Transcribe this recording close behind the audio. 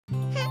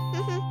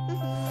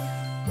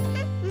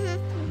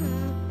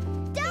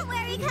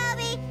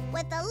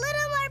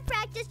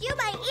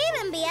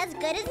as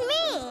good as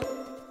me.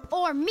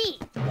 Or me.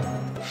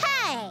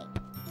 Hey!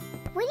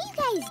 What are you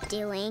guys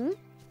doing?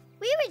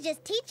 We were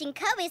just teaching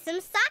Kobe some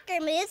soccer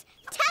moves,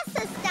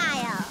 Tessa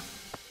style.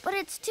 But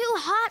it's too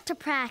hot to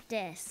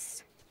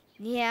practice.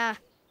 Yeah,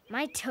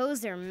 my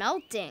toes are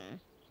melting.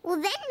 Well,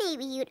 then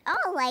maybe you'd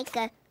all like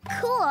a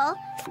cool,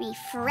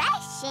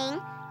 refreshing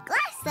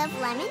glass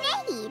of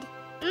lemonade.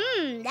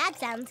 That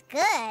sounds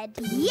good.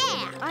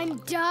 Yeah, I'm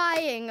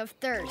dying of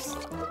thirst.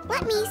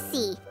 Let me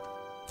see.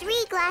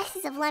 3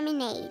 glasses of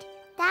lemonade.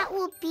 That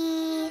will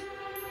be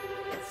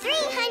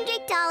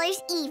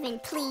 $300 even,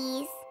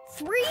 please.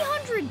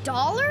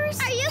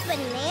 $300? Are you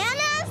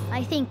bananas?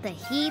 I think the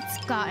heat's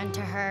gotten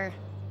to her.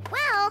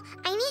 Well,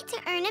 I need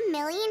to earn $1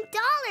 million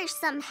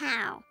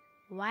somehow.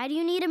 Why do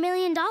you need $1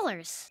 million?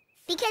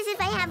 Because if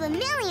I have $1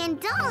 million,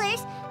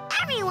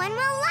 everyone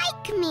will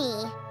like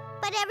me.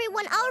 But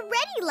everyone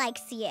already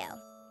likes you.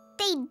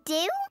 They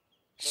do?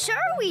 Sure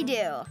we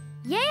do.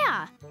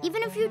 Yeah,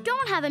 even if you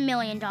don't have $1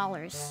 million.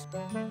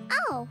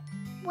 Oh,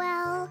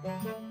 well,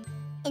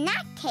 in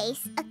that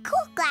case, a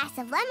cool glass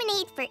of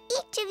lemonade for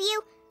each of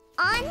you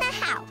on the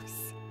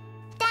house.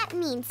 That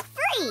means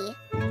free.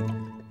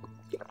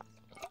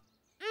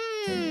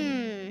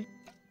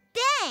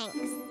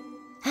 Thanks.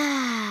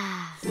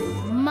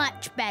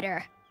 Much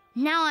better.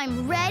 Now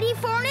I'm ready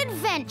for an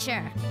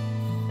adventure.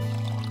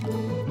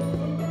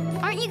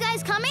 Aren't you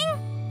guys coming?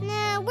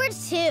 Nah, we're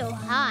too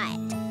hot.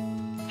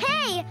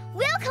 Hey,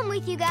 we'll come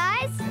with you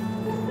guys.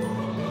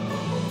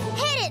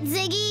 Hit it,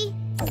 Ziggy.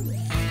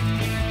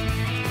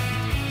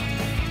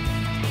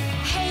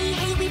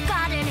 Hey, we've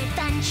got an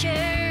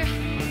adventure,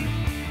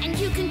 and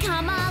you can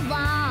come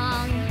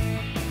along.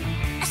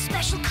 A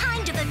special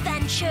kind of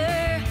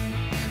adventure,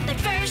 but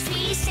first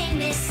we sing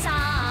this song.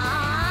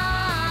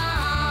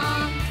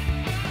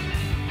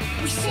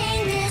 We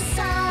sing this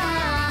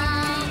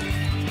song.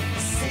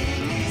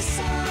 Sing this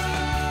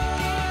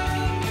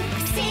song.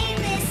 Sing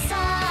this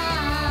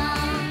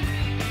song.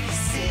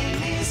 Sing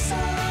this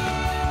song.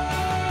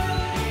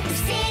 We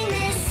sing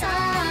this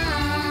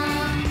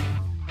song.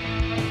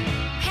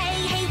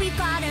 Hey, we've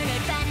got an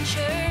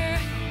adventure,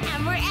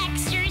 and we're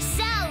extra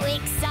so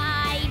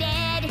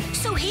excited.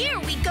 So here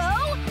we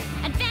go,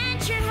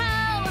 Adventure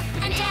Ho,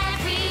 and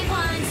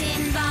everyone's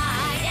invited.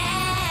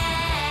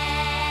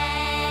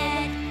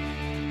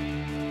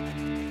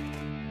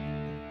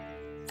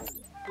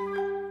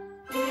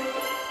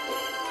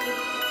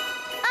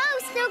 Oh,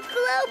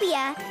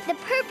 Snowglobia, the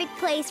perfect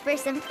place for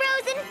some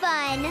frozen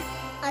fun.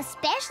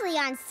 Especially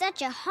on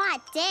such a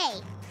hot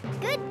day.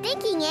 Good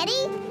thinking,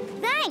 Eddie.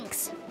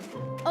 Thanks.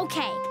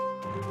 Okay,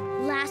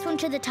 last one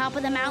to the top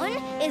of the mountain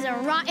is a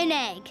rotten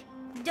egg.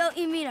 Don't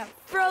you mean a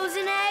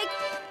frozen egg?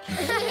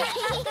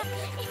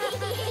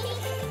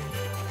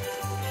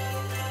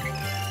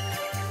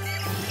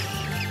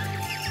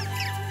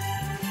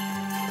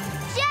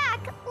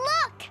 Jack,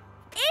 look!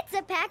 It's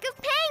a pack of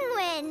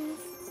penguins.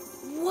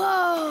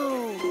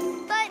 Whoa!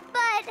 But...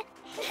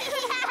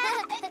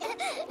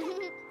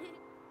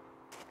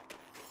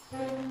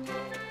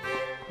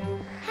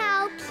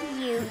 How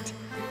cute.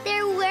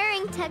 They're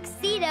wearing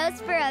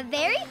tuxedos for a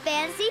very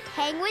fancy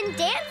penguin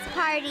dance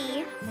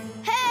party.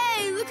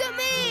 Hey, look at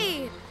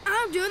me!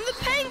 I'm doing the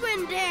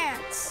penguin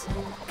dance.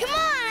 Come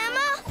on,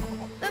 Emma!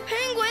 The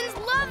penguins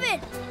love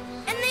it,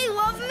 and they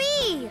love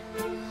me.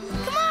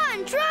 Come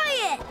on,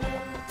 try it!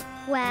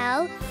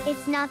 Well,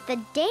 it's not the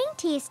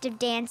daintiest of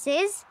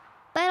dances,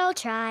 but I'll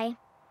try.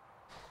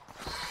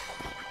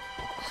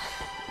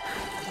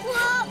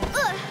 Whoa!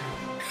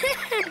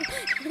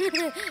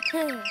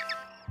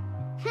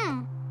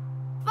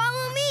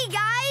 Follow me,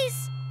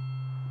 guys!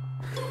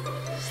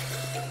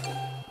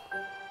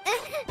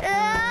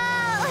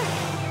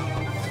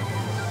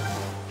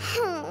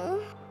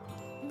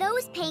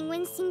 Those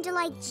penguins seem to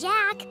like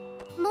Jack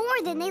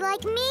more than they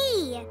like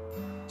me.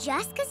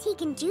 Just because he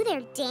can do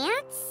their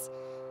dance?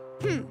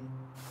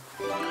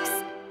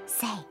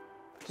 Say,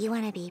 you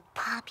want to be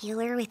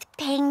popular with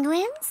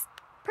penguins?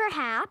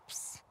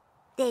 Perhaps.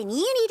 Then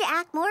you need to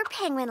act more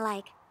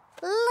penguin-like.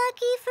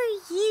 Lucky for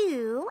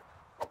you,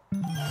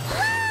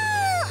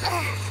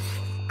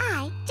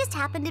 I just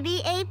happen to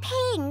be a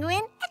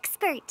penguin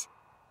expert.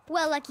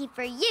 Well, lucky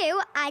for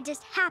you, I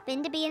just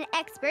happen to be an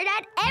expert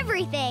at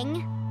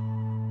everything.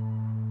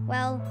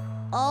 Well,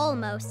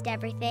 almost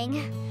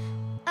everything.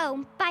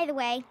 Oh, by the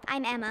way,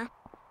 I'm Emma.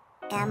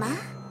 Emma?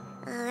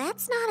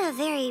 That's not a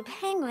very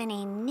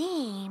penguin-y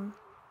name.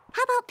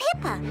 How about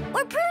Pippa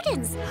or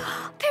Prudence?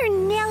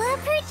 Pernilla,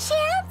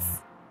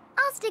 perchance?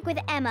 I'll stick with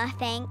Emma,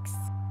 thanks.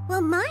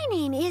 Well, my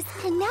name is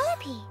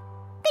Penelope,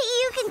 but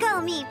you can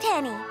call me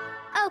Penny.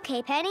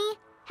 Okay, Penny,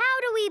 how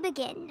do we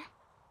begin?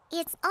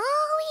 It's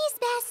always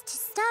best to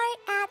start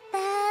at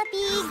the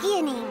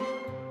beginning.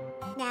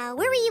 Now,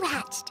 where were you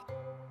hatched?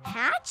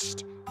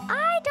 Hatched?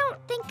 I don't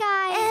think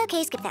I...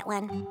 Okay, skip that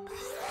one.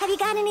 Have you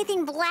got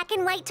anything black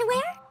and white to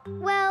wear?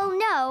 Well,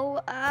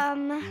 no,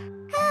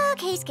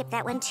 Okay, skip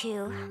that one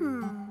too.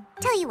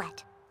 Tell you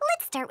what,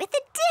 let's start with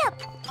the dip.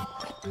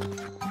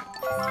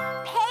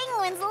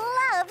 Penguins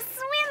love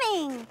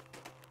swimming.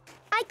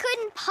 I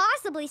couldn't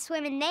possibly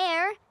swim in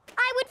there.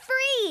 I would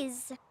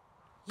freeze.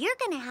 You're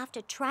gonna have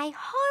to try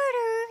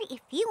harder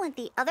if you want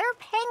the other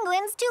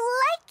penguins to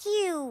like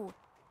you.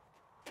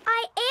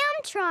 I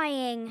am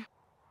trying.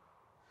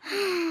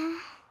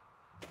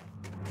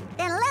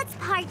 Then let's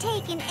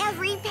partake in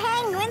every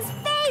penguin's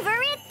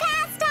favorite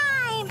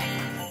pastime,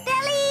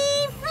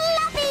 belly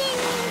flopping.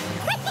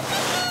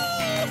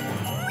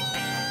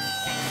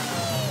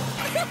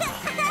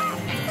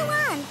 Go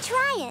on,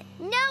 try it.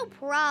 No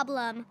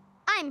problem.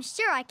 I'm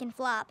sure I can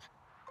flop.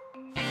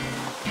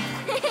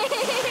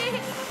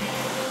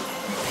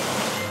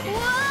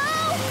 Whoa!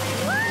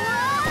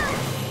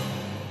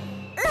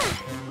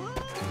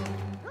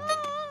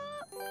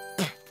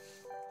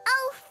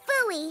 Oh,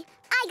 phooey.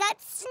 I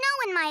got snow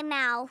in my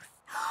mouth.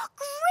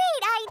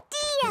 Great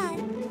idea!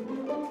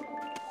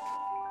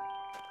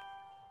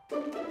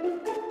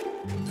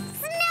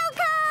 Snow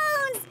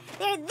cones!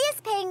 They're this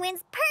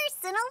penguin's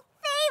personal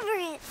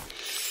favorites.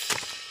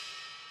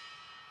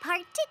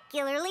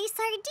 Particularly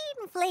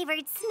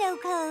sardine-flavored snow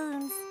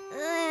cones.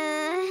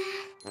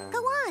 Go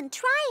on,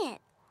 try it.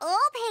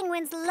 All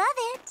penguins love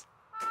it.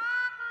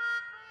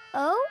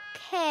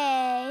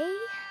 Okay.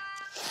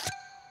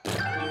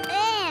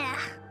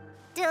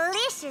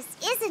 Delicious,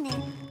 isn't it?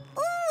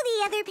 Ooh,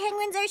 the other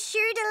penguins are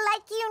sure to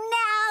like you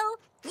now.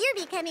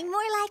 You're becoming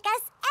more like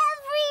us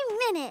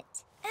every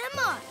minute.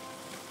 Emma!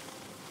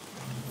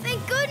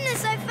 Thank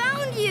goodness I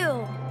found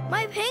you!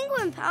 My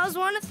penguin pals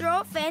want to throw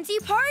a fancy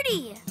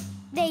party.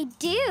 They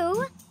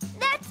do?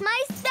 That's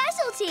my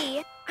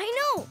specialty.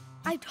 I know.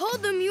 I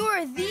told them you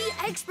are the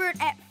expert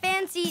at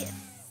fancy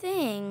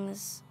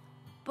things.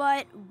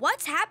 But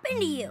what's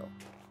happened to you?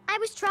 I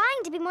was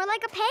trying to be more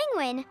like a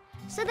penguin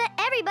so that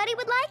everybody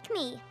would like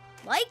me.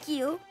 Like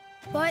you?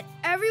 But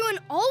everyone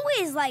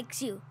always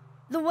likes you,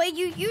 the way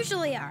you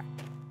usually are.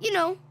 You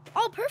know,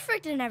 all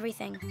perfect and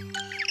everything.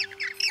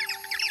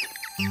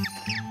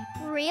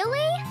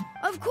 Really?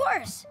 Of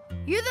course.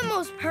 You're the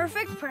most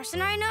perfect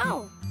person I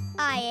know.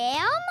 I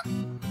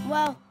am?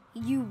 Well,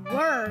 you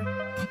were.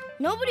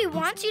 Nobody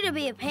wants you to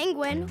be a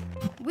penguin.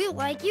 We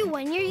like you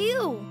when you're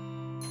you.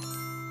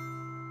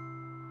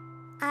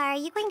 Are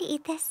you going to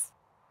eat this?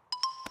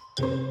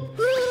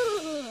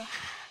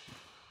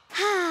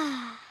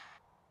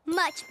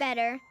 Much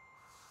better.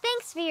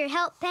 Thanks for your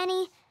help,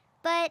 Penny.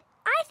 But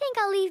I think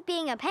I'll leave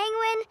being a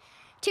penguin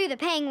to the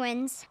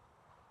penguins.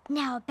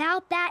 Now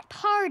about that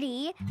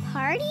party.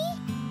 Party?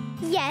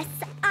 Yes,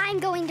 I'm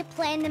going to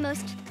plan the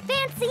most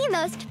fancy,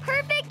 most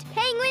perfect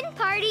penguin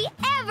party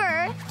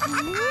ever.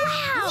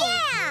 Wow!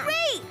 Yeah!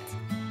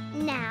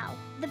 Great! Now,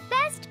 the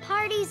best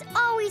parties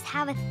always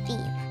have a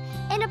theme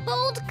and a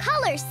bold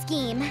color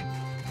scheme.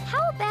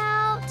 How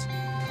about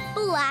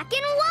black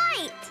and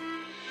white?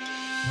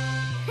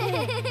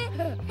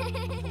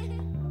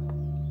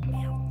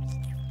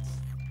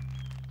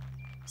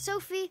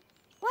 Sophie,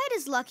 why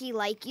does Lucky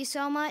like you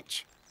so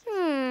much?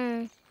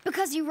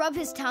 Because you rub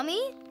his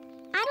tummy?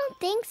 I don't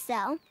think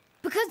so.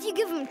 Because you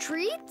give him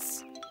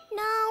treats?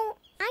 No,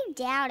 I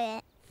doubt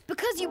it.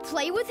 Because you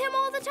play with him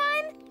all the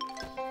time?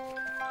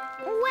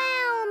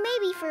 Well,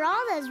 maybe for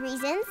all those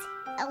reasons.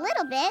 A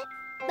little bit.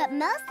 But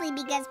mostly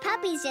because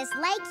puppies just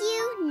like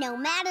you no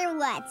matter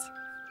what.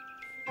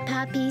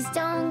 Puppies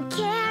don't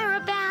care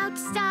about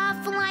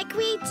stuff like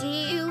we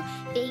do.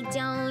 They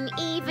don't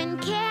even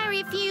care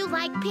if you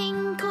like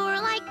pink or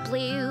like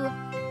blue.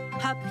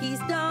 Puppies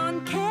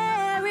don't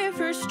care if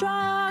you're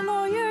strong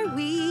or you're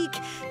weak.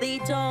 They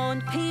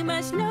don't pay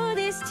much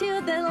notice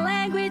to the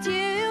language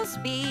you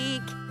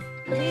speak.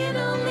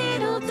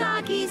 Little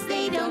doggies,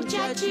 they don't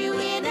judge you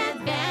in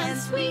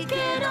advance. We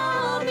could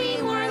all be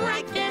more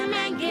like them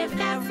and give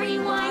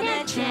everyone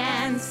a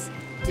chance.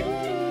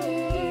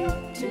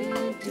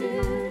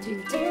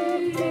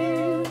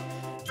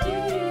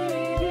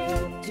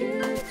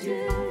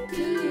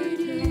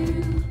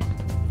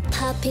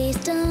 Puppies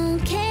don't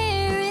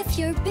care if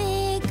you're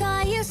big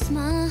or you're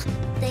small.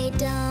 They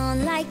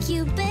don't like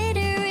you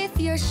better if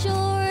you're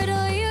short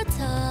or you're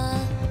tall.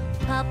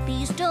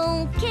 Puppies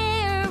don't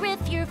care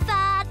if you're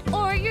fat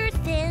or you're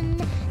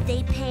thin.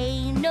 They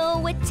pay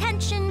no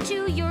attention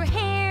to your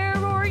hair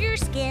or your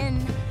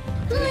skin.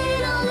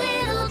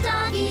 Little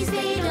doggies,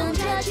 they don't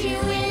judge you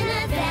in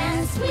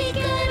advance. We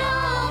could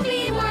all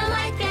be more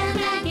like them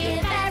and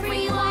give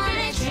everyone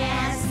a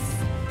chance.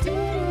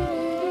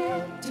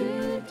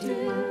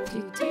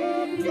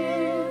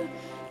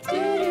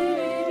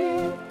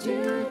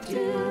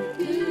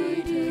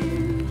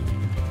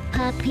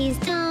 Puppies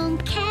don't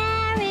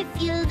care if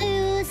you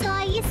lose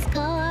or you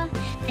score.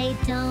 They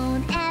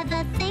don't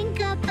ever think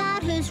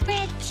about who's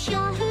rich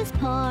or who's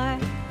poor.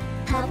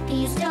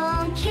 Puppies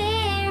don't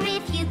care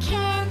if you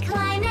can't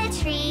climb a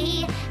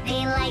tree.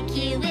 They like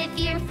you if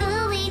you're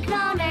fully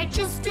grown or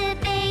just a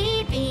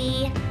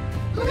baby.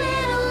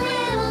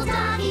 Little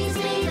doggies,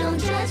 they don't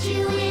judge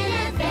you in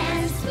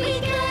advance. We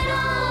could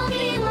all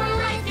be more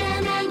like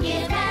them and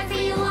give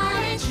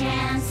everyone a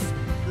chance.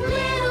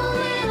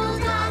 Little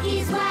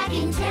doggies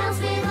wagging tails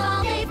with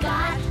all they've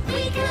got.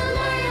 We could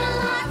learn a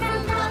lot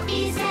from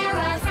puppies. They're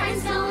our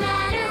friends no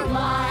matter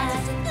what.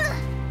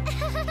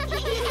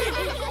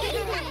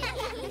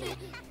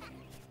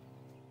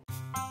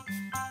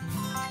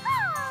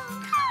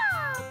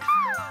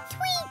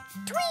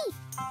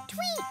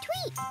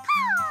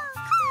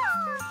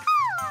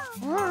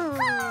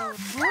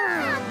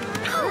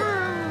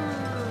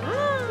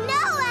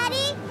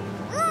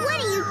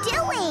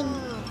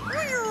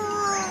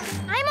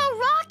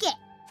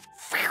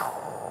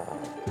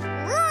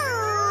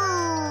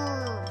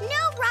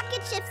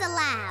 rocket ships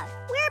allowed.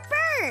 We're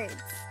birds.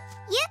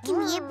 You can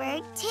be a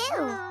bird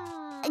too.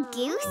 A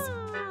goose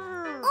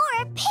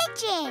or a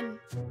pigeon.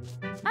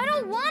 I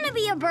don't want to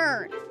be a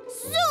bird.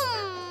 Zoom!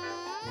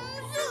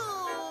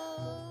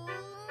 Zoom!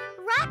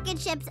 Rocket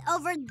ships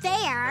over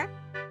there,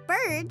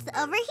 birds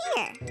over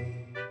here.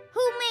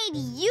 Who made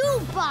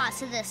you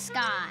boss of the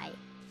sky?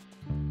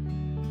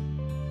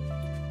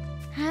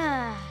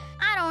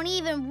 I don't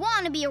even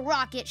want to be a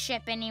rocket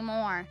ship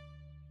anymore.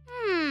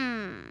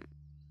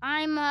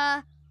 I'm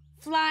a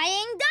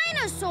flying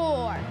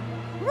dinosaur.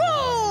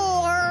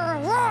 Roar!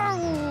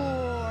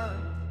 Roar!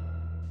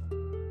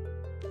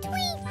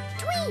 Tweet,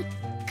 tweet,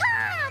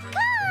 caw,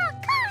 caw,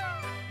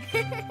 caw.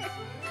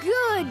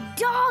 Good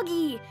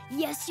doggy.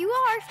 Yes, you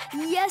are.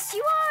 Yes,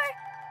 you are.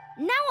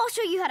 Now I'll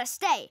show you how to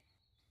stay.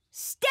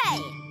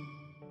 Stay.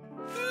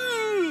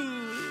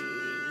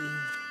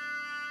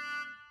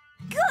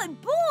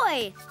 Good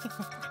boy.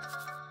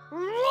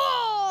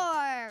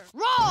 Roar!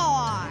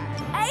 Roar!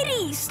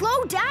 Eddie,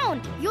 slow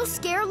down. You'll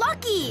scare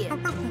Lucky.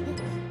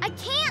 I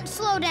can't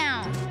slow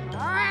down.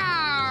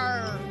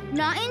 Roar!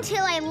 Not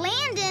until I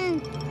land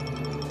in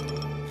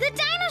the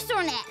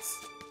dinosaur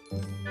nest.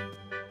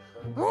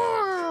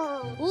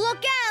 Roar!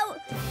 Look out!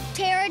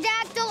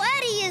 Pterodactyl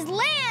Eddie is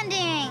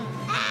landing.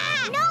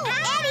 No,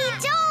 Eddie,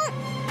 don't!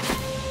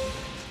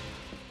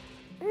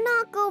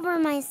 Knock over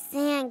my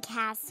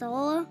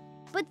sandcastle.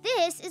 But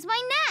this is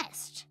my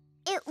nest.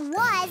 It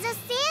was a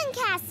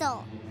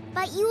sandcastle,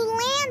 but you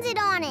landed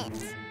on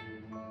it.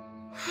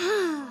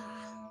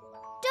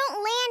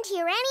 Don't land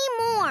here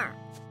anymore.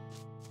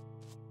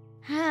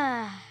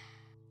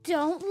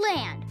 Don't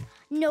land.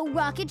 No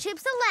rocket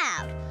ships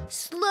allowed.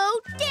 Slow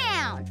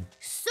down.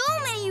 So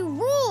many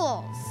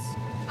rules.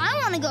 I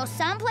want to go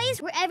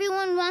someplace where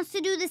everyone wants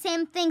to do the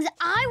same things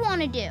I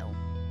want to do.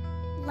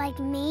 Like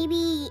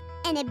maybe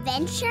an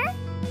adventure?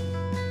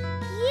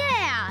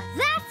 Yeah,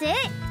 that's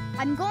it.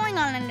 I'm going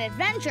on an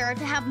adventure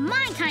to have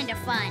my kind of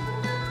fun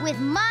with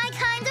my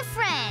kind of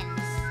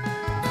friends.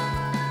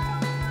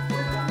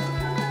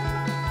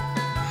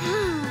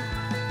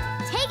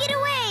 Take it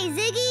away,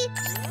 Ziggy.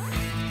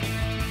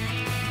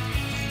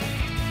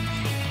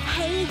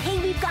 Hey,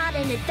 we've got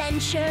an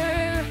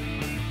adventure,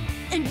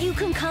 and you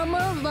can come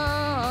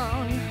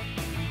along.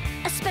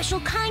 A special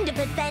kind of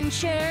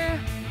adventure,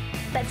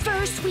 but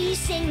first we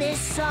sing this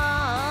song.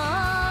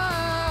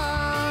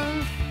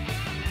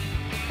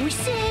 We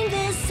sing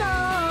this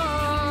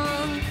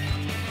song.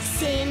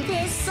 Sing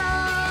this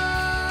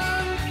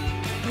song.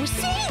 We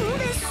sing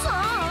this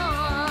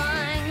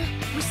song.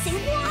 We sing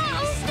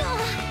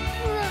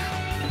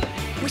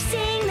We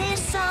sing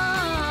this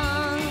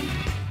song.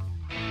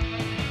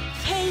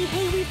 Hey,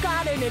 we've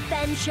got an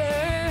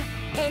adventure,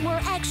 and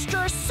we're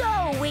extra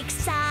so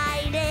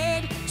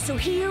excited. So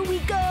here we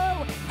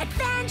go,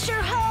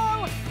 adventure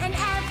ho, and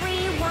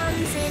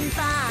everyone's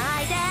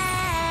invited.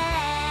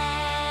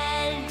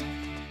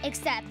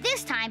 Except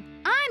this time,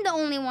 I'm the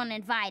only one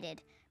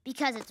invited,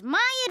 because it's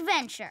my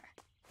adventure.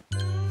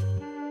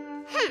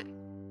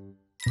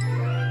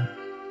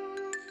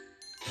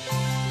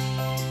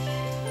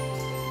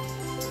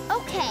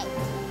 Okay,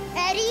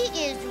 Eddie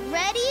is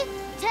ready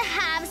to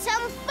have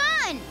some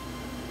fun.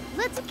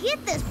 Let's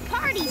get this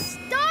party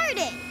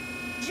started.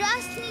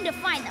 Just need to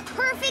find the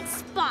perfect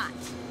spot.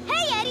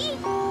 Hey, Eddie.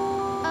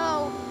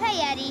 Oh,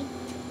 hey, Eddie.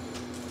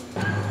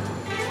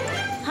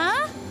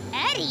 Huh?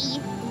 Eddie?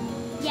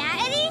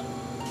 Yeah, Eddie?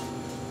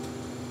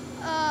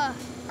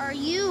 Are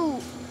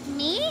you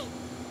me?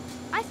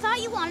 I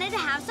thought you wanted to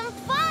have some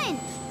fun.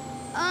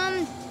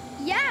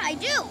 Yeah, I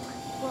do.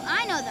 Well,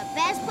 I know the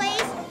best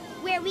place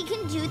where we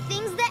can do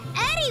things the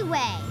Eddie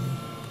way.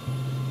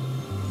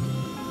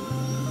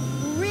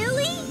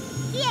 Really?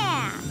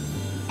 Yeah.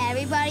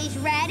 Everybody's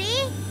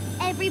ready?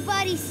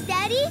 Everybody's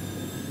steady?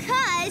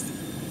 'Cause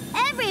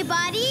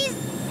everybody's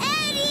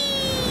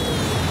Eddie!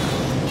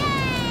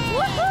 Yay!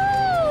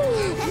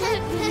 Woohoo!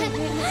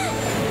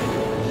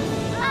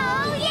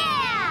 Oh,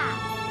 yeah!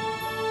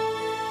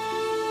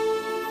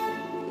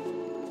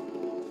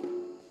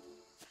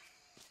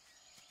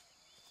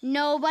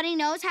 Nobody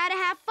knows how to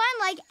have fun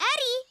like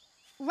Eddie.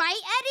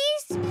 Right,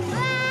 Eddies?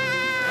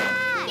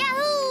 Ah!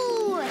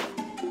 Yahoo!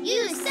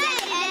 You say,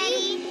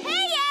 Eddie.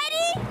 Hey,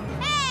 Eddie!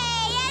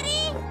 Hey,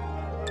 Eddie!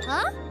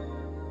 Huh?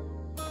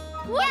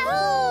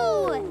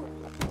 Yahoo!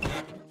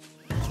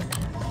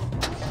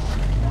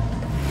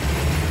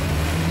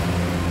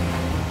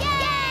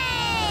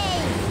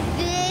 Yay!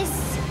 This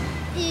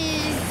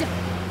is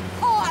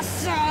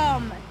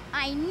awesome!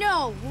 I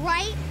know,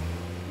 right?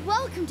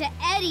 Welcome to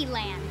Eddie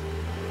Land.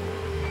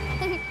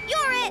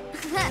 You're it!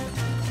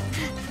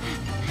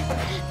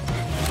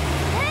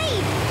 Hey,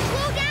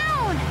 slow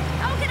down!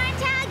 How can I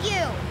tag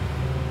you?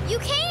 You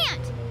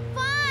can't!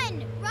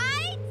 Fun,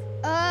 right?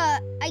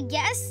 I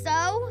guess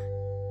so.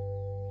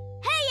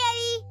 Hey,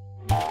 Eddie!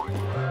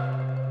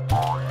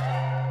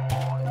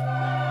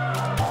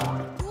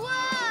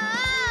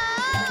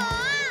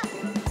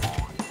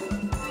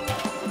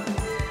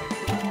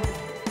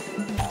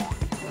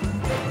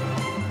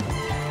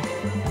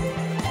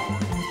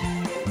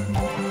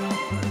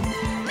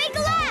 Make a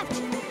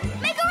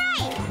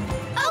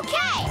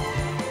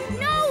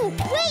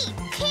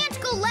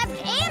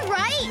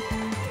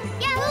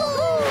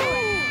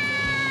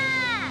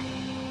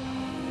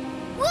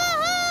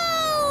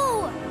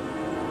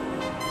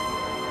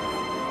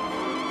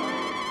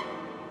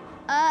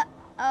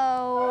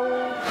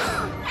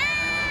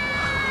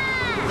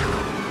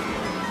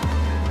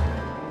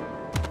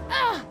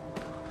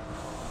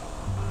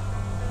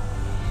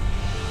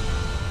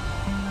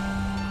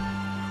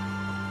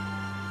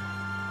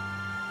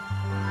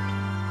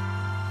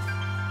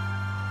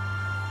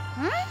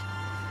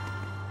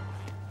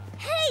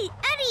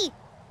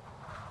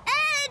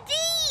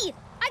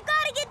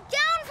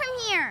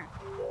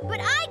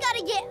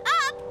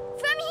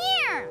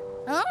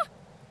Huh?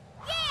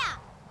 Yeah!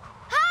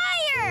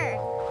 Higher!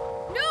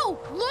 No!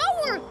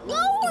 Lower!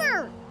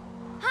 Lower!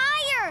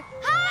 Higher!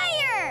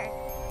 Higher!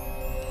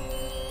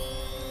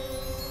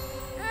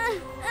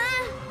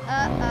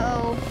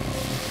 Uh-oh.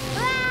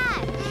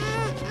 Ah!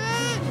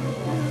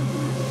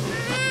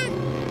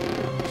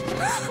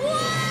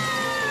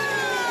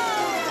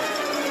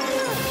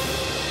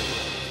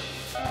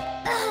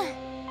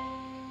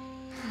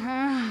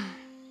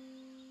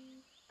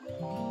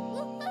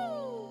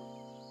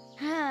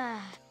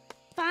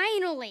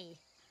 Finally,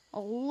 a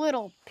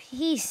little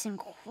peace and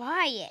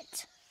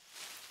quiet.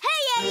 Hey,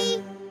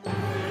 Eddie!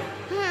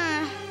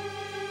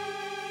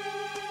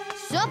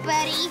 Sup,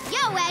 Eddie?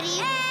 Yo,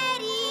 Eddie!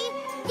 Eddie!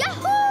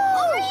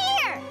 Yahoo! Over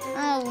here!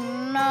 Oh,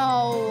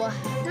 no.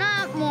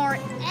 Not more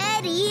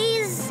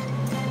Eddies.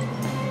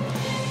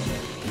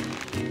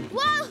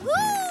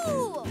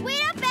 Wahoo!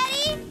 Wait up,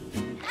 Eddie!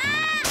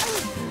 Ah!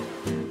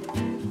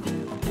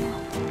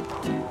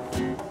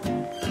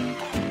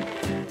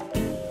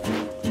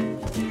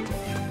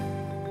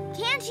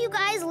 Can't you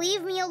guys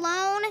leave me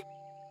alone?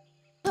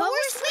 But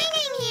we're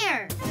swinging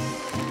here!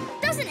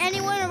 Doesn't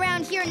anyone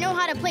around here know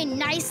how to play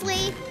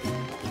nicely?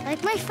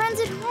 Like my friends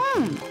at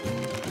home.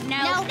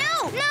 No.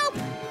 No. Nope.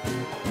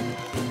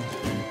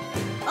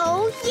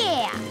 Oh,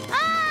 yeah.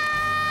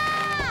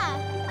 Ah!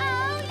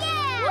 Oh,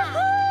 yeah!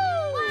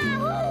 Woohoo!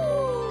 Wahoo!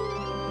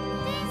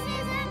 This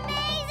is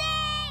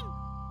amazing!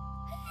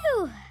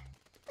 Phew.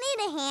 Need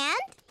a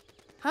hand?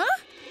 Huh?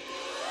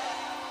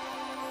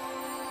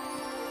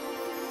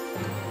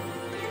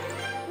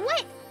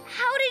 What?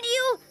 How did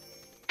you...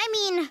 I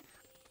mean,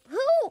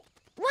 who?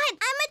 What?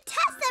 I'm a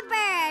Tessa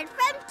bird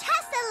from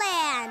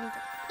Tessaland.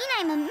 And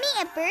I'm a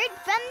Mia bird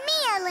from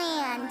Mia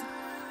Land.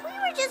 We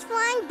were just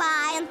flying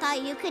by and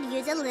thought you could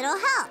use a little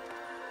help.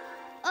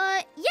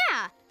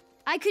 Yeah.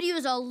 I could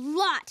use a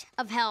lot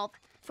of help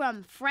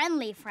from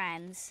friendly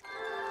friends.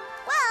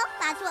 Well,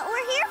 that's what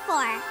we're here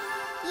for.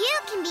 You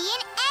can be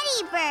an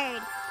Eddie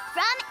bird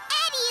from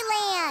Eddie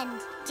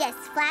Land. Just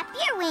flap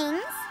your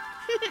wings.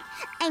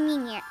 I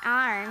mean your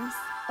arms.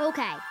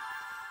 Okay.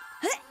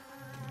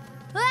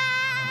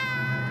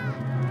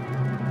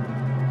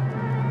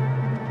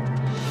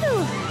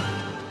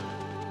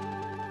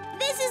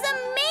 This is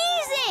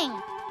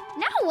amazing!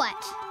 Now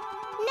what?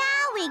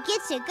 Now we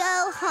get to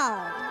go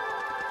home.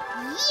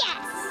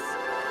 Yes!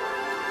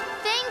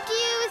 Thank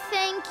you,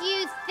 thank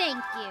you,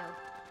 thank you.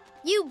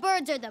 You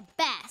birds are the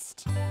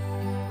best.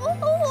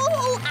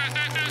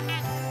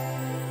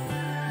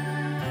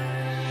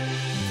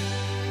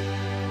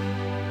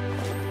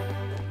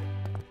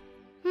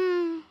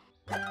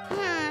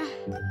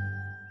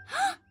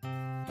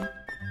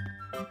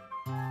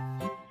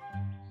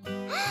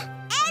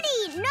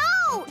 Eddie,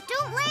 no!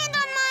 Don't land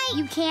on my...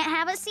 You can't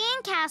have a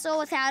sandcastle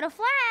without a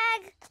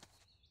flag.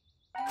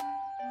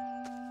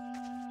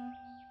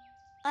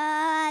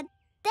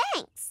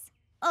 Thanks.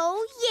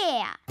 Oh,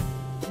 yeah.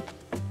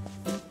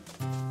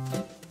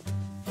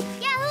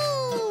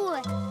 Yahoo!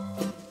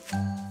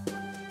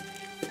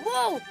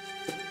 Whoa!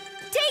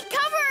 Take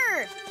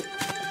cover!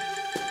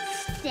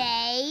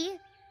 Stay.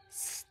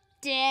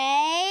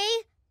 Stay.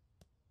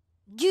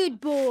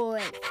 Good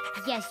boy.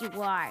 Yes, you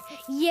are.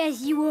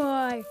 Yes, you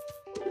are.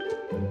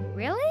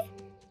 Really?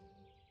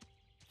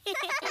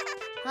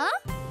 Huh?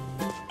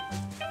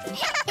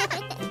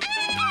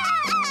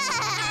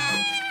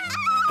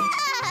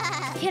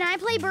 Can I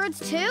play birds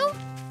too?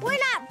 We're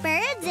not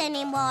birds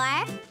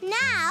anymore.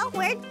 Now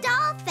we're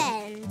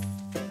dolphins.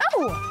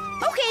 Oh,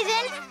 okay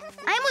then.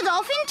 I'm a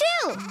dolphin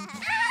too.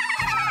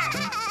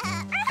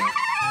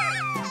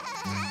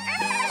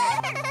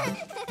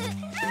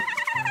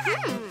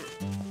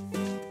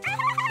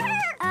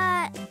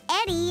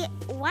 Eddie,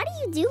 what are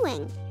you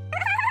doing?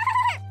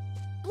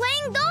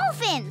 Playing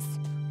dolphins.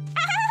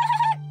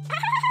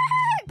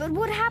 But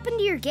what happened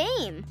to your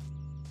game?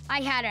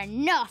 I had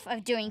enough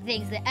of doing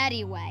things the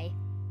Eddie way.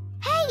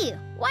 Hey,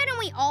 why don't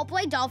we all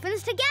play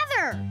dolphins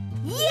together?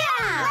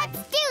 Yeah!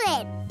 Let's do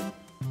it!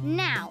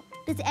 Now,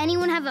 does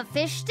anyone have a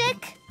fish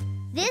stick?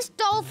 This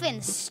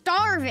dolphin's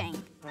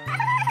starving.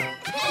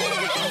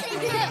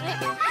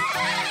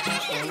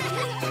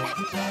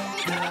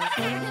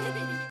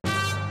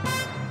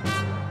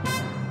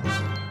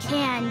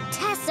 Can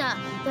Tessa,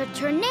 the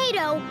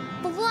tornado,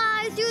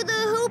 fly through the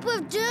hoop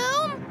of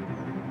doom?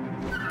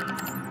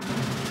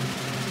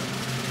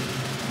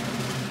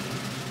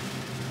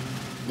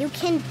 You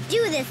can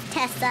do this,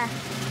 Tessa.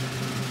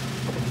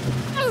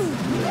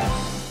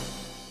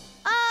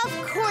 Of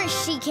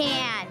course she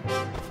can.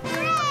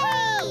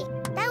 Hooray!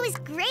 That was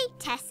great,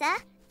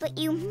 Tessa. But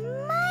you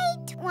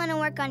might want to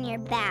work on your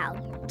bow.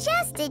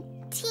 Just a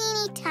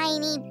teeny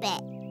tiny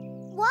bit.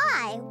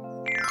 Why?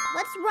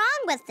 What's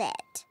wrong with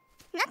it?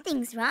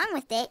 Nothing's wrong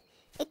with it.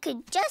 It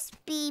could just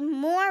be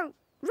more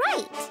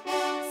right.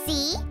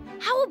 See?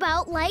 How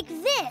about like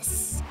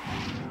this?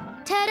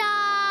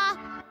 Ta-da!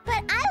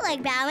 But I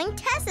like bowing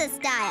Tessa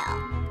style.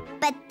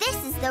 But this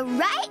is the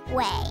right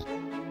way.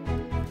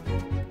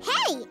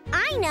 Hey,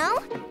 I know.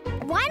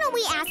 Why don't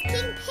we ask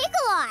King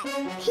Piggalot?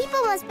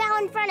 People must bow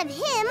in front of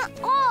him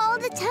all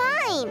the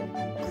time.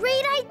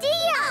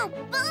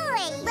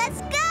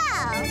 Let's go!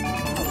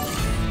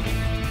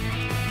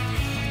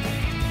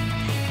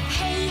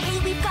 Hey,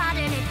 we've got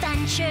an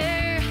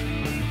adventure,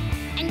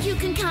 and you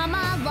can come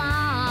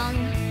along.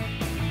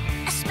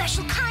 A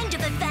special kind of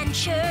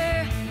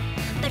adventure,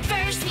 but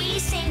first we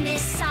sing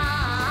this song.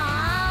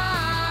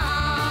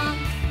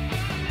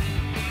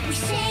 We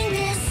sing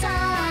this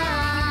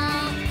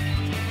song.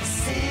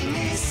 Sing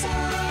this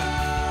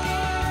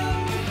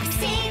song.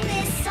 Sing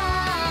this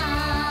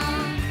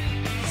song.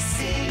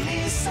 Sing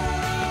this song.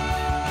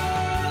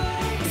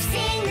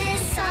 Sing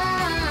this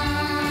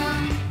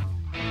song.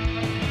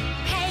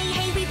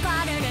 Hey, we've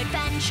got an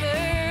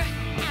adventure,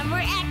 and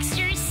we're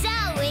extra so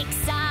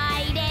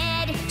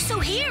excited. So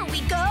here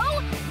we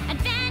go,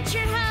 adventure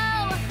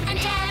ho, and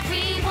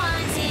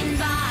everyone's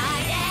invited.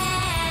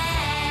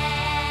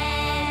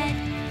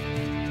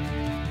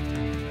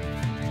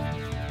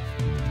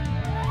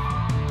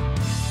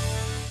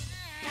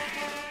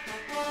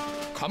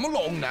 Come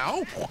along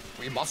now.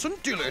 We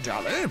mustn't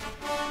dilly-dally.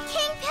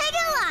 King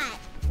Piggalot!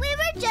 We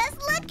were just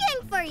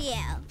looking for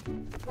you.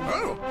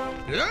 Oh,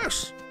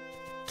 yes.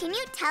 Can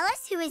you tell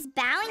us who is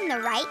bowing the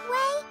right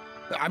way?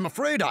 I'm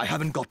afraid I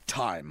haven't got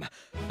time.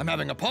 I'm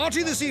having a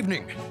party this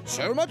evening.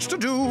 So much to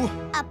do.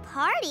 A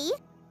party?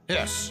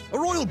 Yes, a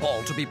royal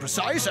ball to be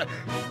precise.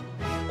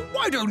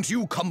 Why don't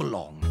you come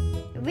along?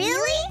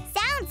 Really?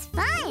 Sounds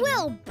fun.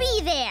 We'll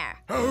be there.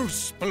 Oh,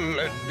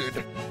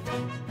 splendid.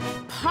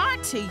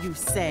 Party, you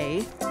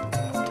say?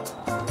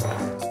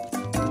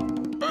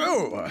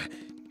 Oh,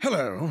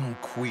 hello,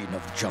 Queen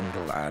of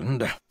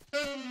Jungleland.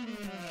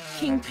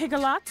 King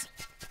Piggalot,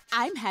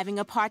 I'm having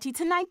a party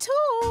tonight,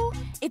 too.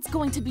 It's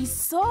going to be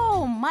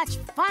so much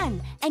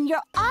fun, and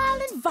you're all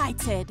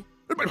invited.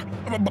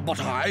 But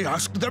I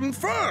asked them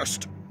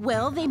first.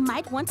 Well, they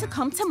might want to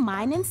come to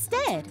mine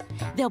instead.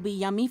 There'll be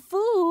yummy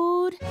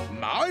food.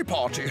 My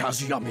party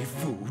has yummy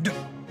food.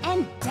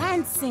 And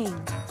dancing.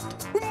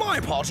 My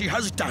party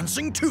has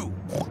dancing too.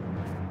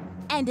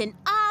 And an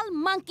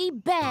all-monkey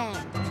band.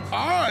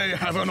 I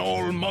have an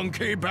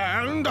all-monkey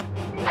band.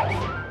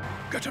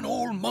 Get an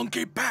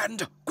all-monkey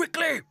band,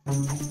 quickly.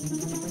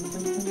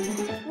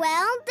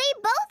 Well, they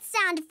both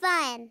sound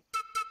fun.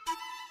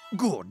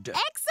 Good.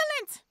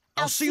 Excellent.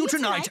 I'll see you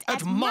tonight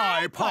at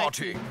my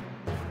party.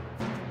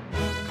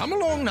 Come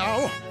along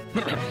now.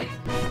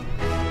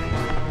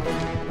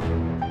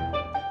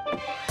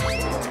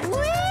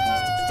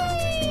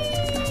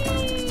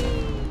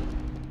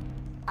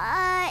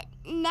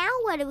 Now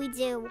what do we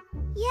do?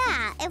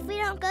 Yeah, if we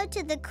don't go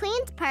to the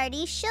Queen's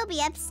party, she'll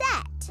be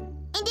upset.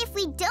 And if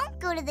we don't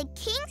go to the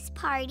King's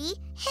party,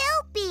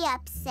 he'll be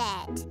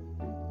upset.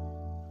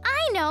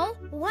 I know.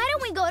 Why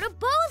don't we go to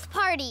both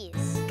parties?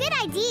 Good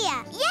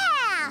idea.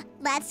 Yeah!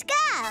 Let's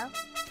go.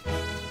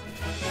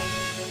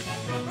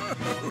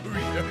 Oh,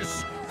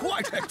 yes,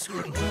 quite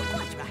excellent.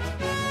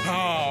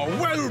 Ah,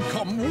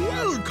 welcome,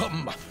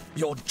 welcome.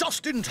 You're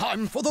just in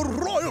time for the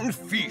royal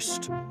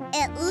feast.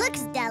 It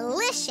looks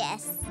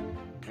delicious.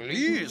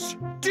 Please,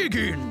 dig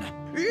in.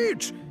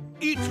 Eat.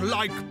 Eat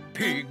like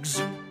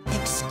pigs.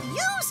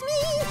 Excuse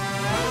me?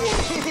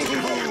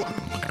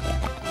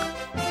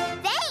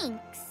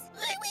 Thanks.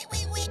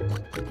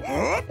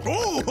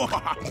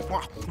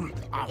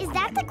 Is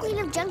that the Queen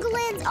of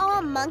Jungleland's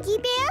all-monkey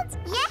band?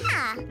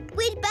 Yeah.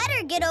 We'd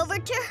better get over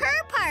to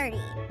her party.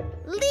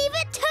 Leave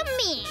it to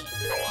me.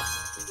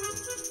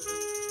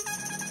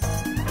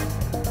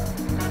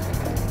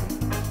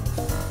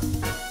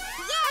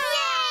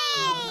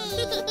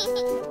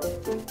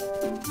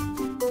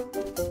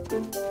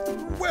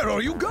 Where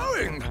are you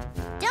going?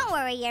 Don't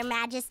worry, Your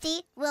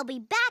Majesty. We'll be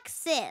back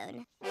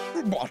soon.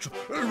 But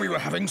we were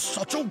having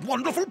such a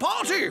wonderful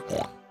party.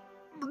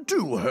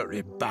 Do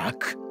hurry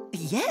back.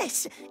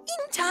 Yes,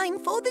 in time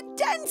for the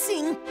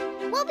dancing.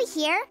 We'll be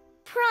here.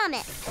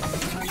 Promise.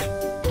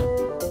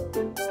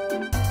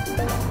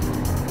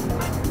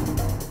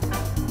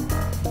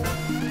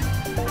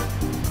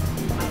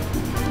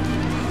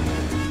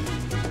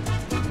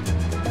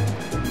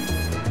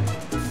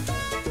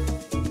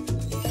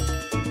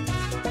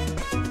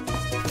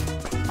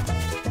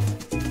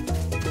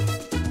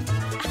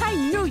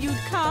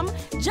 You'd come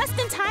just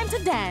in time to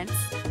dance.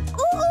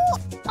 Ooh,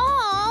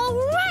 all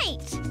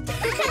right.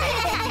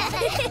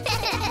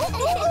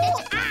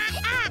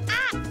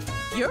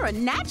 You're a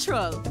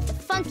natural.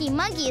 Funky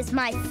Monkey is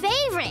my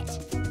favorite.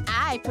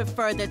 I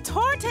prefer the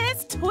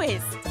tortoise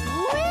twist.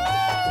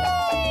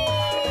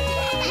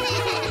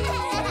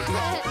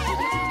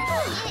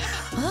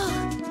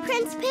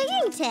 Prince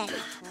Pigington,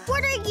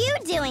 what are you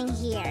doing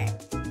here?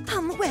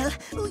 Well,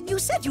 you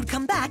said you'd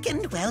come back,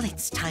 and, well,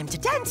 it's time to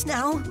dance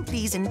now.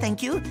 Please and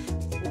thank you.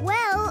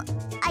 Well,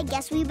 I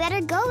guess we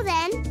better go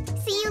then.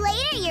 See you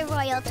later, your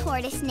royal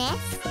tortoise-ness.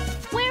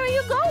 Where are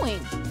you going?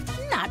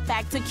 Not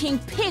back to King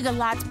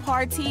Piggalot's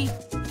party.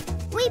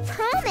 We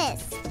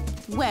promise.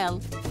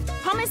 Well,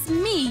 promise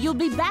me you'll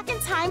be back in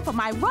time for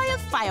my royal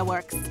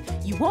fireworks.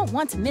 You won't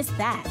want to miss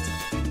that.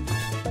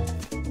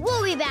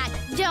 We'll be back,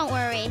 don't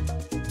worry.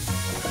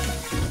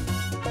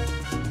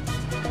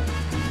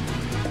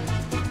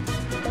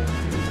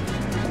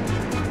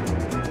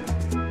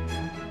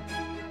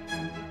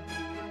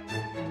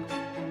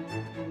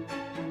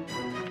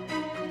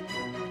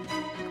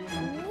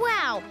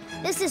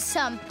 This is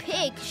some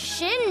pig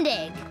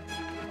shindig.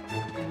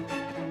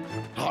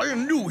 I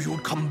knew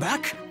you'd come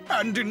back,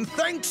 and in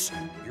thanks,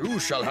 you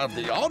shall have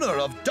the honor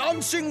of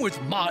dancing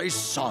with my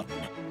son.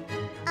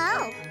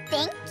 Oh,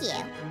 thank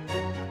you.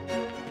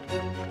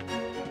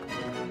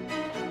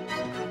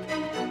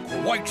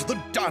 Quite the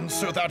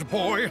dancer, that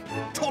boy.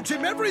 Taught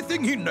him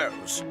everything he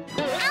knows.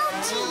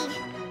 Ouchie!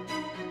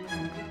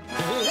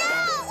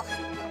 No!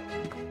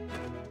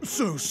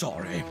 So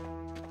sorry.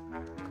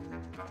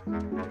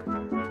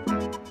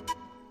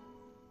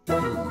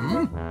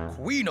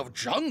 Queen of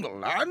Jungle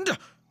Land?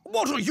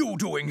 What are you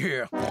doing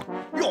here?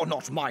 You're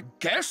not my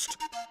guest.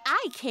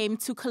 I came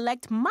to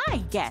collect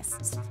my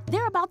guests.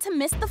 They're about to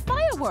miss the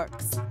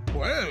fireworks.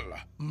 Well,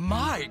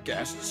 my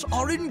guests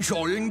are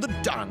enjoying the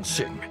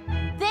dancing.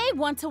 They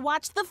want to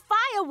watch the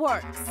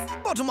fireworks.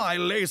 But my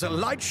laser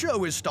light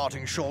show is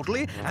starting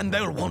shortly, and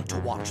they'll want to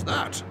watch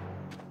that.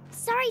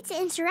 Sorry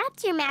to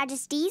interrupt, Your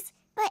Majesties,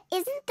 but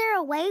isn't there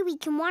a way we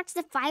can watch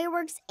the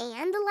fireworks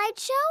and the light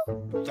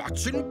show?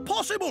 That's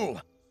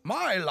impossible.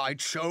 My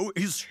light show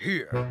is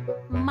here.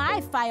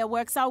 My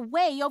fireworks are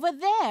way over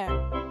there.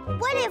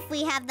 What if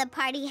we have the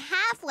party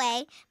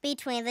halfway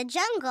between the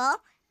jungle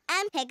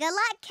and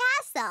Pig-a-Lot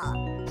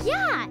Castle?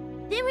 Yeah,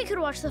 then we could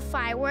watch the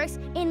fireworks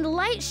and the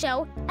light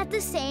show at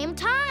the same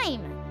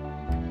time.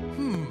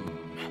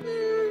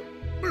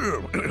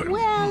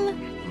 Well,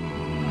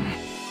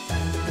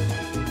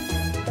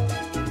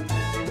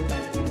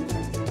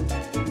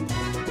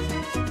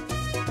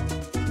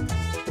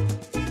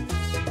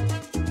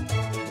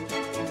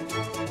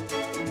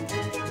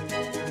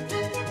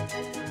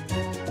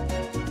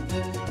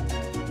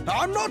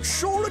 I'm not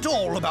sure at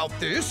all about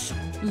this.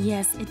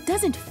 yes, it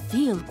doesn't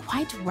feel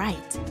quite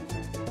right.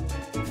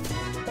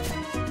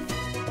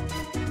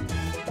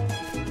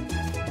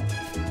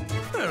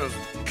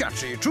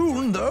 Catchy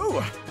tune,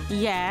 though.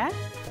 Yeah,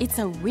 it's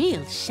a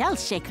real shell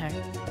shaker.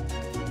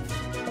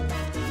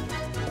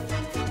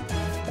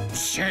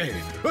 Say,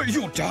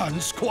 you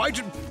dance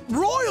quite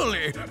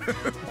royally.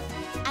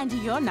 And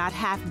you're not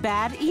half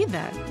bad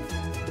either.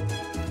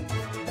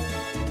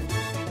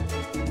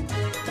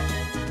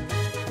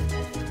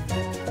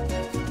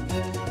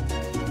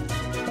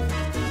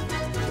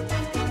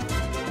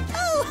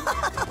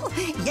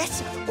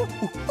 Yes.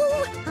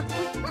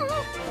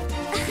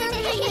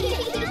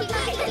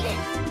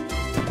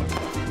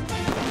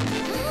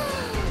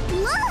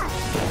 Look!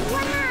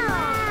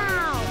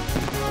 Wow!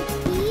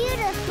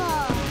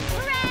 Beautiful!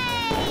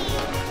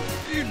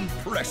 Hooray!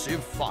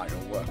 Impressive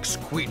fireworks,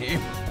 Queenie.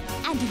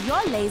 And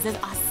your lasers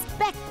are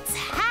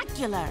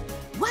spectacular.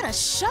 What a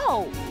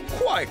show!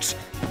 Quite.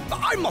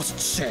 I must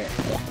say,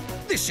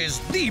 this is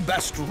the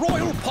best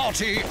royal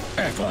party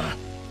ever.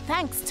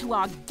 Thanks to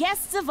our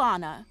guests of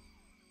honor.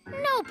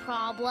 No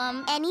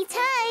problem.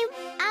 Anytime.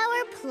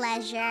 Our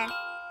pleasure.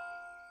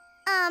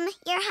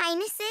 Your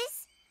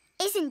Highnesses,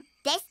 isn't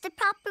this the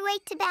proper way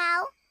to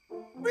bow?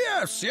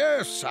 Yes,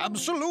 yes,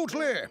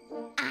 absolutely.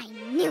 I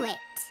knew it.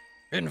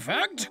 In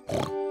fact,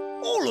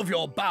 all of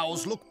your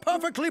bows look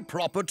perfectly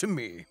proper to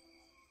me.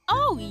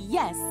 Oh,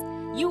 yes.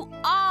 You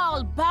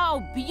all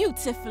bow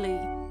beautifully.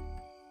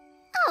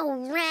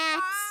 Oh,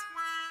 rats.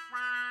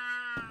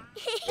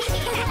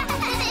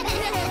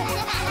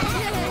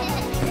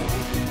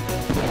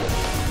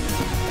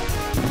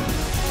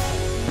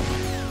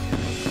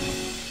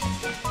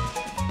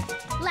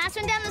 Last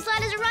one down the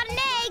slide is a rotten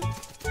egg.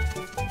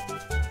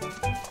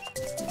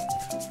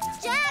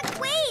 Jack,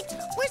 wait!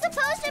 We're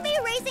supposed to be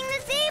racing the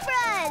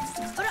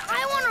zebras! But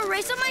I want to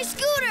race on my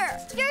scooter!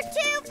 You're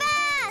too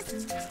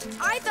fast!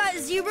 I thought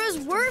zebras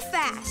were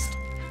fast.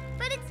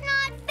 But it's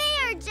not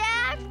fair,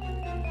 Jack.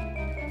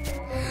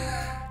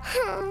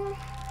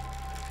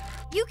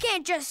 You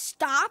can't just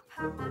stop.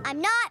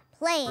 I'm not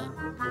playing.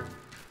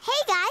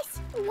 Hey,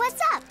 guys,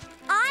 what's up?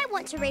 I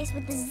want to race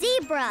with the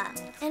zebra.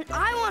 And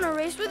I want to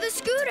race with a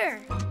scooter.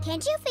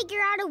 Can't you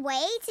figure out a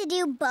way to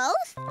do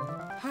both?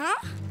 Huh?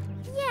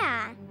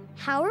 Yeah.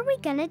 How are we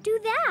gonna do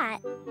that?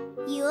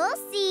 You'll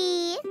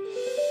see.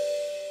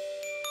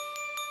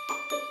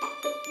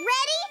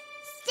 Ready,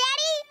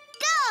 steady,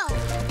 go!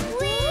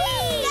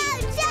 Whee! Go,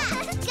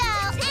 Jack! Go,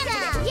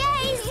 Emma!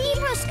 Yay,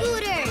 zebra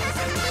scooters!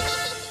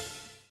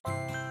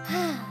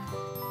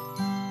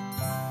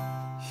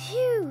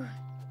 Phew.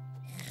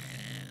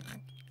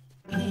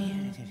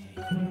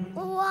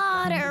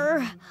 Water!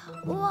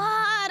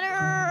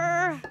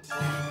 Water!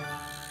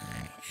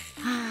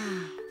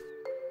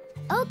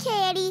 Okay,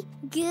 Eddie.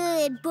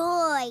 Good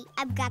boy.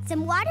 I've got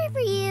some water for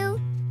you.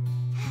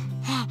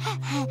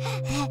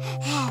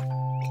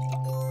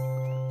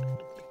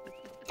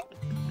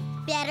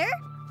 Better?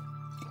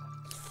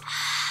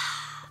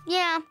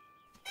 Yeah.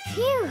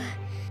 Phew.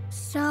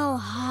 So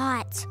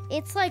hot.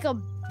 It's like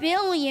 1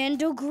 billion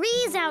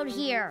degrees out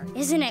here,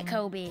 isn't it,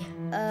 Kobe?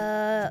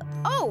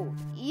 Oh,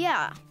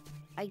 yeah.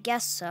 I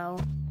guess so.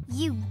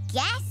 You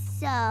guess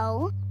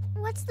so.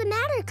 What's the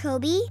matter,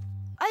 Kobe?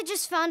 I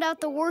just found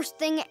out the worst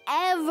thing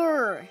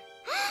ever.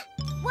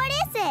 What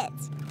is it?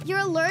 You're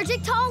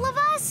allergic to all of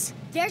us?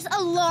 There's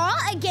a law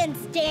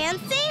against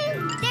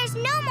dancing? There's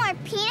no more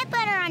peanut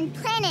butter on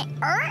planet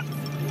Earth?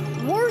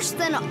 Worse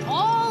than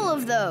all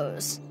of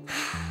those.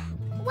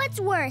 What's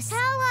worse?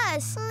 Tell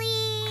us.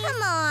 Please.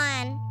 Come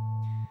on.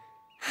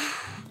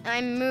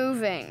 I'm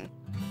moving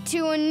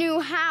to a new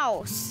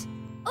house.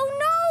 Oh,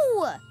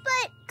 no!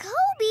 But,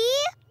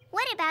 Kobe,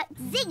 what about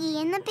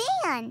Ziggy and the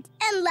band?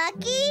 And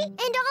Lucky? And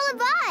all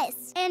of us?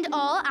 And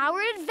all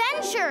our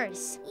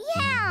adventures.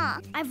 Yeah.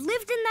 I've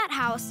lived in that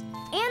house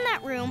and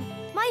that room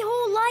my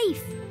whole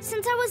life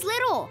since I was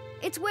little.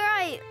 It's where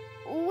I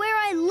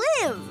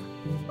live.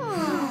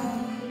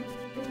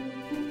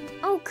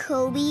 Oh,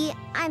 Kobe,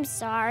 I'm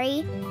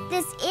sorry.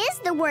 This is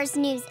the worst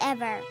news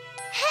ever.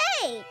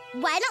 Hey,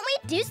 why don't we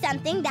do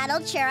something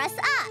that'll cheer us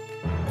up?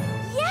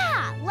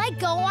 Yeah, like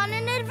go on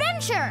an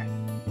adventure.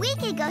 We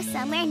could go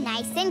somewhere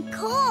nice and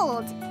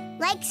cold,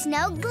 like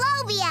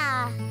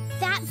Snowglobia.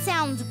 That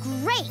sounds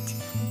great.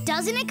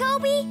 Doesn't it,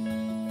 Kobe?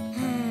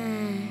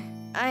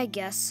 I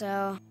guess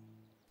so.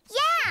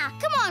 Yeah,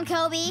 come on,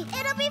 Kobe.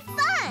 It'll be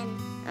fun.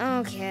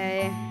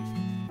 Okay.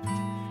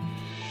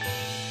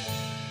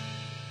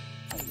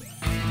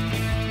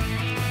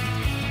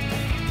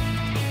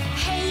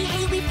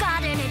 Hey, we've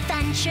got an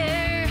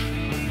adventure,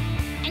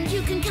 and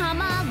you can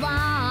come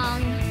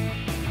along.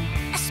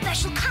 A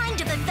special kind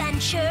of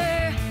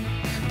adventure,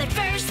 but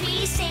first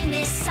we sing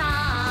this song.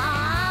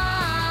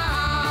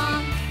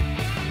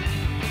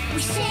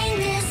 We sing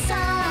this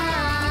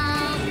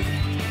song.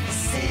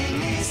 Sing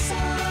this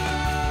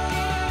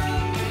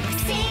song.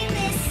 Sing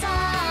this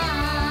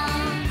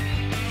song.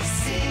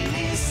 Sing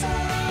this song.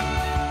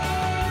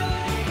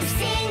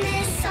 Sing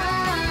this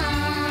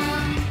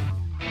song.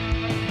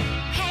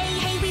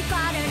 Hey, we've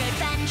got an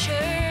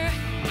adventure,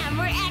 and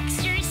we're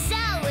extra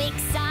so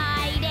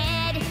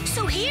excited.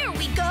 So here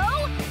we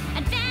go,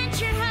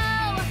 Adventure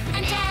Ho,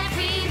 and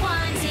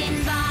everyone's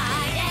invited.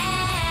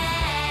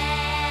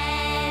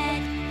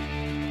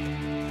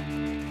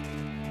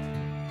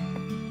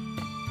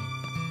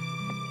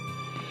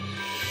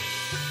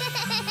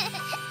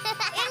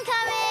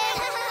 Incoming!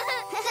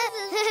 This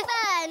is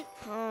fun.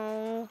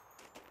 Oh.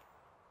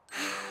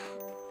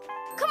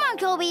 Come on,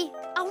 Kobe.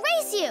 I'll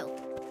race you.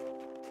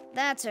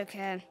 That's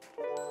okay.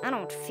 I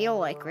don't feel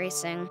like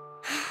racing.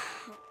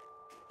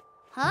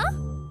 Huh?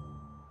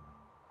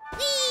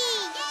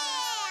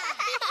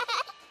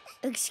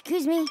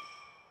 Excuse me.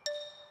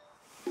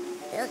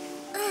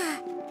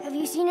 Have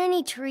you seen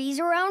any trees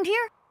around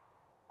here?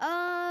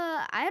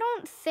 I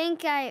don't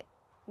think I...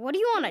 What do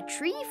you want a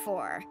tree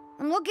for?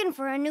 I'm looking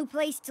for a new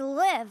place to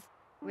live.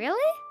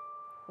 Really?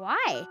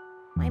 Why?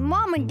 My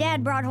mom and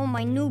dad brought home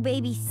my new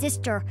baby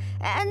sister,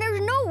 and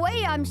there's no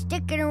way I'm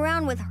sticking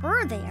around with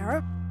her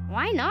there.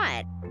 Why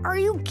not? Are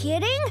you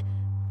kidding?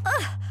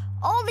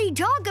 All they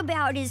talk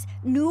about is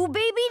new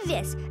baby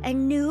this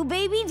and new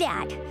baby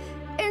that.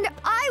 And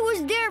I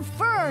was there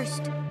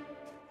first.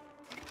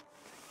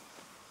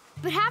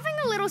 But having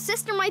a little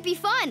sister might be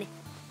fun.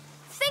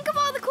 Think of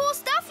all the cool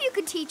stuff you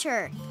could teach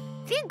her.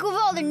 Think of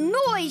all the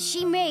noise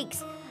she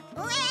makes.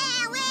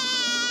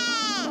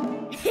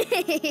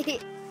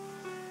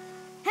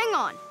 Hang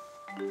on.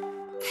 Look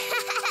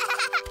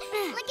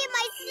at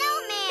my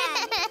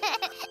snowman.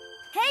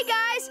 Hey,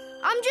 guys.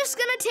 I'm just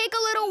gonna take a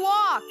little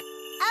walk.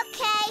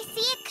 Okay,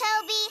 see you,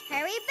 Kobe.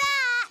 Hurry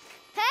back.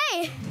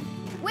 Hey,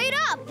 wait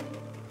up.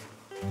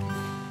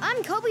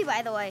 I'm Kobe,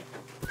 by the way.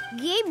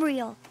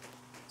 Gabriel.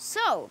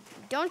 So,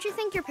 don't you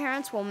think your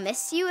parents will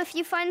miss you if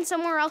you find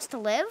somewhere else to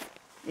live?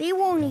 They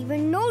won't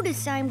even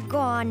notice I'm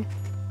gone.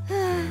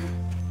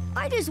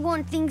 I just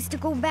want things to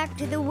go back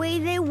to the way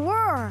they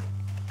were.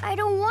 I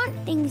don't want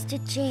things to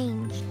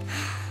change.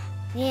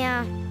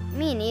 Yeah,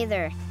 me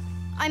neither.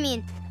 I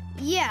mean,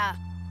 yeah.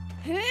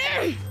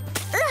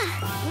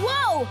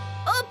 Whoa!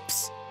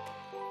 Oops!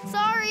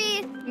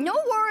 Sorry. No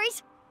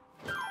worries.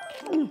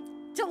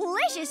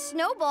 Delicious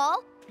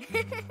snowball.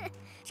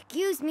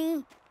 Excuse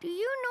me, do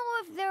you know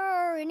if there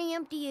are any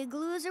empty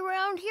igloos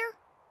around here?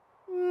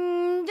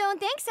 Don't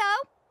think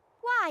so.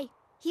 Why?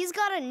 He's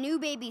got a new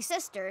baby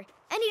sister,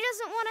 and he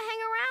doesn't want to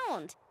hang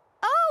around.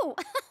 Oh,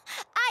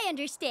 I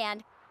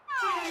understand.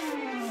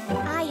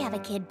 I have a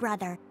kid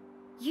brother.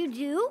 You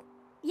do?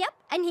 Yep,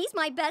 and he's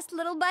my best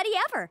little buddy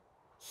ever.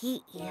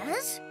 He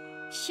is?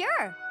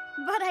 Sure,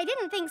 but I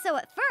didn't think so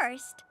at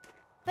first.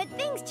 But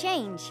things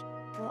change.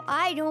 Well,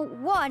 I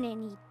don't want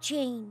any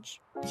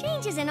change.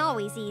 Change isn't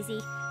always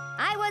easy.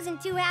 I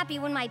wasn't too happy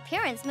when my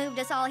parents moved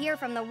us all here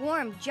from the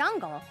warm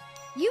jungle.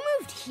 You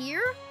moved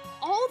here?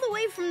 All the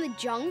way from the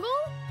jungle?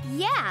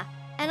 Yeah,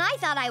 and I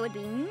thought I would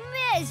be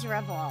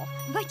miserable.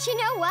 But you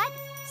know what?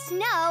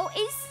 Snow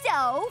is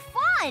so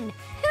fun.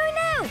 Who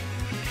knew?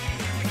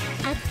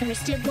 At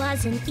first it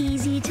wasn't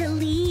easy to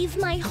leave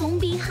my home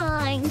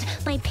behind.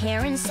 My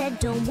parents said,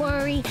 don't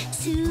worry,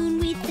 soon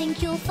we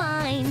think you'll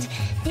find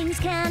things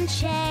can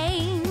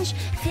change,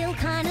 feel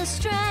kind of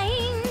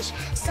strange.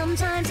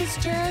 Sometimes it's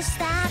just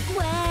that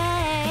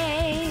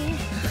way.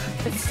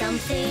 But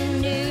something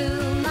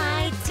new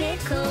might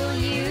tickle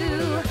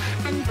you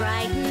and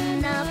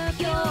brighten up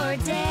your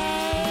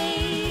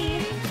day.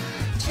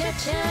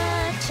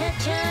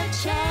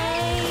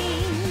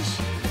 Change.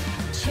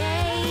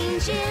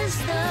 Change is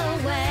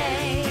the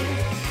way.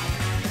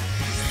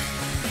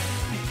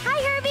 Hi,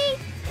 Herbie.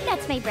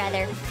 That's my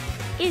brother.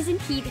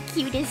 Isn't he the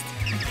cutest?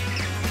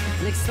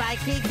 Looks like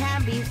it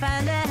can be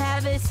fun to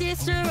have a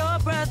sister or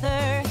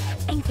brother.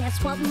 And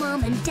guess what?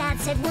 Mom and Dad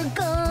said we're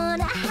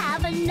gonna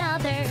have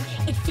another.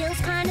 It feels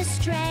kind of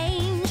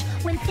strange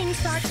when things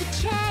start to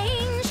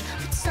change,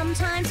 but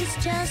sometimes it's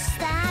just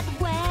that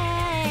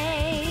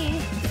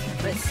way.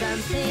 But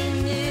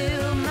something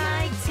new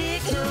might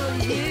tickle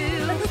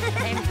you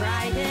and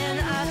brighten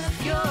up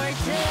your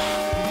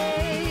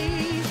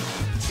day.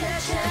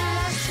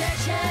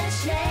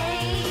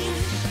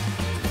 Change.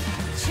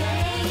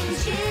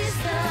 Change is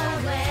the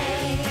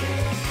way.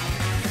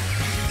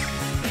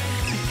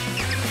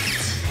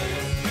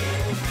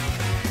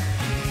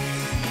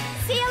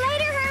 See you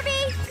later,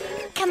 Herbie.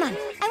 Come on,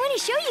 I want to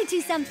show you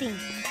two something.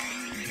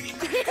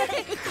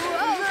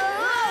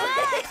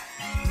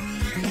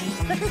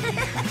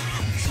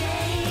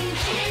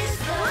 Change is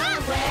the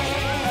way.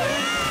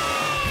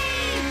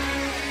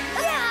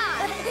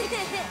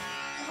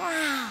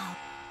 Wow,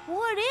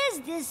 what is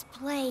this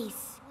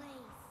place?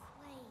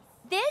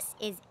 This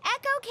is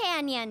Echo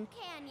Canyon.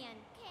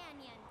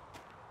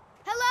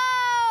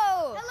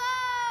 Hello!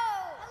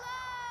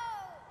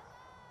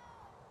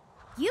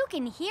 You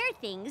can hear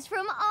things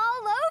from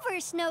all over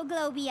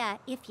Snowglobia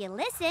if you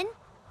listen.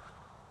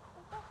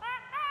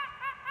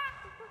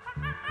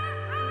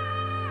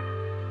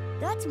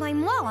 That's my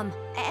mom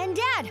and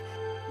Dad.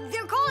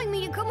 They're calling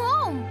me to come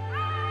home.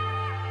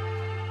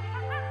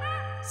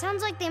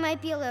 Sounds like they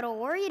might be a little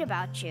worried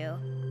about you.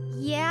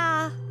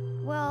 Yeah,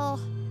 well,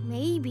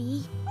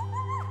 maybe.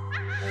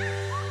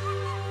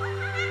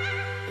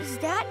 Is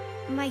that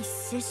my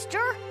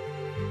sister?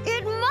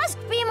 It must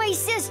be my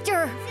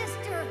sister.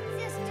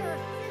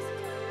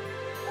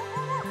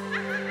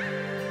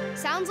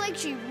 Sounds like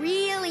she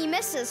really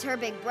misses her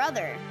big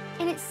brother.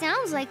 And it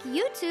sounds like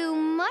you two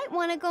might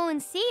want to go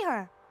and see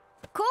her.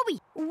 Kobe,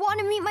 want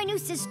to meet my new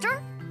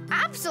sister?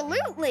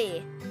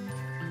 Absolutely!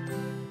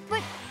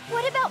 But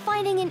what about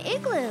finding an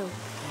igloo?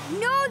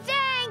 No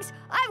thanks!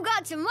 I've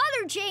got some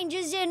other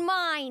changes in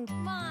mind.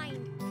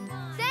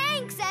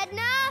 Thanks,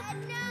 Edna!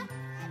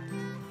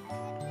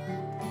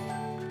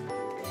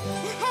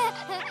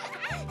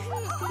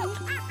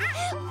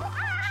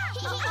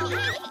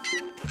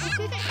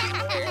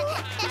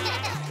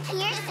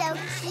 You're so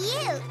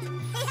cute.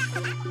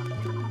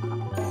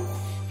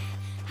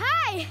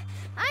 Hi,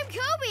 I'm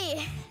Kobe.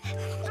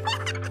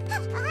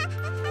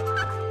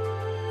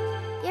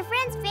 Your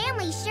friend's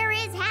family sure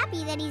is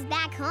happy that he's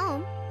back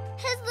home.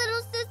 His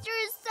little sister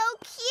is so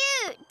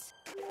cute.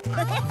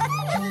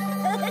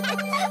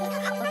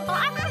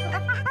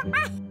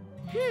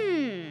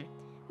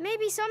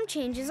 Maybe some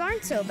changes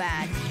aren't so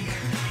bad.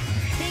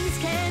 Things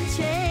can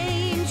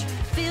change,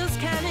 feels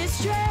kind of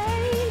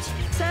strange.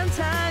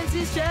 Sometimes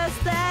it's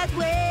just that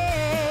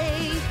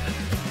way.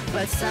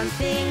 But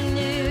something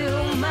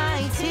new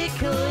might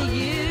tickle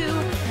you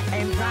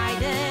and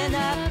brighten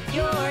up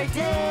your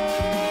day.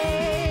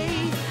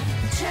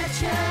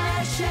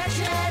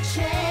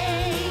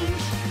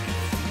 Change.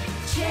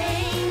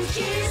 Change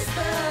is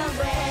the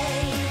way.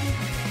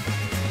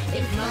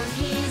 If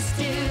monkeys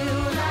do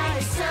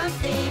like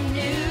something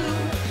new,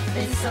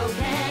 then so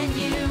can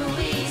you,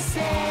 we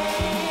say.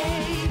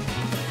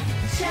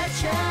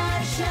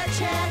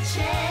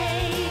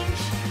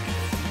 Change.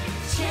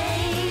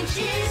 Change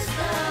is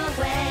the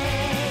way.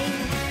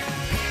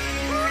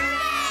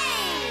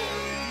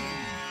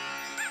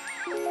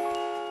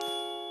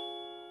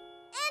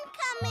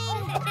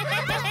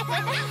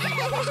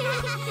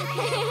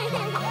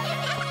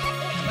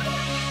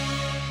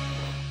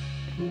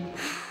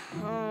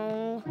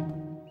 Oh,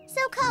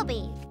 So,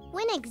 Kobe,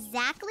 when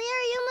exactly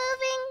are you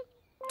moving?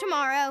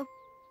 tomorrow.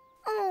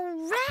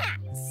 Oh,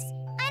 rats!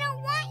 I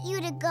don't want you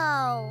to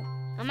go.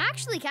 I'm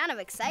actually kind of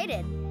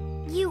excited.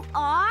 You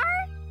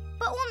are?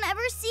 But we'll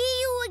never see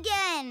you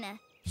again.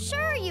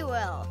 Sure you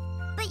will.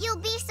 But you'll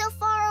be so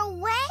far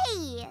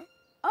away.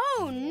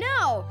 Oh,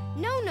 no.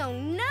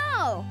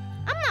 No.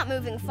 I'm not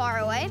moving far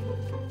away.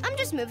 I'm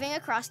just moving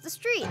across the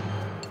street.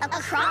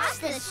 Across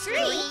the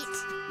street?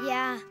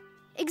 Yeah,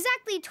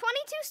 exactly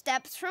 22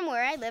 steps from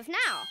where I live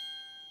now.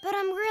 But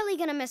I'm really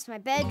gonna miss my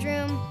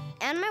bedroom,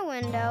 and my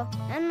window,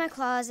 and my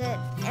closet,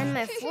 and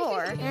my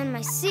floor, and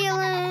my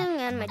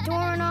ceiling, and my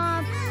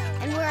doorknob,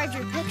 and where I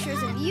drew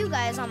pictures of you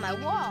guys on my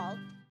wall.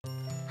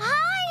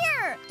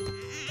 Higher!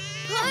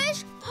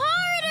 Push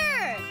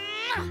harder!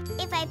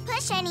 If I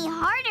push any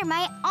harder,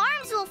 my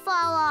arms will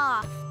fall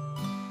off.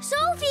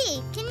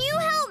 Sophie, can you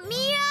help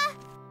Mia?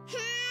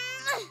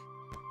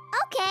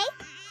 Okay.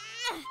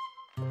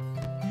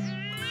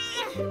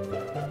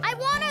 I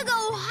want to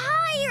go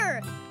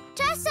higher!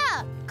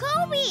 Tessa,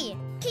 Kobe,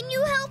 can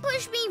you help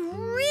push me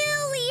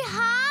really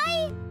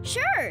high?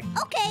 Sure.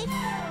 Okay.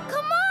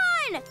 Come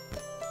on!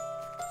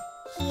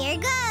 Here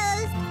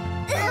goes.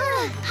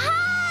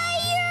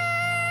 Higher!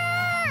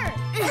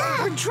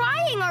 We're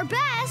trying our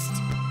best.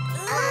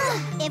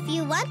 If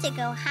you want to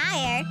go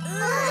higher,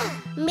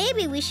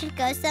 maybe we should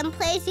go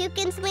someplace you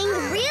can swing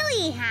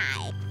really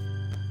high.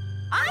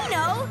 I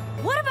know!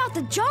 What about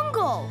the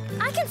jungle?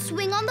 I can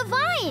swing on the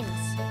vines.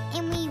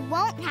 And we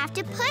won't have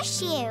to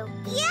push you.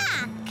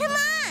 Yeah, come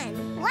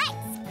on,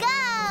 let's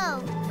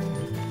go.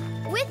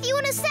 With you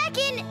in a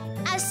second,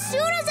 as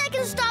soon as I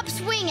can stop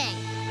swinging.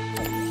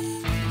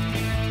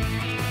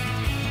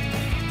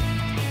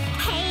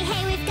 Hey,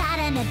 hey, we've got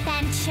an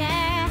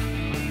adventure,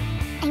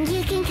 and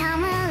you can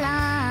come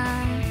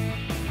along.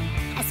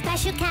 A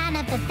special kind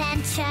of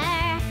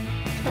adventure,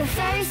 but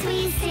first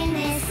we sing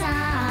this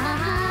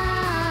song.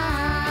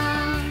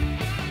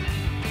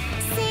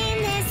 Sing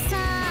this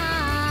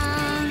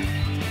song.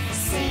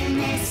 Sing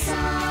this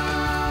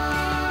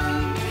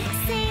song.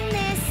 Sing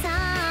this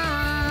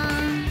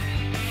song.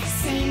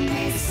 Sing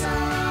this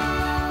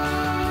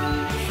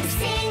song.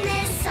 Sing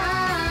this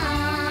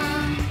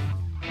song.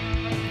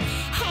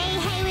 Hey,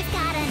 hey, we've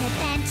got an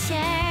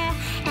adventure,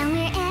 and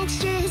we're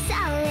extra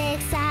so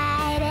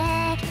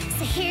excited.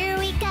 So here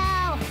we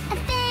go,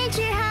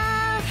 Adventure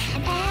Home,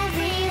 and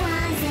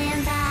everyone's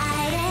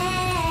invited.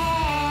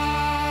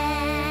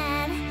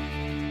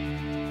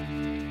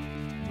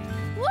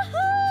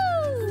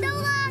 Woohoo! So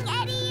long,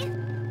 Eddie.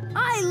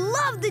 I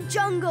love the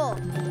jungle.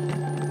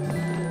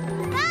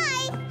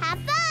 Bye, have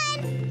fun.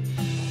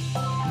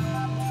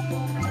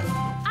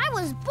 I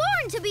was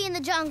born to be in the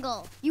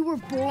jungle. You were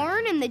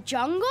born in the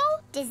jungle?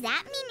 Does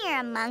that mean you're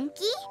a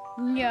monkey?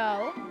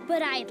 No,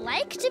 but I'd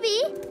like to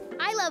be.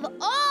 I love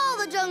all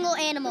the jungle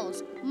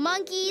animals.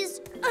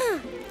 Monkeys,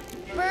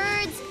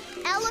 birds,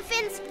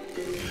 elephants,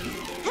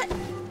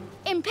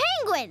 and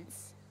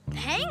penguins.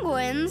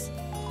 Penguins?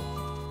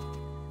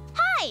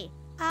 Hi.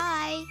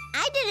 Hi.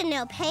 I didn't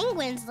know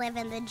penguins live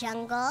in the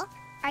jungle.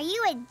 Are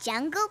you a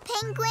jungle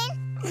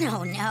penguin?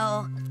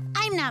 No.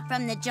 I'm not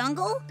from the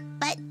jungle,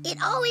 but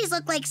it always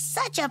looked like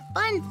such a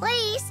fun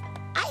place.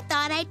 I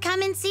thought I'd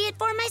come and see it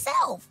for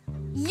myself.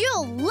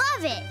 You'll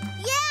love it.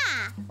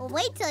 Yeah. Well,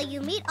 wait till you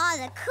meet all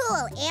the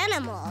cool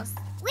animals.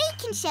 We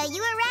can show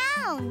you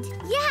around.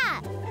 Yeah,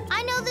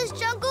 I know this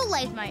jungle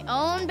like my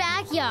own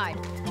backyard.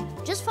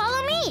 Just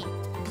follow me.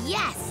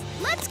 Yes.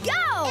 Let's go.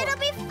 It'll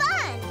be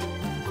fun.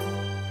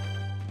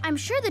 I'm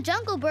sure the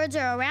jungle birds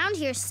are around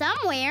here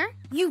somewhere.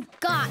 You've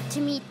got to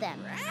meet them.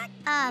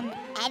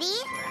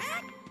 Eddie?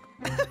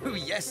 Oh,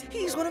 yes,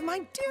 he's one of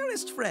my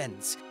dearest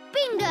friends.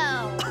 Bingo!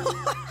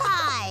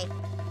 Hi.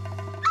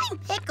 I'm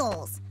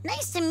Pickles.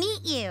 Nice to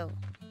meet you.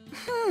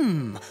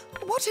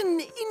 What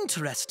an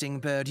interesting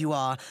bird you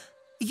are.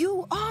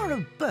 You are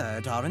a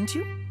bird, aren't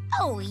you?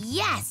 Oh,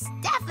 yes,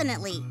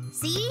 definitely.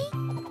 See?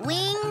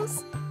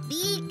 Wings,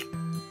 beak,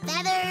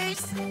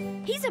 feathers.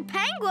 He's a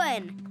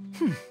penguin.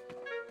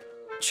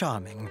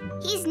 Charming.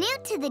 He's new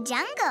to the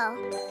jungle.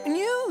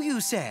 New, you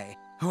say?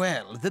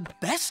 Well, the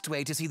best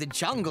way to see the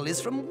jungle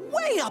is from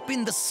way up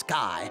in the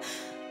sky.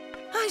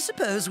 I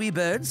suppose we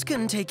birds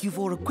can take you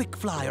for a quick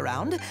fly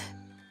around.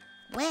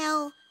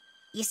 Well,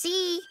 you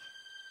see,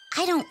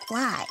 I don't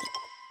fly.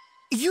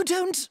 You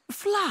don't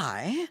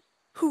fly?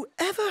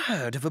 Whoever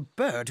heard of a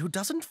bird who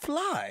doesn't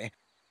fly?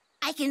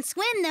 I can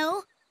swim,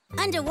 though,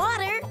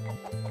 underwater.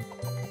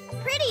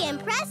 Pretty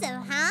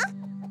impressive, huh?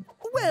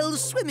 Well,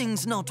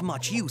 swimming's not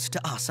much use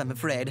to us, I'm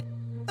afraid.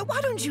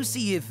 Why don't you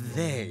see if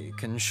they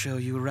can show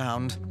you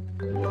around?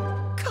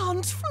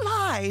 Can't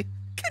fly!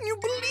 Can you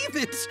believe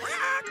it?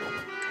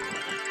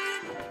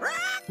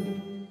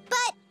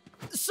 But...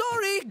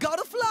 Sorry,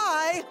 gotta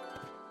fly!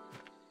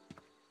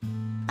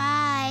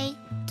 Bye.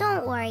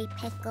 Don't worry,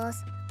 Pickles.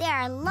 There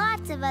are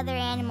lots of other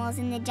animals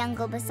in the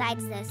jungle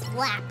besides those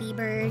flappy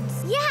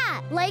birds.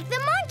 Yeah, like the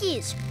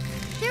monkeys.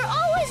 They're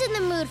always in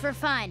the mood for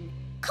fun.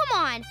 Come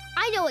on,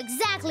 I know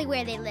exactly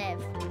where they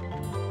live.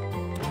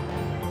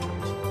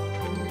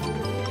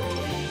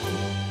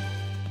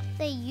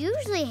 They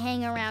usually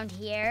hang around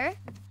here.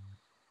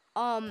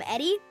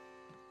 Eddie?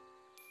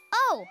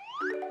 Oh,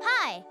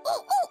 hi. Ooh,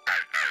 ooh,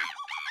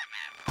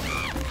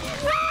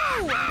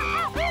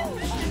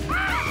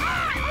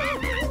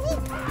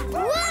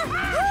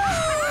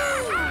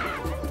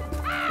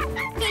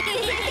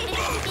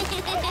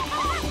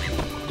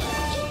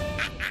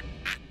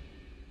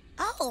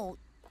 Oh,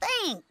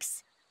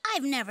 thanks.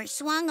 I've never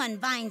swung on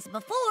vines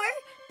before,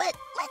 but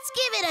let's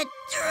give it a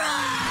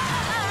try.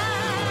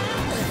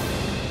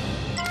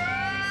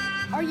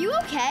 Are you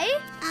okay?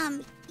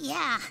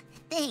 Yeah,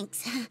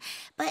 thanks.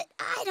 But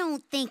I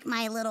don't think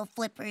my little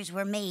flippers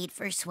were made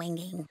for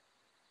swinging.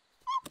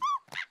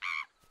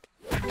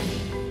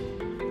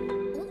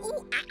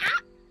 Ooh,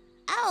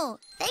 Oh,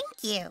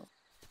 thank you.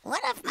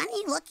 What a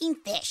funny-looking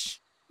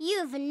fish.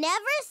 You've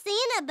never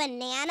seen a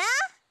banana?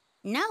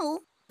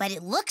 No, but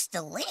it looks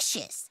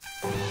delicious.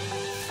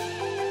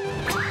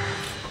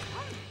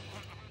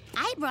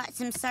 I brought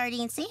some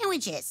sardine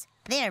sandwiches.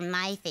 They're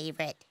my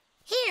favorite.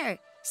 Here,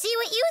 see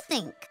what you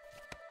think.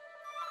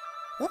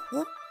 Ooh,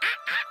 ooh,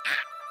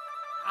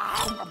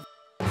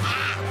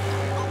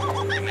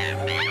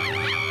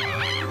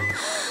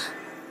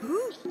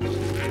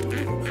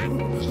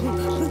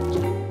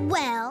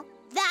 Well,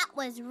 that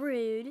was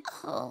rude.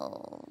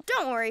 Oh.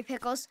 Don't worry,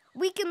 Pickles.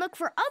 We can look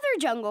for other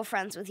jungle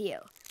friends with you.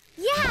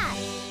 Yeah,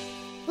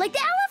 like the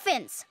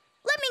elephants.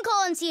 Let me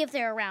call and see if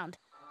they're around.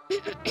 They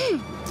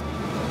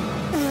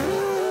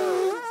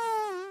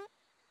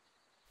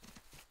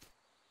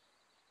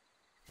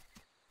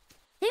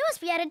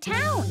must be out of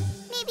town.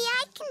 Maybe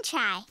I can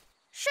try.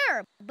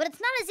 Sure, but it's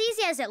not as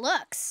easy as it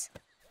looks.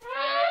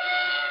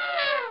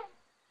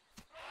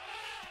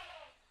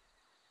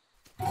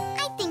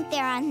 I think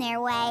they're on their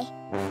way.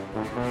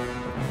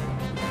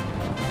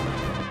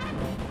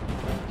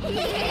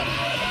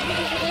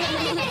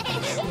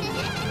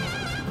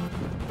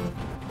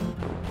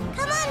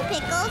 Come on,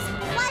 Pickles.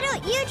 Why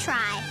don't you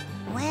try?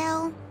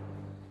 Well,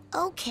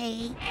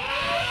 okay.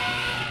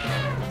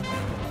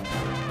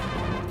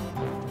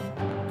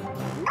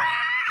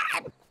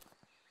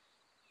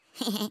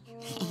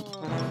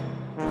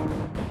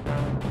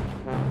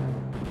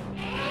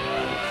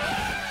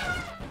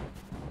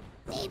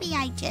 Maybe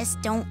I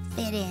just don't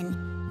fit in.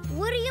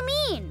 What do you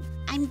mean?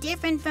 I'm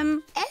different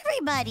from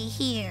everybody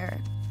here.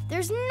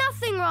 There's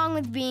nothing wrong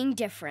with being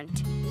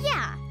different.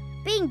 Yeah,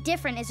 being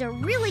different is a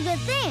really good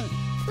thing.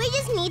 We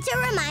just need to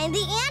remind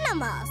the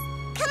animals.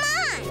 Come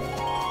on!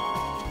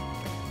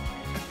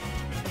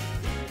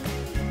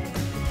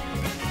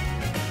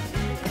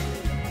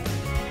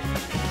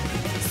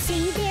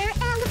 See there,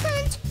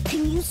 elephant?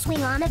 Can you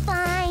swing on a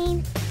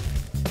vine?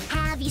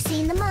 Have you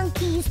seen the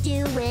monkeys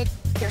do it?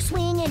 They're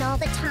swinging all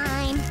the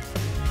time.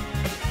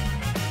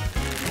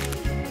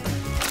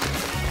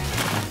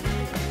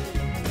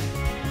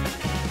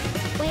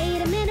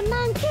 Wait a minute,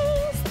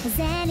 monkeys. Has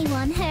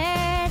anyone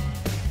heard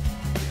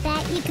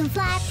that you can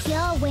flap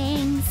your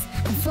wings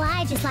and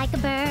fly just like a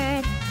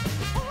bird?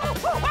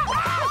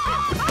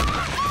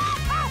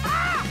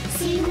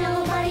 See,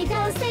 nobody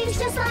does things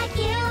just like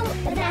you.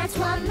 But that's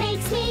what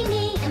makes me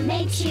me and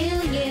makes you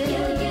you.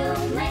 You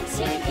makes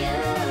you you.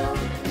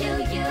 You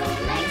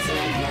makes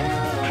you you.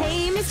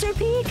 Hey, Mr.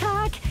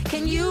 Peacock,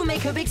 can you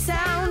make a big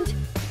sound?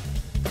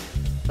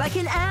 Like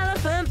an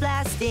elephant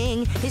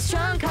blasting his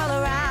trunk all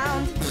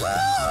around.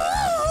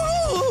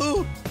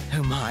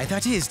 Oh my,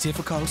 that is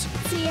difficult.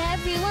 See,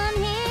 everyone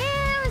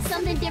here has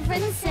something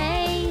different to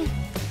say.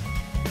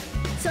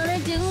 So they're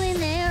doing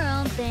their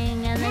own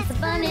thing, and that's the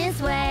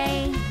funnest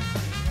way.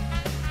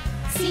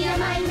 See, I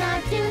might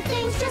not do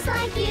things just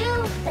like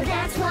you, but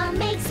that's what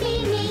makes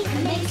me me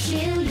and makes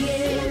you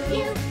you.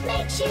 You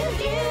makes you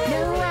you.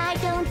 No, I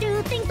don't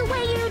do things the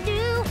way you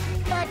do,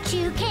 but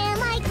you can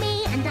like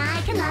me and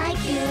I can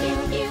like you.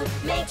 You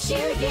makes you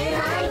you.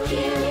 Like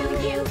you.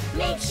 You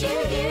makes you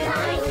you.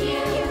 Like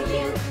you.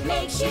 You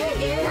makes you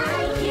you.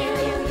 Like you.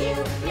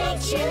 You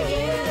makes you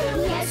you.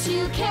 Yes,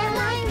 you can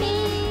like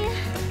me,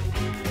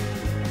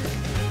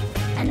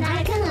 and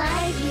I can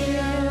like you.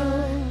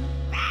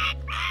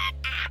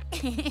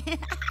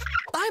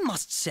 I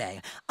must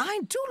say, I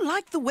do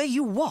like the way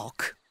you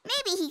walk.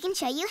 Maybe he can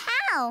show you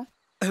how.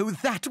 Oh,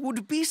 that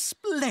would be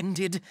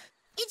splendid.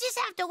 You just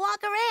have to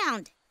walk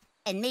around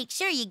and make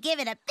sure you give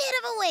it a bit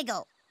of a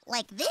wiggle,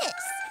 like this.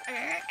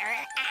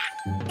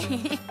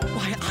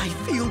 Why, I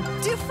feel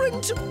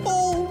different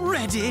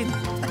already.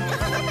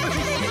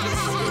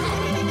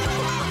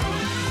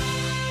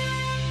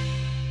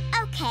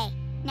 Okay,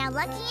 now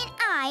Lucky and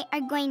I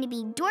are going to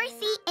be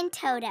Dorothy and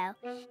Toto,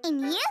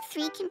 and you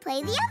three can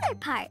play the other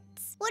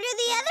parts. What are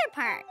the other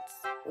parts?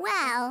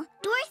 Well,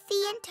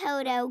 Dorothy and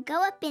Toto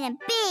go up in a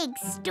big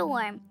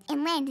storm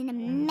and land in a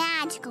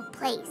magical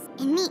place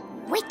and meet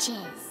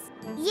witches.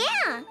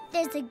 Yeah,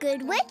 there's a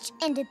good witch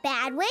and a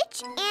bad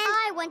witch, and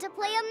I want to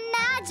play a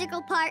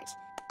magical part.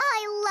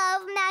 I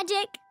love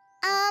magic.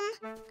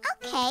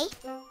 Okay.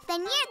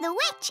 Then you're the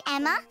witch,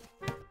 Emma.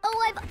 Oh,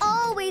 I've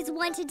always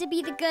wanted to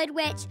be the good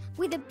witch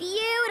with a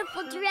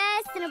beautiful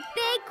dress and a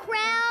big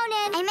crown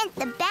and... I meant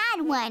the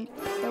bad one,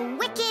 the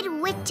Wicked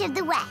Witch of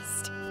the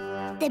West.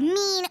 The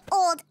mean,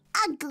 old,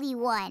 ugly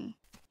one.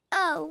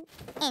 Oh.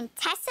 And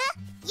Tessa,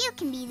 you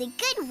can be the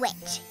good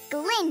witch,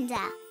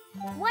 Glinda.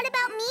 What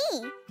about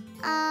me?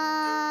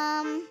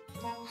 I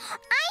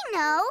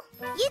know.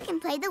 You can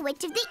play the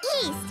Witch of the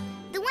East,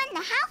 the one the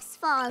house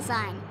falls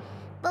on.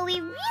 But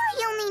we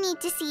really only need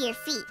to see your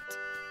feet.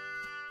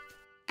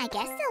 I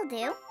guess they'll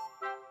do.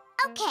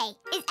 Okay,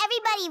 is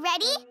everybody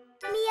ready?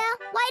 Mia,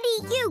 why do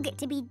you get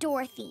to be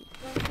Dorothy?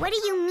 What do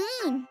you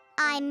mean?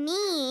 I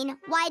mean,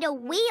 why do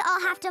we all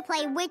have to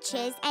play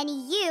witches and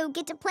you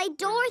get to play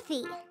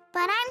Dorothy?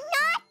 But I'm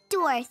not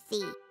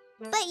Dorothy.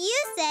 But you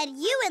said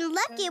you and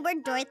Lucky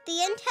were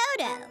Dorothy and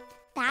Toto.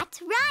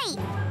 That's right.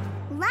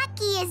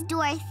 Lucky is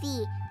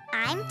Dorothy.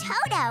 I'm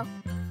Toto.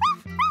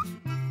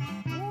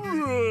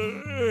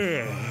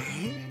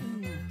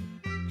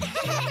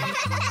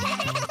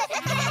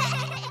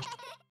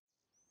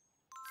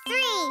 3,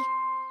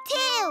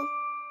 2,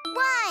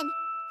 1,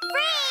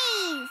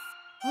 freeze!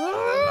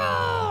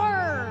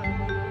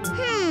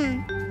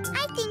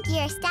 I think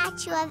you're a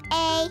statue of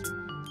a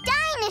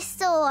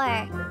dinosaur.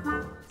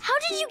 How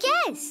did you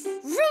guess?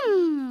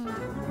 Vroom!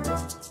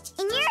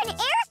 And you're an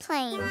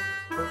airplane.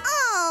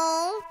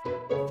 Oh!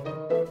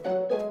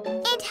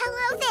 And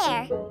hello, Hello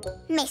there,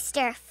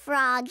 Mr.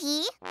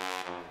 Froggy.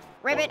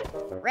 Ribbit,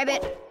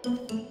 ribbit.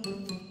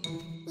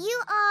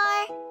 You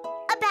are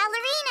a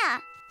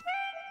ballerina.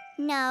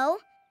 No,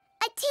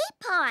 a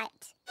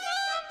teapot.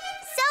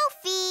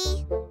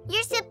 Sophie,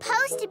 you're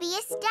supposed to be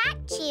a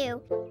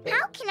statue.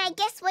 How can I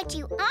guess what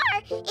you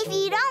are if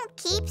you don't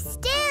keep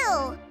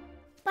still?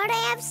 But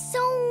I have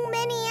so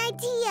many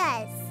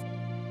ideas.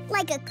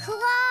 Like a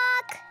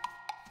clock,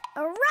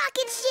 a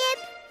rocket ship,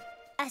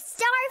 a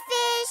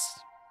starfish,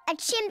 a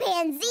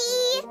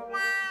chimpanzee,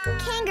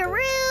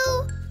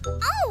 kangaroo.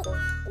 Oh,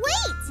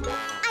 wait!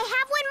 I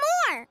have one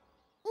more.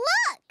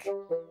 Look!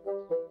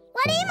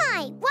 What am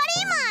I? What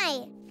am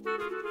I?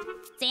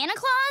 Santa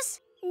Claus?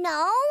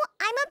 No,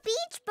 I'm a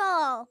beach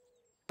ball.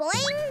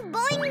 Boing,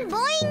 boing,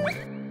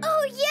 boing.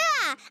 Oh,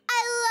 yeah!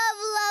 I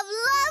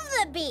love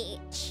the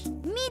beach.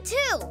 Me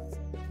too.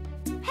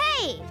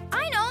 Hey,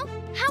 I know.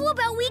 How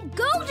about we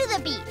go to the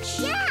beach?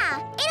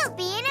 Yeah, it'll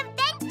be an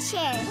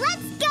adventure.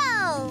 Let's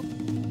go!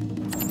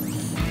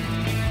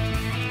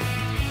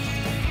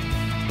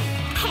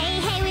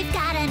 Hey, we've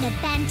got an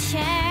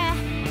adventure,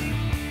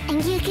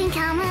 and you can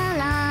come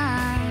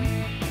along.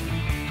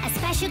 A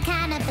special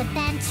kind of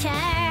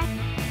adventure,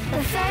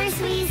 but first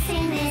we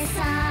sing this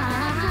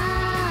song.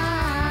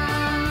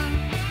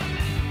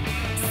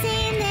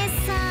 Sing this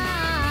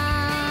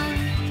song.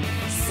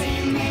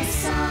 Sing this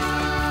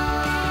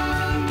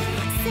song.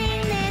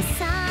 Sing this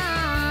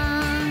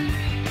song.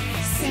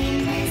 Sing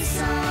this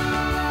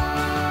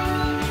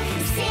song.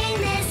 Sing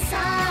this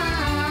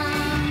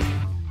song.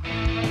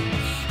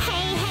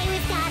 Hey,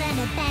 we've got an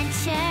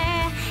adventure,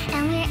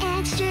 and we're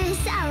extra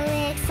so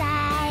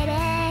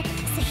excited.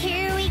 So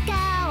here we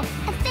go,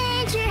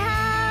 Adventure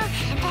Hall,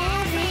 and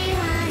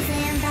everyone's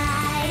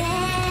invited.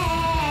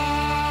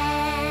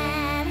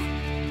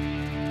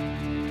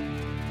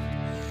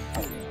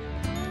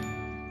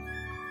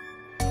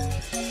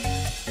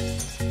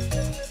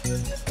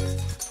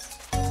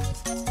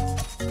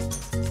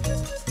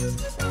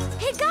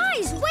 Hey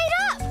guys, wait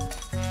up!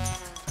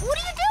 What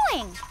are you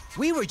doing?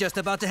 We were just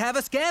about to have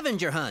a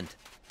scavenger hunt.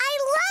 I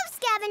love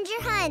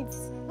scavenger hunts.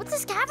 What's a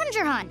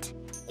scavenger hunt?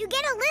 You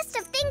get a list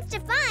of things to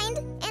find,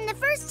 and the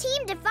first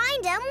team to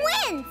find them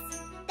wins.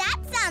 That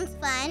sounds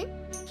fun.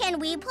 Can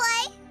we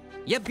play?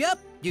 Yep,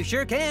 you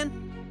sure can.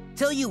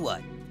 Tell you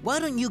what, why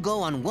don't you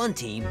go on one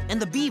team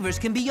and the beavers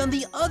can be on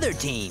the other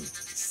team?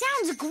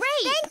 Sounds great!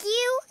 Thank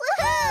you!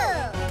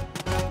 Woohoo!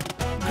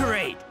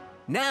 Great!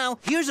 Now,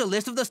 here's a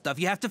list of the stuff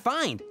you have to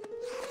find.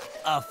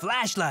 A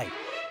flashlight,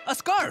 a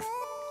scarf,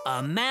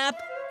 a map,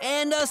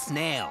 and a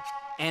snail.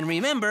 And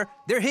remember,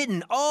 they're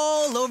hidden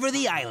all over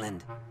the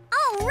island.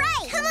 All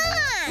right! Come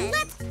on!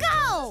 Let's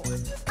go!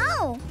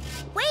 Oh,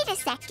 wait a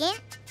second.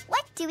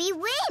 What do we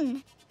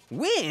win?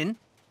 Win?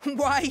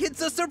 Why,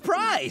 it's a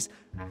surprise!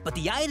 But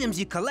the items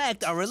you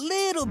collect are a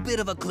little bit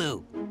of a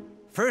clue.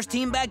 First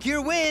team back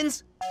here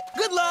wins.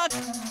 Good luck!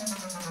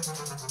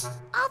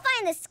 I'll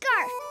find the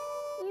scarf.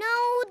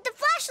 No, the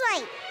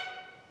flashlight.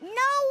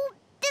 No,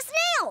 the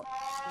snail.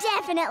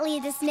 Definitely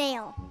the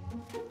snail.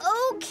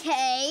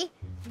 Okay,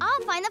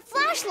 I'll find the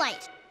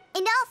flashlight.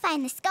 And I'll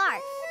find the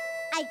scarf.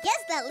 I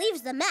guess that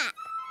leaves the map.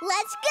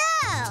 Let's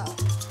go!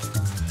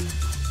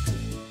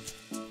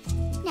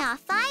 Now,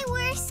 if I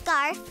wear a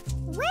scarf,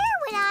 where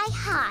would I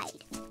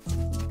hide?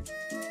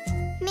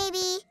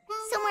 Maybe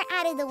somewhere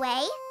out of the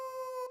way?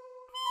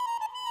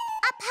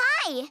 Up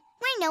high,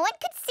 where no one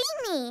could see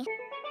me.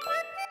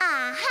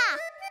 Aha!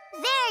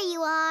 There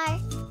you are.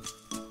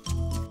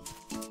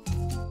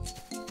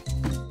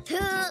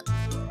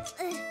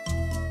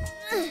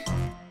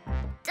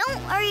 Don't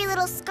worry,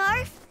 little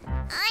scarf.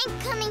 I'm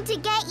coming to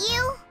get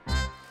you.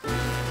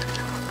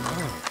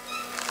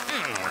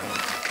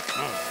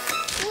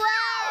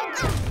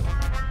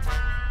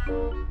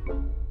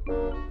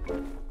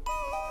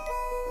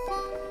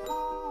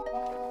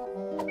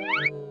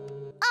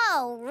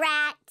 Oh,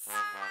 rats.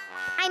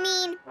 I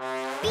mean,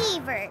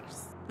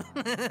 beavers.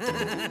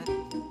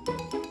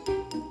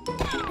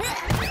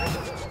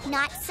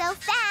 Not so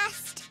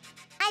fast.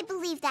 I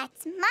believe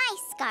that's my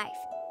scarf.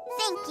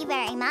 Thank you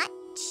very much.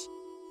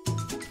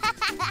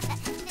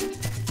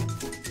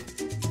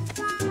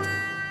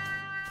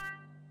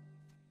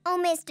 Oh,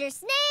 Mr.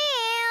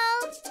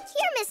 Snail!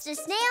 Here, Mr.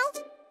 Snail.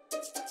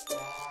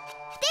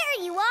 There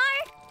you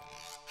are.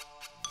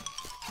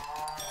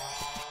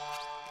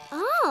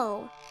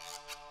 Oh.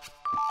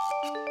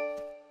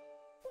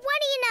 What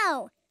do you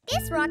know?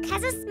 This rock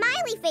has a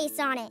smiley face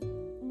on it.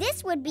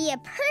 This would be a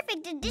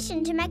perfect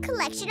addition to my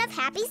collection of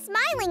happy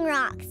smiling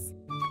rocks.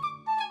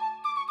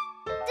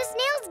 The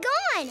snail's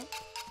gone.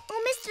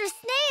 Oh, Mr.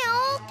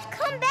 Snail,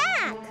 come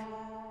back.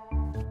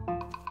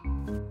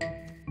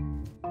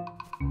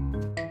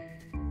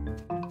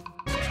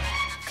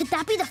 Could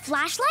that be the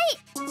flashlight?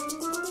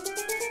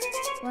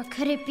 Or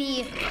could it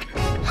be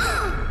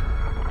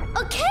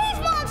a cave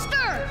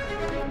monster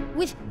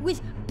with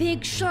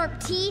big sharp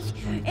teeth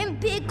and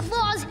big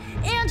claws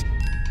and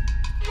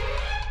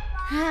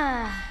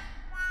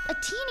a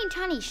teeny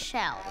tiny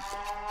shell?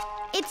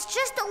 It's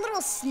just a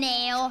little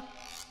snail.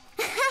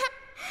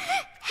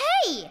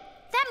 Hey,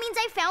 That means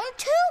I found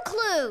 2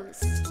 clues.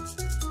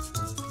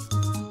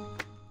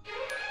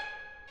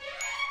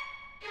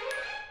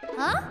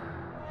 Huh?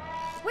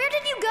 Where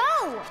did you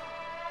go?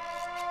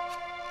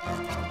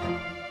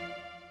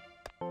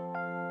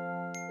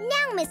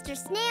 Now, Mr.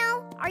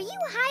 Snail, are you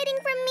hiding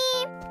from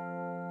me?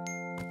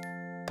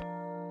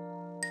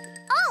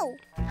 Oh,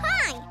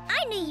 hi!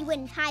 I knew you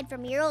wouldn't hide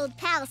from your old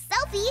pal,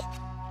 Sophie.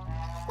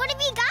 What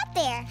have you got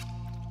there?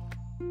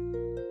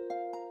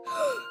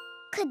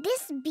 Could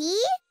this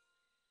be?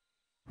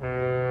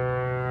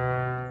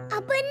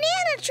 A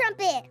banana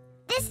trumpet!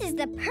 This is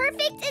the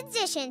perfect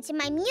addition to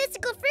my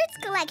musical fruits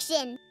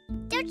collection.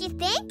 Don't you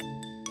think?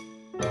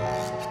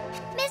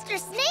 Mr.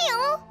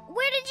 Snail,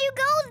 where did you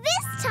go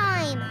this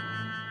time?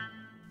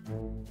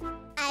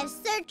 I've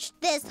searched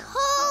this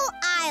whole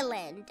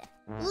island,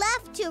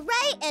 left to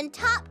right and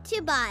top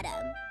to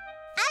bottom.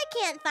 I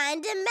can't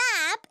find a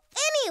map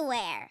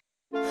anywhere.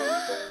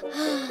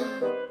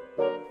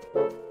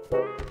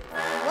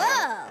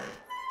 Whoa!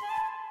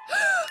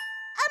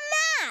 A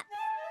map!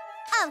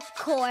 Of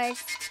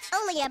course.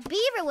 Only a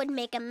beaver would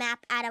make a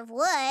map out of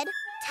wood.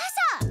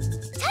 Tessa!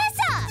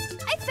 Tessa!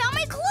 I found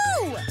my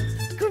clue!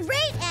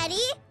 Great,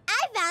 Eddie!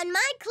 I found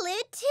my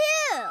clue,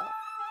 too!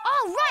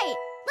 All right!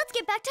 Let's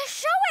get back to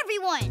show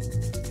everyone!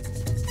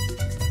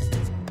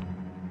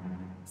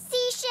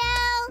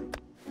 Seashell!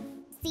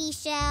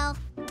 Seashell!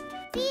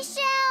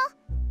 Seashell!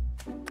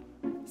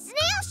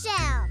 Snail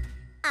shell!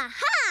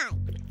 Aha!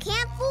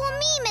 Can't fool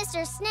me,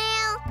 Mr.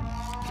 Snail!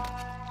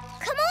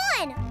 Come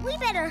on! We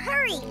better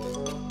hurry!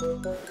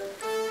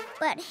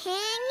 But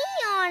hang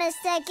on a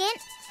second.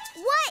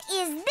 What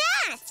is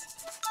that?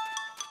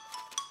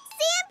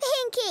 Sand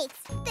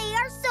pancakes! They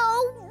are so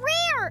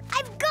rare!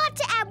 I've got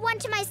to add one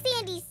to my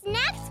Sandy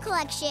Snacks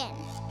collection.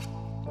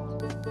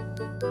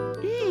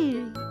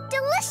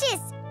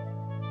 Delicious!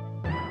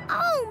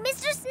 Oh,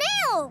 Mr.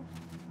 Snail!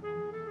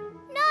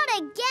 Not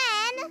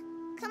again!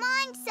 Come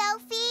on,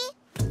 Sophie.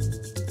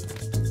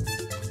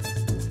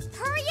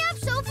 Hurry up,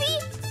 Sophie!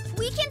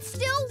 We can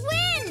still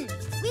win!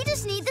 We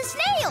just need the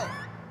snail!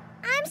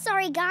 I'm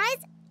sorry,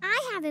 guys.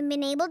 I haven't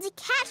been able to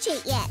catch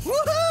it yet.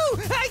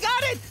 Woohoo! I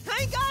got it!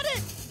 I got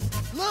it!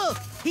 Look,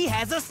 he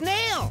has a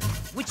snail,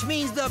 which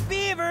means the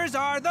beavers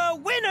are the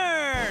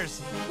winners!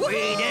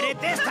 We did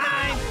it this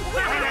time!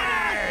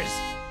 Winners!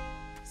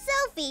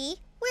 Sophie,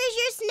 where's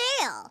your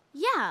snail?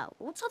 Yeah,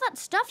 what's all that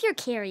stuff you're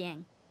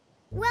carrying?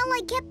 Well,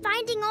 I kept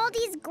finding all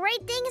these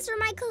great things for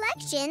my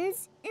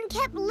collections and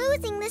kept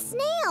losing the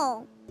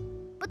snail.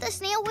 But the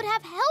snail would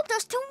have helped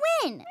us to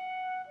win.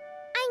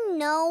 I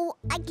know.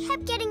 I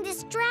kept getting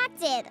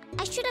distracted.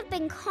 I should have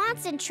been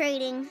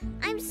concentrating.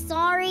 I'm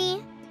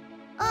sorry.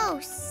 Oh,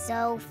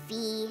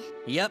 Sophie.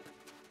 Yep.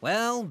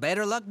 Well,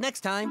 better luck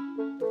next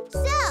time.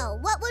 So,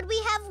 what would we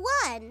have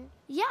won?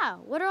 Yeah,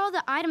 what are all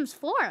the items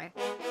for?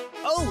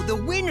 Oh, the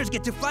winners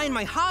get to fly in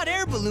my hot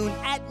air balloon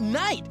at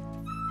night.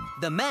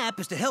 The map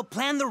is to help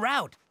plan the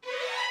route.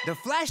 The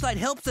flashlight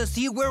helps us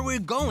see where we're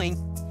going,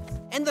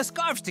 and the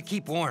scarf's to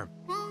keep warm.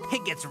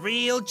 It gets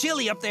real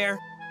chilly up there.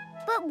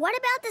 But what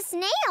about the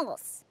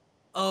snails?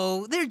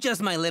 Oh, they're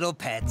just my little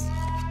pets.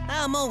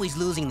 I'm always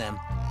losing them.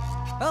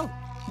 Oh,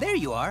 there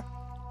you are.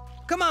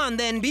 Come on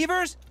then,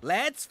 beavers.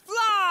 Let's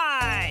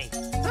fly!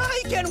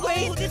 I can't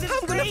wait!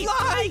 I'm gonna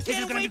fly! This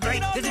is gonna be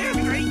great! This is gonna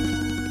be great!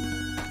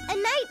 A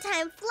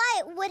nighttime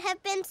flight would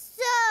have been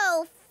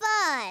so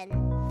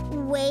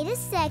fun. Wait a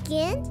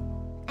second.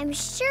 I'm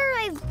sure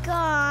I've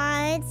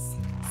got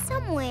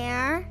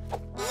somewhere.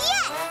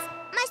 Yes!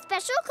 My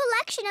special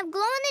collection of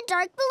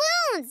glow-in-the-dark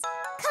balloons.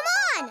 Come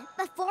on,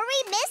 before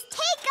we miss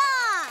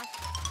takeoff.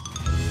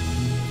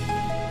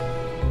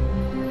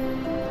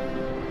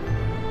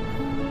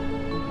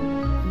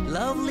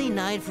 Lovely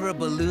night for a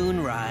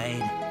balloon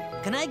ride.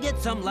 Can I get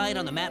some light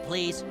on the map,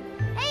 please?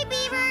 Hey,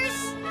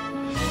 beavers!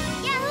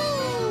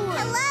 Yahoo!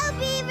 Hello,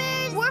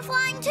 beavers! We're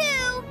flying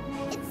too!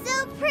 It's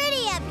so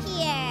pretty up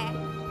here!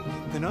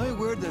 Can I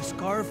wear the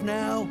scarf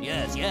now?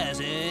 Yes,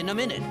 in a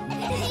minute.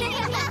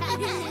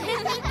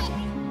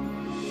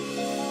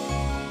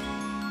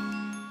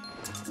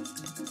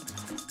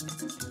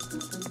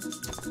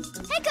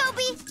 Hey,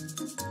 Kobe!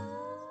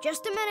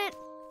 Just a minute.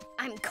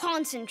 I'm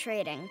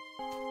concentrating.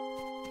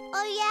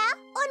 Oh, yeah?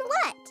 On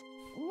what?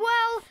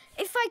 Well,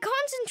 if I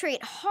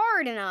concentrate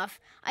hard enough,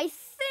 I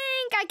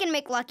think I can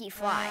make Lucky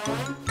fly.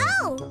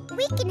 Oh,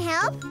 we can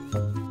help.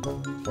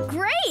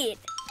 Great!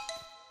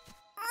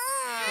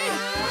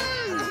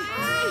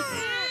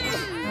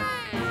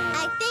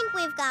 I think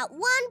we've got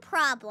one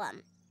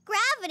problem.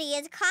 Gravity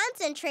is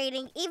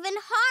concentrating even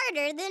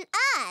harder than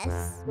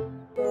us.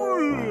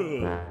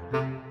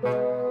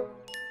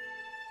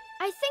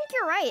 I think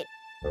you're right.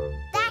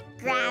 That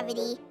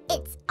gravity,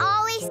 it's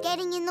always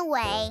getting in the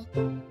way.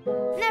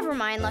 Never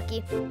mind, Lucky.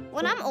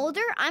 When I'm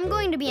older, I'm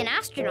going to be an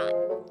astronaut.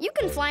 You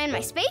can fly in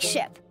my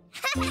spaceship.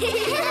 Woohoo!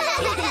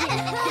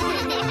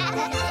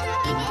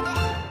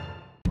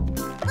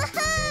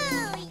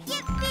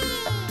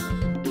 Yippee!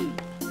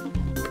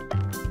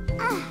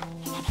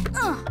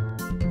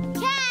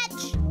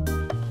 Catch!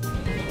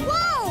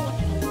 Whoa!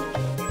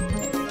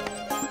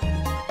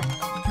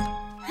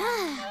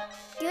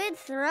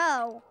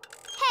 Whoa!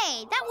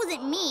 Hey, that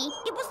wasn't me.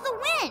 It was the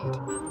wind.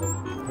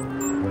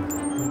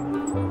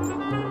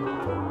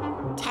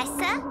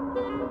 Tessa,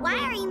 why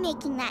are you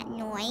making that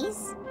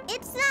noise?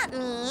 It's not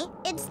me.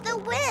 It's the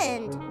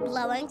wind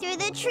blowing through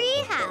the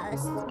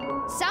treehouse.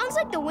 Sounds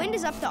like the wind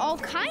is up to all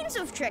kinds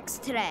of tricks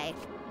today.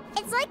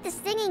 It's like the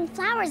singing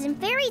flowers in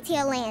Fairy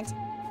Tale Land,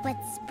 but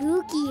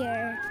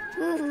spookier.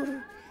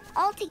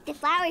 I'll take the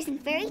flowers in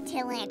Fairy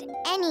Tale Land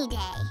any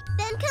day.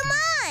 Then come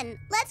on,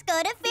 let's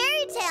go to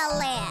Fairy Tale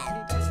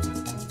Land.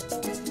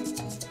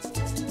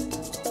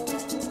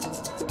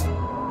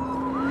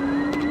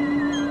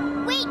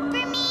 Wait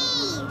for me!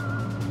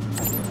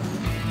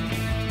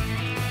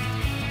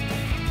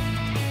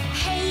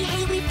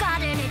 Hey, we've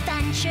got an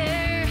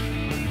adventure,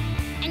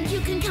 and you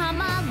can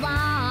come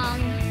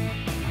along.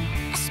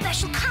 A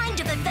special kind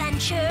of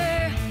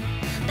adventure,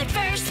 but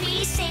first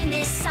we sing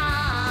this song.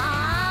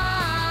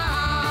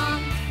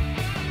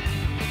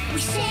 We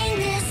sing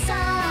this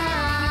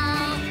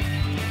song.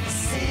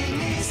 Sing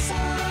this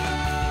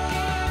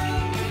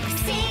song.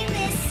 Sing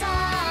this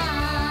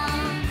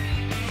song.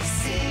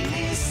 Sing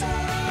this song.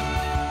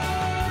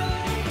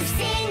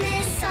 Sing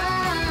this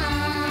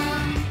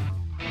song.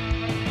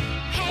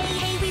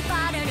 Hey, we've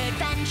got an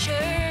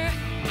adventure,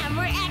 and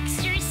we're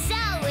extra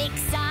so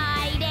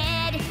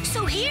excited.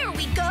 So here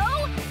we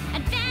go,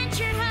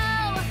 adventure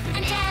ho,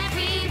 and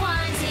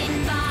everyone's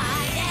invited.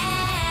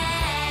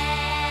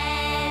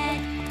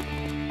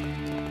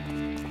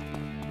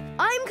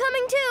 I'm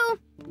coming too.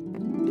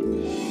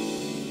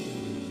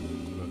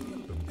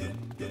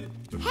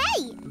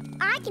 Hey,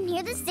 I can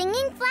hear the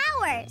singing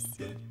flowers.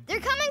 They're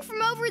coming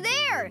from over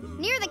there,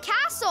 near the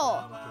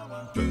castle.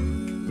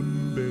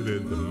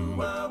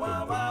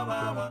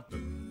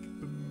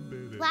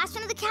 Last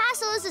one of the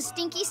castle is a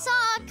stinky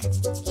sock.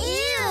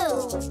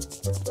 Ew!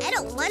 I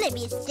don't want to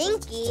be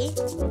stinky.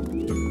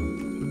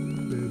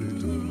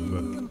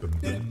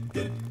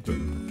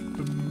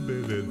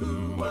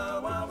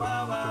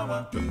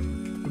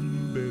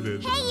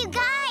 Hey, you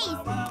guys!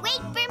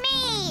 Wait for me!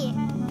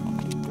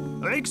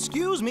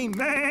 Excuse me,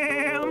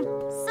 ma'am.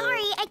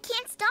 Sorry, I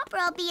can't stop or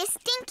I'll be a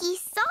stinky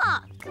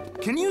sock.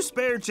 Can you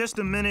spare just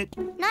a minute?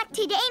 Not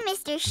today,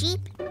 Mr.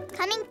 Sheep.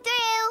 Coming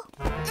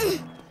through.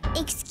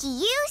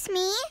 Excuse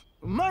me?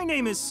 My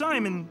name is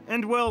Simon,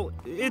 and well,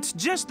 it's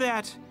just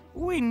that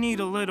we need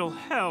a little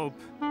help.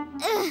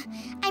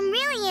 I'm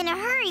really in a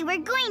hurry. We're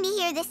going to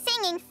hear the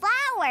singing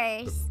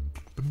flowers.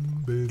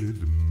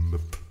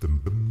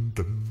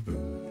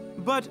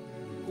 But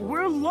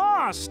we're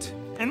lost,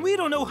 and we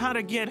don't know how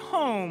to get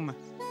home.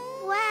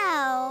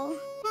 Wow.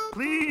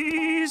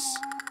 Please?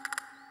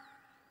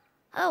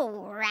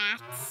 Oh,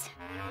 rats.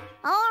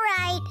 All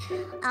right,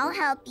 I'll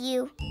help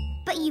you.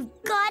 But you've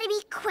got to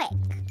be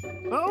quick.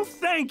 Oh,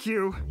 thank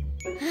you.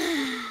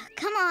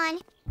 Come on.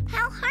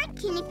 How hard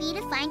can it be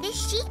to find a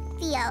sheep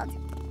field?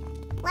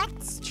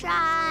 Let's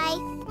try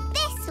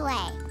this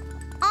way.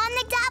 On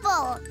the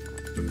double.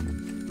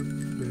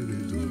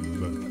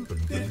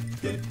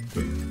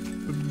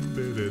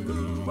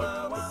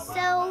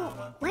 So,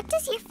 what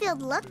does your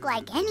field look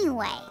like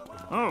anyway?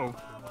 Oh,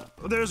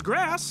 there's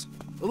grass.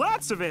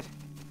 Lots of it.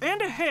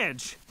 And a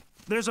hedge.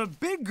 There's a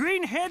big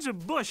green hedge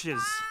of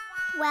bushes.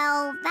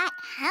 Well, that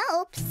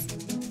helps.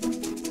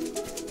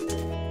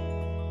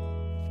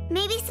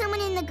 Maybe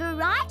someone in the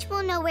garage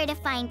will know where to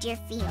find your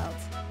field.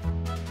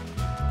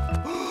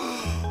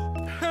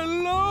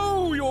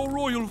 Hello, your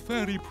royal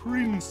fairy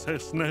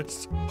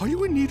princessness. Are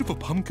you in need of a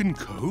pumpkin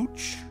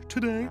coach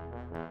today?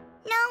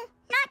 No,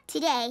 not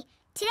today.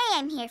 Today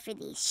I'm here for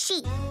these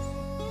sheep.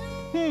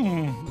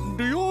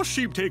 Do your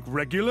sheep take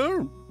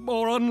regular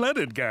or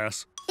unleaded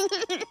gas?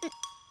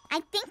 I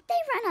think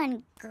they run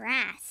on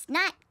grass,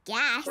 not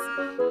gas.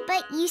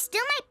 But you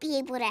still might be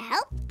able to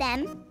help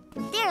them.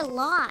 They're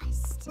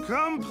lost.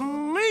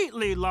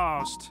 Completely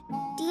lost.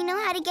 Do you know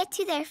how to get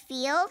to their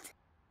field?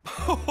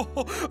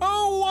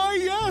 Oh, why,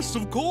 yes,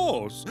 of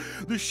course.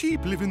 The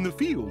sheep live in the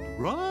field,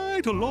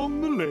 right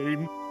along the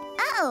lane.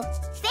 Oh,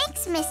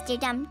 thanks, Mr.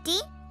 Dumpty.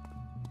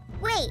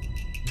 Wait.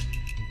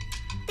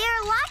 There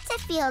are lots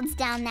of fields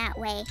down that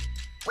way.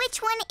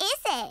 Which one is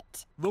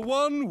it? The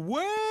one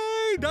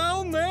way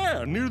down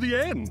there, near the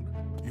end.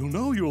 You'll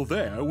know you're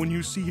there when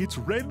you see its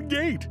red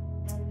gate.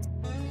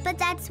 But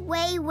that's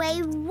way,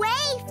 way,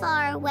 way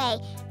far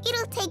away.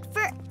 It'll take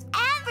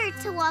forever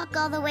to walk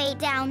all the way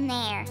down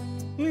there.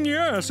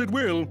 Yes, it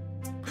will.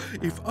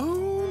 If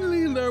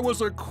only there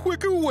was a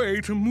quicker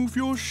way to move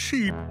your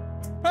sheep.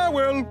 Ah,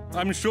 well,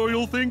 I'm sure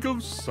you'll think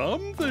of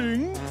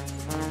something.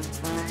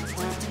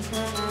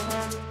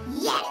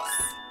 Yes!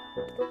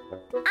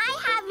 I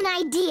have an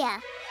idea.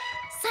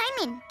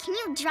 Simon, can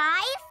you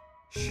drive?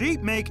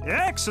 Sheep make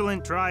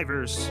excellent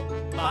drivers.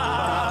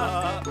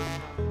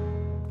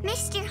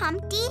 Mr.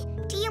 Humpty,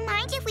 do you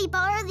mind if we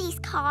borrow these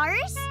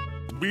cars?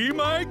 Be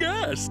my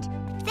guest.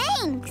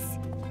 Thanks.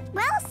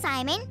 Well,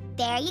 Simon,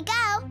 there you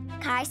go.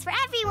 Cars for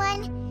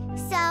everyone.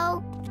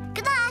 So,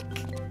 good luck.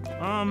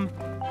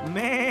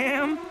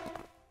 Ma'am,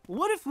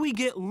 what if we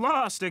get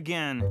lost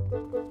again?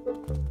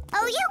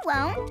 Oh, you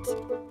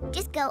won't.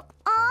 Just go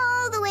all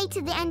all the way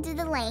to the end of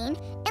the lane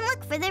and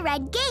look for the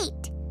red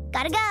gate.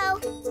 Gotta go.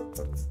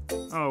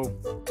 Oh,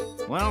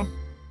 well,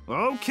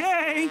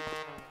 okay.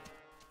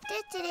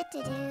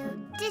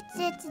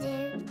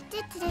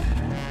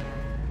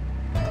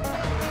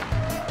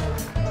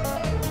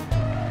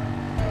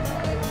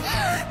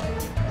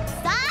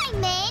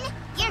 Simon,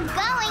 you're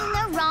going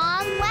the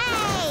wrong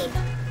way.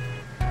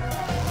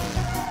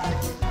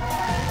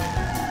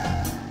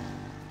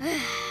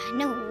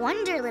 No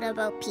wonder Little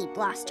Bo Peep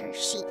lost her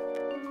sheep.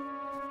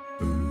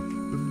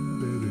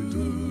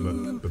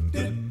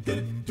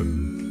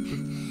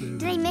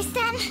 Did I miss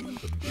them?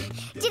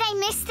 Did I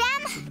miss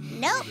them?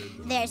 Nope,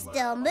 they're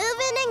still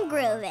moving and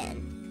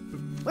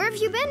grooving. Where have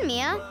you been,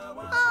 Mia?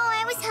 Oh,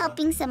 I was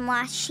helping some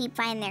lost sheep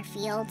find their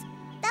field.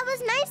 That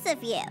was nice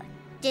of you.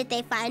 Did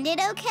they find it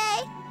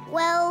okay?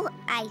 Well,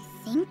 I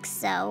think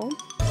so.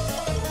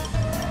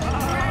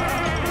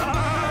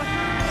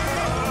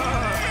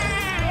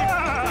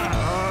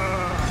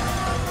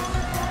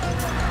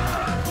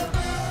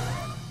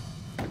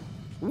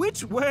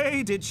 Which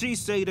way did she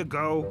say to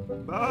go?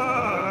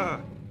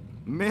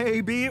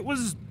 Maybe it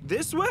was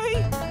this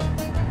way?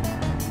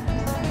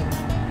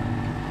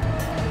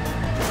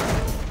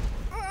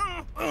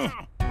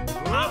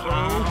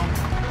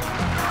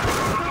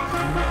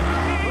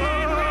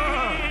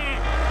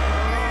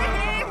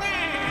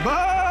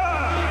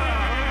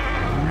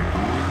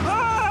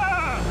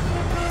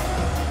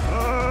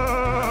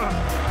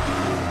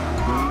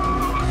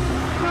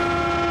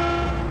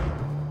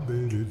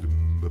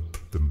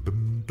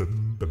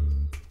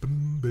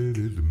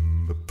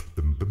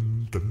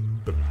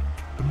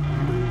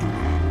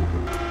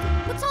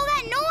 What's all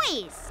that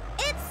noise?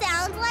 It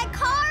sounds like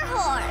car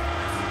horns.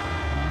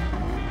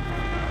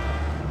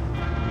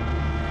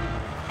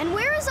 And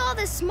where is all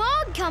this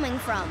smog coming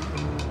from?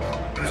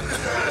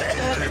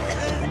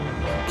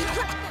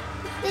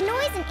 The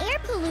noise and air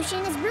pollution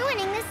is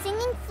ruining the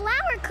singing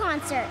flower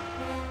concert.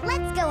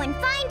 Let's go and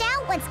find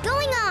out what's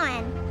going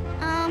on.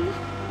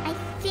 I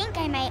think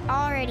I might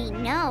already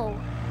know.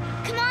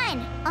 Come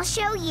on, I'll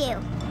show you.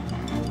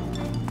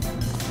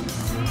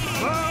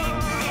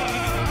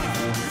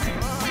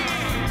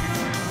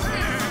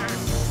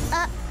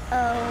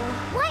 Uh-oh.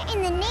 What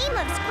in the name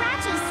of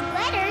scratchy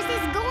sweaters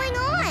is going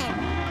on?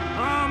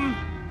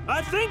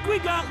 I think we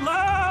got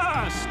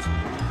lost.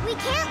 We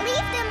can't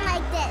leave them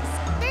like this.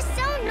 They're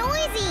so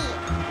noisy.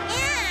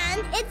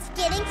 And it's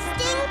getting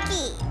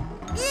stinky.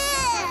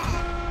 Ugh.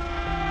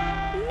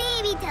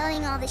 Maybe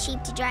telling all the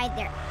sheep to drive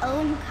their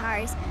own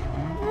cars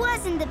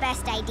wasn't the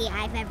best idea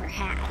I've ever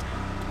had.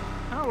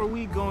 How are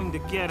we going to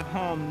get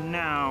home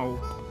now?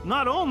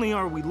 Not only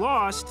are we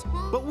lost,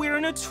 but we're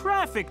in a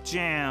traffic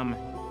jam.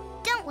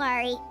 Don't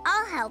worry,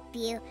 I'll help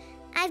you.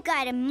 I've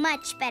got a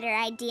much better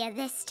idea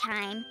this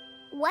time.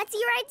 What's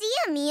your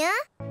idea, Mia?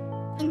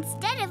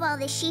 Instead of all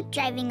the sheep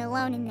driving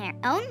alone in their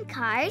own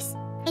cars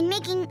and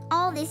making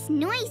all this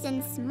noise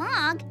and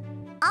smog,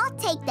 I'll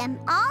take them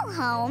all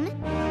home.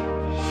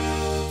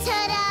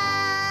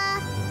 Ta-da!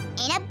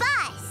 In a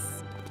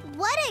bus.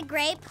 What a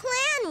great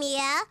plan,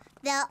 Mia.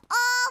 They'll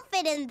all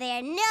fit in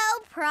there, no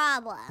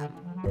problem.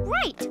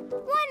 Right.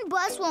 One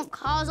bus won't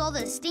cause all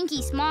the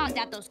stinky smog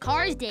that those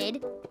cars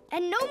did.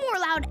 And no more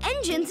loud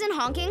engines and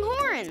honking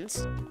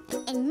horns.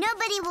 And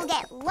nobody will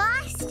get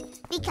lost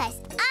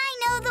because I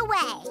know the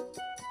way.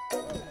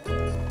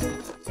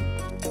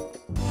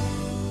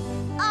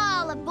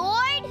 All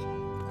aboard?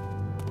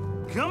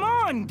 Come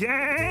on,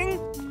 gang!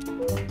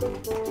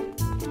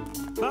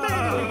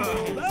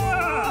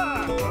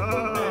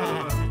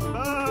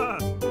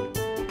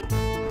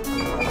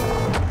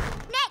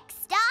 Next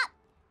stop,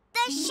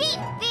 the sheep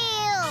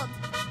field.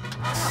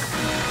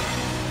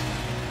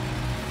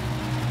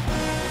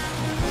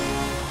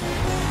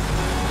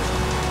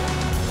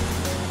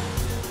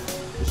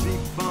 The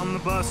sheep on the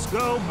bus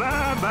go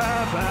bye,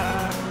 bye,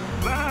 bye.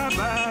 Bye,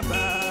 bye,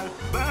 bye.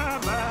 Bye,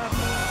 bye,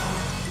 bye.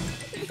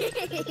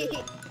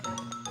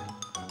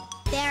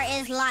 There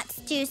is lots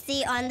to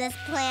see on this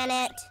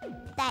planet.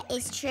 That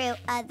is true,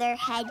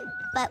 Otherhead.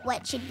 But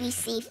what should we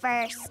see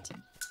first?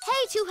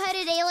 Hey,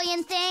 two-headed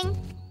alien thing.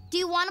 Do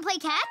you want to play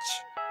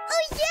catch?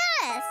 Oh,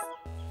 yes!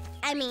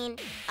 I mean,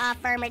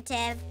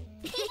 affirmative.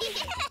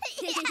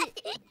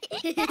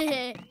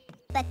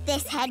 But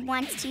this head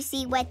wants to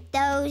see what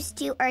those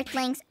two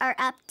Earthlings are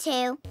up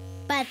to.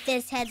 But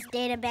this head's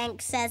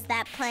databank says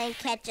that playing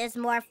catch is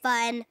more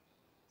fun.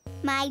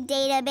 My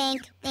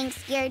databank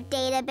thinks your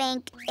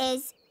databank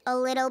is a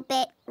little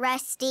bit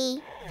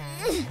rusty.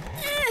 Hey!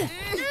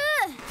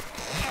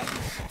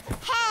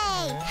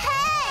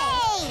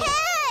 Hey!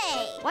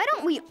 Hey! Why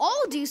don't we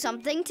all do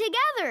something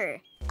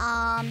together?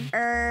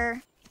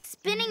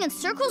 Spinning in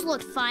circles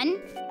looked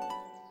fun.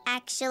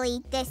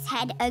 Actually, this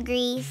head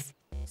agrees.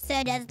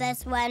 So does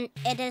this one.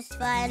 It is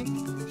fun.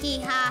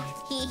 Hee-ha,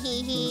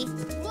 hee-hee-hee.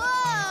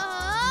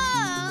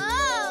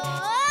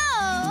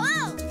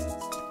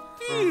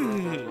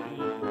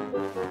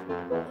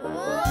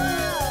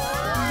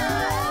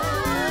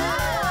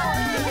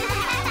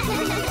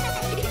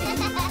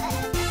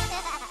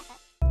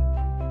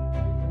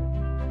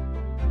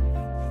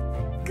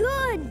 Good!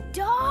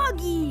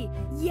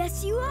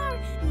 Yes, you are.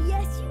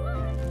 Yes, you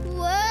are.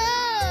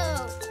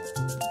 Whoa!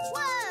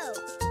 Whoa!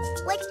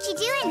 What you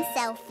doing,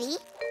 Sophie?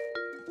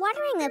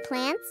 Watering the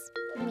plants.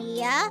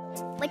 Mia,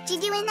 what you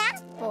doing that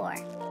for?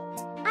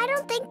 I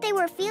don't think they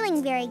were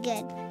feeling very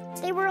good.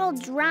 They were all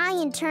dry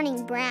and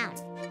turning brown.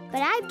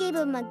 But I gave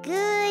them a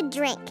good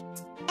drink.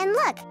 And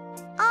look,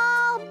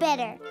 all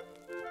better.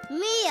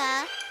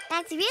 Mia,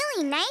 that's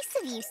really nice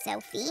of you,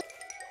 Sophie.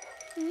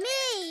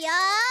 Mia!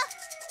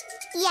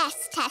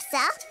 Yes,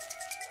 Tessa?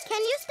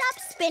 Can you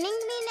stop spinning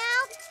me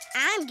now?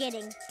 I'm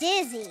getting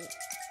dizzy.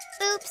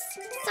 Oops,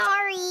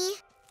 sorry.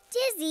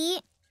 Dizzy?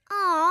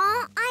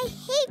 Aw, I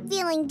hate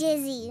feeling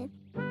dizzy.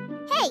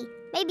 Hey,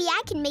 maybe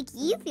I can make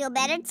you feel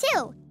better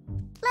too.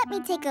 Let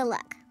me take a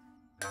look.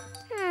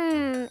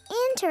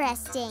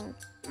 Interesting.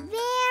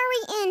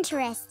 Very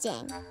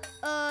interesting.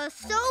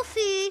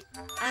 Sophie,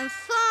 I'm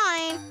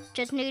fine.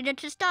 Just needed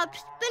to stop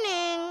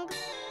spinning.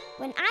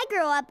 When I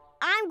grow up,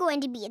 I'm going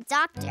to be a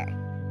doctor.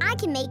 I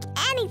can make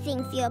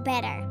anything feel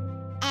better.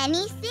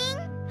 Anything?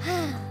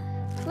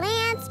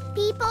 Plants,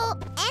 people,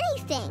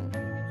 anything.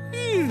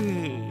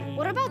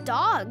 What about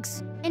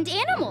dogs and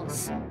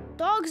animals?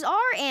 Dogs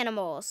are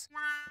animals.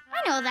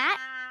 I know that.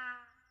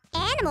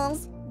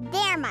 Animals,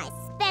 they're my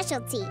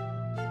specialty.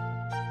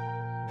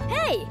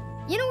 Hey,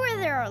 you know where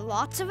there are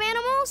lots of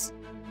animals?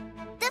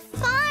 The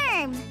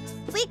farm!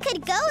 We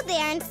could go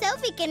there and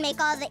Sophie can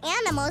make all the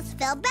animals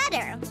feel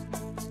better.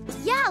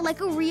 Yeah, like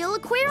a real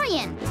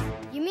aquarium.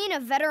 You mean a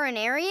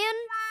veterinarian?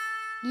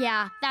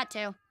 Yeah, that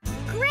too.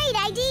 Great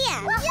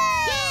idea!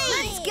 Yay!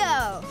 Let's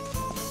go!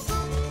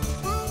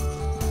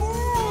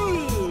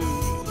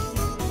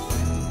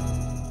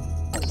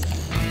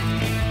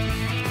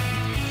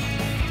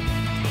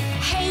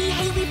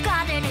 Hey, we've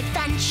got an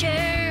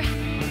adventure,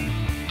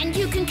 and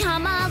you can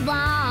come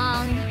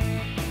along.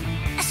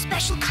 A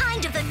special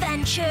kind of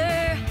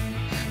adventure,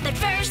 but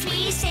first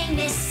we sing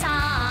this song.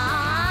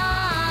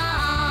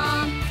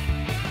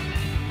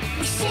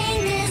 We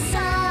sing this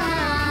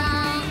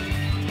song.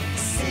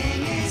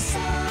 Sing this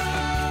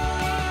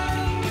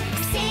song.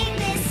 Sing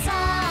this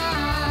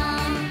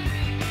song.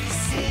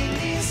 Sing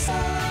this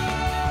song.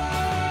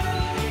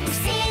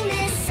 Sing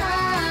this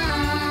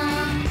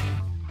song.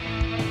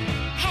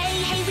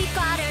 Hey, we've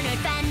got an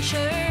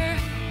adventure,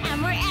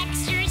 and we're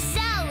extra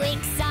so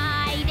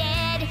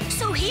excited.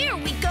 So here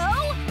we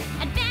go,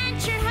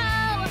 adventure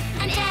ho,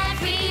 and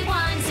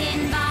everyone's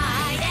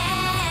invited.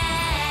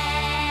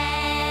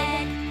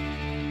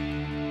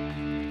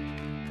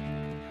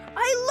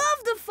 I love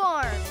the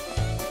farm!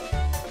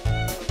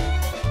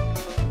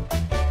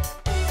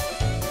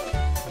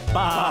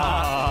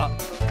 Bah!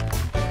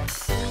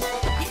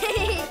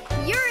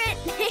 You're it!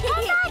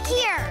 Come back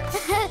here!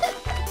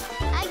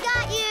 I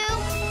got you!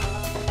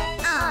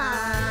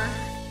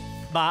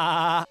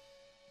 Bah!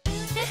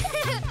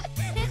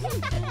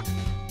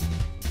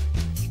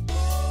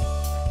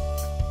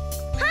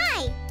 Hi!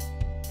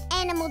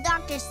 Animal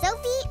Doctor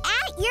Sophie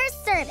at your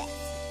service.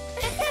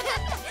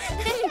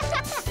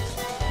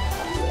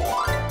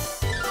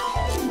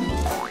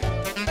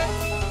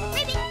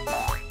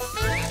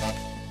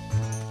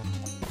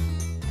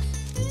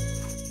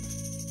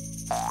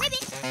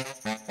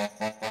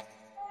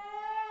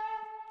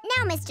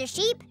 Now, Mr.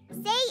 Sheep,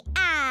 say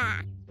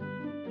ah.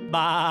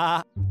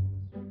 Bah!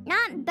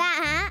 Not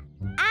ba,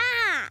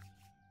 ah.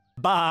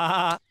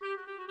 Bah!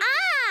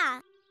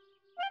 Ah!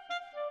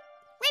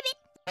 Ribbit!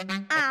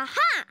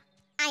 Aha!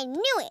 I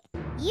knew it!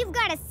 You've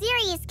got a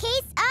serious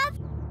case of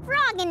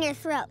frog in your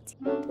throat.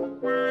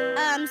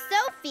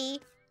 Sophie,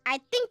 I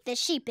think the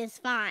sheep is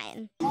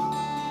fine.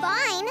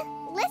 Fine.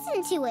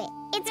 Listen to it.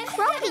 It's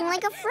croaking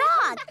like a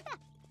frog.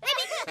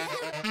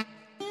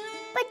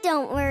 But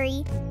don't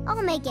worry.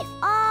 I'll make it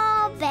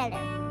all better.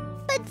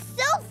 But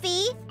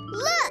Sophie,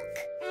 look!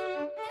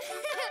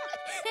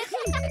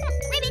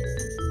 Ribbit!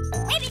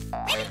 Ribbit!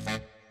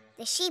 Ribbit!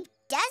 The sheep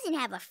doesn't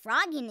have a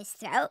frog in his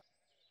throat,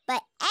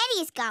 but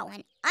Eddie's got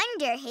one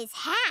under his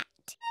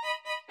hat.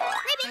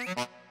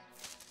 Ribbit!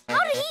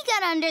 How did he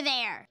get under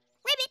there?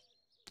 Ribbit!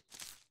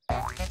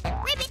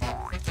 Ribbit!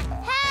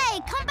 Hey,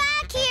 come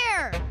back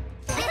here!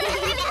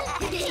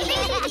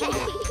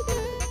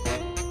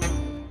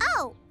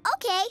 Oh,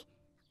 okay.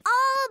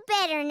 All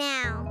better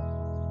now.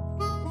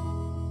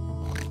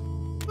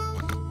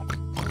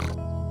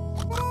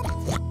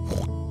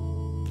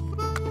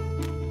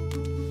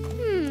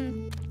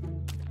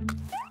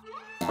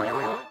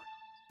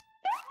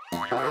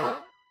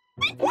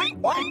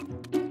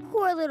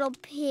 Poor little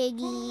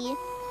piggy.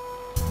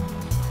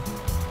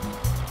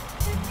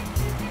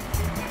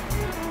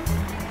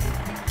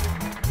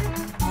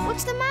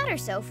 What's the matter,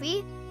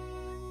 Sophie?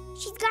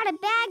 She's got a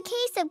bad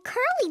case of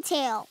curly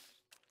tail.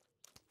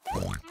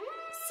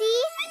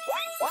 See?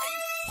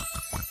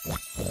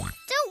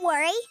 Don't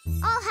worry.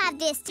 I'll have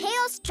this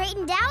tail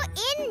straightened out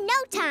in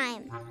no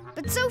time.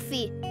 But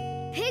Sophie,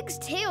 pigs'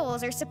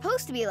 tails are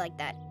supposed to be like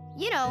that.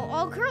 You know,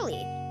 all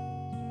curly.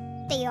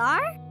 They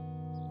are?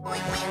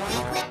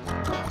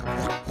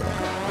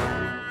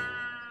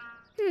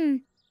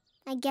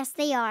 I guess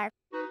they are.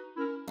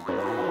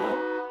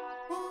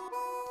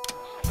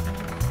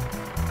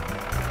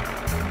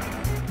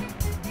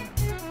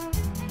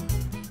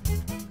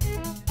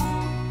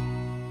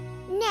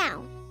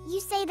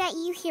 that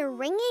you hear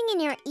ringing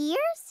in your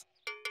ears?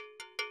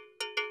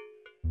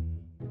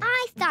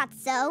 I thought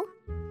so.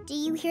 Do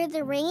you hear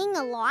the ringing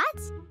a lot?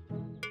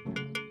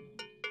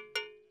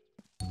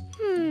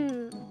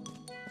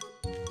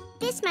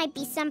 This might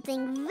be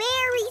something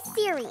very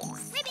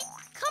serious. Maybe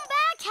come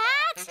back,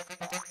 Hat!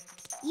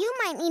 You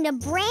might need a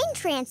brain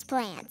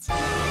transplant.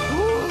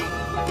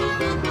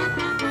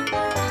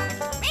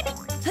 Maybe.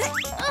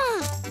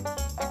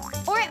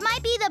 Or it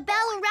might be the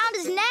bell around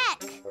his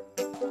neck.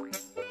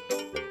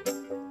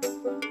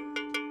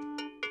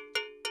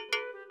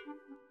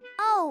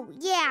 Oh,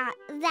 yeah,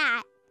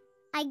 that.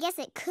 I guess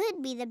it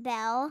could be the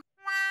bell.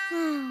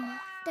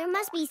 There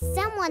must be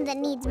someone that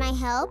needs my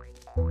help.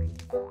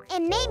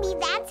 And maybe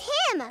that's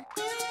him.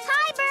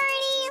 Hi,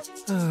 Bernie.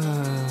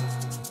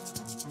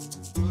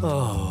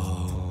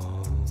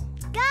 Oh.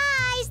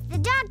 Guys, the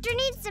doctor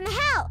needs some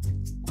help.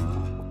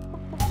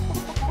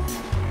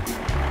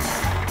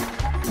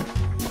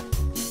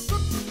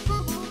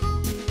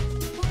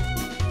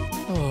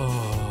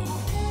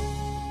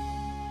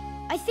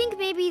 I think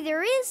maybe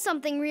there is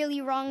something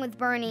really wrong with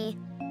Bernie.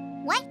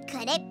 What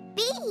could it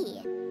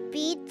be?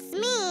 Beats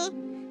me,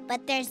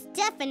 but there's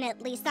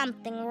definitely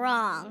something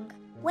wrong.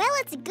 Well,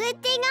 it's a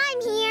good thing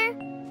I'm here.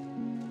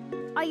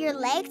 Are your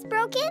legs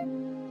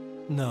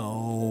broken?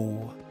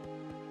 No.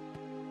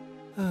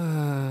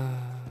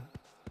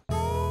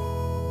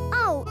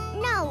 Oh,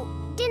 no,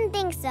 didn't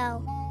think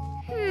so.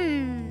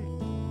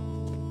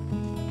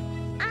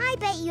 I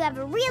bet you have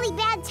a really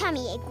bad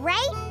tummy ache,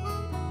 right?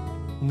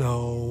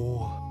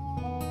 No.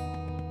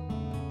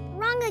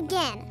 Wrong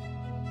again.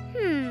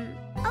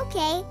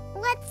 Okay,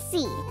 let's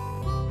see.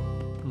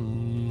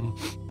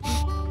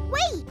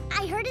 Wait,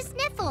 I heard a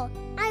sniffle.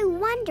 I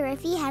wonder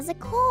if he has a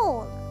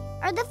cold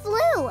or the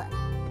flu.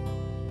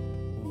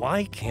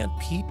 Why can't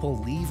people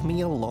leave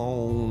me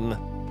alone?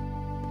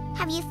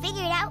 Have you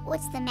figured out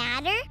what's the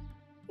matter?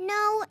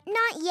 No,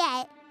 not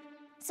yet.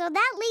 So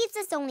that leaves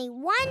us only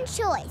one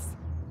choice.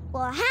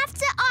 We'll have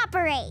to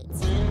operate.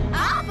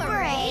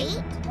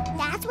 Operate?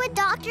 That's what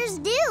doctors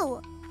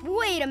do.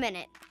 Wait a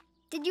minute.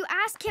 Did you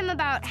ask him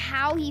about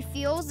how he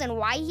feels and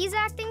why he's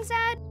acting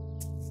sad?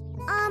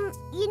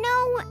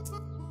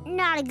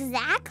 Not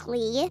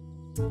exactly.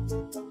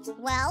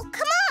 Well,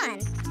 come on.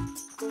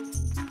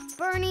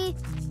 Bernie,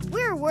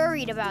 we're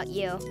worried about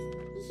you.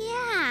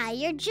 Yeah,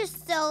 you're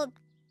just so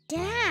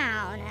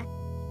down.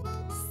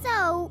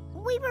 So,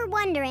 we were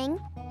wondering,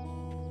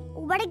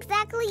 what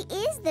exactly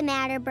is the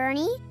matter,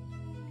 Bernie?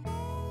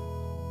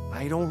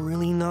 I don't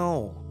really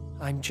know.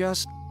 I'm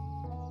just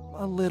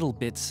a little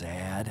bit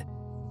sad.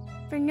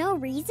 For no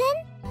reason?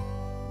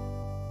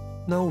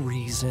 No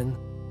reason.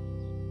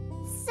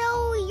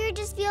 So, you're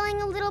just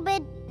feeling a little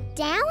bit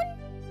down?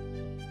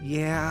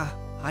 Yeah,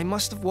 I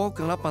must have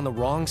woken up on the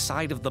wrong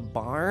side of the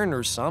barn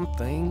or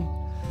something.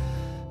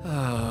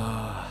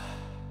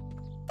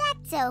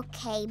 That's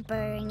okay,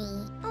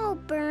 Bernie. Oh,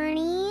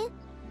 Bernie.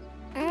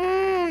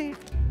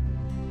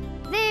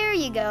 There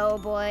you go,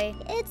 boy.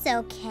 It's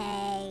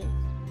okay.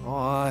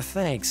 Aw,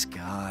 thanks,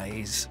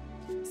 guys.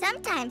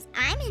 Sometimes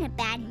I'm in a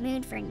bad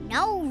mood for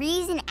no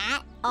reason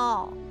at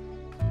all.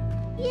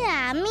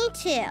 Yeah, me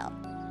too.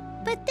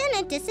 But then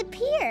it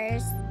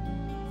disappears.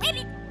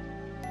 Maybe.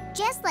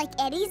 Just like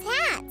Eddie's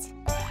hat.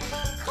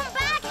 Come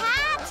back,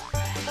 Hat!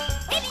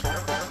 Maybe.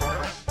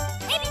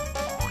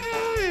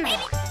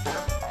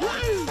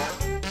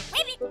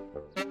 Maybe.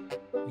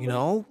 You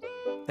know,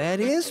 that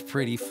is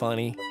pretty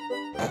funny.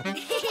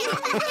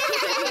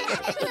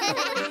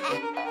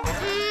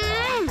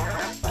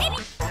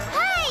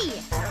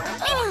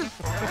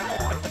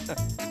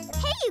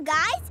 Hey, you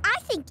guys, I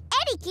think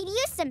Eddie could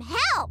use some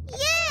help.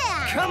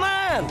 Yeah! Come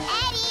on!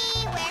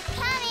 Eddie, we're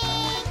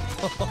coming!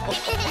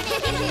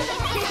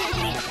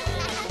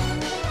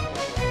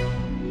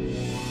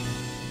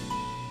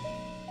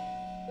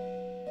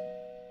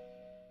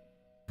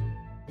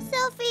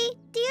 Sophie,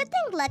 do you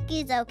think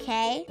Lucky's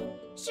okay?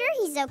 Sure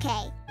he's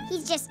okay.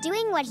 He's just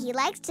doing what he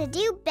likes to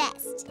do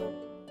best.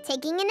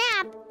 Taking a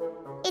nap.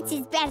 It's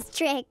his best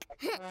trick.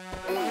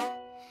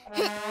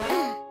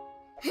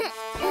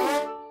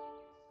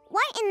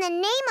 What in the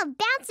name of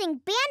bouncing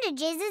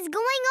bandages is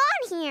going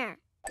on here?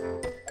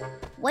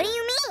 What do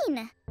you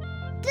mean?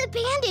 The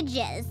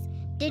bandages.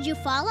 Did you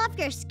fall off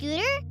your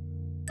scooter?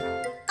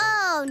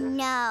 Oh,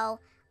 no.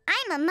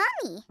 I'm a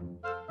mummy.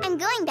 I'm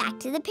going back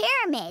to the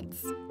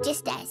pyramids,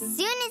 just as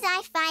soon as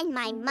I find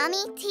my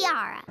mummy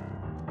tiara.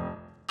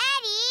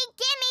 Eddie,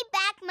 give me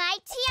back my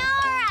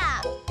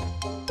tiara!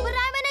 But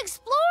I'm an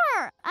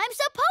explorer. I'm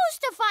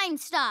supposed to find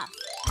stuff.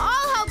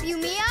 I'll help you,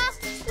 Mia.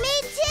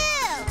 Me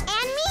too!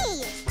 And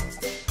me!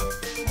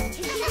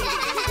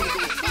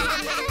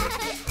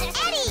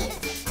 Eddie!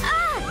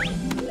 Ah!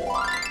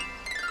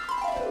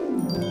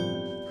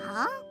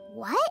 Huh?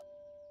 What?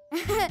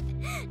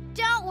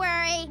 Don't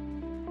worry.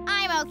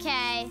 I'm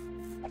okay.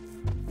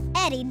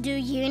 Eddie, do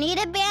you need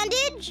a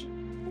bandage?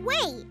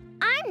 Wait,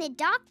 I'm the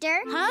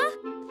doctor. Huh?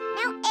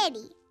 Now,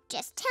 Eddie,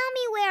 just tell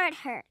me where it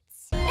hurts.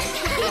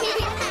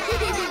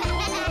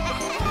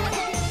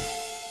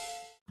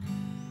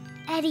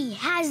 Eddie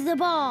has the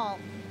ball.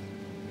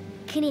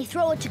 Can he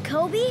throw it to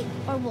Kobe?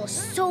 Or will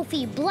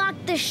Sophie block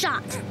the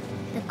shot?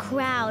 The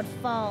crowd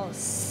falls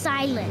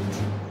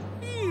silent.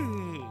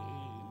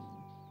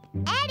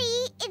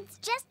 Eddie, it's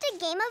just a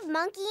game of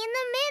monkey in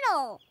the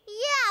middle.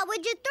 Yeah,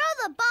 would you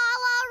throw the ball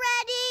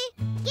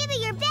already? Give it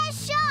your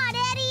best shot,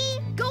 Eddie.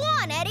 Go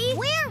on, Eddie.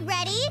 We're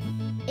ready.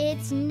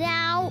 It's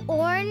now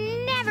or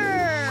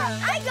never.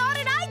 I got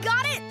it, I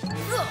got it.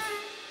 Ugh.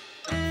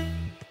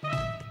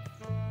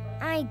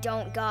 I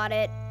don't got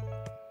it.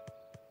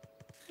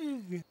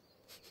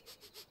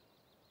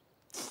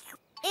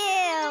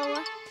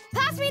 Ew.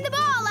 Pass me the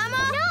ball,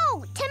 Emma.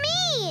 No, to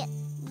me.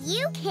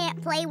 You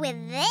can't play with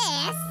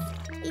this.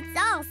 It's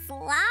all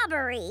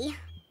slobbery.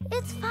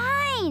 It's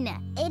fine.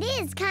 It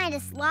is kind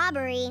of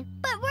slobbery,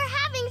 but we're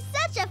having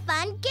such a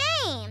fun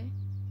game.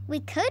 We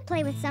could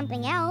play with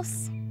something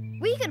else.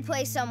 We could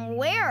play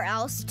somewhere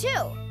else, too.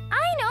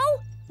 I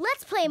know.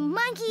 Let's play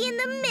monkey in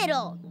the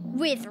middle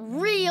with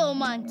real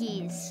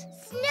monkeys.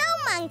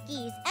 Snow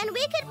monkeys, and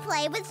we could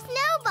play with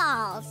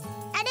snowballs.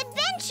 An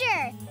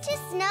adventure to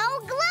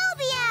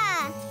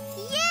Snowglobia.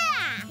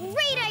 Yeah!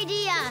 Great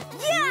idea.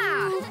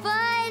 Yeah!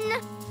 Fun.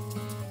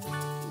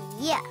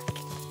 Yuck.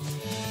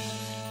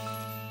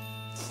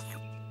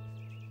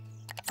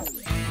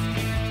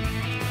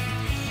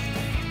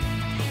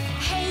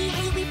 Hey,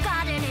 hey, we've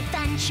got an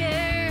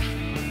adventure,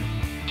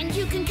 and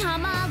you can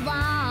come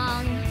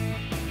along.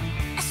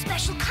 A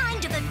special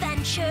kind of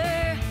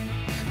adventure,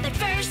 but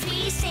first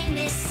we sing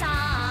this song.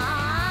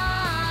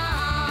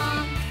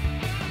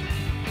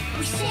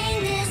 We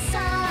sing this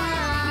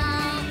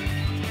song.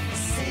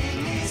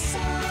 Sing this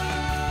song.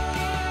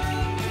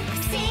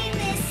 Sing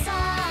this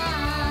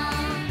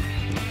song.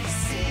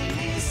 Sing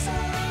this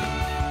song.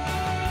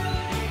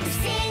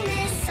 Sing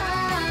this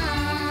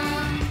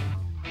song.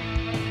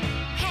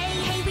 Hey,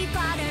 hey, we've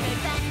got an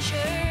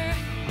adventure,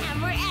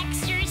 and we're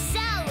extra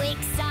so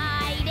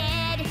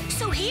excited.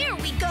 So here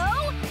we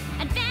go,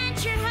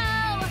 adventure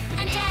ho,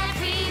 and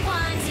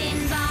everyone's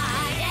invited.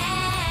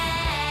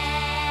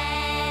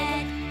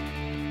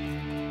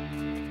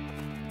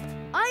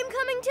 I'm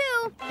coming too.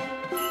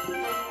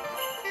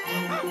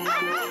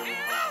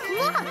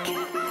 Look.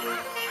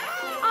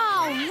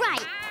 All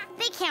right.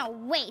 They can't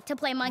wait to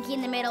play monkey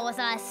in the middle with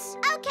us.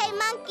 Okay,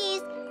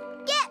 monkeys,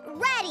 get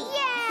ready.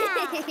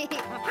 Yeah.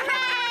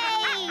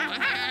 Hooray!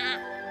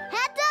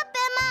 Heads up,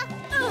 Emma.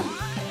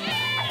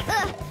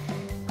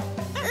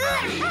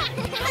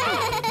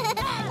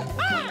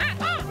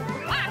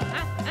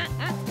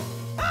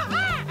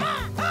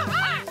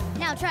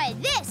 Now try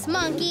this,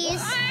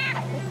 monkeys.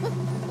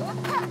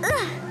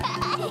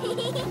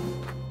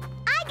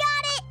 I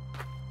got it.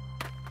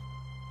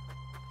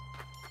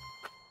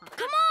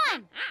 Come on.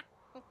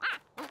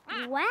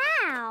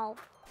 Wow.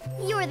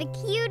 You're the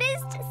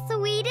cutest,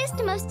 sweetest,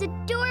 most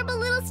adorable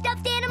little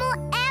stuffed animal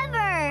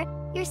ever.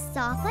 You're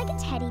soft like a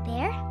teddy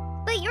bear,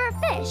 but you're a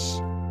fish.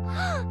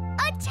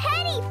 A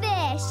teddy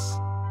fish!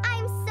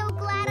 I'm so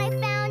glad I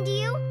found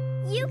you.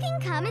 You can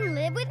come and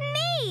live with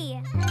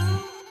me.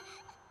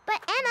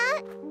 But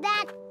Emma,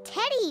 that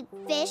teddy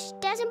fish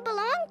doesn't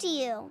belong to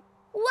you.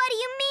 What do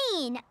you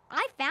mean?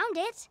 I found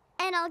it,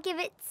 and I'll give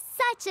it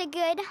such a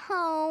good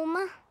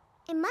home.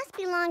 It must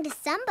belong to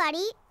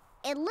somebody.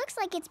 It looks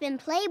like it's been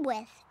played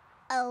with.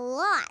 A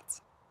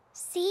lot.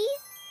 See?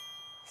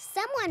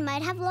 Someone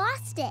might have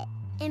lost it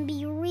and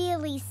be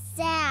really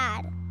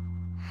sad.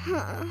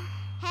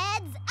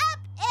 Heads up,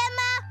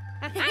 Emma!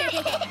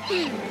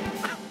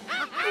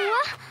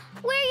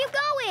 Where are you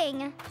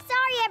going?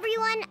 Sorry,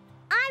 everyone.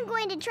 I'm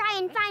going to try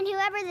and find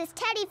whoever this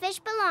teddy fish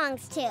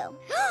belongs to.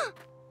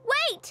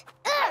 Wait!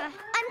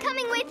 I'm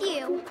coming with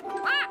you.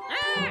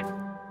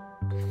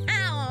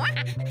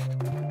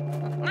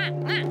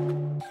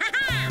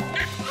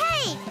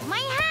 Hey, my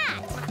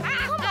hat!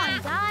 Come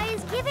on,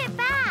 guys, give it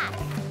back.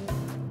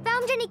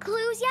 Found any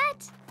clues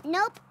yet?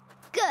 Nope.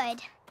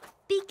 Good.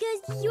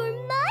 Because you're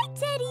my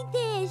teddy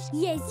fish.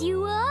 Yes,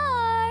 you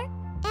are.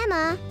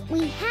 Emma,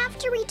 we have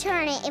to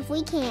return it if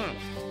we can.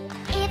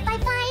 If I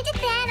find it,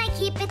 then I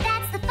keep it.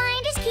 That's the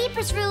finders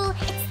keepers rule.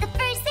 It's the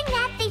first thing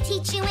that they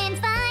teach you in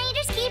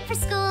finders keeper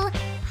school.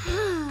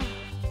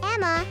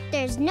 Emma,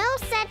 there's no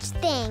such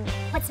thing.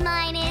 What's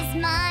mine is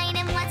mine,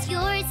 and what's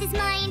yours is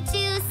mine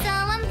too. So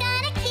I'm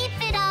gonna keep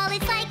it all.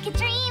 It's like a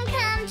dream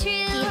come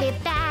true. Give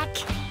it back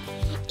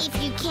if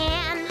you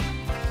can.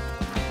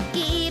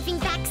 Giving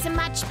back's a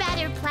much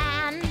better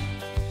plan.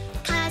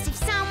 'Cause if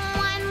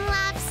someone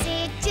loves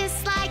it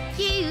just like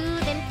you,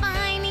 then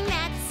finding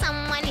that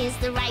someone is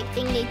the right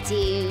thing to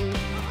do.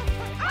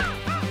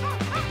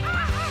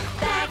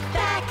 Back,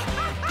 back,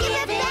 give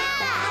it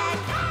back.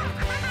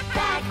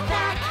 Back,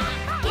 back,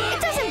 give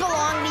it doesn't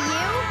belong to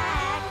you.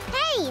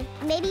 Hey,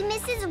 maybe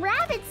Mrs.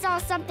 Rabbit saw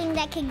something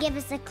that could give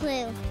us a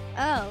clue.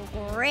 Oh,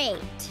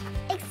 great.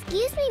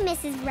 Excuse me,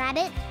 Mrs.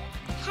 Rabbit.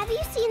 Have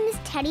you seen this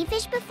teddy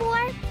fish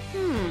before?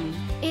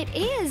 It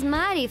is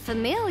mighty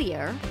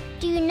familiar.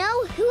 Do you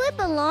know who it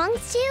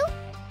belongs to?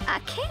 I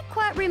can't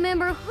quite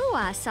remember who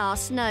I saw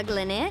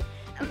snuggling it.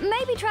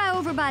 Maybe try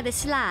over by the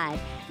slide.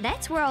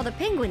 That's where all the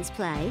penguins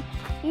play.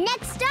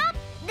 Next stop,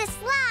 the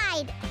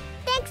slide.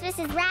 Thanks,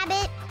 Mrs.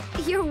 Rabbit.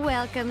 You're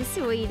welcome,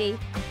 sweetie.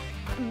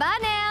 Bye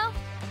now.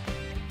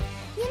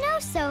 You know,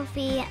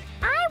 Sophie,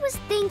 I was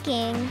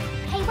thinking,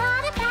 hey,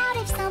 what about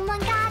if someone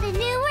got a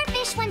newer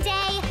fish one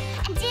day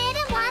and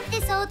didn't want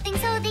this old thing,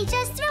 so they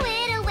just threw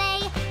it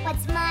away?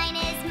 What's mine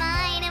is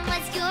mine and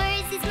what's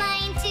yours is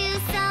mine too,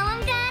 so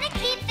I'm gonna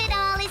keep it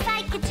all. It's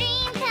like a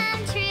dream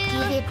come true.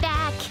 Give it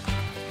back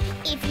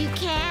if you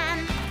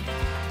can.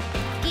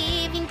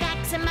 Giving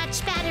back's a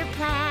much better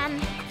plan.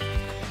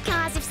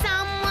 'Cause if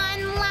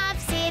someone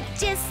loves it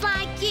just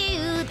like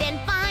you, then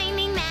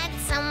finding that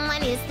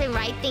someone is the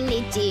right thing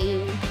to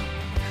do.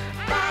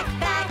 Back,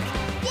 back,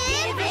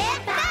 give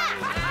it back.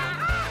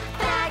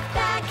 Back,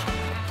 back,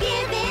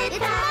 give it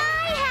back.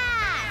 My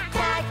hat.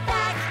 Back,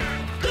 back,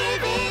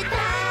 give it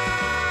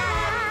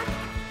back.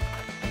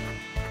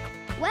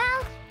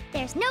 Well,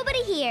 there's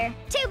nobody here.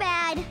 Too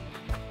bad.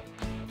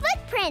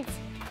 Footprints.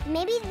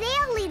 Maybe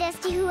they'll lead us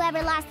to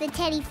whoever lost the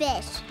teddy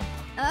fish.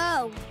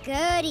 Oh,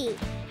 goody.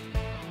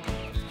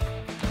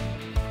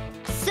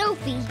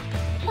 Sophie.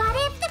 What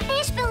if the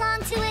fish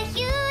belonged to a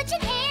huge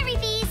and hairy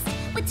beast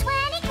with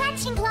 20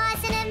 clutching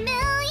claws and a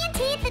million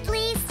teeth at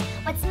least?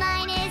 What's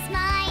mine is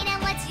mine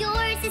and what's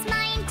yours is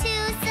mine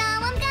too, so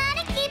I'm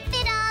gonna keep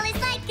it all.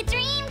 It's like a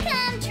dream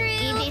come true.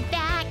 Give it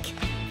back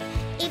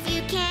if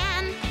you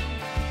can.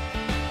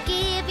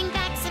 Giving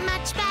back's a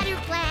much better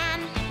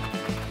plan.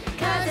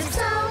 'Cause if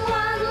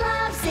someone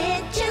loves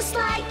it just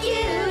like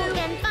you,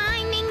 then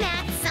finding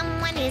that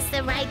someone is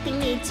the right thing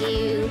to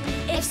do.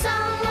 If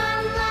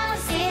someone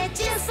loves it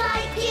just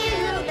like you,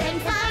 then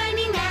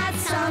finding that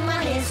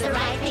someone is the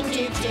right thing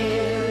to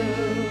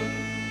do.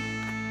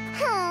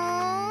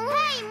 Oh,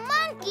 hey,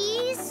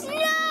 monkeys!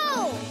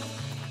 No!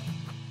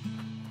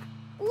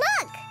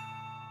 Look!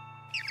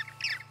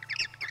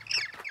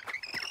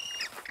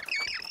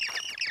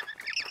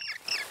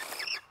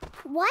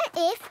 What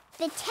if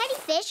the teddy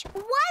fish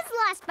was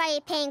lost by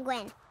a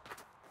penguin?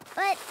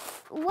 But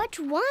which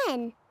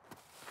one?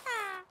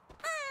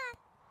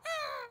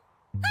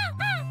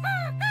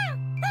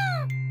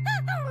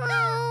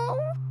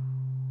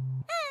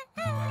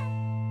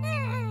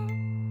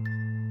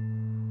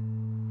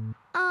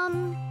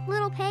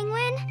 Little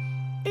penguin,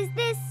 is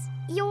this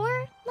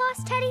your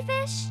lost teddy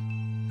fish?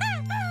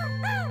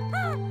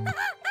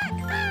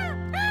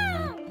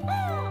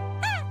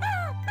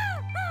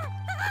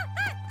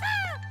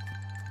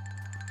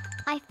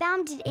 I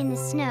found it in the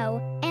snow,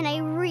 and I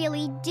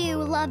really do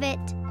love it.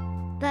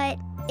 But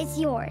it's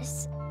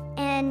yours,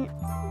 and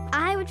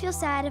I would feel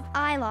sad if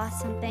I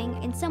lost something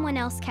and someone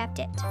else kept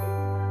it.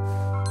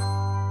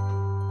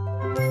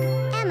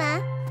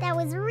 Emma, that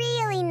was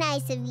really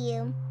nice of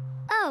you.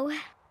 Oh,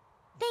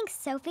 thanks,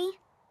 Sophie.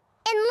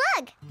 And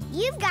look,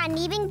 you've got an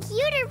even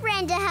cuter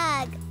friend to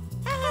hug.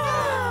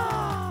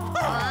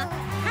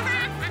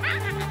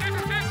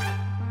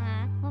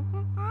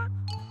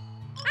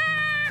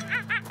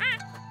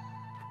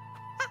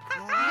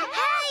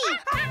 Hey,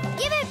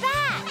 give it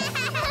back.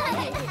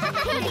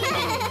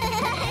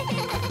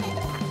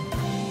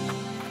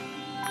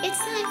 It's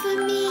time for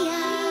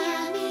Mia,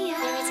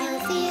 Fairy Tale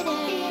Theater.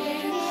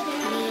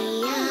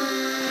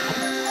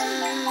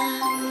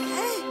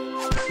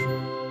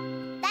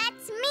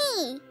 That's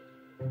me.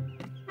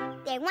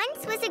 There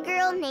once was a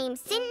girl named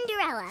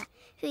Cinderella,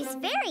 whose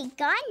fairy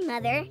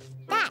godmother,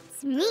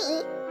 that's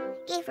me,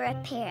 gave her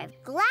a pair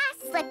of glass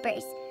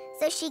slippers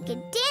so she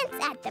could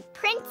dance at the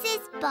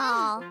prince's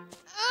ball.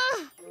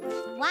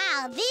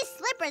 Wow, these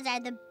slippers are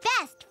the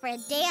best for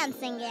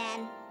dancing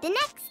in. The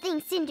next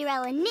thing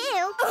Cinderella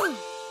knew,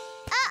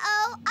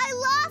 uh-oh, I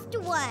lost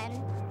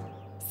one.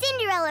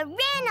 Cinderella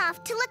ran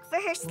off to look for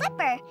her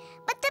slipper,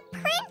 but the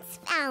prince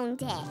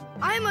found it.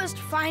 I must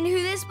find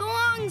who this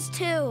belongs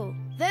to.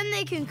 Then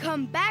they can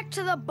come back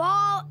to the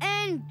ball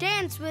and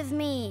dance with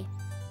me.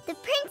 The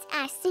prince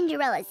asked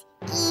Cinderella's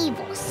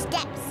evil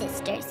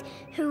stepsisters,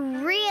 who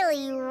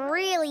really,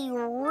 really,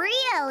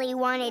 really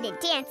wanted to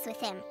dance with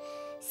him.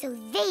 So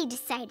they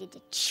decided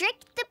to trick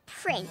the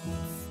prince.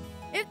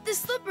 If the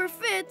slipper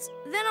fits,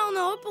 then I'll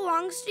know it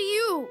belongs to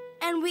you,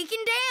 and we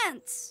can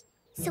dance.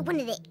 So one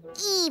of the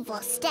evil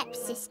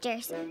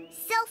stepsisters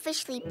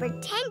selfishly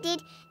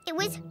pretended it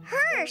was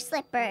her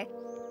slipper.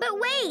 But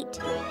wait,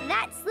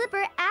 that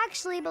slipper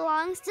actually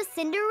belongs to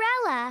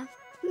Cinderella.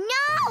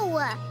 No!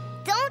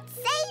 Don't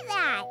say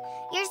that.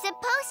 You're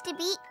supposed to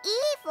be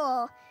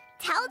evil.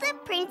 Tell the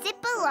prince it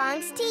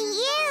belongs to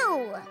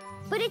you.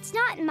 But it's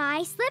not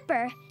my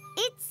slipper.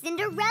 It's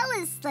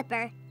Cinderella's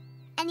slipper.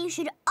 And you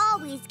should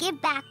always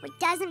give back what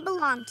doesn't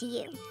belong to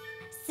you.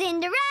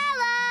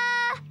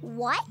 Cinderella!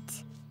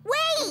 What?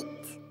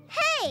 Wait!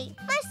 Hey,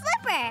 my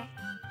slipper!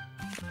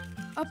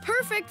 A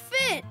perfect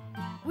fit.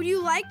 Would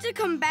you like to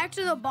come back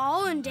to the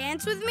ball and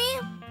dance with me?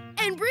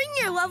 And bring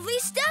your lovely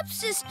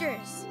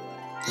stepsisters.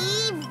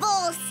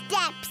 Evil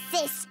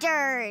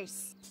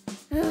stepsisters!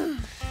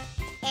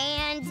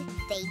 And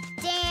they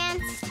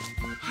danced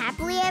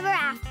happily ever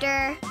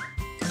after.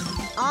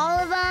 All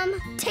of them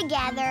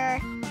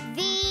together.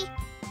 The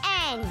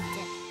end.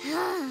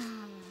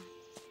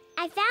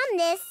 I found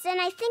this, and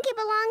I think it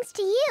belongs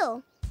to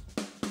you.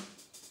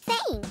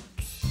 Thanks.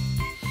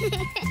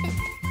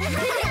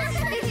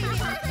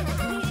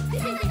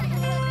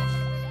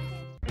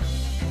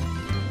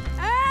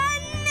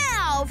 And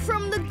now,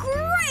 from the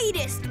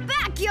greatest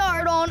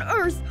backyard on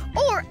Earth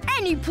or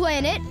any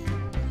planet,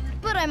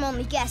 but I'm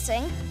only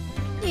guessing,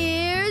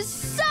 here's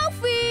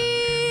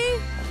Sophie!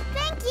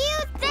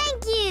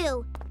 Thank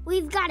you.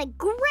 We've got a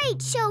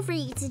great show for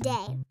you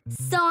today.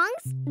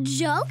 Songs,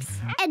 jokes,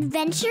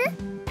 adventure.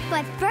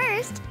 But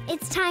first,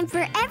 it's time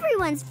for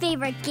everyone's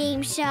favorite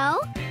game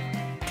show.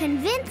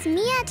 Convince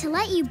Mia to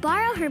let you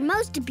borrow her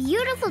most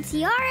beautiful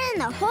tiara in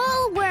the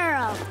whole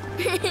world.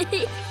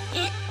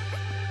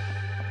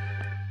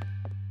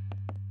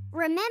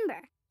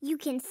 Remember, you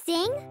can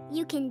sing,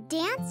 you can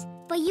dance,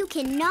 but you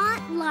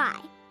cannot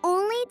lie.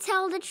 Only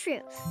tell the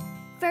truth.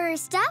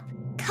 First up,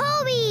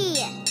 Kobe!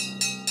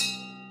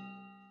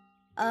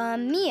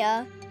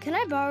 Mia, can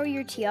I borrow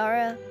your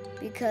tiara?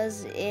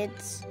 Because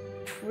it's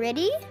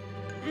pretty?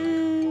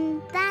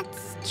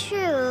 That's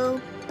true,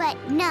 but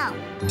no.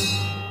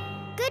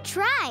 Good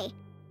try.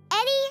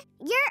 Eddie,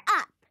 you're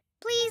up.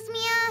 Please,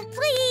 Mia,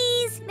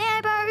 please. May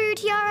I borrow your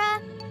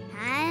tiara?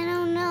 I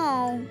don't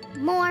know.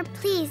 More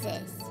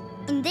pleases.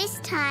 And this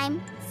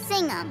time,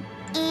 sing 'em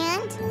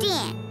and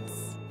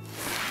dance.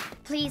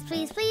 Please,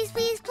 please, please,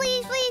 please,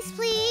 please, please,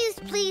 please,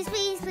 please,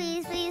 please,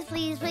 please, please,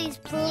 please, please,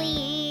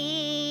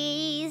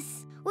 please.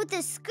 With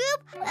a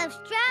scoop of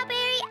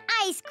strawberry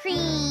ice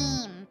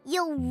cream.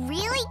 You'll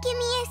really give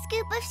me a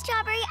scoop of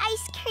strawberry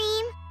ice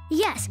cream?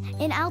 Yes,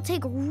 and I'll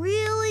take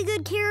really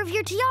good care of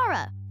your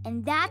tiara.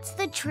 And that's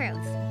the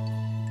truth.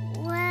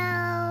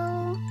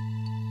 Well,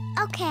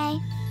 okay.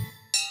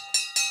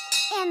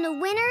 And the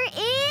winner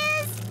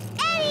is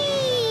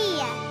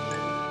Eddie!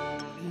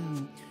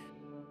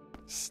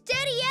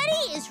 Steady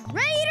Eddie is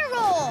ready to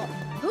roll.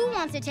 Who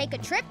wants to take a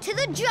trip to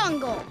the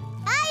jungle?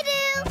 I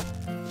do!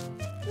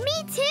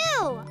 Me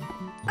too!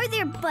 Are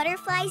there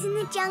butterflies in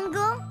the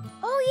jungle?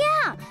 Oh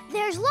yeah,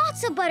 there's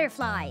lots of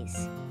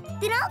butterflies.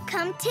 Then I'll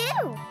come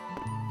too.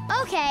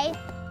 Okay,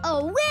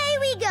 away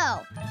we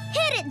go.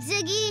 Hit it,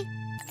 Ziggy.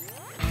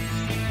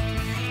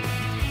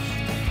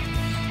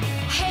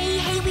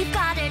 Hey, we've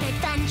got an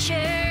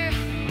adventure,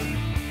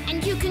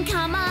 and you can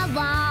come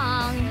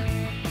along.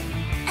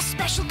 A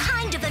special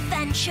kind of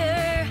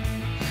adventure,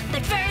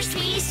 but first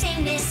we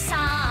sing this song.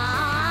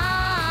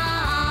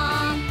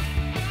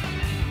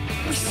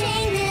 We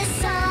sing this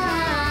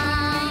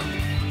song.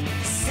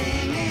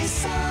 Sing this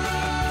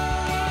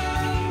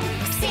song.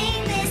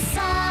 Sing this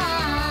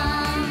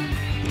song.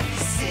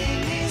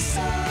 Sing this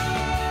song.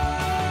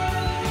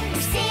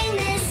 We sing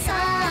this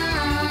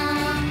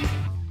song.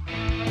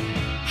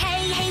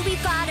 Hey,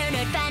 we've got an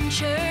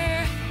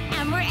adventure,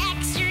 and we're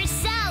extra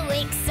so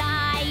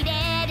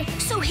excited.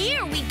 So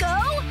here we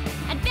go,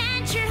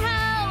 adventure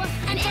ho,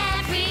 and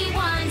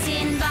everyone's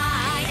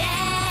invited.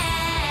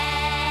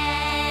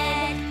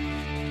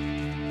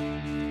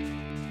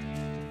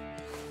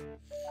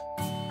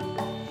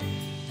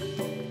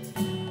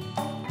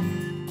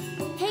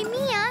 Hey,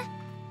 Mia,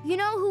 you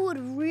know who would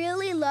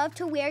really love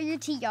to wear your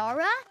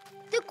tiara?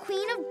 The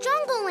Queen of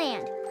Jungle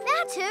Land.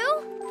 That's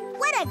who.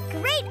 What a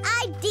great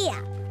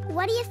idea!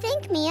 What do you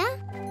think, Mia?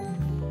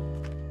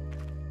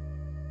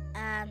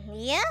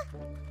 Mia?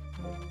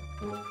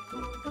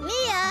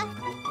 Mia?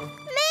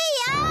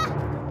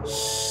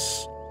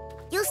 Shh!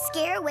 You'll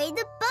scare away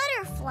the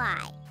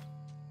butterfly.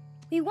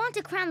 We want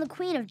to crown the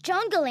Queen of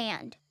Jungle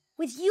Land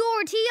with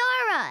your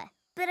tiara.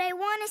 But I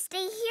want to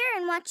stay here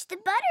and watch the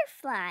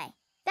butterfly.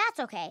 That's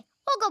okay.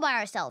 We'll go by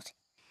ourselves.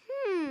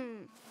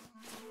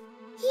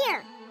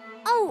 Here.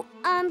 Oh,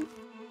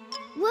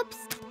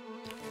 whoops.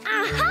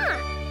 Aha!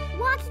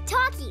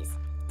 Walkie-talkies.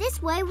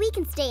 This way we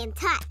can stay in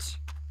touch.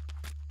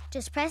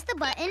 Just press the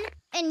button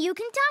and you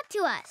can talk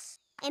to us.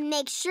 And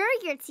make sure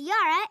your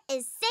tiara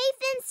is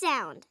safe and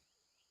sound.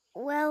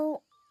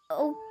 Well,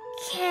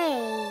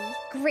 okay.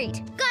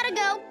 Great. Gotta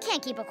go.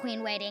 Can't keep a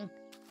queen waiting.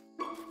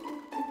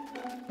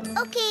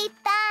 Okay,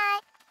 bye.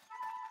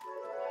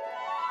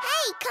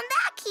 Hey, come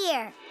back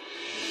here.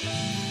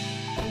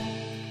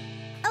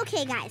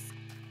 Okay, guys.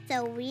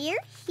 So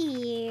we're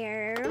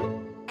here,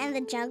 and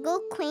the Jungle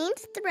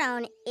Queen's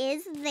throne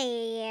is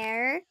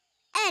there.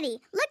 Eddie,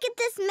 look at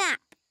this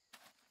map.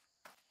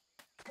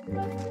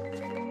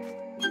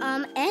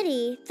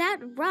 Eddie, that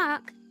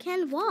rock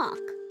can walk.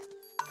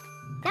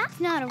 That's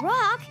not a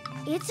rock.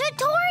 It's a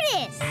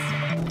tortoise.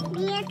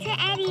 Mia to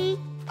Eddie.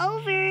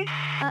 Over.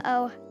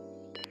 Uh-oh.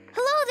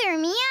 Hello there,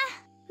 Mia.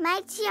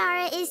 My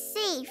tiara is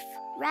safe,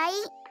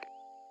 right?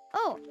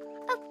 Oh,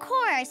 of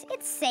course.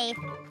 It's safe.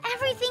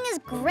 Everything is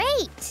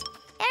great.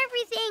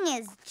 Everything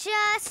is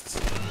just...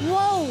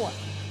 Whoa.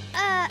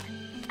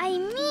 I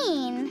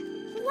mean...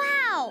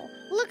 Wow.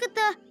 Look at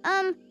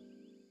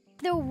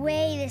the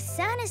way the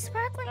sun is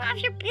sparkling off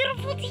your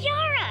beautiful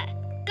tiara.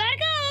 Gotta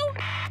go.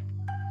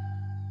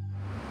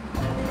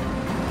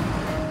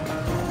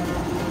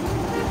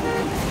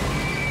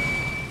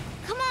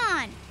 Come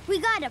on. We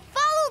gotta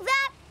follow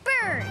that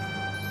bird.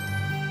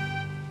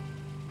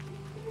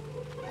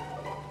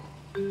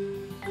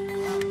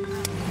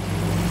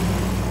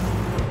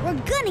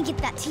 We're gonna to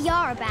get that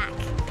tiara back.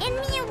 And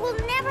Mia will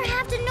never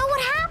have to know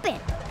what happened.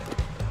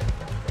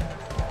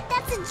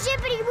 That's a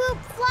jibbity-whoop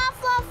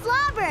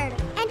flaw-flaw-flawbird.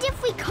 And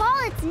if we call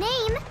its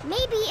name,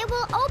 maybe it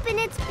will open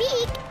its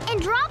beak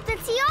and drop the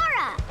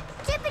tiara.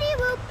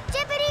 Jibbity-whoop,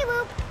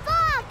 jibbity-whoop,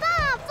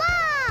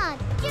 flaw-flaw-flaw.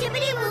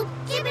 Jibbity-whoop,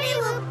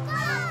 jibbity-whoop,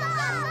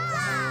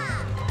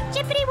 flaw-flaw-flaw.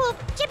 Jibbity-whoop,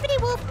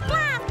 jibbity-whoop,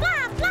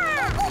 flaw-flaw-flaw.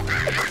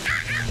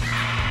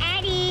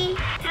 Eddie,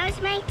 how's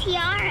my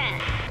tiara?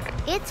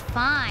 It's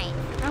fine.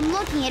 I'm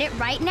looking at it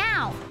right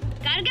now.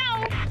 Gotta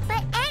go.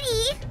 But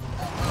Eddie,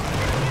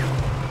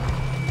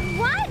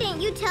 why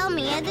didn't you tell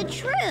Mia the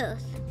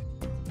truth?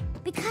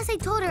 Because I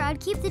told her I'd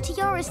keep the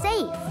tiara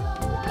safe.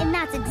 And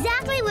that's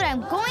exactly what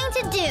I'm going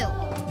to do.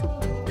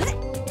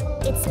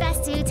 It's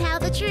best to tell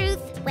the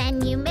truth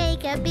when you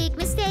make a big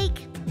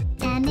mistake.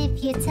 And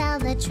if you tell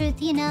the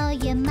truth, you know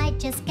you might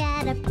just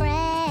get a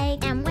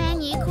break. And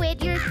when you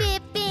quit your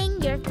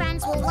fibbing, your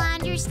friends will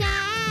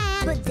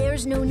understand. But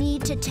there's no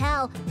need to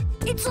tell.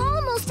 It's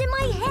almost in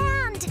my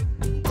hand.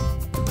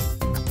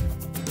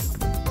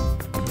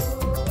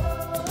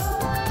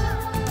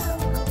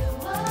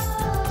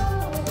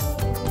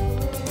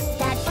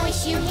 That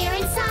voice you hear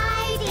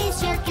inside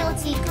is your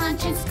guilty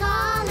conscience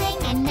calling.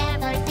 And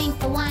never think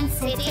for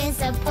once it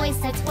is a voice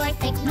that's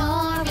worth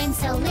ignoring.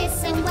 So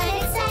listen when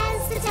it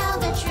says to tell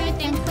the truth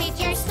and quit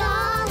your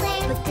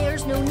stalling. But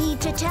there's no need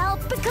to tell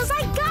because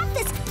I got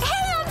this.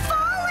 Hey, I'm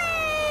falling!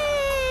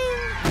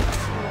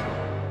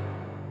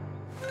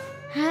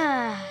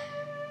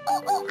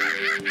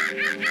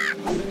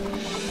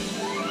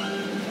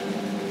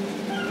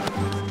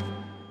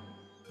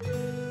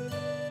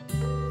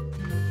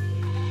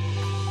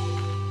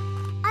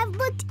 I've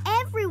looked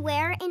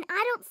everywhere and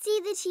I don't see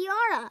the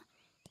tiara.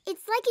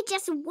 It's like it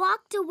just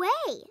walked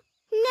away.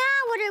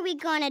 Now what are we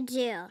gonna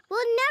do?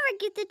 We'll never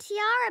get the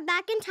tiara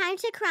back in time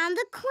to crown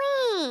the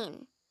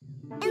queen.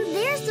 And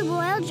there's the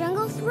royal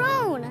jungle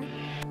throne.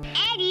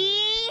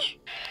 Eddie!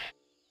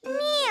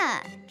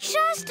 Mia,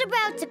 just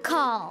about to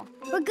call.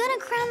 We're gonna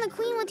crown the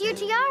queen with your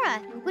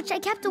tiara, which I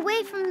kept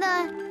away from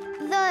the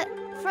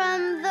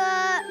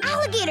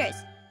alligators.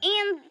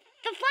 And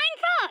the flying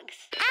frogs.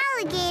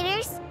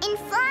 Alligators and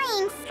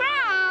flying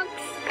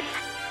frogs.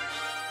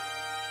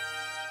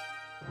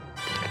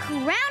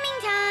 Crowning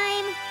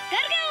time.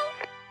 Gotta go.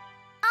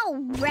 Oh,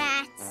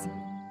 rats.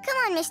 Come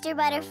on, Mr.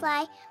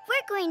 Butterfly.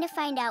 We're going to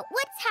find out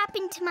what's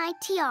happened to my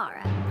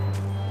tiara.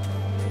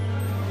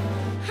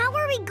 How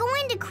are we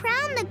going to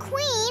crown the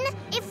queen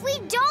if we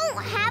don't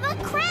have a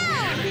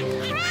crown?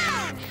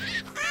 Crown!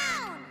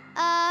 Crown!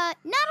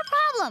 Not a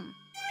problem.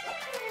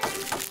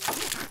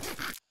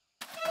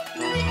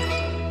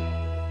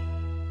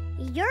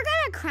 You're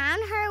gonna crown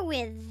her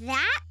with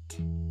that?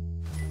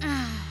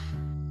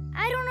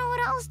 I don't know what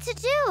else to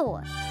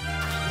do.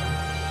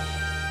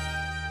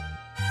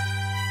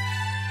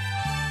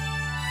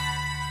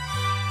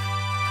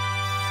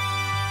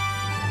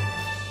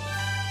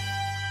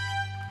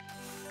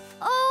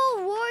 Oh,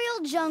 Royal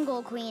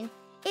Jungle Queen,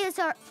 it is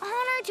our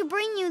honor to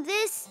bring you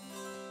this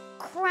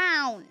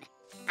crown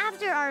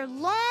after our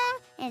long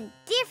and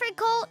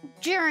difficult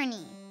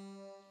journey.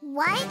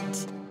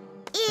 What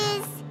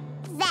is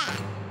that?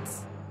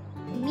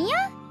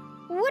 Mia,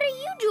 what are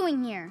you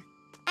doing here?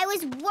 I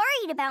was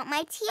worried about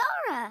my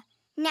tiara.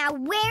 Now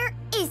where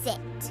is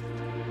it?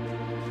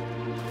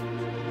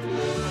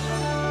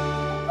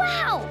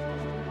 Wow!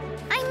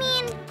 I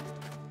mean,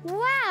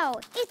 wow,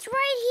 it's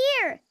right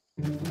here.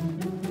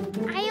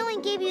 I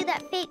only gave you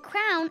that fake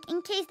crown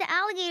in case the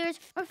alligators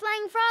or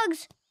flying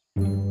frogs.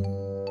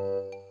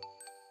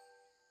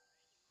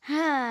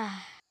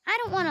 I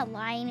don't want to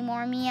lie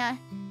anymore, Mia.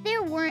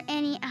 There weren't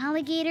any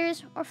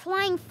alligators or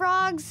flying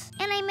frogs,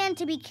 and I meant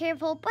to be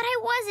careful, but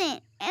I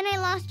wasn't. And I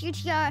lost your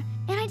tiara,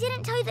 and I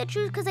didn't tell you the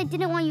truth because I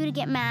didn't want you to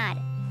get mad.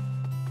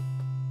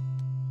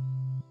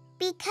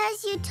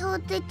 Because you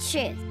told the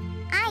truth,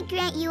 I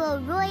grant you a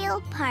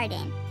royal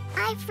pardon.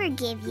 I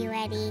forgive you,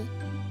 Eddie.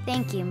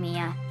 Thank you,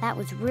 Mia. That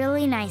was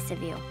really nice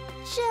of you.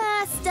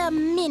 Just a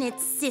minute,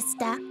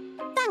 sister.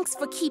 Thanks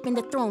for keeping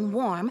the throne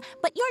warm,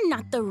 but you're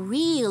not the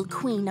real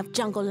queen of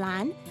Jungle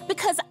Land,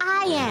 because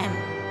I am.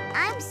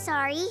 I'm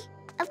sorry.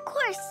 Of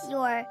course,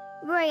 your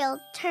royal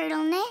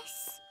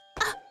turtleness.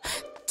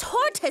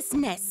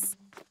 Tortoiseness.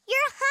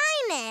 Your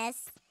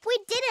Highness, we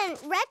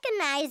didn't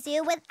recognize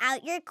you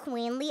without your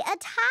queenly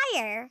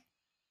attire.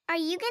 Are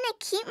you gonna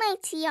keep my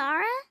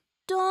tiara?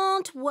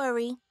 Don't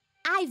worry.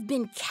 I've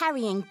been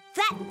carrying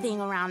that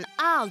thing around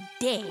all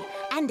day,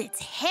 and it's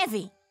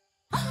heavy.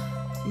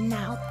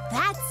 Now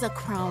that's a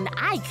crown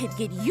I could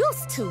get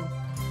used to.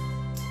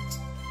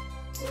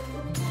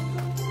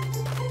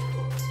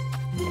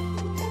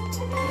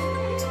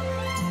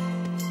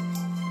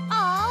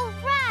 All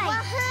right!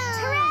 Wahoo!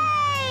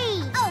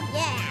 Hooray! Oh,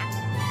 yeah!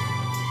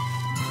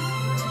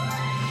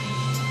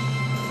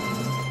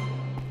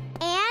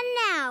 And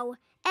now,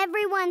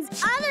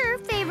 everyone's other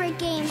favorite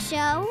game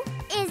show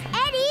is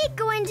Eddie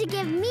going to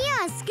give Mia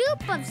a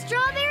scoop of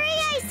strawberry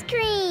ice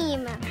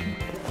cream.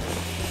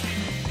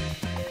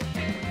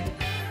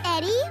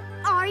 Eddie,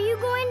 are you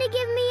going to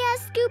give Mia a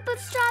scoop of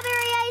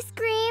strawberry ice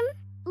cream?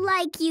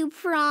 Like you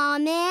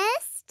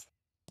promised?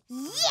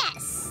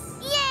 Yes!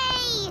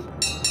 Yay!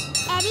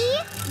 Eddie,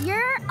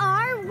 you're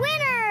our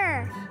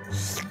winner!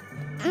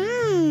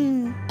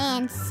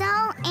 And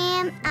so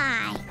am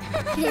I.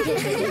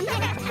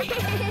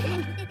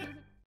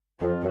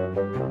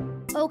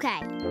 Okay,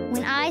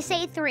 when I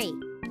say 3.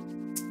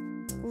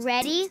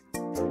 Ready?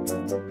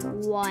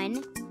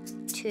 1,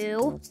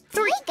 2,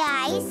 3. Hey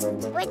guys,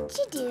 what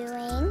you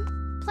doing?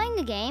 Playing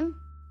the game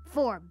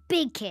for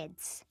big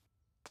kids.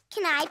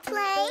 Can I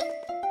play?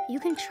 You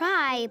can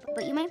try,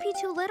 but you might be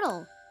too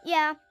little.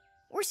 Yeah,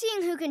 we're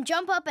seeing who can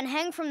jump up and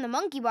hang from the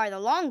monkey bar the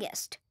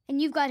longest.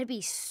 And you've got to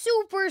be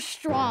super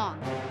strong.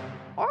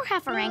 Or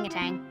half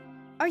orangutan.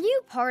 Are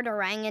you part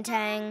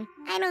orangutan?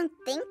 I don't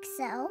think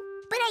so,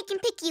 but I can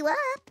pick you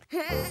up.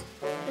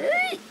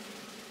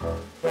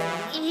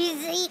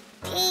 Easy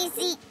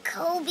peasy,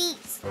 Kobe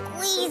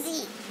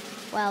squeezy.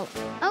 Well,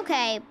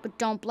 okay, but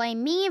don't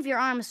blame me if your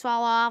arms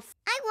fall off.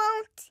 I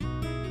won't.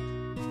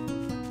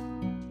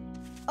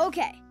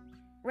 Okay,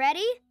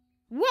 ready?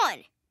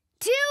 1,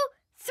 2,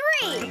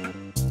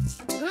 3.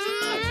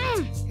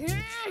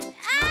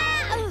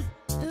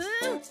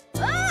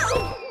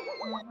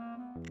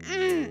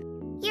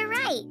 You're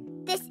right.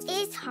 This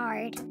is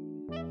hard.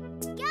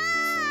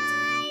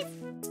 Guys!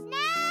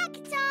 Snack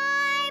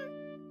time!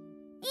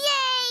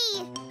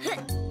 Yay!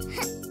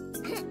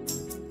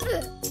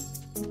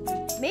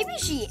 Maybe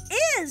she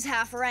is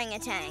half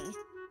orangutan.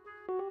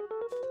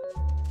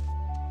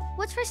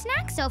 What's for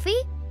snack,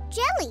 Sophie?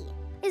 Jelly.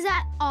 Is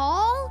that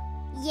all?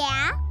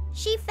 Yeah,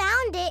 she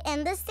found it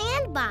in the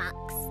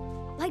sandbox.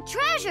 Like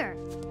treasure.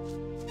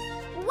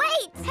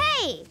 Wait!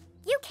 Hey!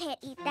 You can't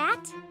eat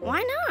that.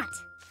 Why not?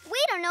 We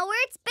don't know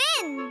where it's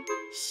been.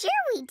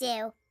 Sure we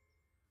do.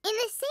 In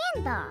the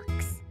sandbox.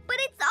 But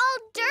it's all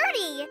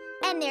dirty,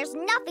 and there's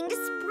nothing to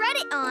spread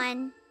it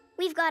on.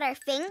 We've got our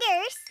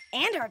fingers.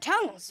 And our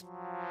tongues.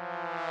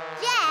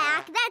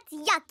 Jack, that's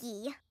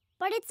yucky.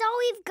 But it's all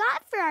we've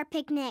got for our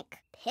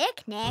picnic.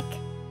 Picnic?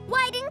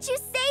 Why didn't you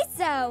say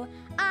so?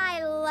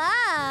 I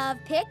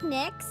love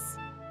picnics.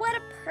 What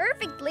a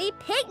perfectly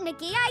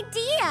picnicky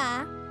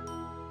idea.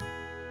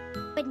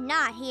 But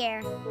not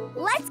here.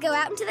 Let's go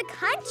out into the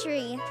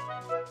country.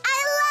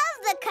 I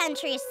love the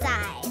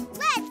countryside.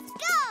 Let's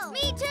go!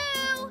 Me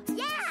too!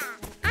 Yeah!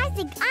 I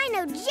think I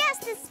know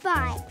just the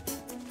spot.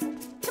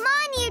 Come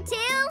on, you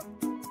two!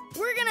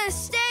 We're gonna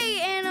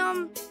stay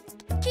and,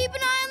 keep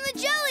an eye on the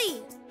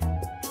jelly.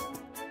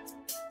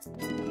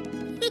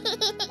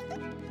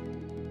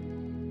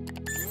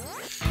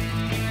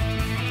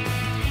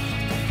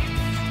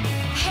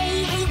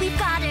 Hey, hey, we've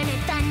got an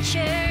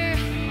adventure,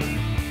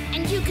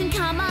 and you can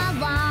come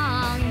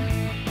along.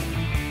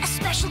 A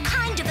special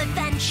kind of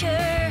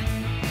adventure,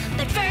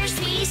 but first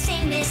we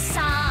sing this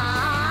song.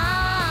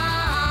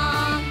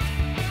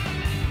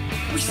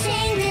 We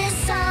sing this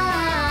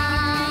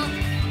song.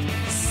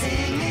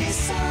 Sing this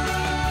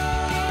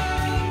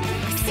song.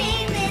 We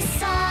sing this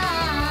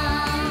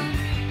song.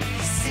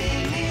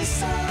 Sing this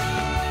song.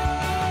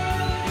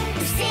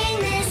 We sing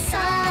this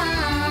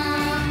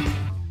song.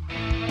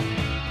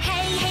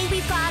 Hey, hey,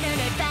 we've got an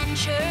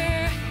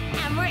adventure,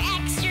 and we're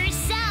extra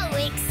so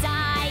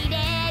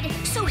excited.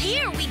 So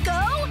here we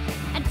go,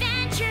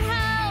 adventure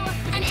ho,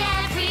 and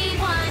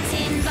everyone's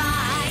invited.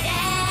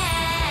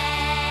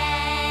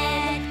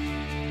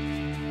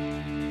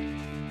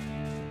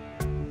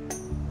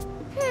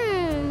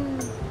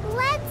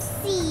 Let's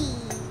see.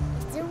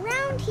 It's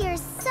around here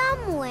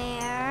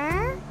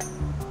somewhere.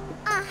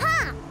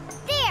 Aha!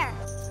 There!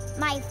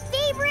 My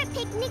favorite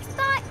picnic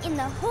spot in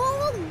the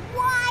whole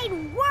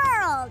wide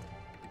world.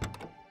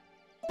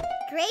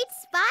 Great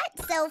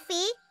spot,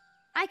 Sophie.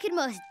 I could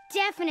most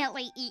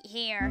definitely eat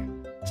here.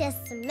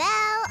 Just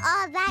smell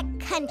all that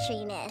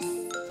countryness.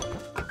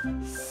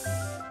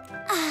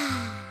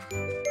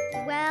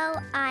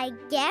 Well, I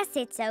guess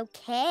it's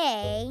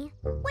okay.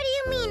 What do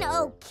you mean,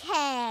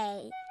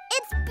 okay?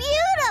 It's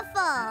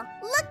beautiful!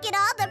 Look at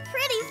all the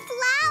pretty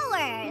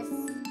flowers!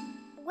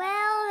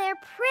 Well,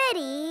 they're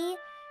pretty,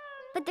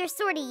 but they're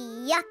sort of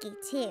yucky,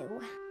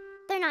 too.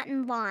 They're not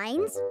in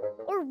lines,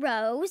 or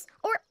rows,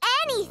 or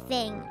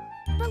anything.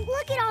 But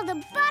look at all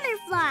the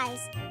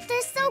butterflies!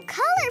 They're so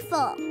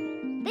colorful!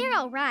 They're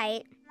all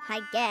right,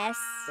 I guess.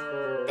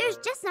 There's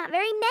just not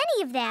very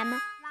many of them,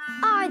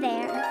 are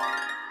there?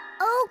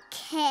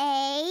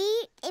 Okay,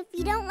 if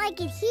you don't like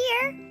it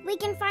here, we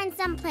can find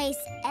someplace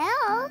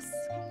else.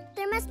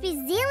 There must be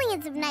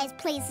zillions of nice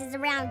places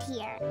around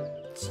here.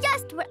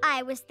 Just what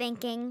I was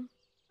thinking.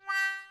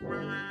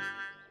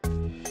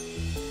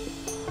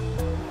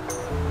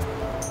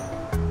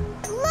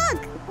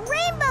 Look,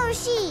 rainbow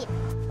sheep!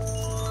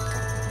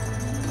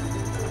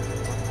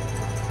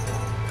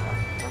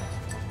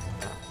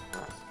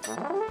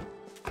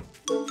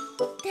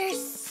 They're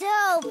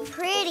so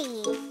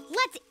pretty.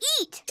 Let's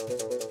eat!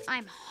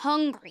 I'm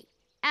hungry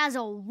as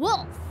a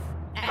wolf.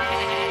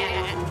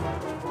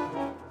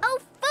 Oh,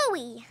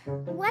 phooey!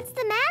 What's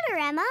the matter,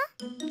 Emma?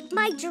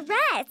 My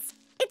dress.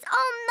 It's It's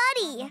all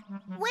muddy.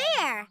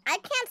 Where? I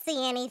can't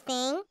see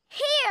anything.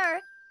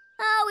 Here!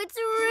 Oh, it's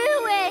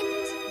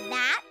ruined.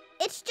 That?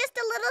 It's just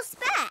a little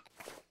speck.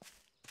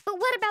 But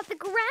what about the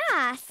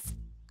grass?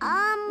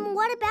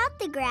 What about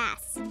the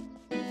grass?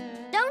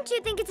 Don't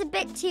you think it's a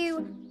bit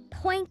too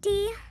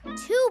pointy?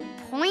 Too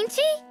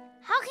pointy?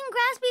 How can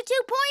grass be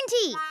too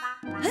pointy?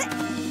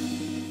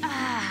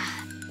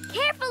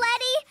 Careful,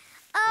 Eddie!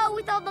 Oh,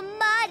 with all the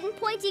mud and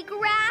pointy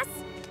grass,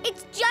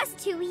 it's just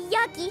too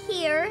yucky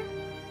here.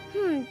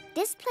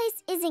 This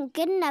place isn't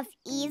good enough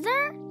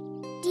either?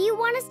 Do you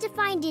want us to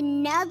find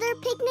another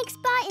picnic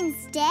spot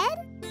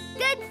instead?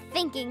 Good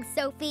thinking,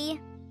 Sophie.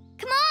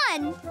 Come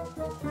on!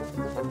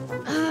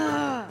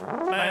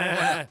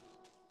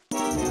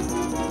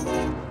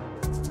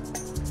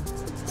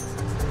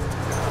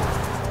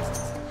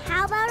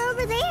 How about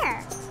over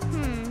there?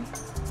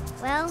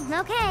 Well,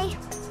 okay.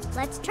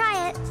 Let's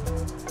try it.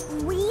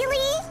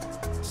 Really?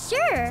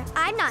 Sure,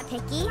 I'm not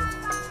picky.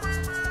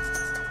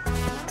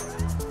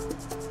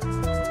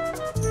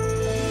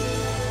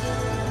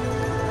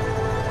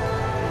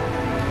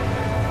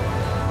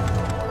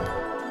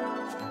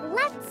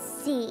 Let's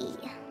see.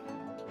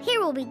 Here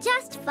will be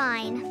just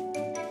fine.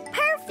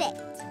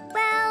 Perfect.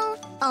 Well,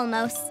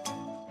 almost.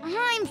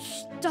 I'm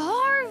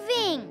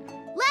starving.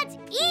 Let's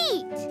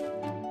eat.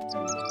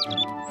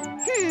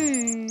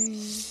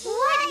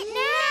 What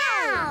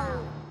now?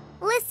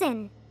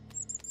 Listen.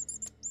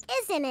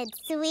 Isn't it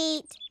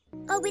sweet?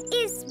 Oh, it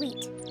is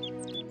sweet.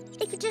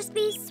 It could just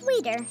be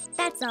sweeter,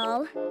 that's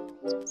all.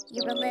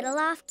 You're a little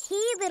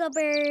off-key, little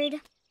bird.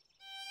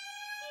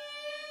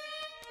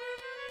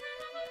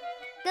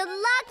 Good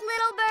luck,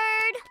 little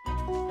bird!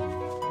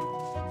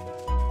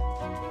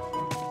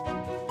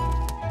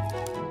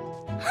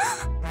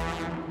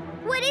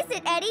 What is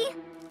it, Eddie?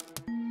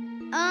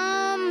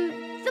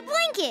 The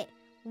blanket.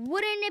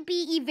 Wouldn't it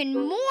be even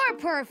more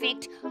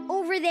perfect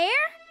over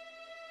there?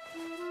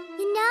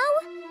 You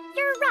know,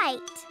 you're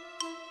right.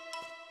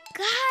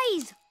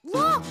 Guys,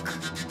 look!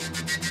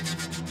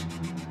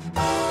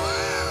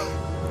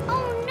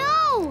 Oh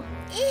no!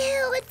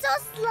 Ew, it's so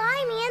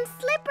slimy and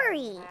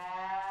slippery.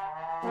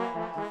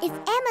 If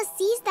Emma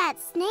sees that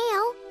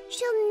snail,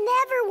 she'll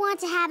never want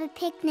to have a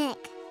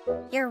picnic.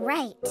 You're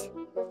right.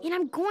 And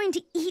I'm going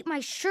to eat my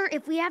shirt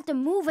if we have to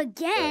move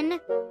again.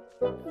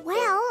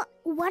 Well,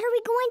 what are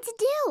we going to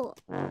do?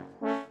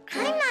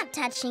 I'm not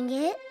touching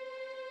it.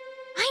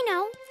 I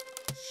know.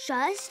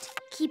 Just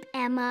keep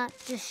Emma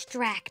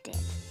distracted.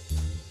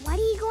 What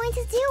are you going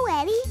to do,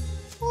 Eddie?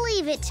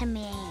 Leave it to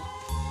me.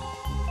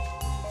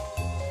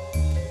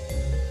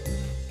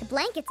 The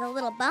blanket's a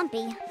little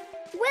bumpy.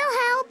 We'll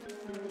help.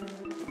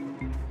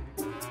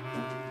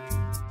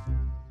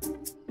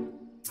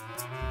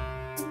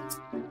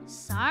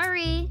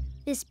 Sorry.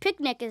 This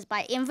picnic is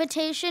by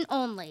invitation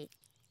only.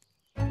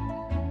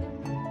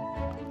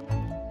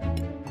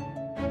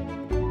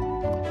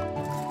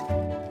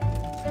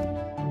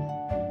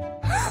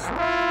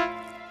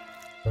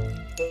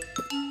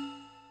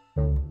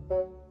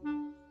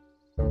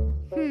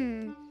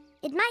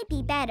 It might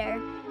be better.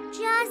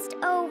 Just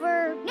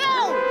over...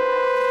 No!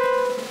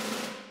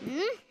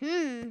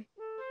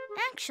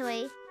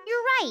 Actually,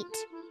 you're right.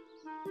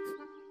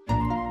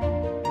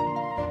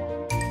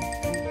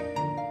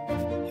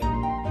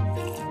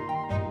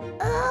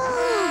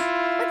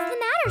 What's the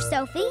matter,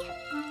 Sophie?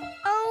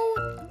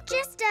 Oh,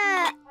 just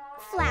a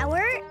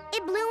flower.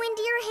 It blew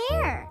into your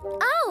hair.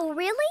 Oh,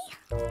 really?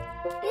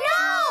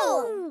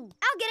 No!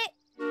 I'll get it.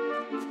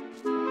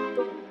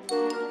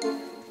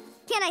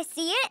 Can I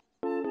see it?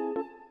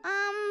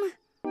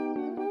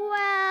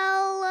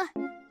 Well...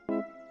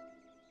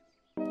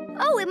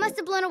 Oh, it must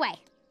have blown away.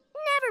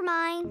 Never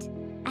mind.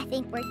 I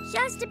think we're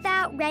just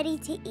about ready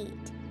to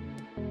eat.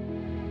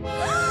 A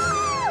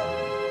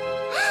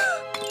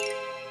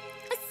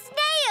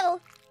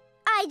snail!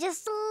 I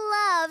just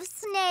love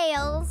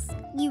snails.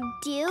 You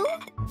do?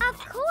 Of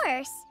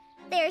course.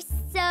 They're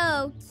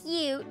so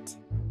cute.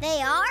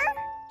 They are?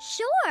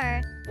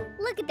 Sure.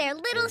 Look at their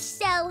little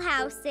shell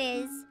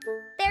houses.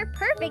 They're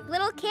perfect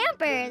little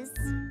campers.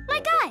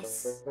 Like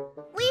us.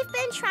 We've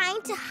been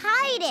trying to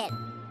hide it.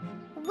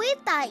 We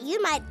thought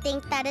you might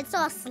think that it's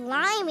all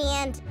slimy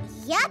and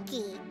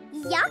yucky.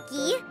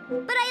 Yucky?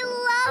 But I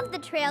love the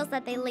trails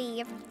that they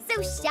leave.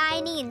 So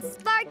shiny and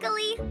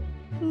sparkly.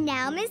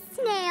 Now, Miss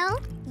Snail,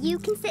 you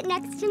can sit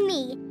next to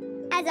me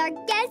as our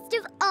guest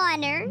of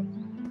honor.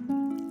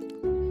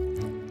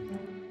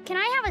 Can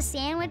I have a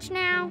sandwich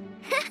now?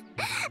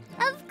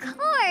 Of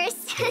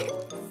course.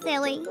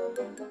 Silly.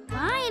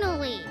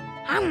 Finally.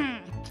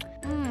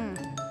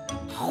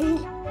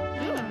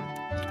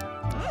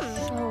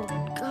 So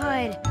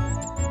good.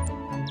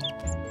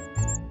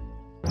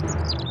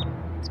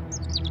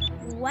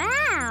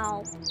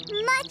 Wow.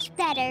 Much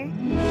better.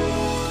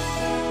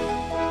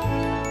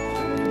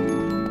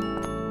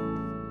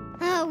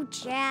 Oh,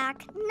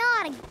 Jack,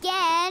 not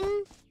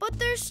again. But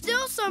there's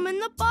still some in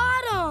the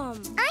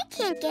bottom. I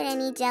can't get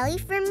any jelly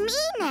for me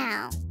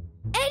now.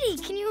 Eddie,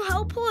 can you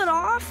help pull it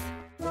off?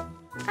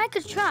 I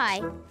could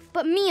try,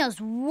 but Mia's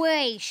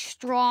way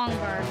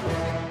stronger.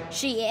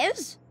 She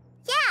is?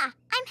 Yeah,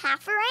 I'm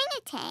half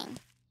orangutan.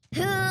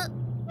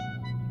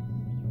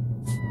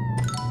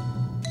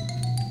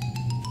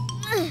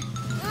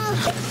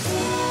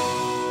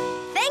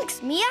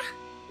 Thanks, Mia.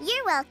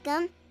 You're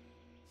welcome.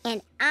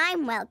 And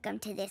I'm welcome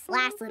to this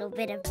last little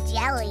bit of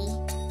jelly.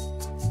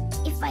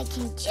 If I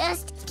can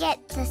just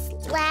get this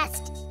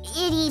last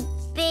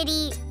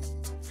itty-bitty...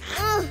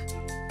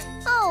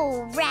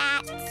 Oh,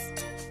 rats.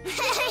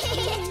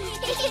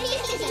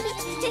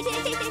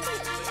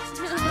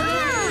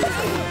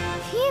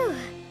 Phew.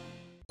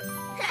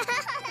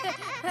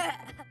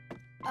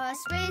 A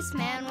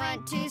spaceman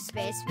went to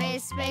space,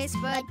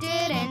 but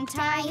didn't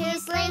tie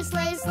his lace.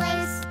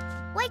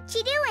 What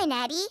you doing,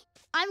 Eddie?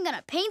 I'm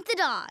gonna paint the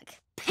dog.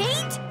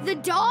 Paint the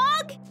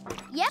dog?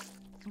 Yep,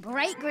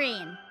 bright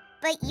green.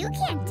 But you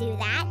can't do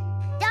that.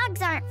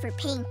 Dogs aren't for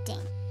painting.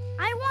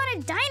 I want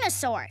a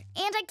dinosaur,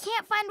 and I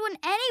can't find one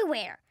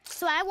anywhere.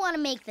 So I want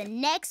to make the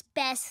next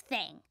best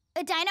thing.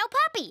 A dino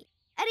puppy.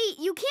 Eddie,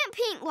 you can't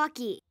paint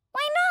Lucky.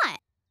 Why not?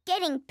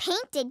 Getting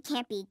painted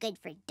can't be good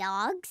for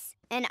dogs.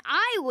 And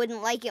I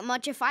wouldn't like it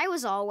much if I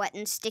was all wet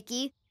and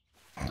sticky.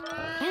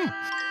 I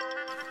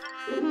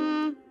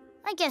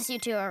guess you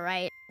two are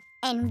right.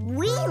 And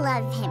we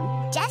love him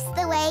just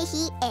the way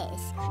he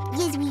is.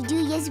 Yes, we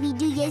do, yes, we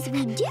do, yes,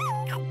 we do.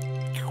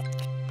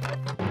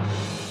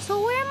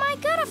 So where am I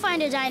gonna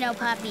find a dino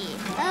puppy?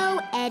 Oh,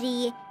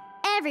 Eddie.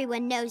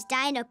 Everyone knows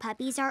dino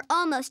puppies are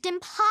almost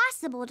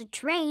impossible to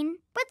train.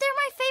 But they're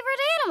my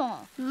favorite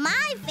animal.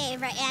 My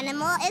favorite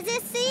animal is a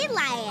sea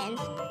lion.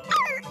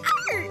 Arr,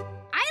 arr.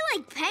 I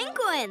like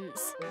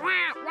penguins.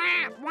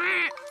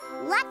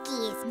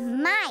 Lucky is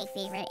my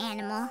favorite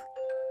animal.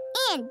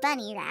 And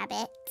bunny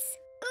rabbits.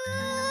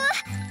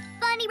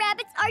 Bunny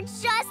rabbits are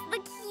just the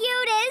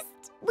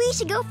cutest. We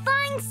should go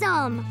find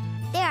some.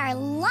 There are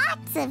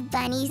lots of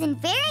bunnies in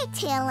Fairy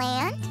Tale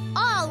Land.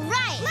 All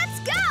right, let's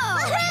go!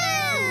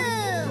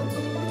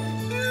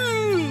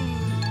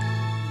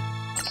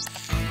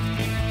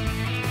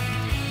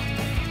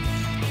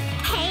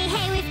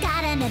 Hey, we've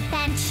got an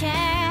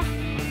adventure,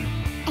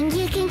 and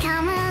you can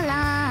come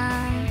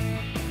along.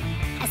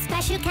 A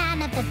special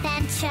kind of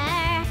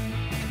adventure,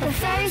 but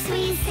first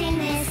we sing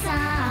this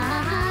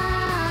song.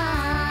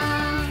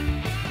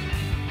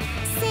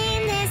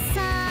 Sing this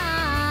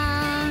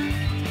song.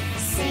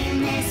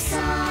 Sing this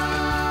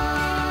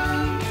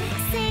song.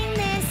 Sing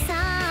this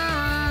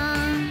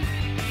song.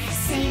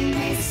 Sing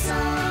this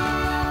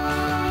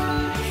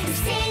song.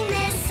 Sing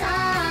this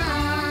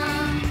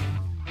song.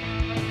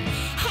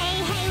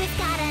 Hey, we've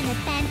got an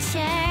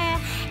adventure,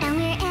 and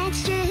we're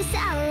extra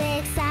so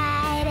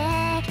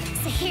excited.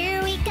 So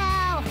here we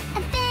go,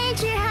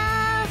 Adventure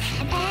Home,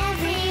 and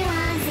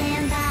everyone's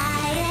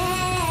invited.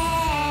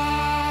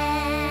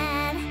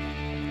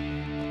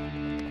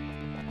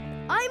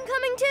 I'm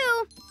coming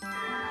too.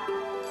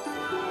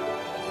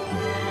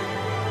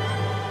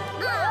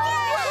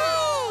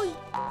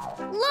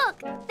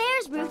 Look,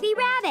 there's Ruthie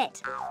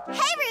Rabbit.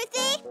 Hey,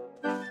 Ruthie!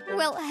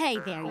 Well, hey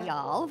there,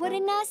 y'all. What a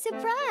nice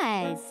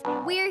surprise.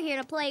 We're here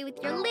to play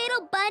with your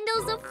little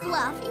bundles of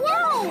fluff.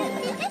 Whoa!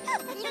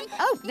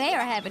 Oh, they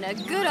are having a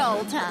good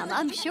old time.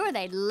 I'm sure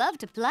they'd love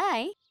to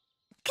play.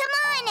 Come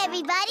on,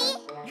 everybody!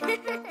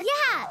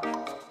 Yeah!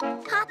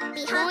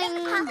 Hoppy,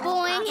 Boing, hoppy,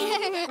 boing,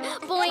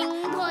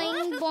 boing,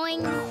 boing,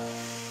 boing.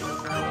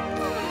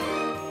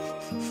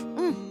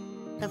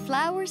 The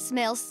flowers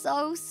smell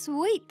so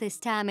sweet this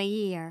time of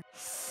year.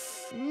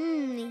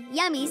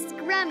 Yummy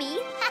scrummy.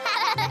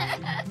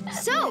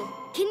 So,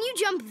 can you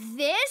jump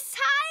this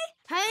high?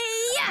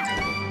 Hi-ya!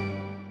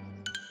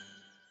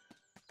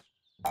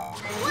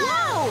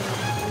 Whoa!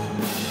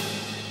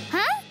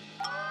 Huh?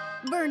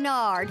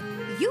 Bernard,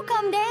 you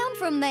come down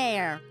from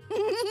there.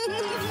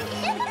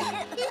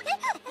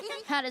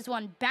 How does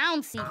one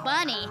bouncy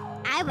bunny?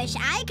 I wish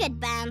I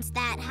could bounce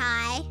that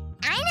high.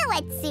 I know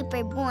what's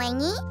super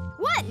boingy.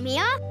 What,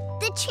 Mia?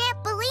 The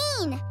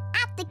trampoline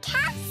at the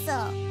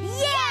castle.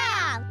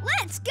 Yeah!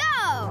 Let's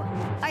go!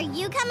 Are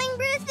you coming,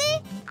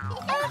 Ruthie?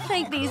 I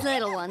think these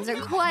little ones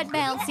are quite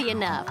bouncy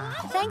enough.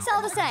 Thanks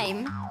all the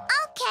same.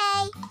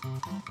 Okay.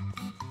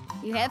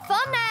 You have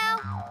fun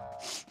now.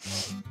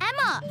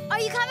 Emma, are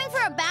you coming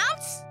for a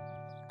bounce?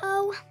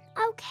 Oh,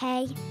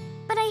 okay.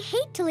 But I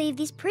hate to leave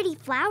these pretty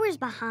flowers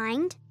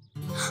behind.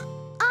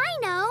 I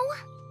know.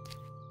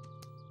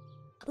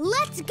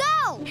 Let's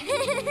go!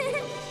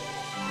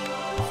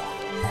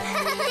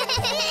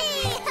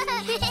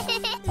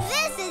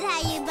 This is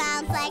how you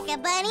bounce like a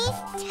bunny,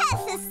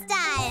 Tessa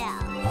style.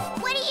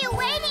 What are you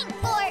waiting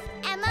for,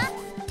 Emma?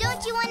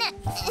 Don't you want to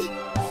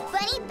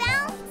bunny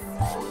bounce?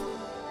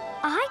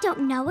 I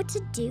don't know what to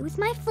do with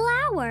my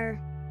flower.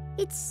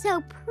 It's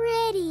so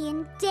pretty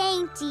and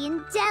dainty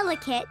and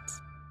delicate.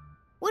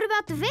 What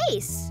about the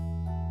vase?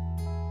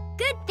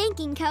 Good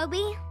thinking,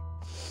 Kobe.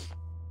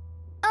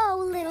 Oh,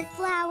 little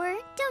flower,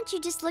 don't you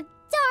just look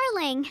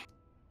darling?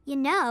 You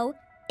know,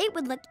 it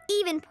would look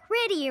even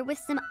prettier with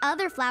some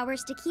other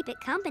flowers to keep it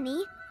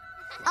company.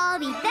 I'll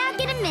be back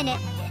in a minute.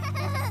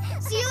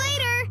 See you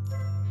later!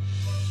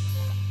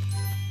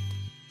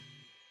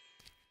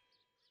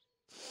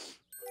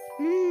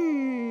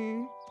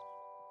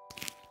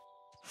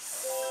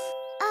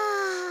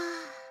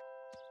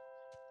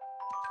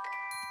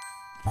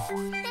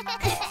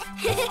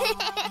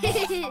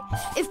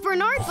 If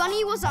Bernard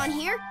Bunny was on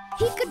here,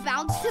 he could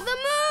bounce to the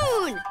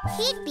moon.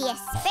 He'd be a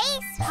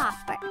space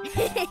hopper.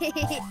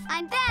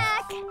 I'm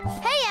back.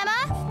 Hey,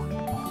 Emma.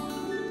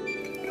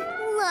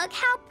 Look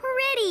how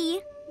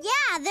pretty.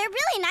 Yeah, they're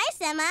really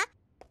nice, Emma.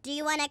 Do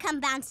you want to come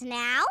bounce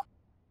now?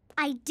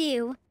 I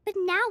do, but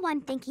now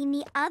I'm thinking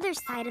the other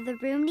side of the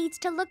room needs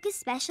to look as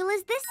special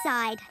as this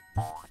side.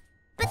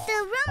 But the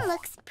room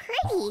looks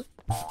pretty,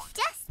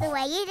 just the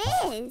way it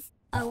is.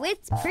 Oh,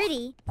 it's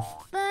pretty,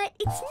 but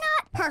it's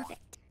not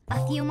perfect.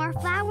 A few more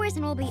flowers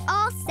and we'll be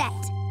all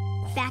set.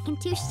 Back in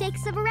 2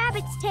 shakes of a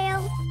rabbit's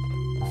tail.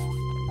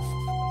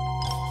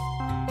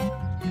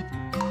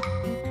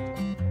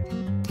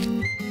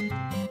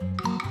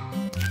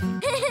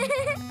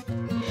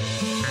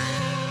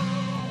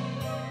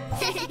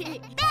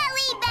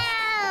 Belly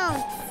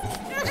bounce!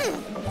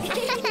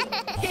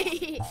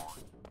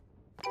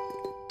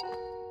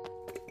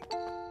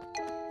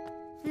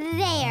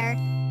 There.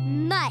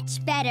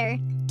 Much better,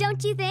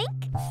 don't you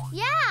think?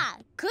 Yeah,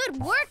 good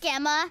work,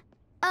 Emma.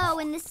 Oh,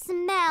 and the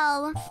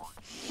smell.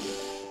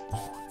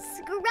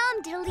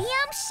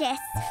 Scrumdiddlyumptious.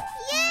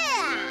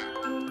 Yeah!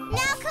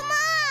 Now come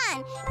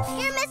on!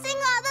 You're missing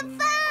all the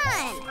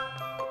fun!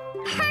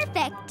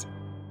 Perfect.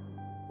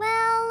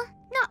 Well,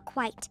 not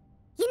quite.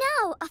 You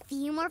know, a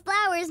few more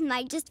flowers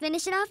might just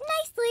finish it off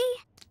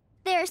nicely.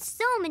 There are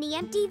so many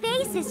empty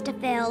vases to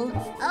fill.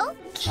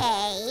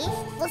 Okay,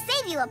 we'll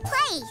save you a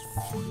place.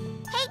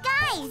 Hey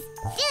guys,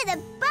 do the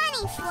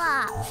bunny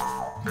flop.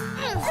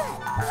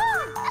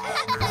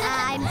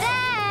 I'm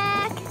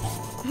back.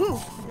 Whew,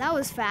 that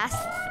was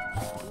fast.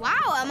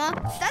 Wow, Emma,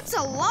 that's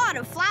a lot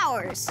of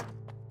flowers.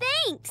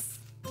 Thanks.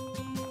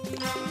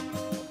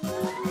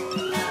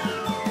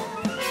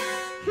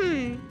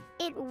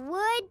 It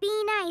would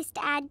be nice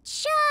to add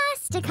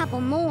just a couple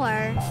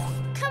more.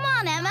 Come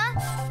on, Emma.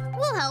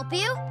 We'll help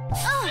you.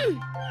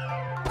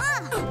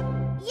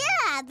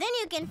 Yeah, then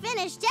you can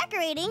finish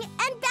decorating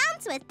and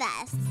bounce with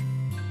us.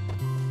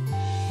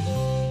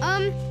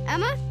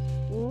 Emma,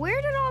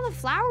 where did all the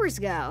flowers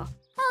go?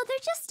 Oh, they're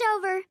just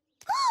over.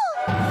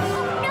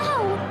 Oh,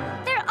 no!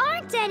 There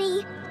aren't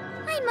any.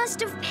 I must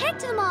have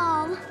picked them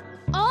all.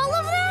 All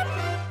of them?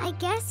 I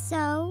guess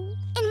so.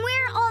 And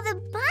where are all the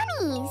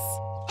bunnies?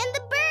 And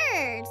the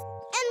birds?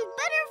 And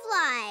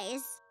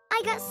butterflies?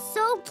 I got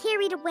so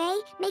carried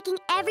away making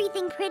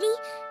everything pretty,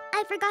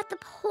 I forgot the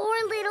poor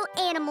little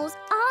animals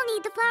all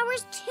need the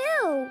flowers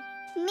too.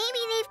 Maybe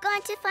they've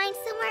gone to find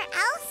somewhere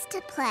else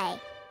to play.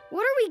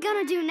 What are we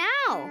gonna do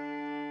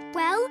now?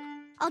 Well,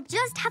 I'll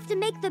just have to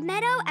make the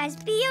meadow as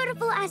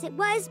beautiful as it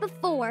was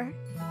before.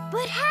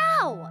 But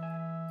how?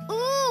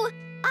 Ooh,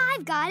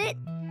 I've got it.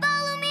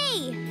 Follow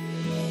me.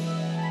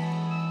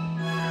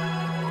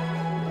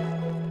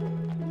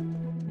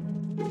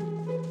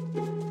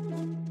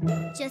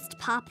 Just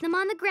pop them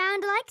on the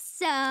ground like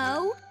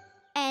so.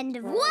 And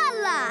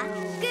voila!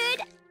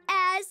 Good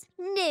as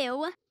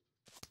new.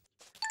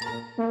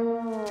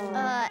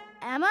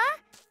 Emma?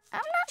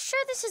 I'm not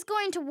sure this is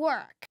going to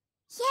work.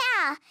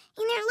 Yeah,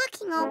 and they're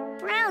looking all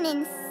brown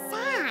and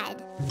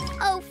sad.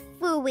 Oh,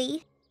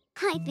 phooey.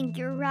 I think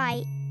you're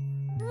right.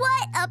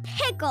 What a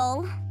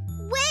pickle!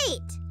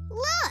 Wait,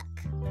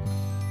 look!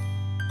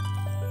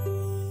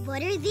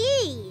 What are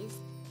these?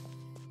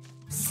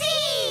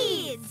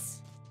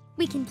 Seeds!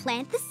 We can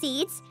plant the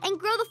seeds and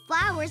grow the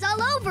flowers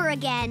all over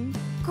again.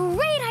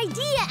 Great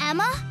idea,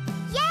 Emma!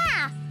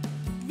 Yeah!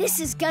 This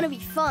is gonna be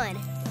fun.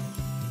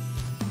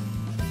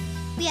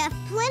 We have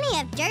plenty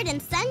of dirt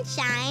and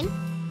sunshine.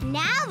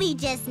 Now we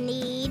just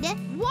need...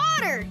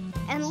 water!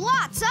 And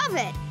lots of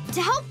it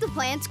to help the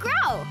plants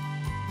grow.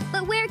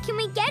 But where can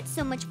we get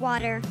so much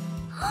water?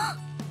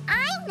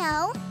 I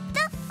know!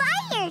 The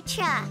fire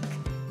truck!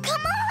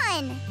 Come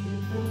on!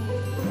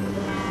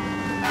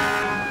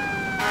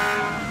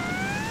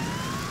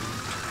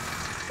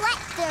 Let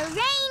the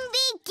rain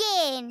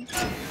begin!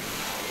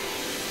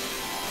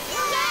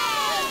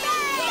 Yay!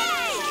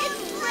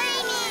 It's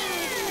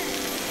raining!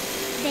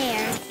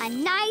 There's a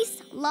nice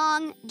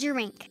long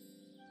drink.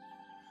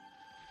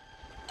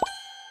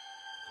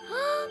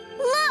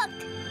 Look!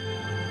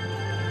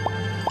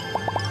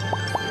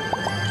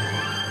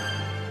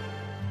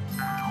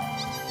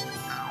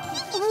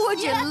 Would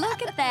you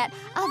look at that?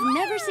 I've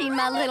never seen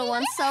my little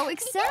ones so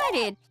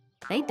excited.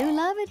 They do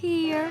love it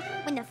here.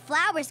 When the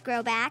flowers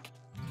grow back,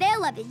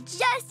 they'll love it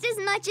just as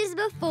much as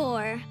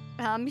before.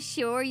 I'm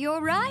sure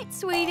you're right,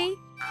 sweetie.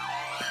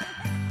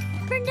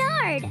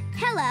 Bernard,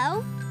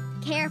 hello.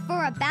 Care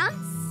for a bounce?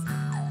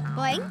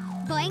 Boing,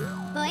 boing,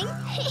 boing.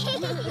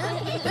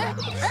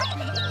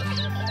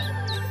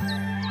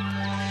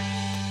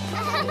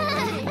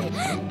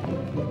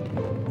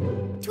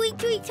 Tweet,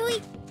 tweet,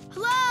 tweet.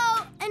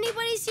 Hello?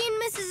 Anybody seen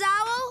Mrs.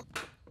 Owl?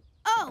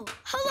 Oh,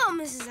 hello,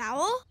 Mrs.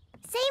 Owl.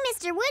 Say,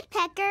 Mr.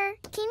 Woodpecker,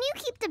 can you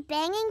keep the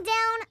banging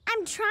down?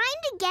 I'm trying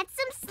to get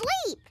some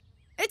sleep.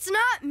 It's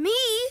not me.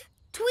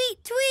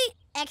 Tweet, tweet.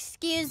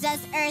 Excuse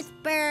us,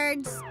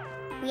 Earthbirds.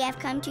 We have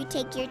come to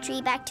take your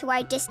tree back to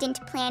our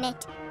distant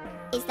planet.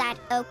 Is that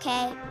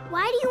okay?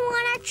 Why do you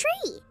want our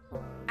tree?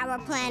 Our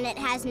planet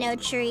has no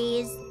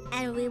trees,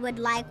 and we would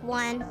like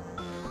one.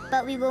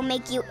 But we will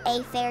make you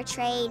a fair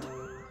trade.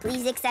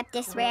 Please accept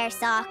this rare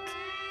sock.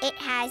 It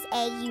has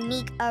a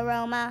unique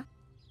aroma.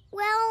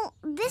 Well,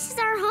 this is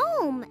our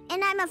home,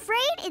 and I'm afraid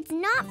it's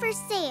not for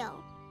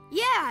sale.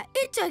 Yeah,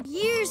 it took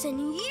years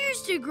and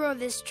years to grow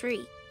this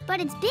tree.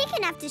 But it's big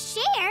enough to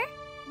share.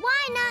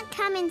 Why not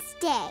come and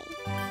stay?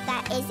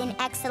 That is an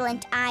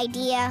excellent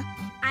idea.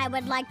 I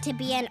would like to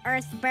be an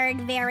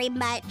Earthbird very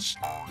much.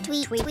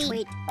 Tweet, tweet,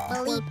 tweet,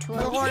 bleep,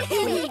 tweet,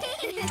 tweet,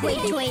 tweet, tweet,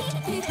 tweet,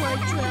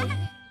 tweet.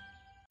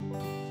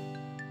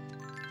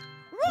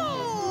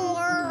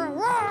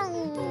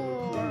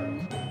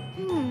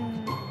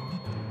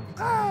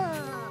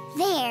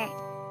 There,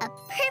 a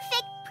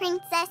perfect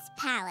princess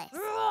palace.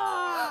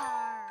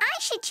 I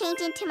should change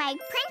into my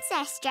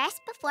princess dress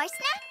before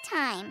snack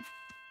time.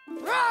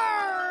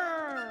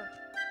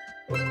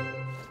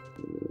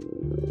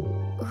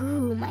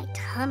 Ooh, my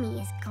tummy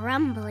is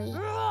grumbly.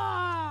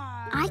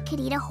 I could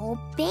eat a whole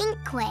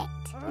banquet.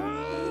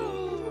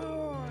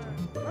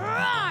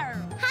 Hi,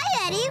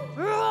 Eddie.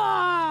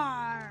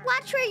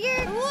 Watch where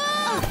you're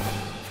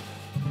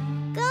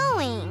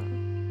going.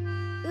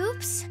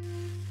 Oops,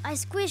 I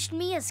squished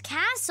Mia's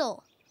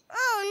castle.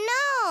 Oh,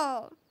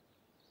 no.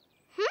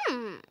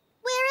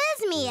 Where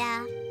is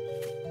Mia?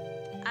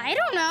 I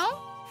don't know.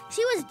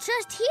 She was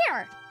just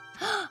here.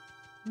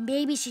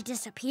 Maybe she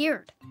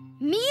disappeared.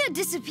 Mia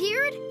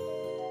disappeared?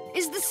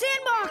 Is the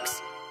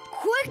sandbox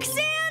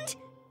quicksand?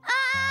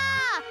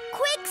 Ah!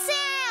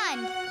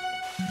 Quicksand!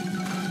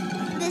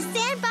 The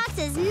sandbox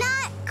is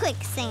not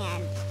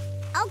quicksand.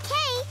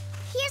 Okay,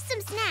 here's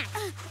some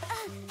snacks.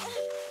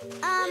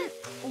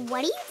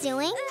 What are you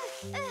doing?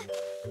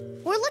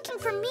 We're looking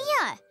for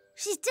Mia.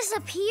 She's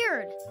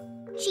disappeared.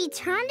 She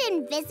turned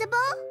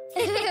invisible?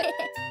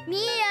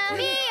 Mia!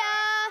 Mia!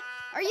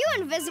 Are you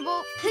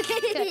invisible?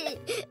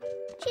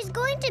 She's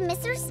going to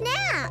miss her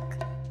snack.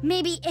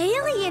 Maybe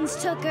aliens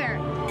took her.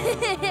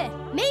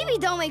 Maybe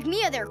they'll make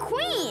Mia their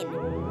queen.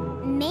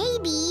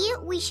 Maybe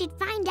we should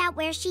find out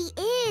where she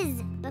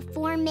is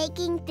before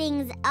making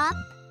things up.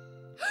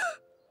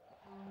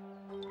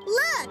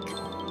 Look!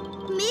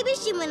 Maybe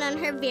she went on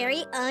her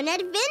very own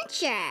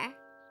adventure.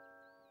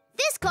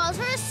 This calls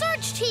for a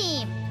search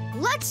team.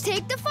 Let's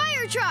take the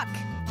fire truck.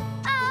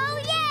 Oh,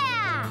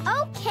 yeah!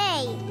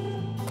 Okay.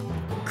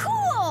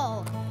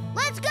 Cool!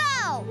 Let's go!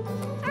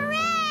 Hooray!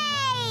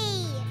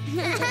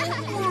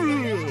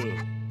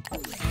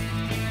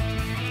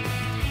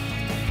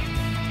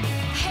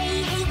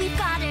 Hey, hey, we've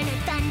got an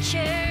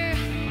adventure,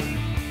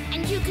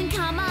 and you can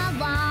come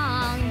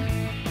along.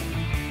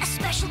 A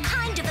special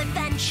kind of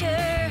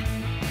adventure,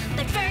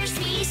 but first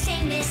we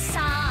sing this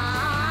song.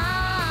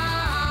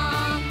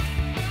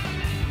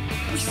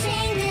 We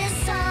sing this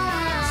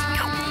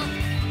song.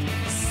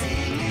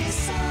 Sing this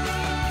song.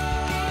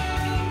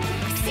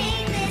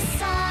 Sing this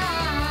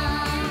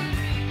song.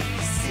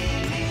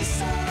 Sing this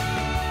song.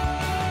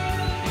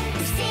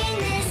 We sing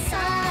this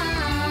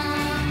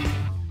song.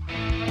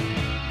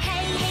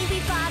 Hey, hey,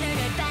 we've got an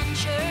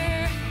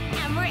adventure,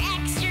 and we're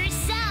extra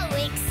so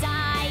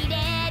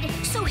excited.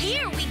 So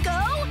here we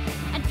go,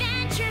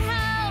 adventure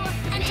ho,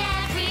 and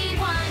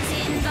everyone's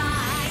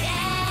invited.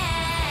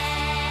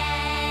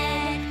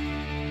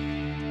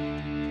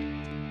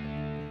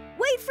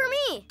 Wait for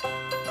me.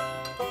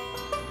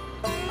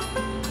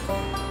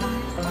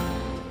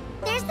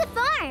 There's the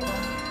farm.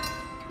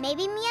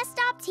 Maybe Mia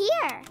stopped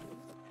here.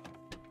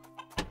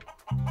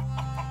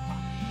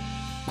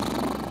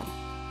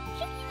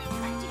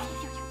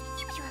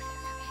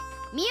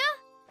 Mia?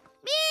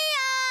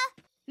 Mia!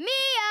 Mia!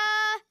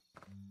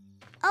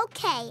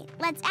 Okay,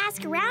 let's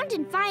ask around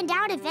and find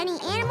out if any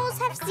animals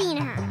have seen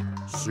her.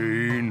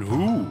 Seen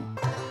who?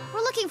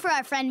 We're looking for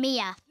our friend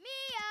Mia.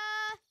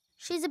 Mia!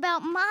 She's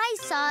about my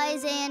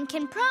size and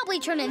can probably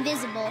turn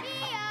invisible.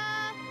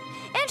 Mia!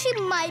 And she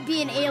might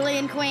be an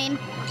alien queen.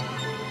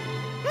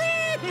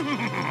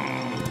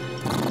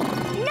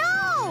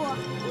 No!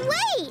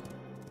 Wait!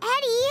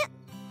 Eddie!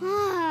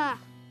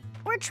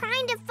 We're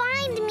trying to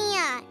find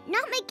Mia,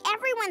 not make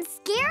everyone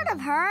scared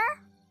of her.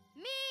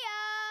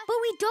 Mia!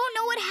 But we don't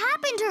know what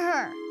happened to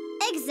her.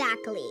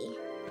 Exactly.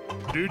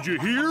 Did you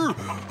hear?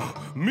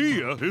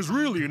 Mia is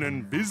really an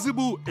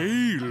invisible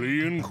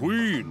alien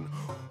queen.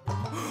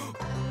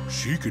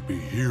 She could be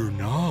here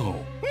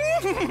now.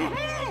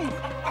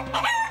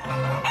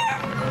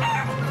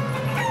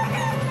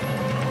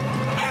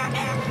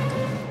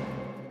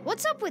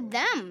 What's up with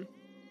them?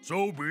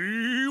 So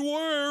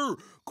beware.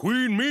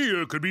 Queen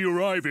Mia could be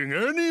arriving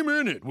any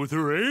minute with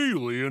her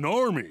alien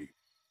army.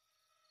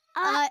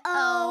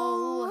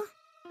 Uh-oh.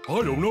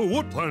 I don't know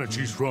what planet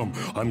she's from.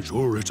 I'm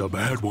sure it's a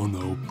bad one,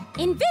 though.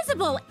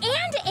 Invisible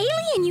and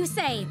alien, you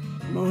say?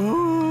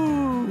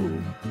 Oh.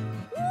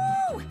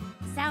 Ooh,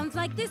 sounds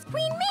like this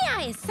Queen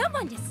Mia is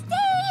someone to stay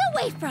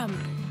away from.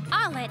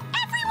 I'll let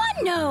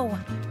everyone know.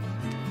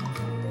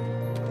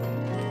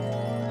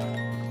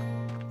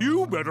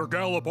 You better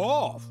gallop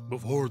off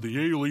before the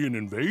alien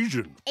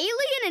invasion.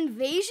 Alien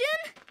invasion?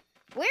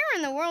 Where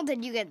in the world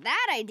did you get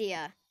that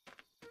idea?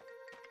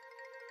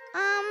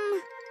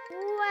 Well...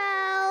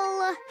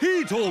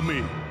 He told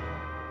me.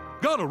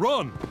 Gotta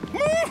run.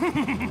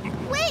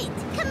 Wait,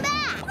 come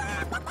back!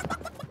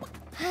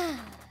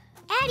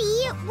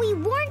 Eddie, we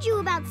warned you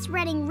about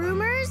spreading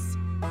rumors.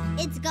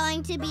 It's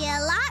going to be a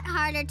lot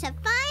harder to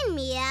find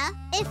Mia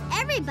if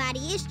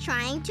everybody is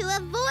trying to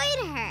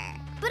avoid her.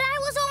 But I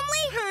was only...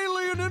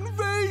 Alien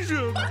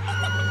invasion!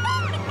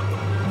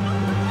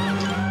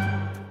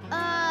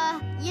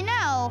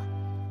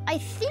 I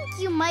think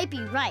you might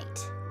be right.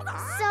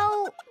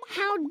 So,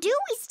 how do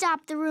we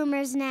stop the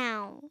rumors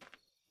now?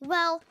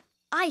 Well,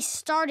 I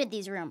started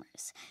these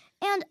rumors,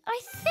 and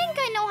I think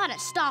I know how to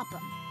stop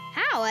them.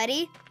 How,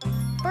 Eddie?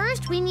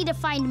 First, we need to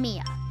find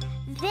Mia.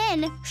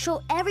 Then,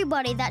 show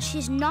everybody that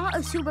she's not a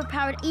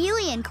superpowered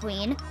alien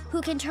queen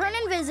who can turn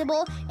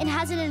invisible and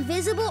has an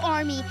invisible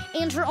army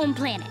and her own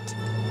planet.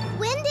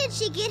 When did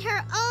she get her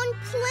own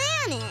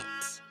planet?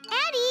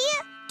 Eddie,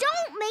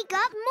 don't make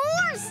up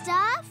more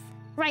stuff.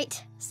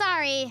 Right,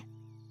 sorry.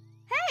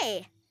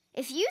 Hey,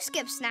 if you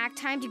skip snack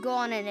time to go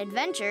on an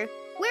adventure,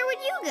 where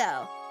would you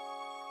go?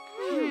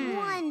 I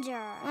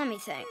wonder. Let me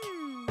think.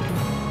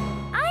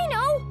 I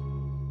know!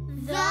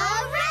 The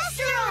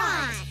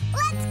restaurant!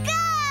 Let's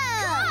go!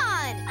 Come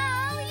on!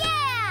 Oh,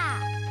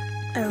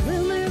 yeah! A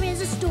rumor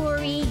is a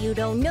story you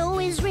don't know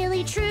is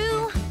really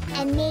true.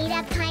 A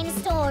made-up kind of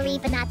story,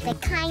 but not the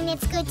kind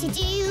that's good to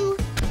do.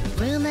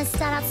 Rumors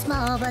start out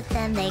small, but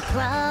then they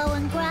grow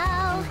and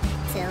grow,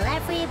 till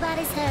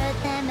everybody's heard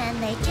them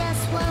and they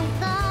just won't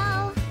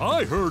go.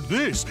 I heard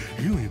this.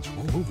 Aliens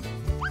all over.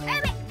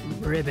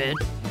 Ribbit.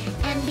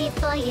 And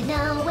before you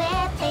know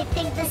it, they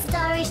think the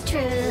story's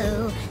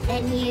true.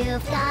 Then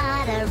you've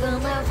got a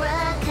rumor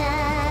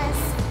ruckus.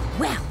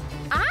 Well,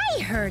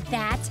 I heard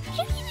that.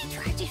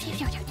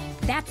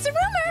 That's a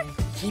rumor.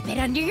 Keep it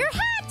under your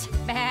hat.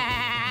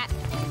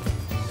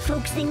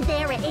 Folks think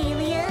there are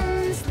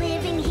aliens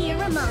living here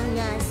among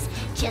us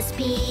Just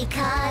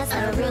because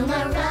a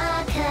rumor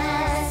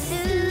ruckus.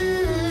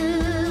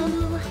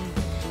 Ooh,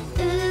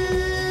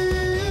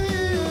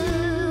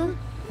 ooh.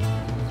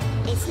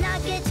 It's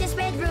not good to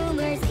spread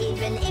rumors,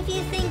 even if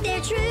you think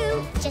they're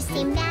true. Just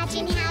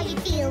imagine how you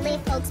feel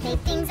if folks make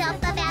things up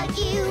about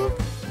you.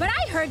 But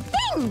I heard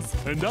things.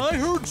 And I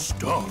heard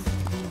stuff.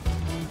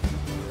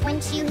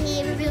 Once you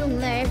hear a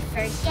rumor,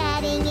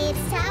 forgetting it's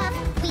tough.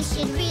 We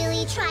should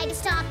really try to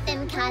stop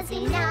them, 'cause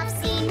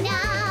enough's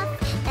enough.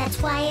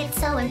 That's why it's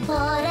so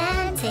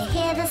important to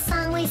hear the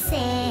song we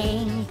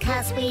sing,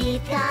 'cause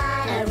we've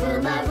got a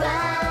rumor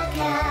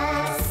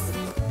ruckus.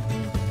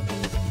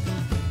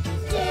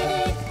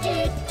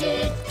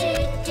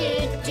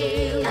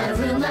 Do-do-do-do-do-do. A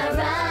rumor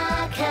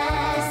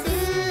ruckus.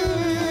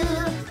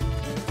 Ooh.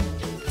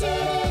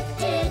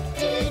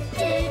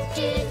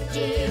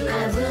 Do-do-do-do-do-do. A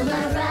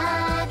rumor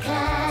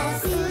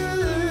ruckus.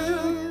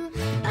 Ooh.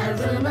 A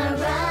rumor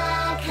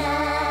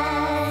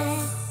ruckus.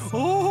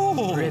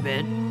 Oh!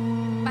 Ribbit.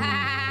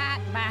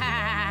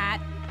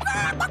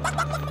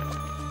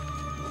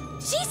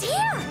 She's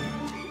here!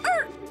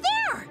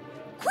 There!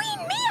 Queen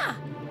Mia!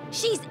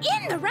 She's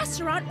in the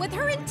restaurant with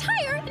her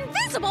entire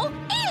invisible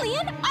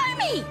alien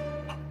army!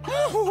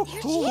 Oh,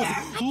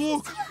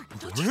 look!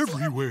 They're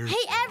everywhere.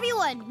 Hey,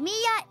 everyone!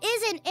 Mia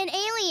isn't an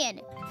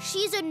alien.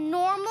 She's a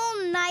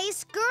normal,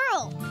 nice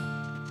girl.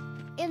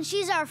 And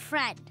she's our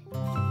friend.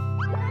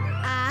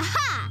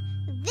 Aha!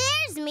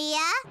 There's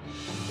Mia.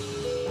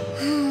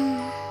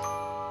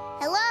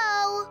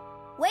 Hello?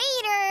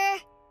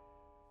 Waiter!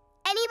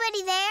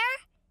 Anybody there?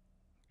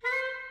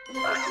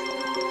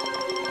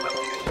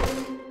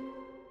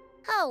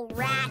 Oh,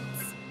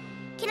 rats.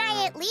 Can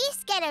I at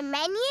least get a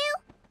menu?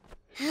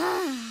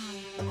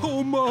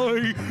 Oh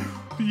my!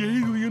 The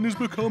alien is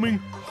becoming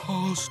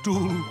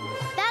hostile.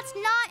 That's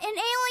not an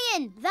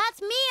alien.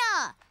 That's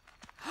Mia.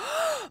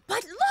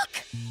 But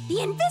look! The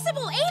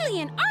invisible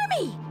alien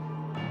army!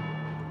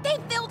 They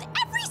filled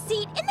every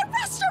seat in the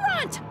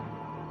restaurant!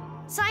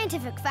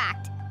 Scientific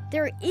fact,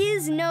 there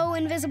is no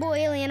invisible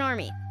alien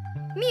army.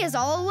 Mia's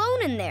all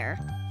alone in there.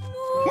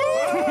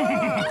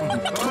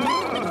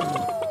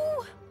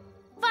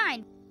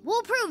 Fine,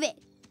 we'll prove it.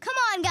 Come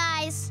on,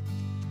 guys.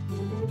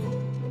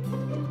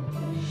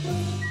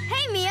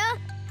 Hey, Mia.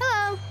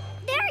 Hello.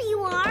 There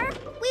you are.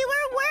 We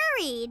were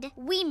worried.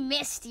 We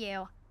missed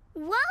you.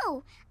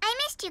 Whoa, I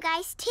missed you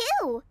guys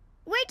too.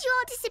 Where'd you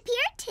all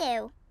disappear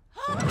to?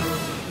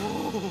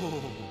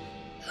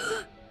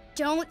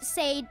 Don't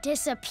say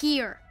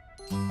disappear.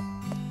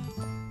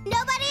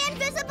 Nobody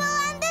invisible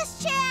on this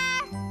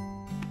chair.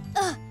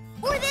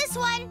 Or this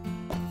one.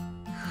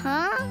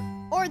 Huh?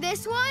 Or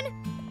this one.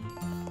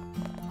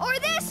 Or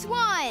this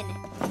one.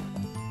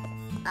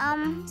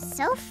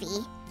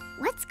 Sophie,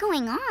 what's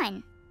going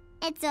on?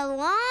 It's a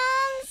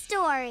long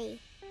story.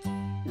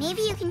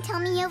 Maybe you can tell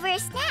me over a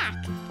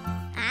snack.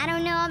 I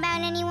don't know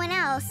about anyone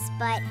else,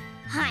 but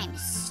I'm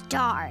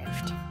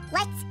starved.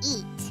 Let's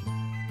eat.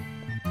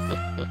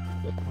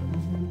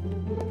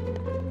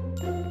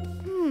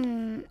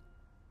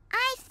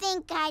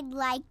 think I'd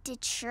like to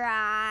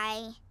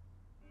try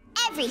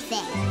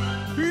everything.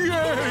 Yay!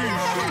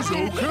 She's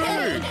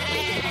okay!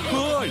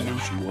 I knew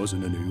she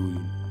wasn't an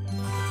alien.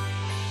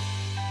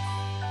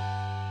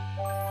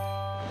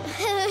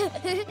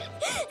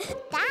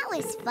 That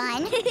was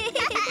fun.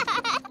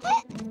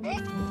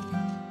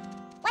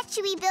 What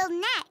should we build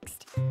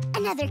next?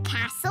 Another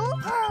castle?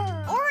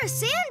 Or a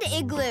sand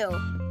igloo.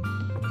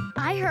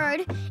 I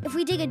heard if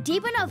we dig a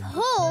deep enough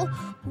hole,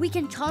 we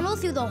can tunnel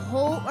through the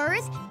whole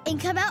Earth and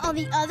come out on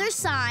the other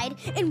side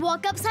and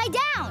walk upside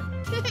down.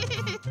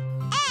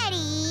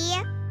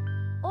 Eddie!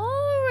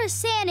 Or a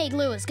sand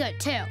igloo is good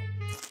too.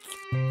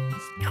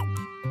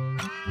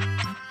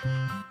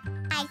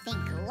 I think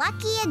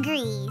Lucky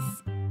agrees.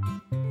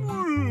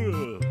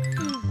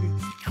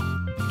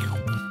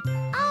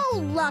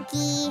 Oh,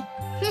 Lucky.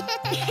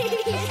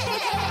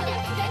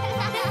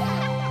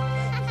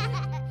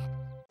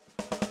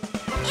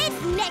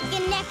 It's neck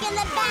and neck in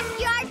the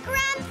backyard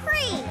Grand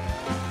Prix.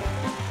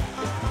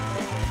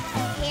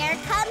 Here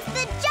comes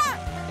the jump.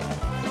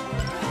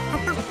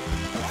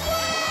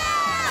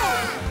 Yeah!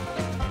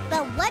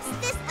 But what's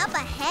this up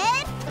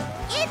ahead?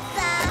 It's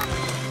a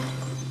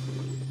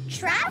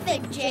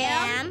traffic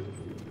jam.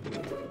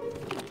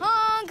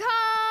 Honk,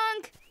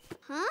 honk.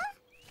 Huh?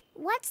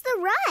 What's the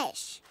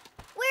rush?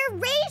 We're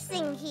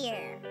racing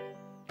here.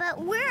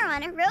 But we're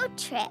on a road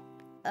trip.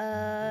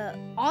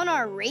 On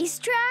our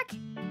racetrack?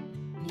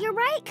 You're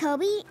right,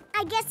 Kobe.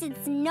 I guess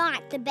it's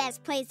not the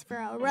best place for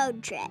a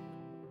road trip.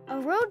 A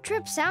road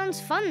trip sounds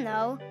fun,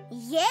 though.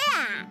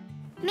 Yeah!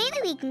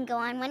 Maybe we can go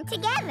on one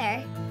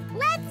together.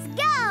 Let's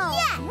go!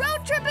 Yeah!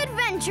 Road trip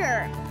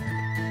adventure!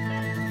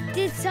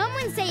 Did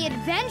someone say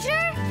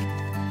adventure?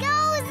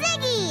 Go,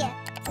 Ziggy!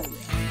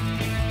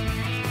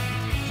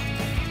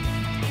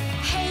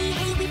 Hey,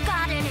 hey, we've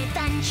got an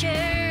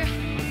adventure,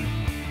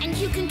 and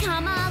you can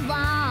come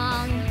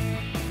along.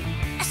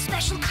 A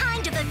special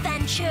kind of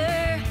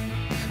adventure,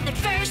 but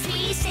first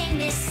we sing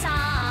this song.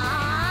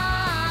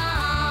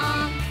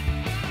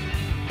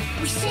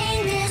 We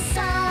sing this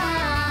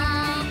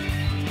song.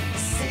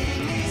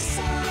 Sing this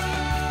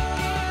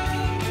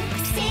song.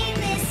 Sing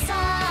this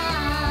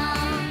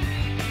song.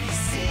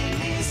 Sing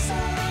this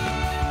song.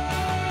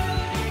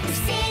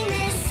 Sing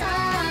this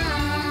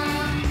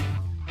song.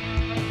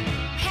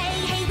 Hey,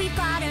 hey, we've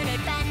got an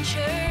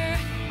adventure,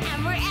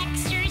 and we're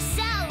extra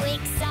so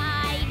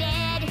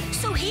excited.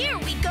 So here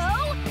we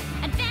go,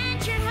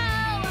 adventure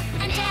ho,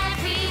 and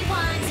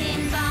everyone's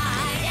invited.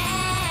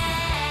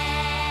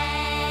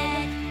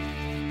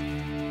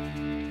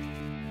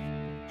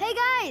 Hey,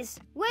 guys,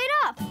 wait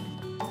up!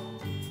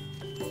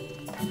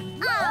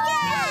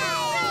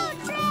 Road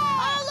trip!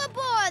 All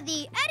aboard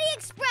the Eddie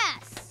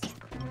Express!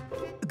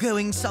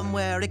 Going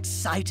somewhere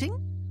exciting?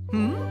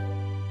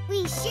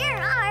 We sure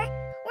are.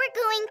 We're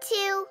going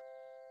to...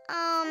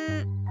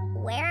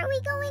 where are we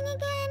going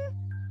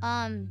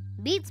again?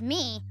 Beats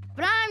me,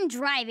 but I'm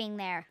driving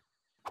there.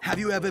 Have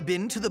you ever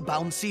been to the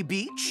bouncy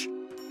beach?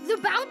 The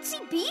bouncy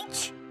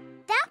beach?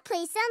 That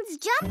place sounds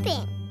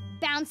jumping.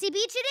 Bouncy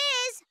beach it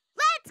is!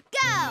 Let's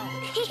go!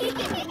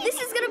 This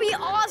is gonna be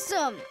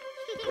awesome!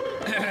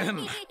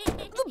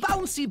 The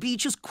bouncy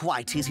beach is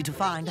quite easy to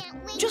find.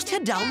 Just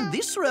head down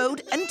this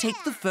road and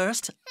take the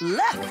first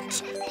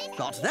left.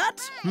 Got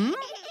that?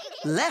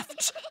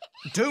 Left.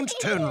 Don't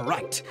turn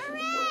right.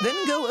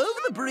 Then go over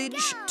the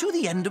bridge to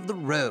the end of the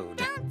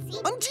road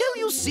until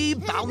you see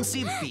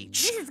Bouncy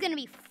Beach. This is gonna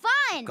be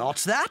fun!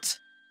 Got that?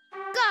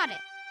 Got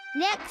it!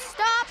 Next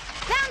stop,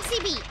 Bouncy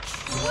Beach!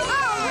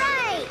 All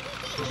right!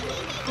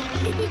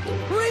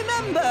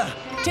 Remember,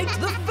 take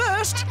the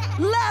first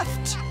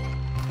left.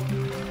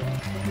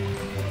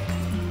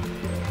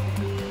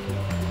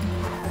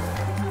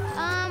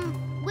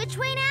 Which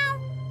way now?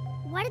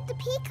 What did the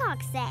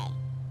peacock say?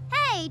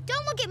 Hey,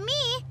 don't look at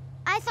me!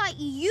 I thought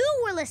you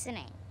were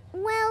listening.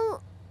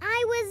 Well,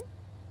 I was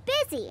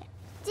busy.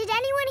 Did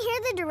anyone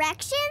hear the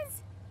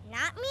directions?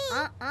 Not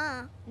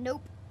me.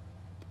 Nope.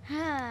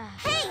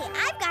 Hey,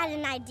 I've got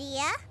an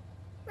idea.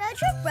 Road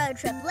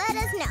trip, let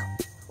us know.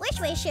 Which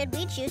way should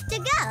we choose to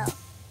go?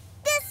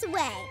 This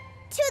way,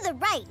 to the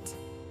right.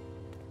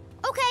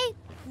 Okay,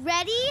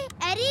 ready,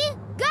 Eddie,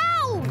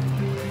 go!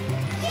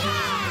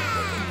 Yeah!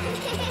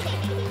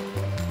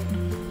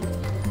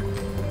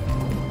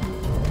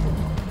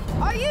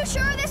 Are you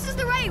sure this is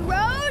the right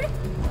road?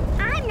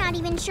 I'm not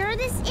even sure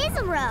this is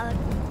a road.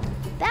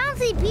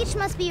 Bouncy Beach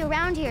must be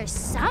around here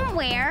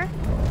somewhere.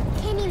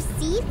 Can you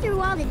see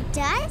through all the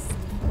dust?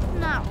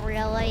 Not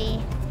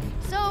really.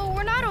 So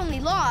we're not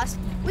only lost,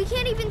 we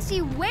can't even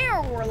see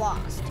where we're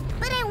lost.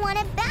 But I want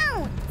to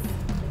bounce.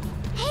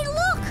 Hey,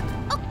 look!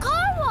 A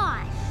car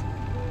wash!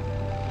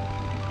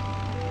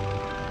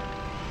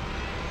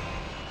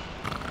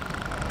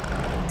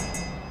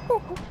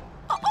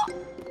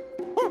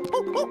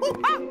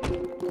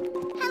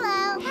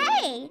 Hello.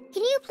 Hey,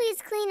 can you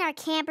please clean our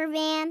camper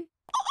van?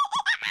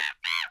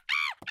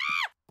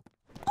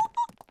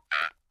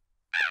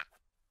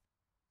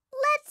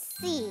 Let's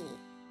see.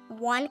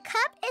 1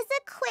 cup is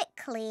a quick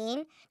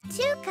clean,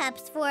 2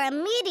 cups for a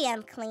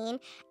medium clean,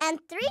 and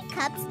 3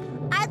 cups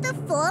are the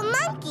full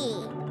monkey.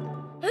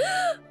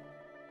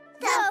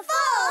 The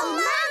full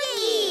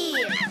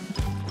monkey!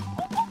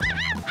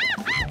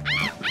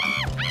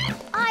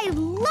 I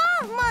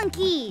love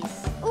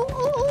monkeys! Ooh,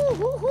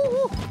 ooh, ooh, ooh,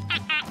 ooh.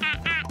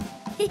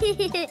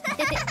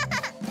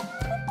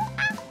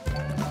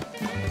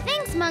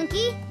 Thanks,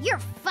 monkey. You're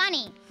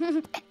funny.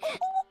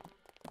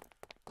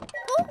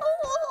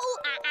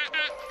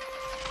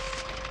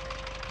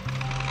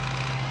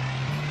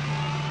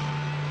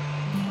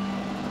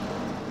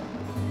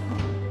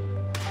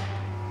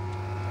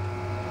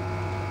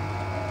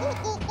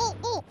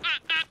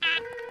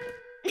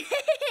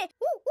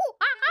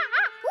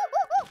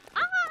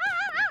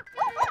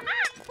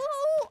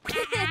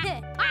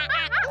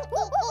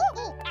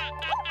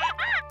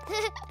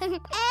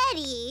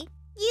 Eddie,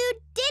 you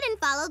didn't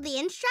follow the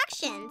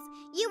instructions.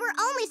 You were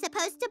only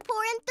supposed to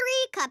pour in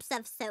 3 cups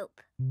of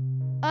soap.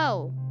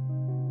 Oh.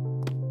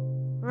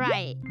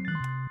 Right.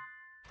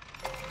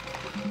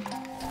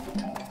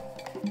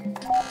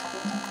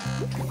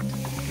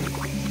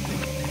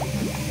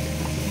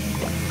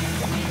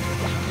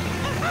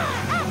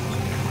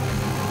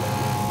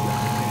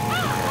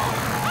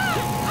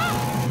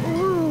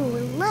 Ooh,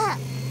 look!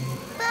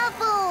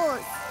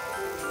 Bubbles!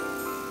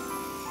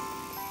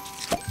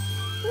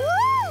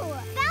 Woo!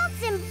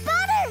 Bouncing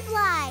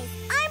butterflies!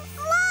 I'm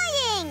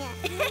flying!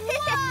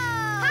 Whoa!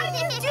 How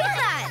did you do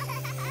that?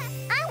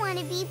 I want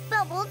to be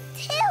bubbled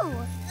too!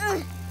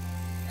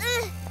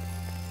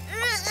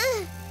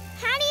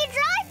 How do you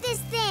drive this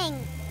thing?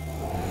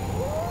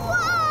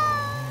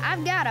 Whoa!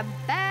 I've got a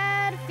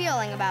bad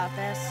feeling about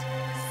this.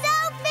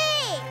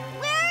 Sophie!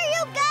 Where are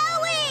you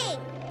going?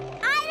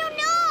 I don't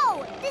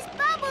know! This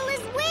bubble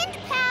is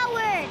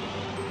wind-powered!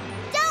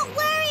 Don't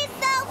worry,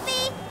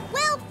 Sophie!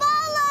 We'll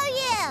follow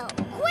you!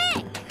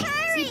 Quick!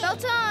 Hurry!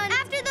 Seatbelts on.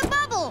 After the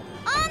bubble!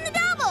 On the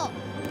double!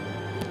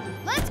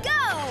 Let's go!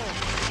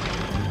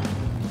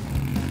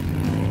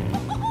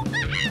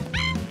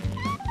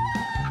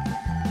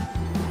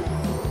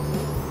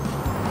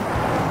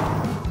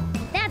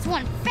 That's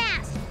one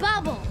fast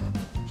bubble!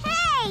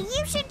 Hey,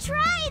 you should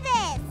try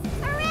this!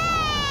 Hooray!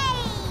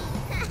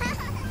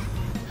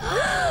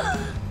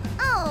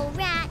 Oh,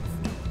 rats!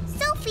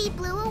 Sophie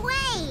blew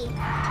away!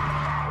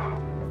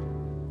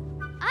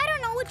 I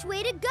don't know which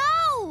way to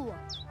go!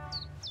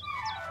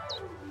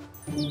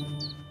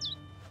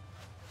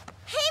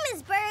 Hey,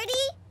 Miss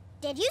Birdie!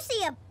 Did you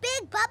see a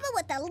big bubble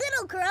with a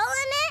little girl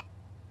in it?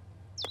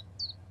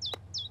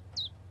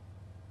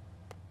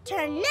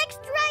 Turn next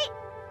right,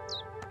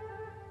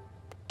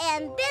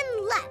 and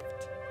then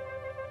left.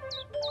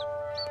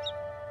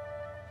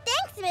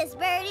 Thanks, Miss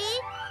Birdie.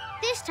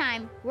 This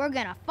time, we're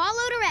gonna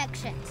follow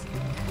directions.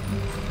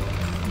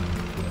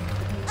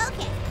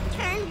 Okay,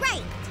 turn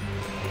right.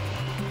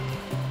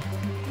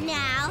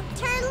 Now,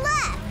 turn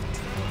left.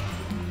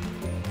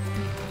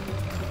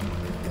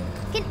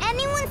 Can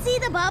anyone see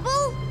the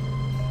bubble?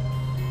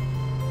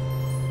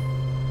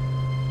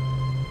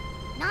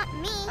 Not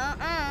me.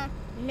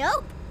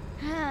 Nope.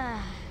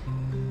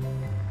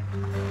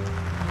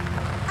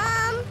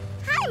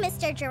 Hi,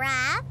 Mr.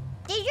 Giraffe.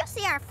 Did you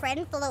see our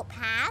friend float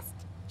past?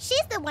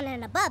 She's the one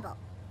in a bubble.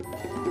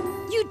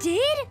 You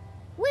did?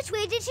 Which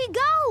way did she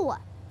go?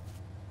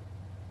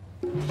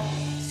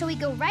 So we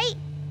go right,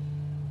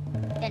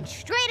 then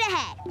straight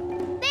ahead.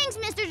 Thanks,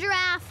 Mr.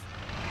 Giraffe.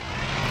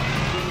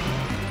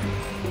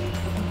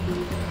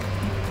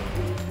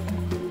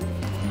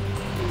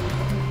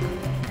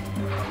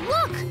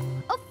 Look!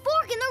 A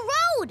fork in the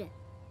road!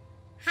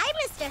 Hi,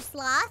 Mr.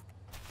 Sloth.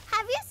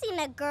 Have you seen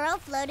a girl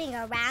floating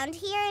around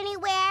here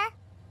anywhere?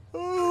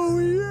 Oh,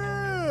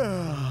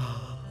 yeah.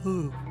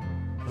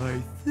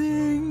 I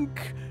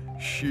think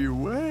she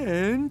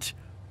went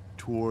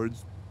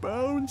towards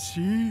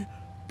Bouncy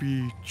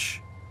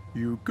Beach.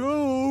 You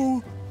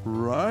go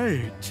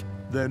right,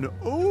 then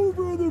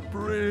over the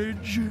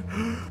bridge,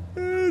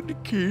 and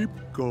keep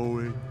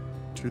going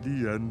to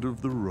the end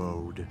of the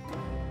road.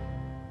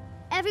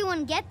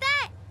 Everyone get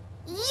that?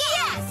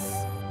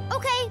 Yes!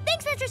 Okay,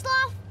 thanks, Mr.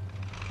 Sloth.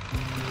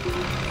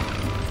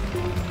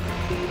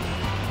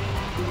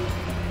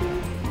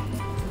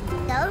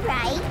 Go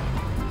right,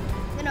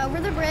 Then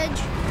over the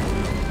bridge.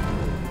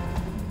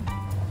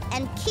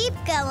 and keep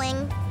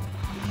going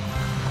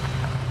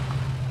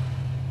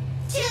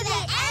to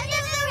the end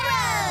of the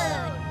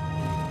road.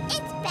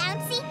 It's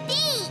Bouncy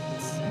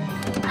Beach.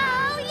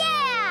 Oh,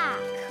 yeah!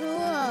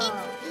 Cool.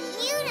 It's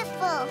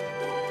beautiful.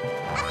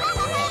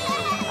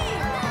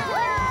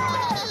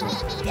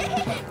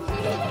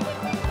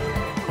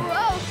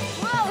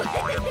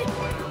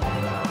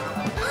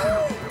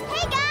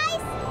 Hey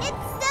guys,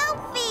 it's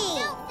Sophie.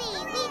 Sophie,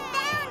 we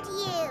found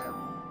you.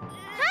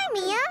 Hi,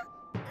 Mia.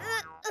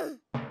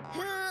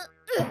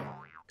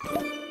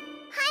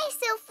 Hi,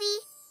 Sophie.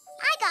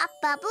 I got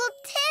bubbled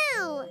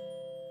too.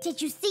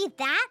 Did you see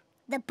that?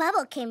 The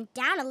bubble came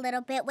down a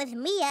little bit with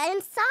Mia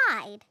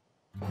inside.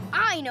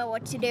 I know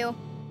what to do.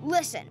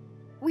 Listen,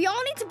 we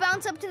all need to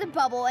bounce up to the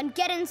bubble and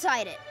get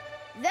inside it.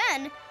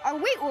 Then our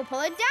weight will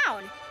pull it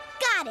down.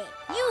 Got it.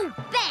 You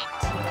bet.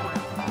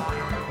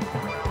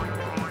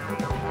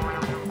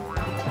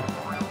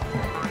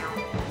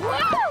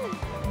 Whoa!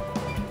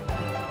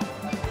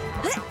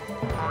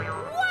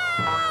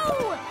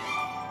 Whoa!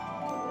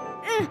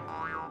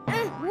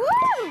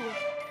 Woo!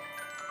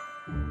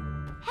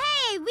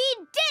 Hey, we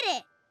did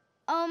it!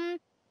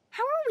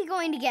 How are we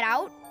going to get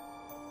out?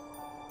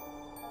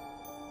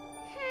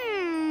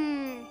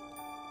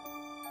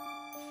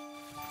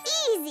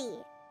 Easy.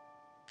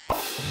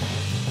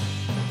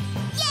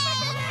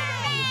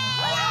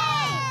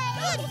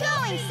 Good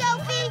going,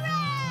 Sophie.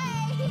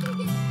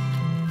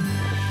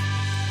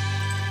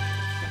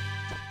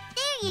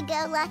 There you go,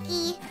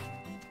 Lucky.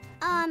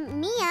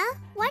 Mia,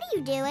 what are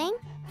you doing?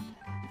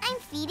 I'm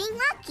feeding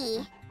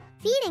Lucky.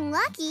 Feeding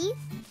Lucky?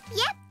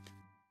 Yep.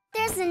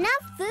 There's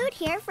enough food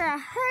here for a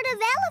herd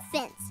of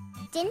elephants.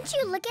 Didn't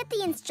you look at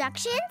the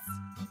instructions?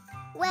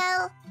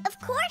 Well, of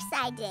course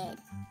I did.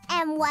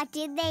 And what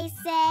did they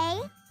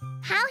say?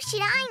 How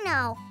should I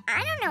know?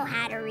 I don't know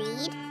how to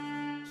read.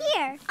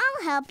 Here,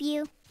 I'll help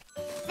you.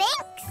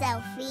 Thanks,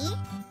 Sophie.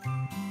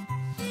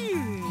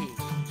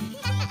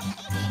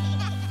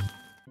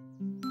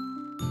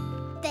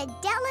 The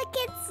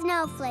delicate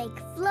snowflake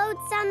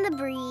floats on the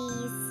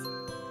breeze.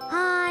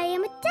 I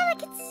am a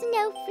delicate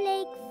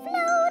snowflake,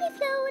 floaty,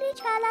 floaty,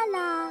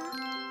 tra-la-la.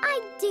 I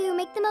do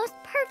make the most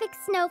perfect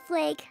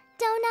snowflake,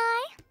 don't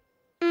I?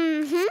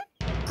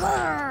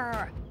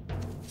 Grrr.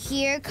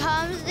 Here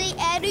comes the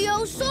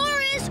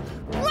Ediosaurus!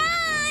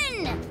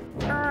 Run!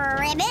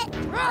 Ribbit,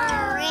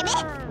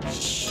 ribbit.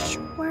 Shh,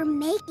 we're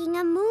making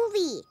a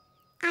movie.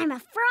 I'm a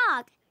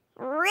frog.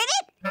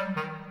 Ribbit.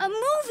 A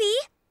movie?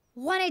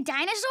 Want a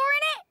dinosaur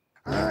in it?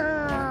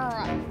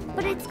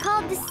 But it's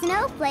called The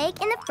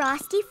Snowflake and the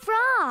Frosty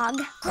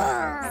Frog.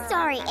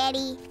 Sorry,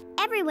 Eddie.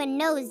 Everyone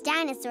knows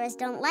dinosaurs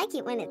don't like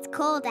it when it's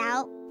cold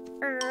out.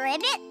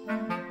 Ribbit?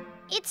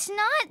 It's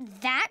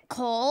not that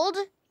cold.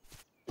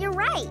 You're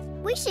right.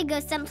 We should go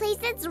someplace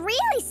that's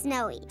really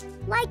snowy,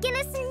 like in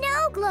a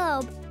snow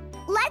globe.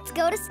 Let's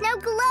go to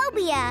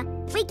Snowglobia.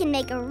 We can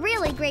make a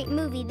really great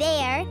movie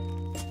there.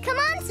 Come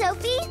on,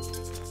 Sophie.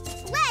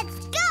 Let's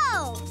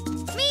go!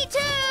 Me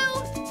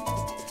too!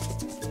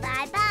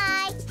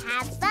 Bye-bye.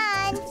 Have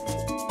fun.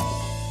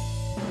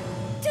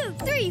 2,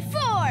 3,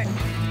 4.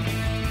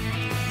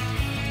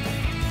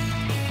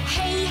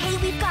 Hey, hey,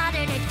 we've got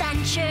an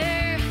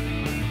adventure,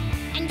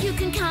 and you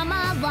can come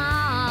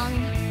along.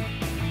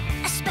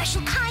 A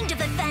special kind of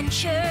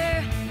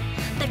adventure,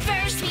 but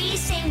first we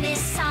sing this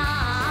song.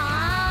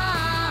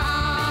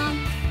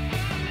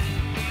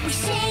 We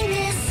sing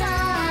this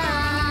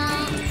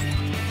song.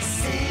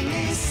 Sing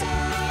this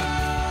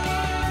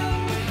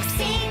song.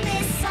 Sing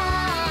this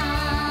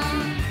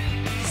song.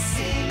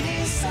 Sing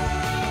this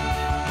song.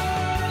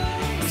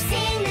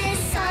 Sing this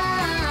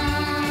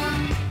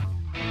song.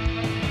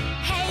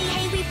 Hey,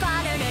 hey, we've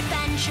got an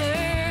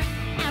adventure,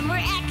 and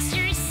we're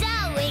extra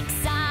so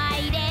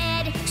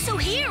excited. So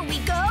here we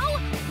go,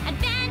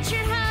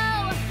 Adventure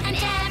Ho, and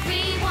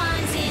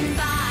everyone's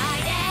invited.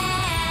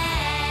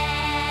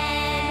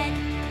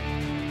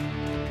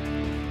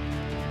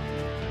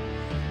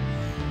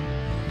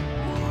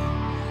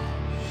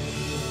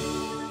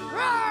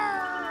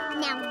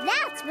 Now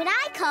that's what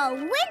I call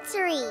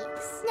wintry.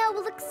 Snow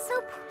will look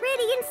so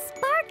pretty and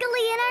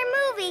sparkly in our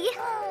movie.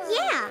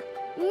 Yeah.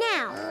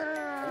 Now,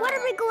 what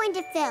are we going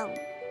to film?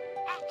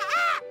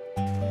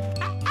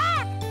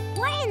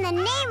 What in the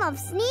name of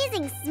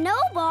sneezing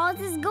snowballs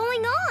is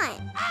going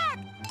on?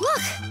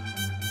 Look!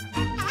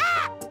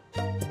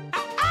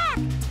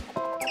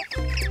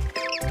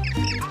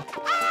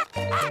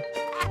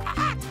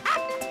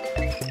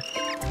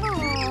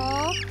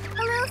 Aww,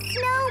 a little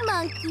snow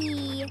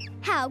monkey.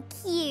 How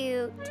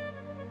cute.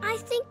 I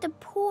think the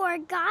poor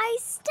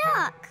guy's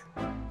stuck.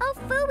 Oh,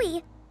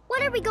 Phooey,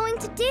 what are we going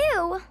to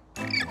do?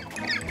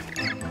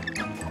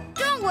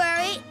 Don't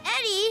worry,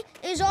 Eddie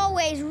is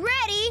always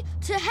ready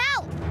to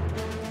help.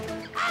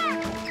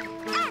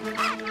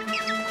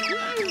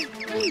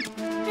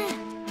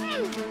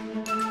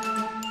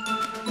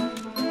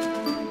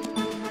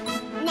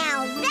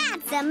 Now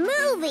that's a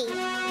movie.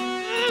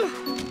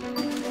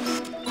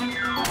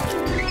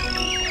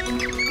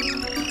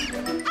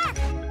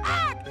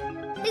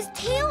 His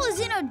tail is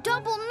in a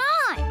double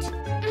knot.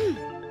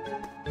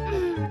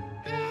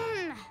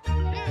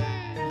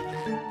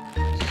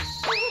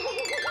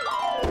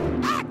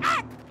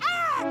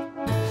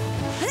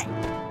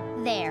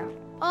 There,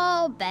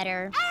 all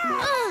better.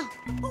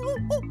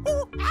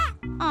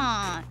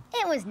 Aw,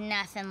 it was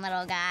nothing,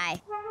 little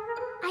guy.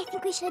 I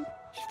think we should...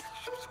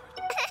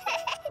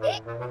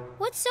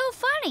 What's so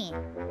funny?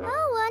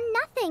 Oh,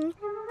 nothing.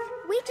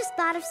 We just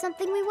thought of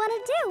something we want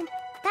to do.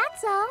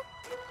 That's all.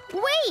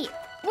 Wait,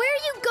 where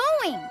are you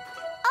going?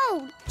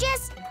 Oh,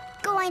 just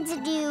going to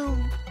do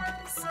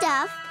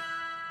stuff.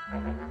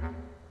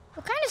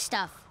 What kind of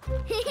stuff?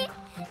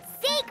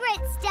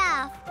 Secret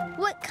stuff.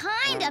 What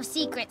kind of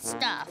secret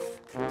stuff?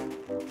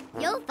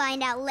 You'll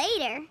find out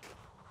later.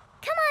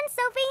 Come on,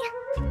 Sophie.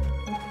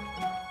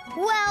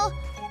 Well,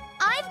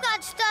 I've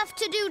got stuff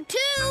to do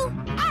too.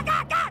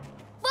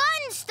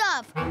 Fun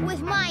stuff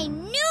with my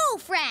new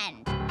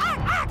friend.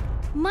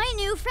 My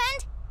new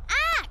friend?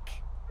 Ack.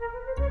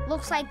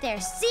 Looks like their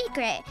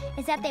secret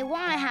is that they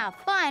want to have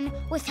fun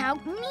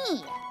without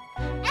me.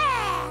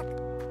 Ack.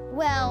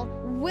 Well,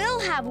 we'll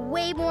have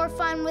way more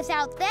fun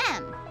without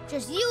them.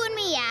 Just you and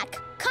me, Ack.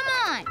 Come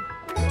on.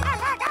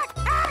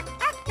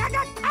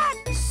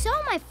 So,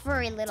 my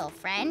furry little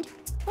friend,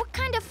 what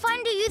kind of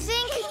fun do you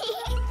think?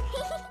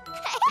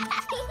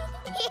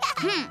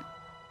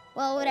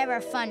 Well, whatever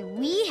fun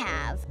we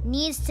have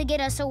needs to get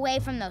us away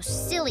from those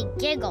silly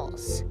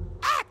giggles.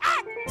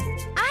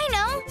 I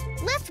know!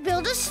 Let's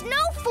build a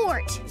snow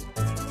fort!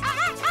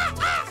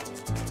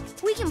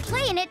 We can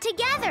play in it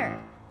together,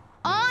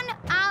 on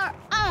our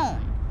own.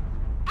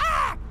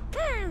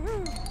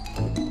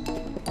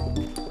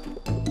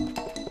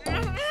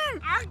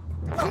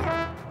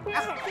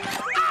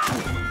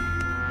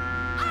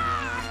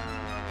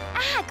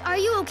 Ack, are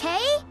you okay?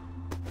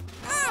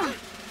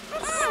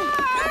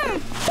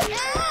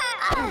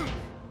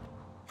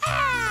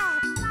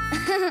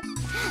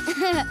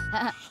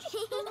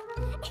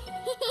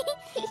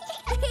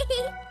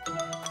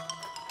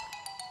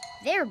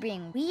 They're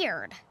being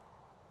weird.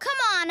 Come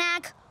on,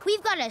 Ack.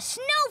 We've got a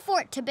snow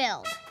fort to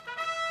build.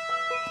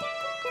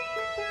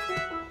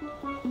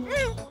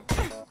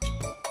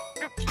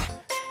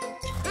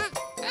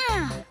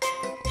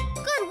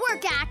 Good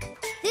work, Ack.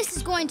 This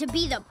is going to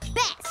be the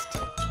best.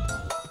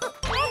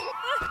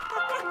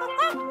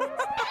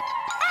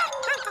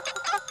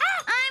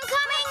 I'm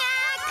coming,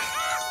 Ack.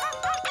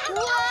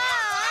 Whoa!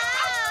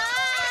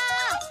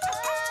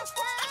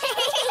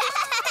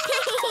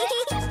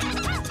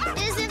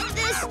 Isn't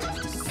this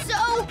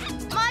so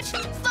much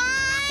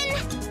fun?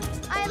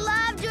 I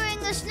love doing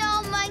the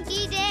snow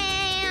monkey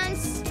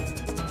dance.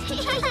 We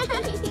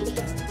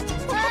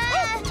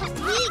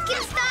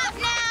can stop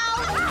now.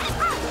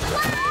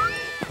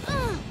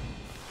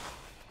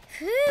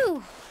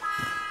 Phew.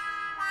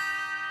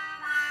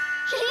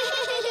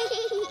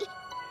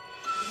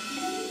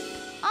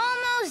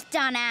 Almost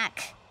done,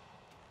 Ack.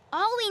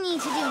 All we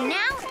need to do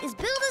now is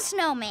build a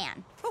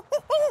snowman.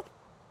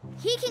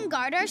 He can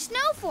guard our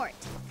snow fort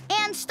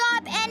and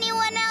stop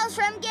anyone else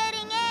from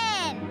getting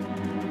in.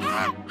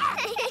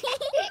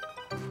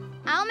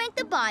 I'll make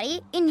the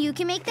body and you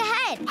can make the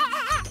head.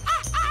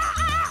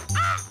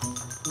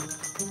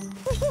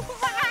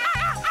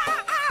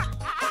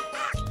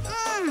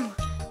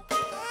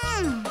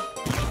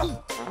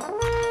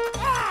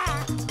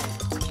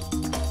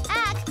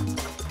 Ack,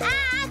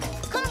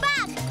 come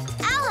back.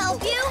 I'll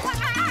help you.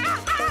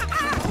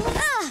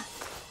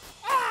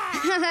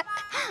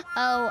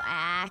 Oh,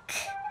 Ack.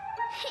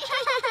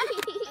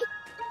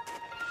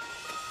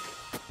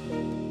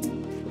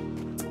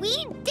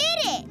 We did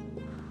it!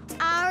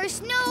 Our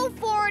snow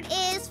fort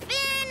is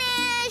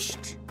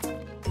finished!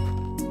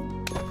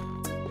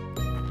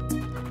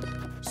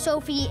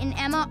 Sophie and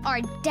Emma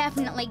are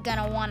definitely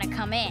gonna want to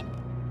come in,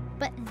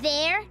 but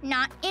they're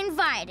not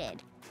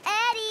invited.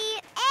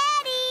 Eddie!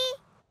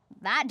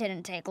 That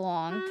didn't take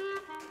long.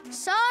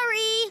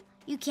 Sorry,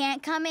 you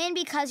can't come in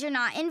because you're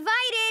not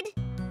invited.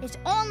 It's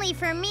only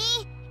for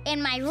me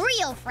and my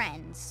real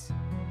friends.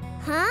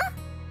 Huh?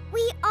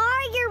 We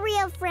are your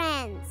real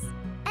friends.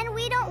 And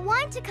we don't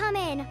want to come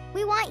in.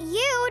 We want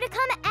you to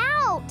come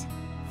out.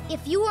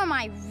 If you were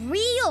my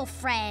real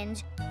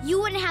friend, you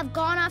wouldn't have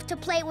gone off to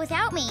play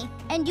without me,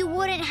 and you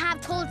wouldn't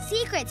have told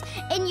secrets,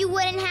 and you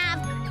wouldn't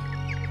have...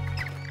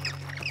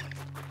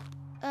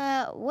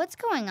 What's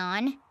going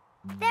on?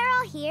 They're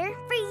all here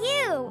for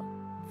you.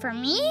 For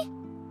me?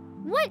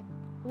 What?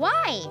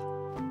 Why?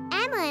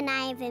 Emma and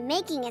I have been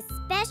making a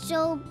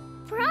special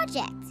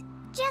project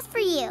just for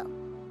you.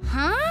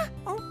 Huh?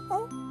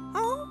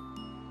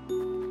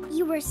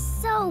 You were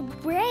so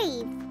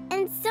brave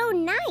and so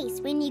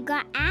nice when you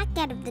got Ack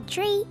out of the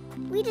tree.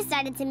 We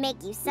decided to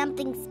make you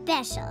something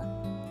special.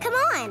 Come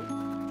on.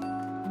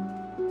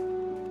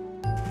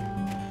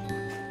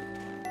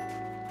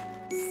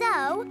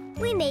 So,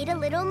 we made a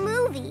little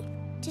movie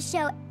to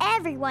show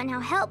everyone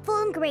how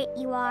helpful and great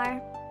you are.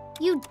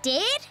 You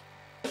did?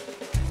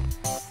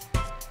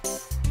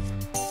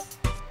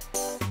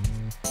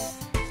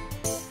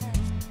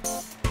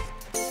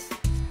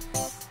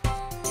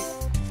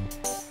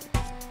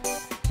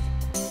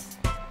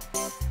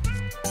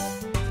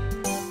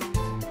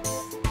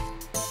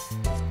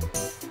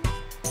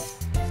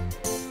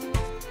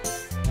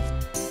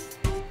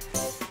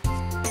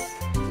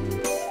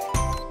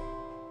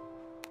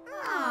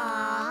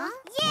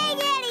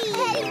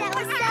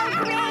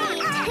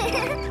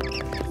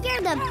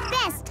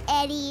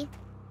 Eddie.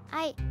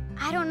 I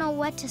don't know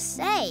what to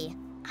say.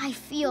 I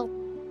feel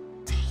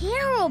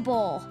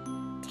terrible.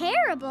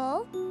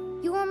 Terrible?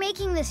 You were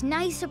making this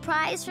nice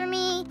surprise for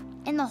me,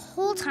 and the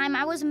whole time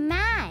I was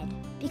mad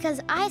because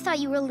I thought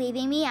you were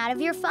leaving me out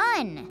of your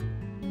fun.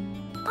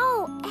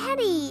 Oh,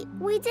 Eddie,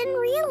 we didn't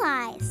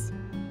realize.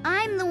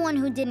 I'm the one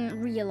who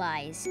didn't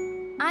realize.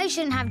 I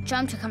shouldn't have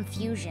jumped to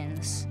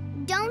confusions.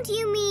 Don't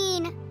you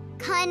mean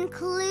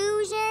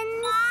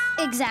conclusions?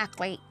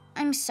 Exactly.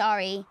 I'm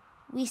sorry.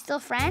 We still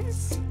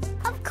friends?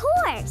 Of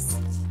course.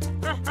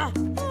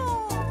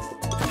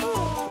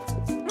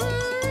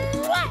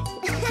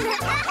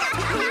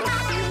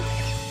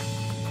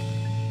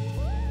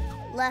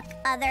 Look,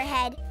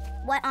 Otherhead.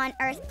 What on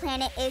Earth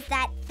planet is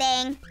that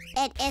thing?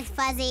 It is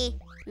fuzzy.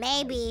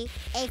 Maybe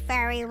a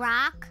fairy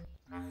rock?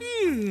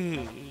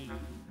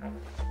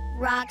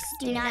 Rocks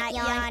do not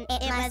yawn.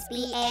 It must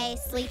be a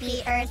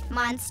sleepy Earth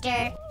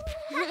monster.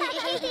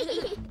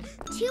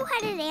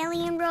 Two-headed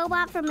alien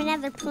robot from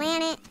another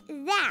planet?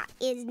 That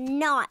is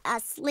not a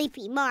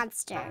sleepy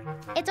monster.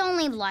 It's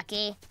only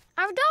Lucky,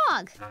 our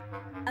dog.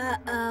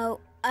 Uh-oh,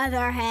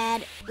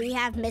 Otherhead. We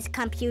have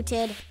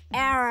miscomputed.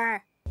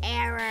 Error.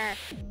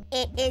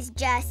 It is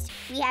just,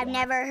 we have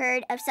never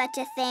heard of such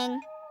a thing.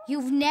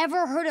 You've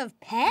never heard of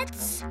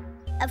pets?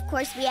 Of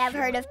course we have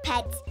heard of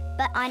pets,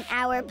 but on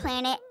our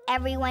planet,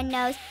 everyone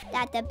knows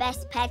that the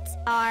best pets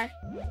are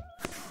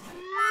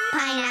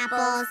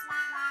pineapples.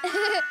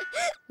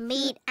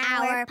 Meet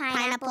our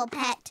pineapple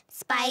pet,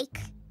 Spike.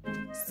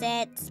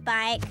 Sit,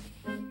 Spike.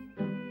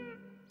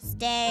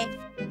 Stay.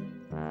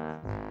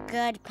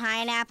 Good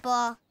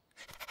pineapple.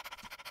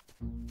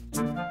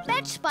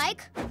 Fetch,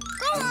 Spike.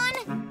 Go on,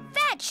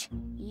 fetch.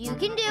 You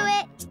can do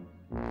it.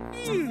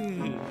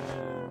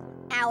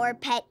 Our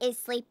pet is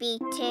sleepy,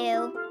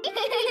 too.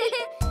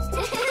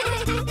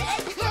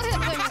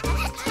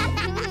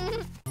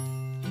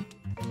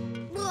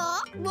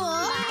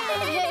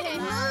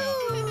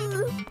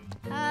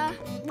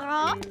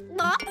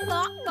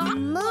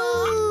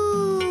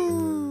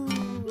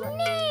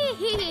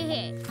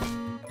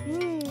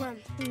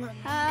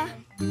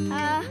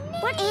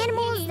 What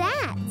animal is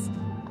that?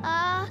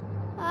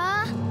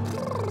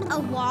 A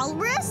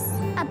walrus?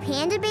 A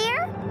panda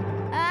bear?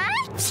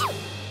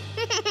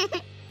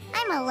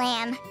 I'm a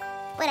lamb,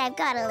 but I've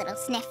got a little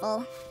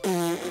sniffle.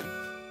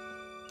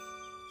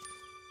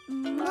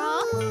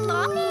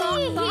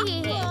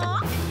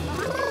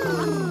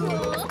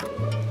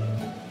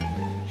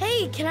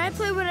 Hey, can I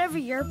play whatever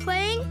you're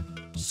playing?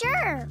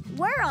 Sure,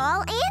 we're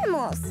all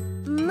animals.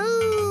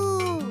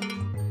 Moo!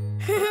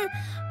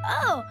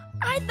 Oh,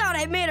 I thought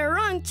I made a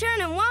wrong turn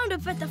and wound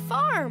up at the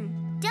farm.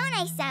 Don't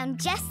I sound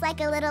just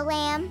like a little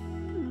lamb?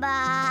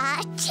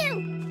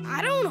 Ba-choo!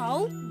 I don't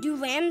know. Do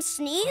lambs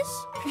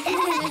sneeze?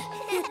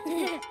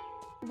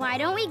 Why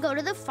don't we go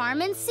to the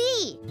farm and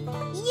see?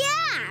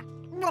 Yeah!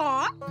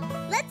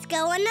 Let's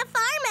go on the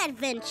farm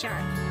adventure.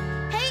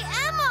 Hey,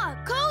 Emma!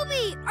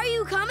 Kobe! Are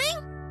you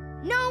coming?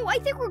 No, I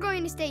think we're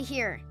going to stay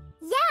here.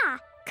 Yeah!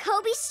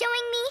 Kobe's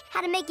showing me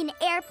how to make an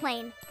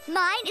airplane.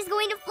 Mine is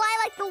going to fly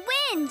like the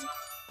wind.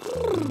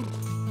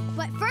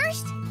 But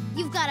first,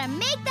 you've got to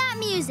make that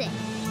music.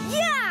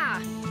 Yeah!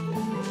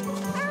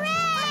 Hooray!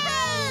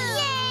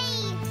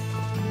 Yay!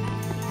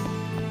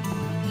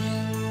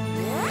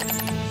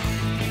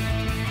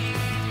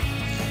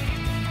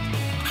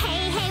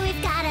 Hey,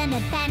 we've got an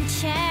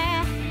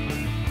adventure,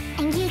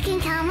 and you can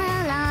come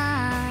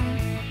along.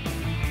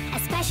 A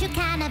special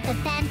kind of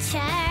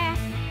adventure,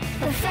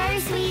 but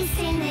first we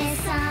sing this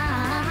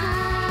song.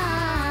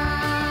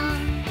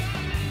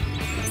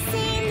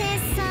 Sing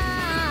this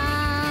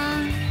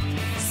song.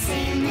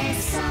 Sing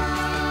this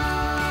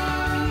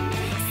song.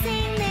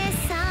 Sing this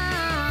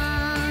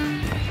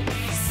song.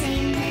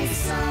 Sing this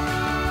song.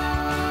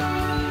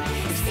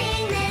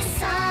 Sing this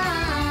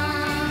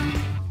song.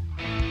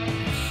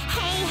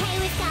 Hey,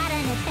 we've got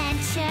an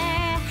adventure,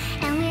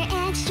 and we're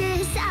extra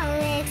so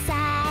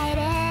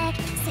excited.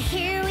 So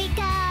here we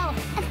go,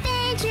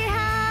 adventure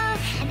ho,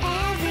 and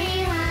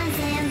everyone's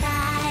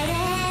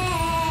invited.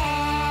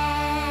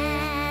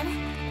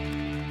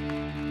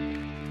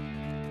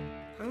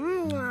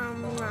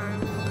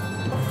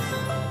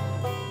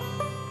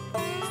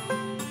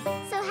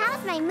 So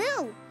how's my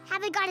moo?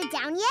 Have I got it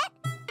down yet?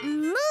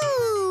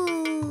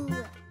 Moo!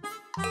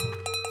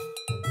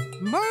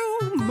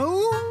 Moo,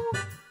 moo.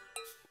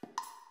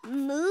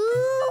 Moo?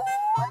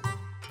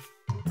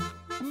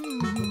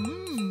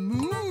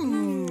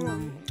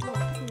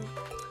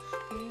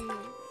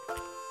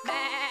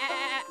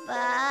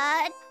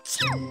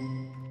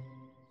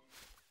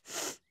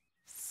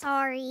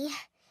 Sorry.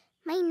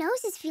 My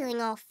nose is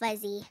feeling all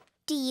fuzzy.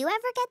 Do you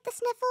ever get the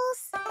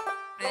sniffles?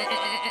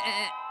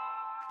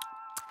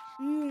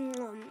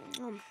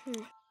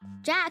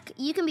 Jack,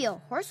 you can be a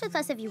horse with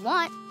us if you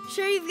want.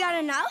 Sure you've got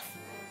enough?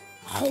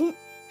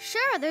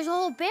 Sure, there's a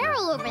whole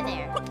barrel over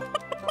there.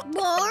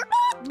 What?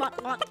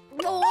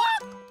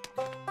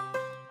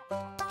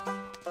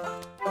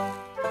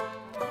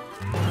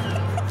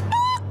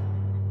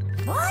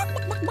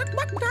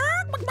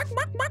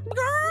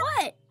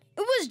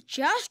 It was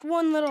just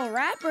one little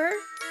wrapper.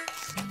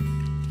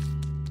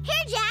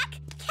 Here, Jack!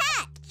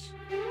 Catch!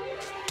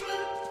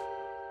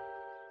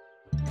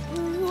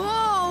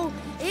 Whoa!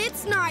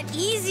 It's not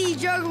easy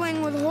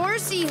juggling with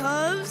horsey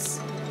hooves.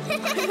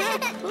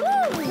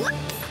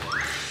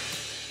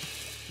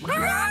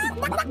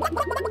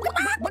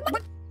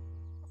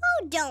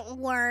 Oh, don't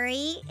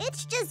worry.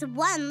 It's just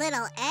one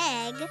little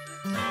egg.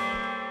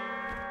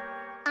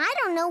 I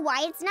don't know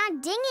why it's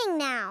not dinging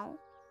now.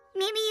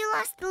 Maybe you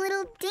lost the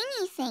little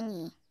dingy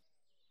thingy.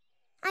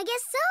 I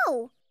guess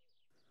so.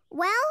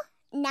 Well,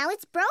 now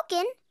it's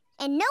broken,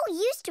 and no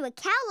use to a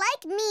cow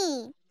like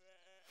me.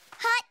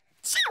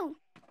 Hut-choo!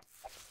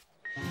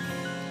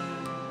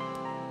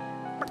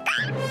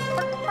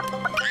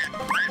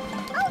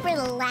 Oh,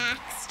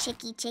 relax,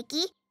 Chicky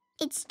Chicky.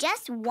 It's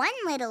just one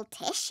little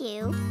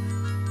tissue.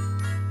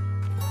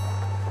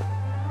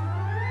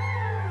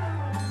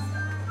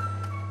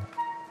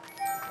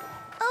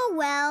 Oh,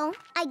 well,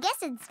 I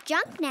guess it's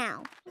junk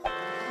now.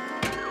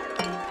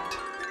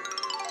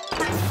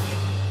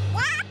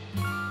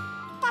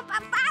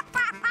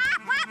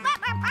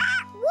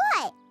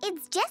 What?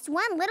 It's just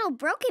one little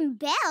broken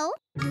bell.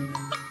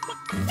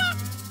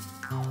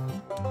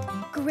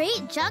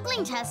 Great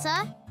juggling,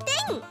 Tessa.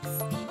 Thanks.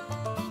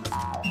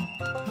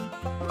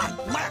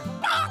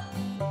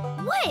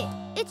 Wait,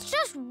 it's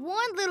just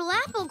one little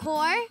apple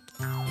core.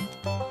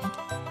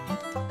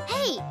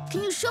 Hey,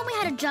 can you show me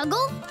how to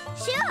juggle?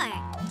 Sure.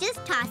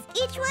 Just toss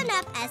each one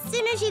up as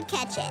soon as you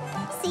catch it.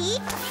 See?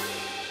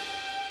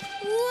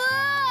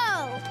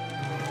 Whoa!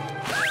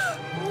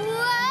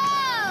 Whoa!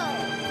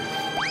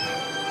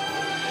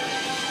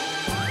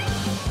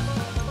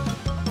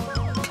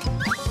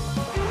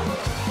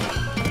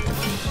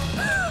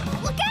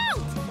 Look out!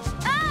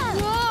 Ah!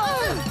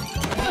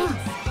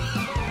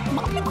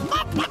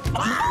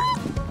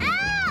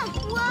 Ah!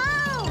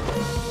 Whoa!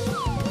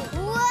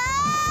 Whoa!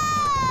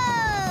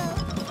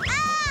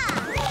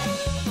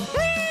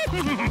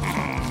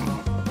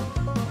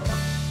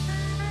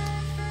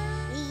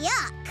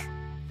 Yuck!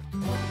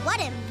 What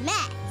a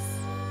mess!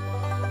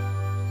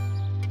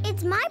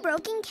 It's my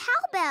broken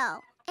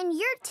cowbell, and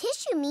your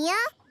tissue, Mia.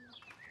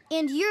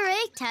 And your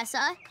egg,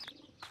 Tessa.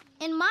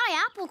 And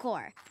my apple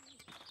core.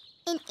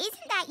 And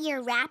isn't that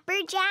your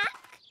wrapper, Jack?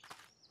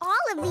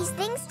 All of these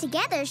things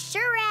together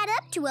sure add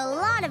up to a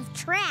lot of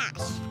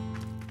trash.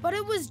 But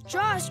it was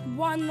just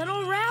one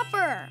little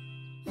wrapper.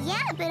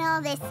 Yeah, but all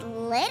this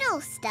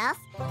little stuff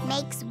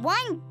makes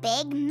one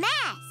big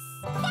mess.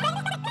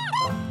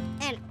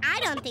 And I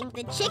don't think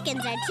the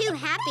chickens are too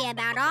happy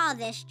about all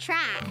this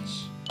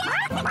trash.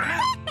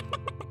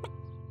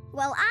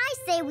 Well, I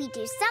say we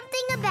do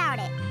something about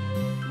it.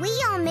 We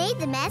all made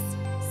the mess,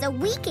 so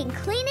we can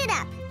clean it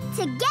up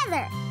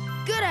together.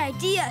 Good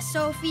idea,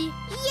 Sophie.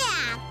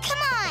 Yeah,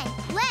 come on,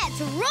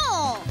 let's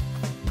roll.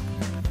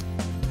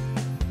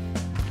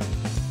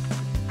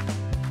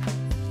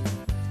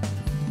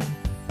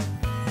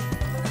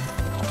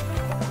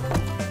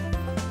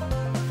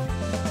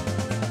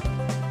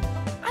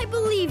 I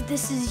believe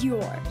this is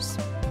yours.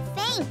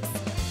 Thanks,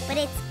 but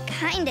it's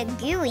kind of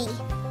gooey.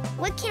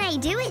 What can I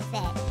do with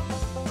it?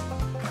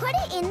 Put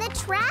it in the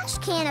trash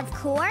can, of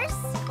course.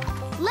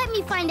 Let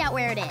me find out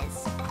where it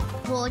is.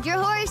 Hold your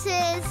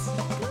horses.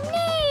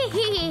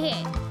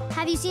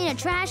 Have you seen a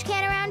trash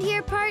can around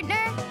here,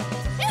 partner?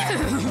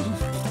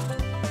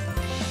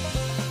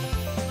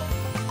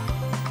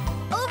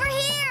 Over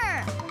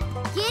here!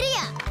 Giddy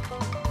up!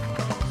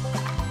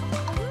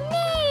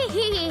 Nay!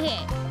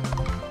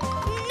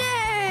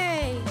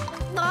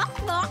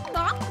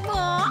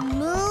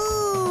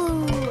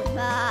 Moo!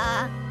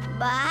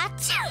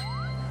 But...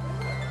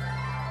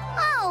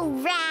 Oh,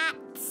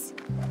 rats!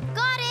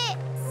 Got it,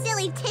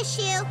 silly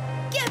tissue.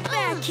 Get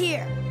back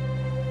here!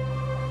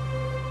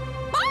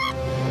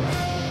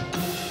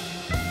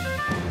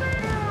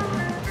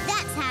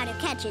 That's how to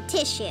catch a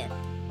tissue.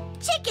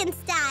 Chicken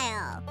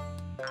style.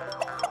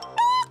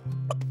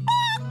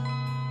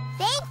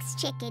 Thanks,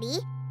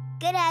 Chickadee.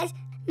 Good as...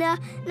 No.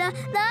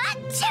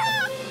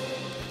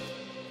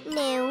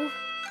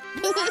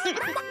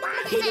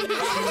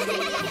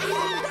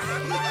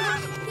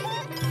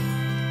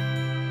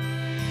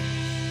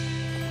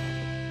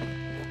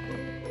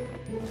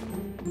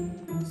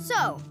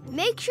 So,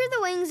 make sure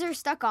the wings are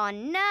stuck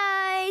on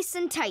nice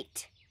and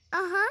tight.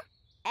 Uh-huh.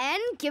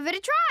 And give it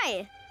a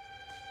try.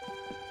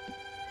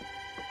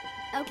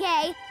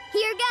 Okay,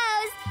 here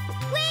goes.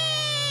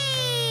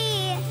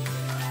 Whee!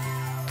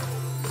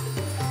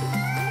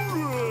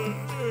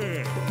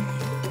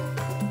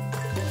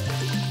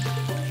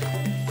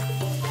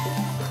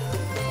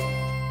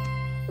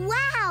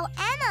 Wow,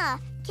 Emma,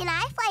 can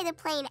I fly the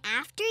plane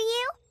after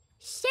you?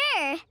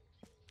 Sure.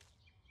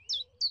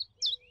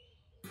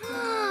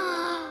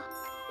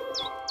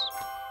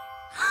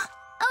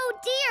 Oh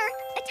dear,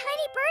 a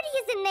tiny birdie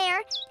is in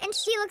there, and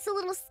she looks a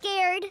little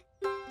scared.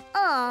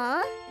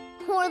 Aw,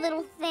 poor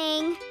little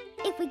thing.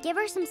 If we give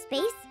her some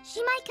space,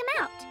 she might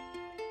come out.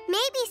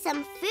 Maybe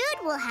some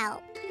food will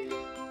help.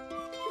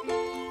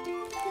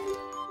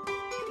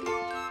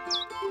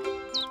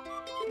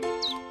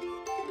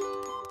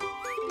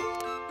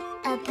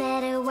 A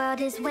better world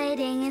is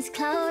waiting, it's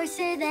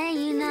closer than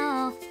you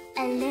know.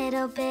 A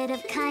little bit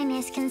of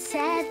kindness can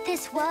set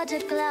this world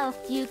aglow.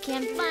 You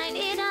can find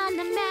it on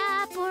the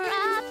map or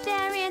up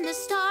there in the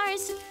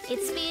stars.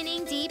 It's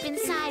spinning deep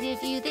inside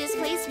of you, this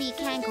place we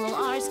can call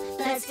ours.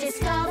 Let's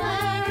discover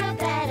a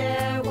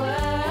better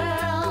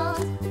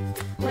world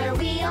where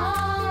we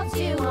all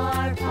do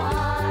our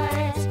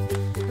part.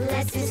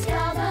 Let's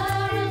discover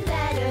a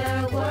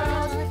better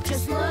world,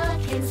 just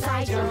look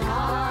inside your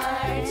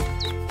heart.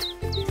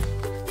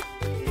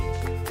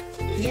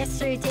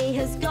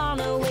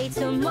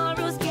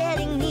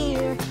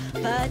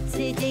 But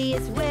today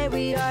is where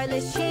we are.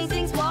 Let's change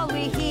things while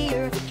we're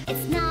here.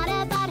 It's not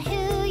about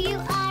who you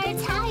are,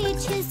 it's how you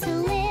choose to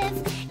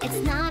live.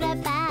 It's not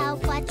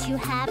about what you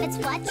have, it's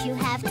what you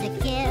have to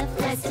give.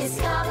 Let's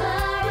discover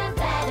a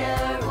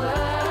better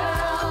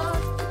world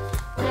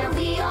where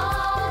we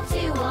all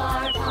do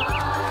our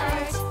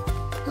part.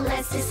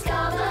 Let's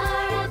discover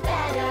a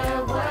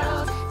better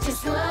world.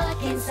 Just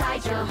look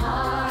inside your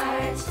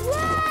heart.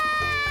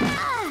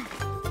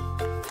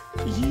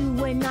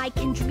 You and I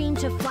can dream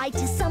to fly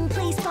to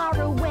someplace far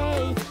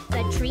away.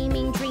 But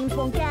dreaming dreams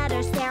won't get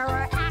us there.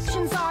 Our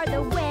actions are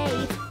the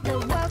way. The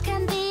world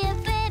can be a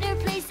better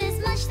place, there's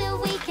much that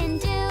we can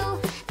do.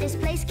 This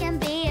place can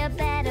be a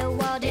better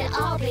world, it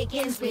all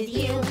begins with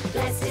you.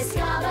 Let's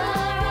discover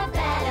a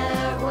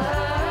better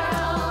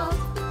world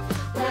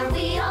where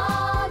we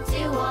all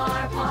do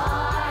our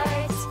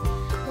part.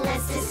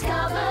 Let's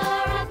discover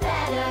a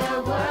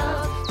better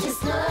world.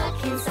 Just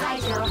look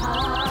inside your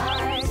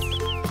heart.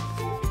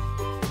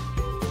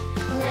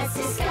 Let's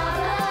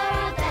discover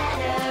a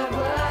better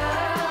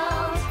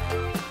world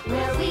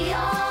where we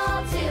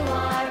all do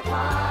our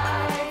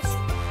part.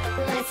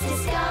 Let's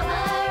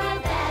discover a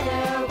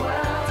better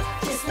world.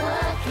 Just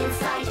look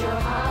inside your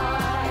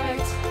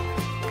heart.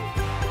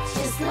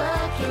 Just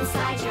look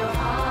inside your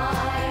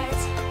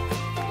heart.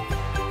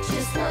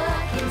 Just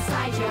look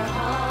inside your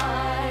heart.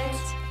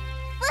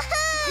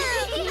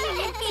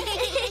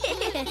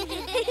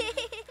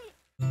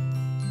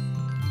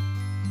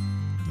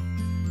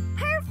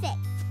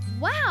 Perfect.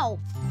 Wow,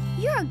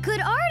 you're a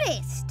good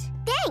artist.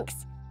 Thanks.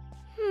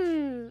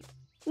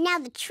 Now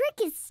the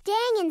trick is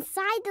staying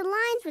inside the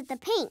lines with the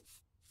paint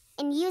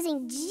and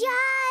using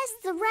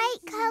just the right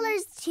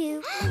colors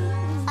to...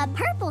 A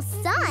purple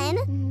sun?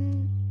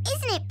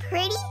 Isn't it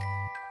pretty?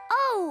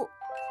 Oh,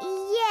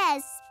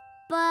 yes,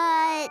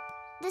 but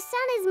the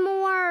sun is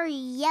more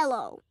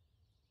yellow.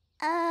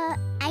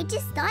 I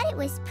just thought it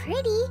was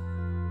pretty.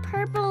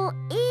 Purple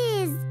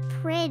is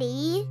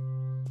pretty.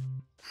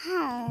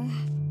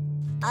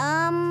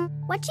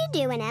 What you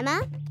doing,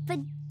 Emma?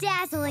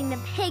 Bedazzling the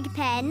pig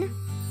pen.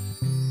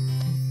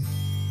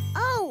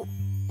 Oh,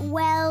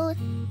 well,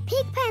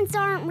 pig pens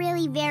aren't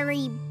really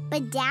very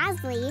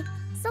bedazzly,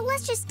 so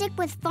let's just stick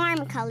with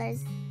farm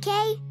colors,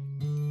 okay?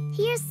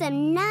 Here's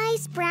some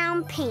nice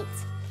brown paint.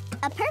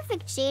 A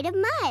perfect shade of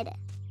mud.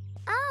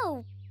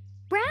 Oh,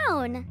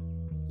 brown.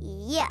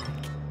 Yuck.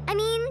 I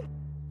mean,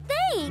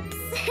 thanks.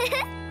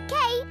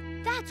 Okay.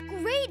 That's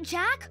great,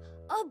 Jack.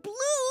 A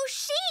blue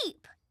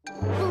sheep.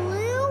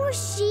 Blue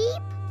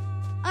sheep?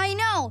 I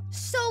know.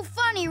 So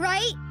funny,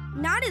 right?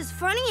 Not as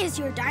funny as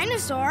your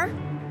dinosaur.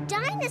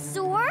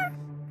 Dinosaur?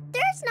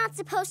 There's not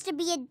supposed to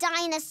be a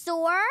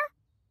dinosaur.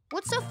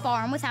 What's a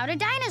farm without a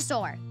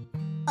dinosaur?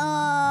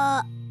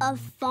 A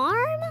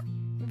farm?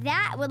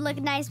 That would look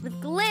nice with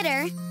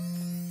glitter.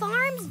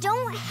 Farms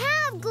don't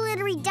have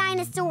glittery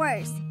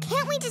dinosaurs.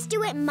 Can't we just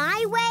do it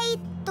my way?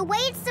 The way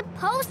it's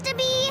supposed to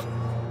be?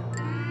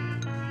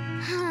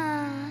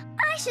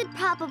 I should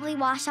probably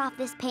wash off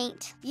this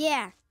paint.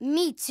 Yeah,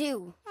 me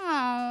too.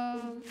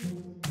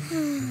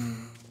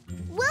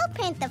 We'll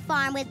paint the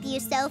farm with you,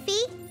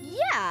 Sophie.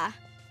 Yeah.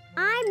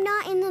 I'm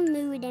not in the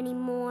mood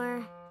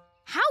anymore.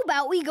 How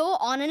about we go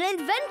on an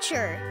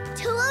adventure?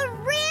 To a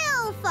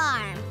real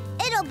farm.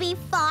 It'll be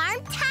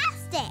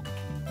farm-tastic.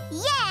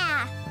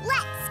 Yeah,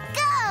 let's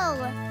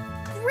go.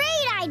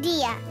 Great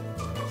idea.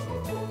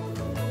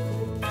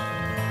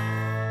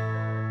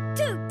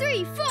 2,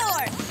 3, 4.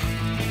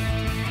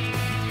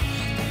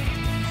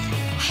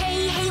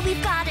 Hey, hey,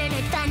 we've got an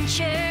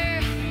adventure,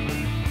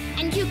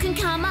 and you can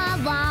come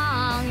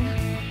along.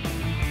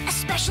 A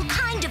special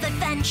kind of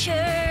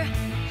adventure,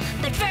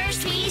 but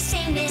first we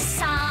sing this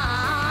song.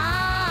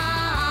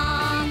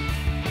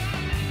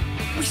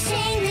 We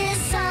sing this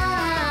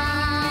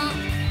song.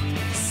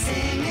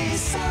 Sing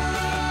this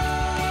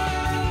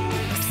song.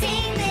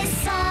 Sing this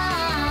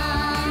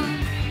song.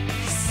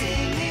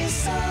 Sing this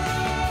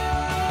song.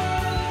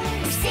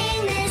 We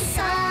sing this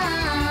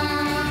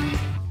song.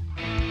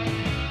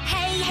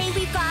 Hey, hey,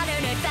 we've got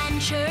an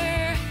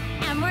adventure,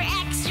 and we're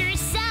extra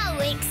so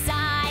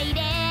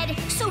excited.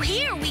 So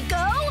here we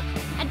go,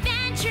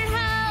 adventure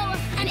ho,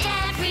 and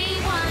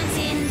everyone's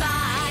invited.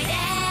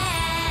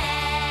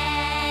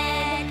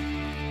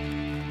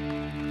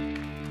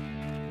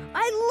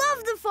 I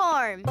love the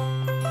farm.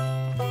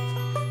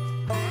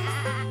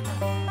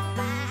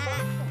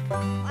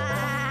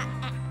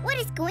 What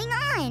is going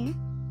on?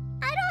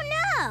 I don't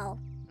know.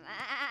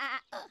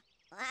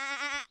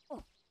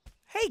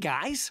 Hey,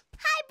 guys.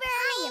 Hi,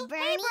 Bernie. Hiya,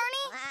 Bernie. Hey,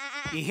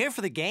 Bernie. You here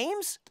for the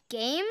games?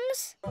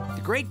 Games?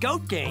 The Great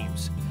Goat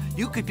Games.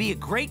 You could be a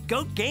Great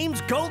Goat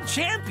Games gold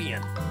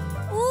champion.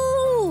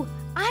 Ooh,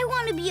 I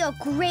want to be a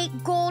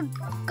great gold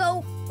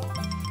goat.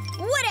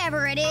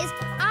 Whatever it is,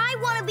 I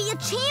want to be a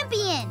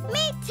champion.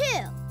 Me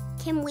too.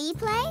 Can we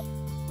play?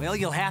 Well,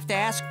 you'll have to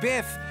ask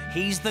Biff.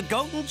 He's the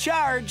goat in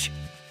charge.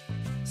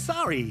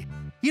 Sorry,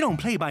 you don't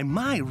play by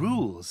my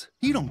rules.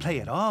 You don't play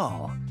at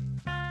all.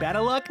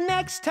 Better luck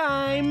next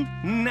time.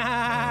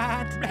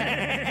 Not.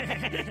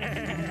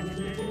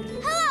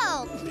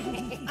 Hello.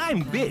 I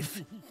I'm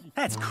Biff.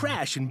 That's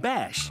Crash and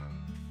Bash.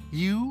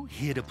 You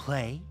here to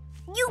play?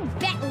 You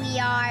bet we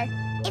are.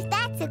 If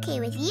that's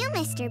okay with you,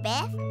 Mr.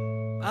 Biff.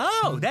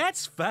 Oh,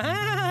 that's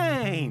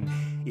fine.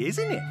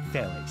 Isn't it,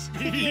 fellas?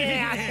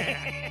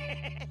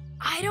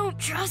 I don't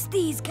trust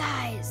these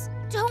guys.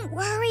 Don't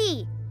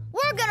worry.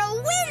 We're gonna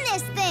win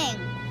this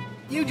thing.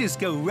 You just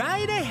go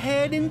right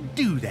ahead and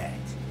do that.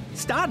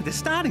 Start at the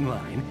starting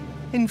line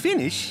and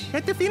finish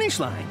at the finish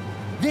line.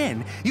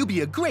 Then you'll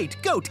be a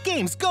great Goat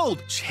Games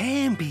Gold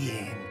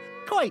champion.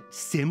 Quite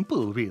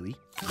simple, really.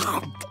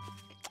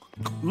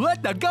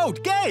 Let the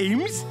Goat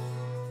Games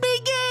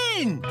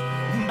begin!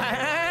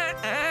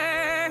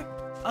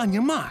 On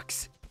your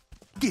marks,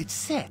 get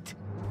set.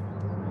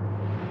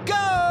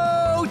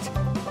 Goat!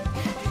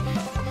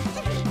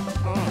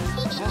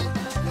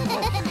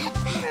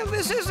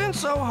 This isn't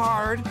so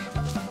hard.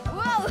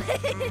 Whoa!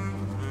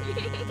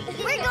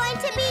 We're going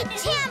to be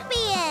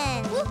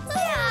champions!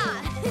 Yeah!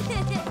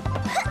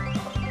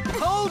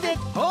 Hold it,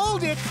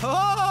 hold it,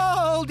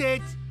 hold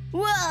it!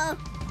 Whoa!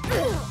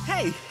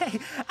 Hey,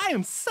 I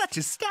am such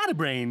a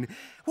scatterbrain.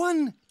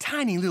 One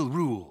tiny little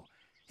rule.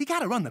 You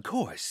gotta run the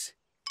course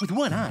with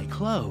one eye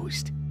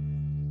closed.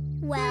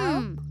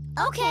 Well,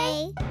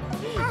 okay.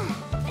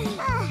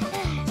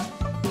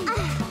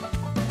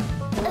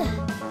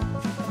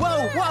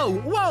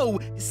 Whoa!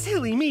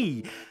 Silly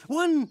me.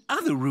 One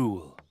other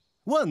rule.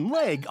 One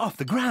leg off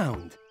the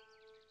ground.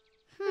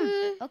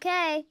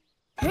 Okay.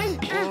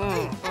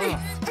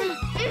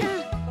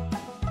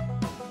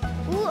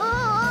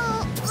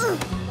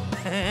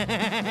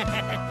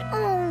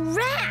 Oh,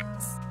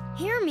 rats!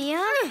 Here,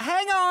 Mia.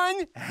 Hang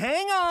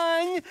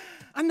on.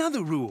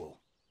 Another rule.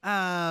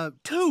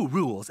 2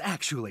 rules,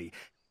 actually.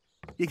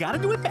 You gotta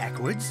do it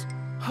backwards,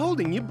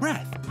 holding your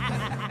breath.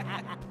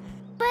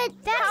 But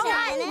that's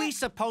How are we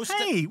supposed to...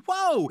 Hey,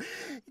 whoa!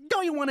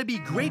 Don't you want to be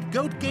Great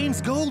Goat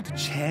Games Gold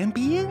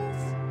champions?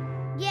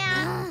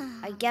 Yeah,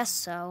 I guess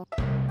so.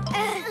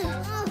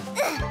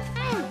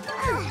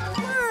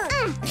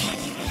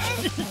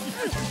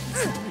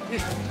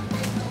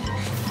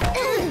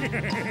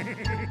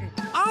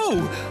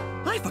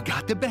 Oh, I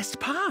forgot the best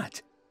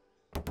part.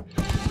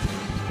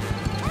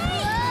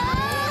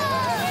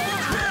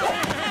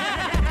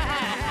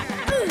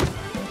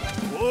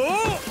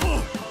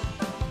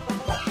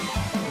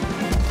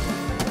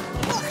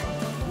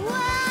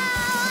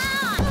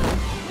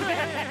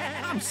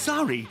 I'm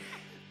sorry.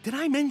 Did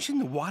I mention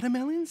the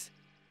watermelons?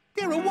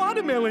 There are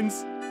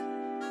watermelons.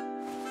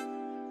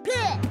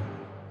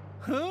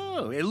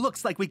 Oh, it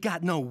looks like we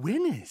got no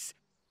winners.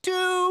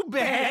 Too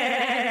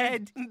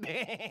bad.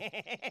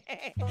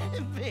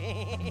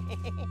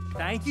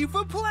 Thank you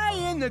for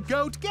playing the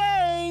Goat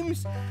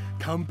Games.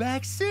 Come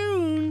back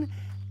soon,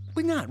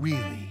 but not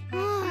really.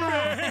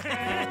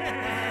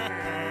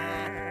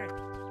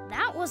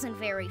 That wasn't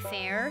very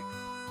fair.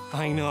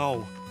 I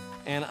know,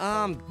 and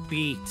I'm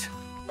beat.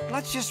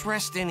 Let's just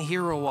rest in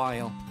here a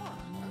while.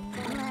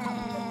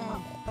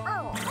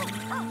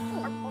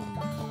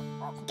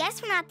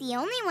 Guess we're not the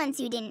only ones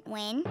who didn't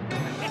win.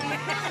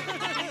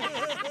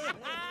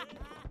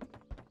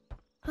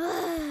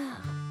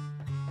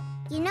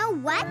 You know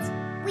what?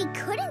 We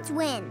couldn't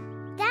win.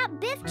 That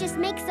Biff just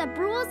makes up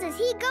rules as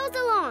he goes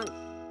along.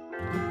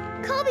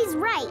 Kobe's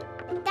right.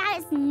 That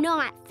is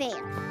not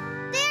fair.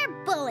 They're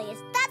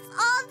bullies. That's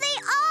all they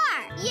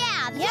are.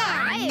 Yeah,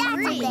 I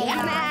agree.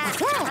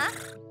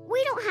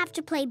 We don't have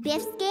to play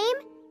Biff's game.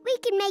 We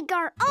can make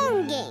our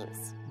own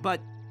games.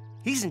 But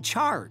he's in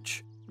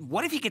charge.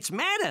 What if he gets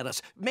mad at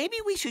us? Maybe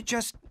we should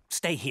just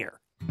stay here.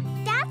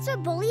 That's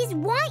what bullies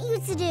want you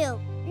to do.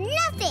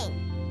 Nothing.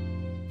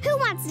 Who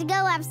wants to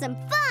go have some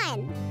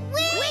fun?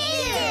 We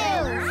do!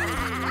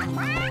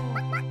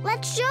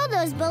 Let's show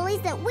those bullies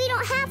that we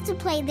don't have to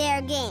play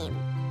their game.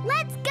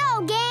 Let's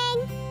go,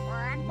 gang!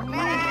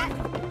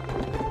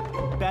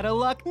 Better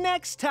luck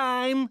next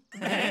time.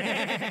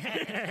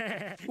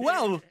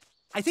 Well,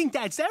 I think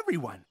that's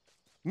everyone.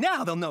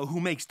 Now they'll know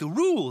who makes the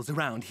rules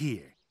around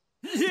here.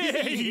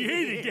 Yeah,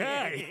 you're the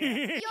guy.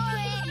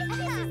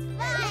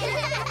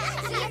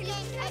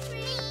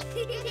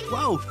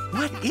 Whoa,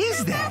 what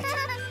is that?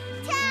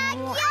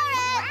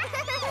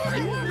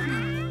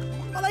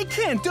 Well, I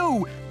can't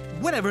do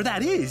whatever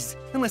that is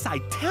unless I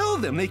tell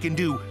them they can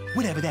do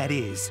whatever that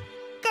is.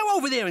 Go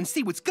over there and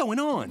see what's going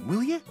on,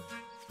 will you?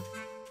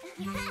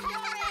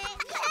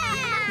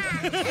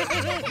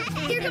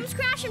 Here comes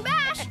Crash and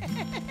Bash.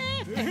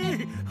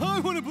 Hey, I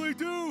want to play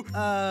too.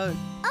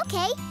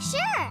 Okay,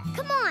 sure.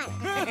 Come on.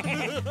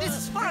 This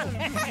is fun.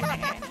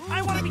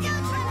 I want to be...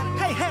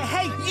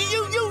 Hey,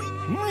 you!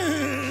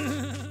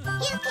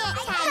 You can't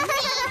tell me.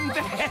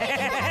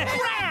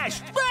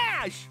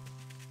 Bash!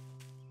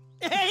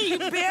 Hey,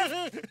 Biff!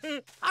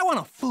 I want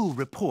a full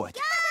report.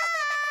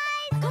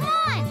 Come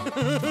on.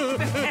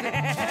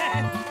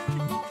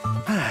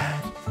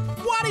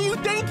 What do you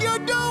think you're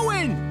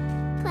doing?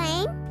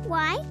 Playing?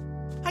 Why?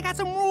 I got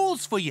some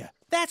rules for you.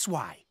 That's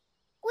why.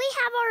 We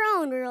have our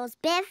own rules,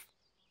 Biff.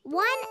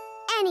 1,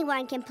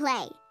 anyone can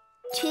play.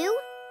 2,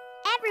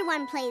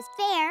 everyone plays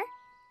fair.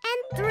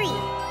 And 3,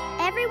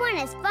 everyone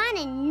Everyone is fun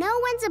and no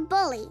one's a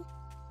bully.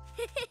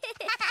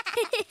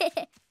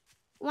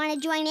 Want to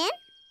join in?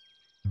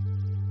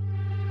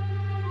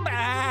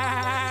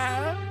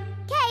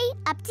 Okay,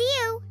 up to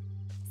you.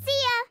 See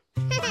ya.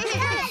 I'm coming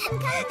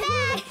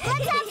back.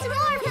 Let's have some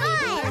more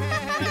fun.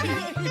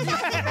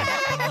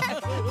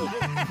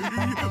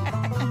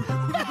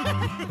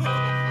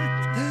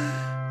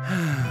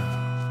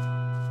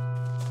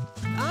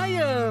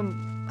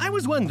 I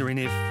was wondering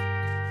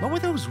what were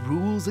those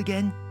rules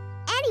again?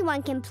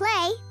 Anyone can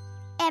play.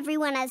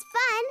 Everyone has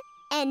fun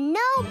and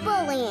no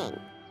bullying.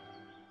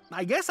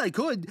 I guess I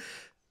could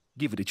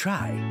give it a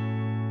try,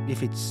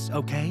 if it's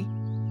okay.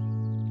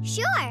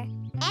 Sure,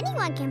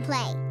 anyone can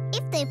play,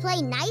 if they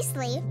play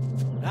nicely.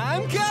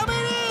 I'm coming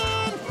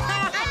in!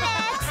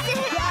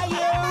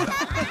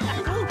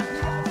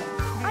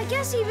 I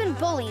guess even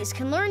bullies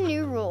can learn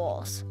new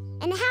rules.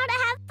 And how to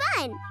have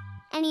fun.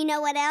 And you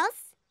know what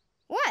else?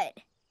 What?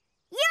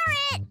 You're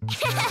it!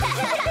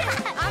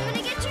 I'm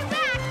gonna get you back!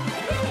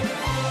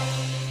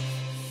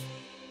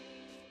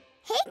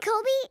 Hey,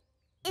 Colby,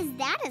 is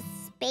that a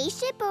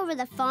spaceship over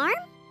the farm?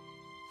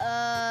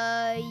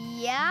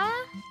 Yeah?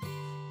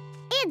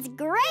 It's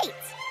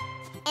great!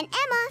 And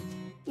Emma,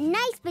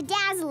 nice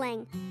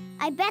bedazzling.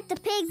 I bet the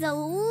pigs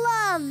will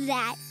love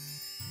that.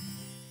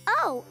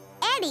 Oh,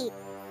 Eddie,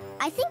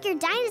 I think your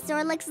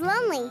dinosaur looks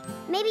lonely.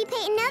 Maybe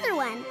paint another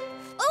one.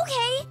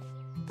 Okay,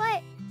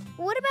 but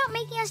what about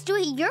making us do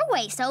it your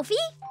way, Sophie?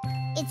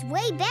 It's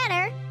way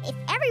better if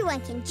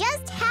everyone can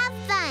just have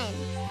fun.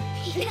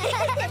 I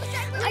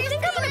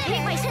think I'm gonna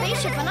paint my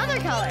spaceship another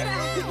color.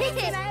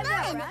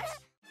 Fun.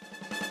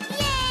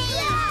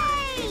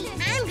 Yay!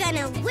 I'm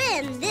gonna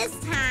win this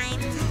time.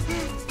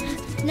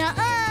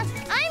 Nuh-uh,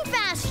 I'm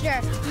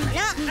faster.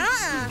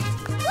 Nuh-uh.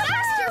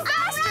 Faster,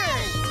 faster!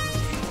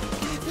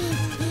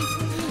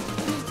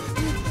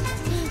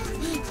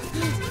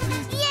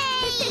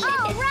 Yay!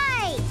 All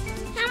right.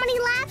 How many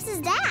laps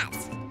is that?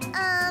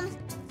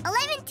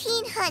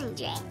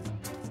 1,100.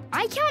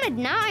 I counted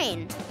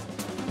 9.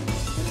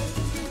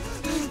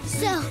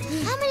 So,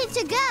 how many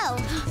to go?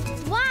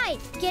 Why?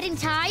 Getting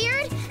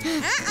tired?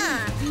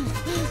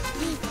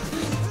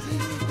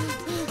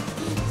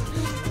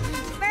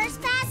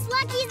 First pass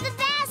Lucky's the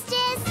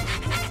fastest.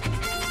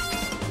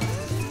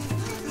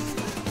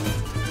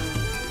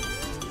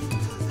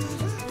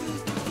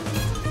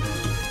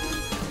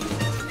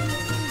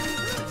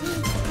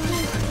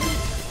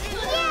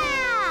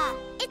 Yeah!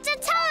 It's a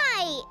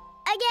tie!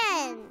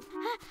 Again.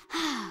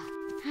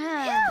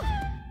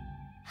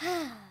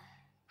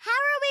 How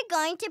are we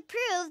going to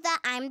prove that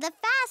I'm the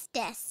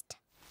fastest?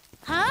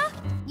 Huh?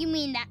 You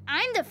mean that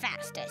I'm the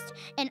fastest,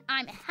 and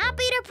I'm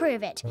happy to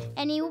prove it.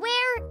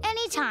 Anywhere,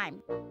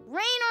 anytime.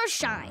 Rain or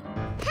shine.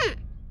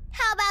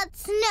 How about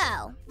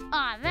snow?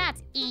 Aw,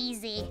 that's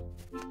easy.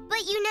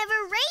 But you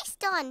never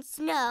raced on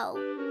snow.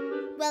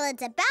 Well,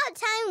 it's about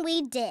time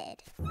we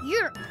did.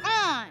 You're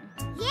on.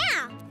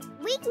 Yeah,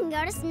 we can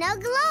go to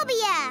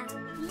Snowglobia.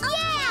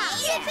 Yeah!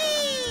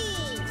 Yippee!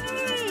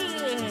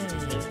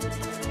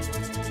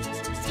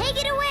 Take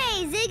it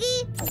away, Ziggy.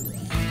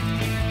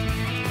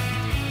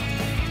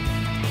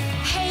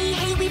 Hey,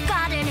 hey, we've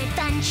got an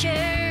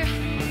adventure,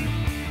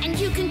 and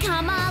you can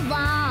come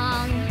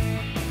along.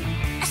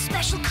 A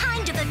special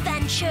kind of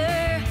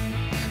adventure,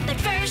 but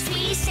first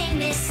we sing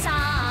this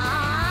song.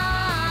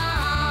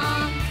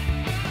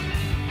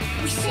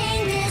 We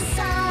sing this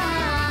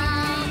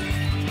song.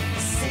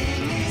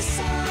 Sing this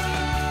song.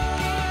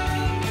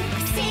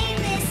 Sing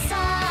this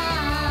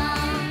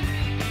song.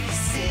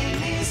 Sing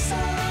this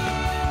song.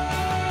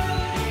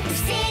 We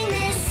sing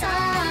this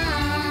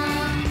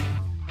song.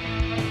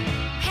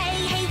 Hey,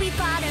 hey, we've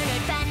got an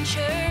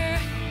adventure,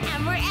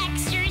 and we're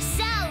extra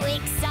so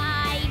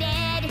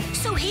excited.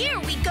 So here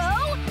we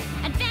go,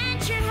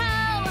 adventure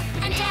ho,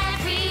 and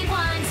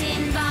everyone's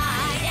invited.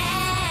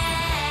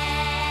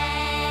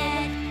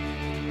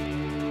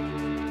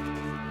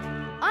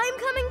 I'm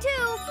coming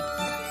too.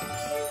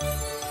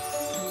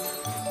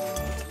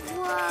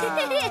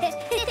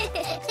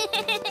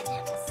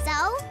 So,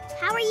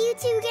 how are you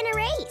two gonna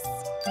race?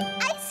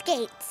 Ice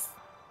skates.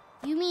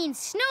 You mean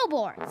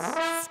snowboards.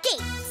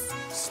 Skates.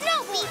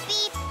 Snow beep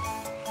beep.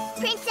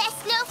 Princess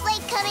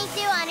Snowflake coming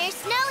through on her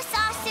snow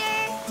saucer.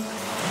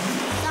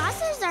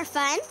 Saucers are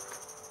fun.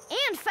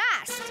 And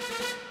fast.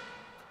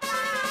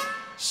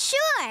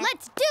 Sure.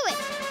 Let's do it.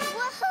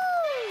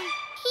 Woohoo!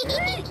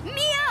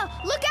 Mia,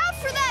 look out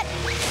for that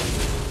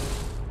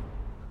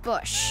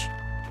bush.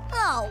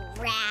 Oh,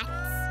 rats.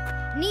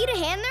 Need a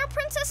hand there,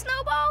 Princess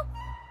Snowball?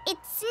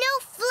 It's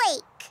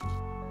Snowflake.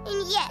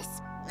 And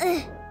yes,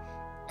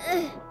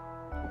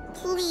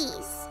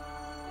 please.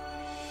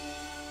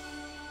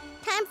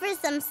 Time for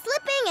some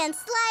slipping and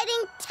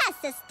sliding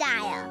Tessa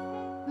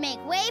style.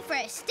 Make way for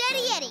a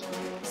steady Eddie.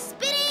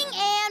 Spinning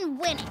and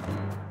winning.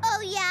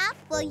 Oh, yeah?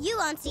 Well, you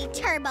won't see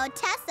Turbo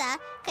Tessa,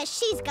 because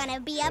she's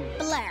gonna be a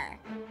blur.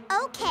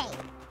 Okay,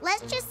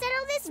 let's just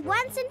settle this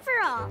once and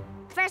for all.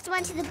 First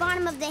one to the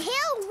bottom of the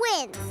hill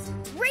wins.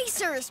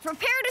 Racers,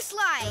 prepare to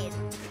slide.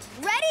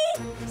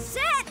 Ready,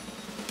 set,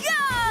 go!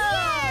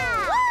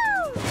 Yeah!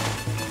 Woo!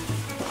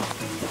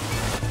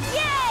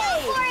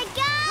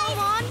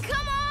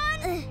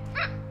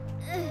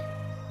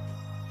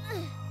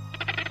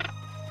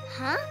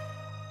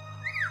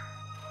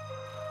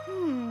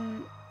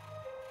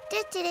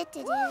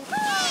 Ooh,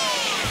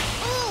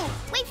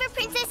 wait for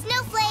Princess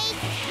Snowflake!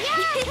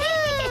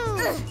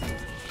 Yahoo!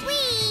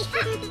 Whee!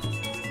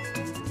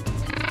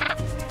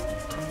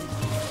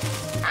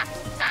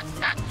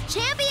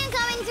 Champion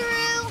coming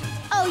through!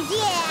 Oh,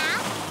 yeah?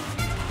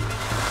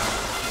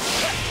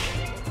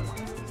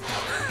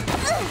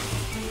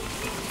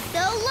 So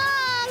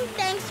long!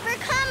 Thanks for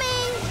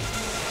coming!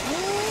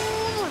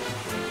 Ooh.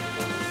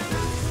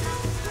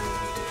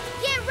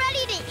 Get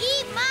ready to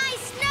eat my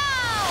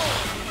snow!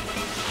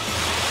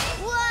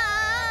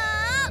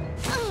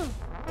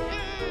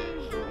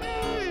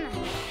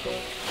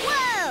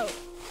 Whoa!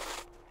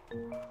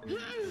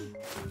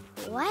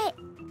 What?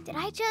 Did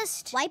I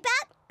just... Wipe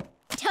out?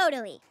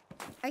 Totally.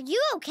 Are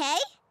you okay?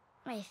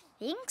 I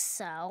think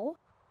so.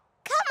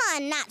 Come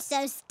on, not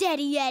so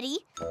steady,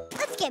 Eddie.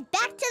 Let's get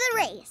back to the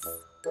race.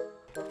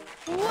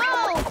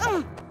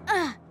 Whoa!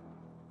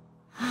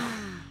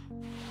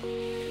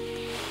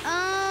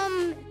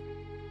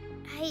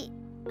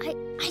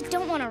 I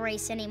don't want to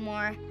race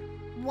anymore.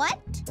 What?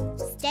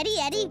 Steady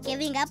Eddie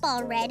giving up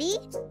already?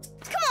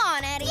 Come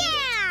on, Eddie.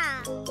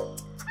 Yeah!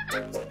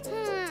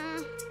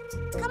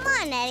 Come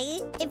on,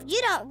 Eddie. If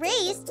you don't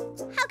race,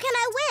 how can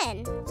I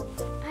win?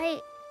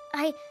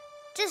 I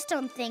just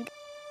don't think.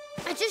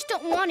 I just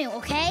don't want to,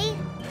 okay?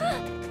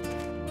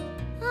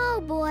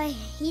 Oh, boy.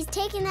 He's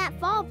taking that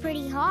fall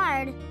pretty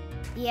hard.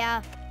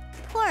 Yeah.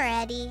 Poor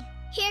Eddie.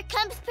 Here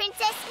comes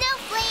Princess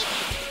Snowflake.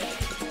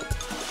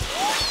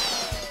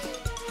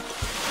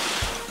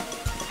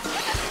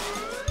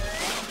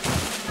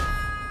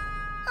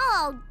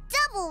 Oh,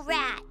 double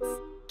rats.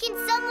 Can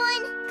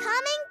someone...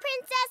 Coming,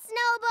 Princess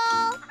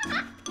Snowball.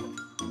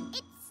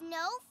 It's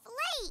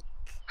Snowflake.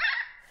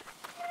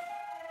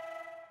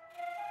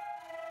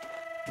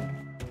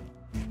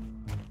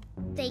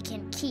 They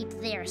can keep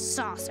their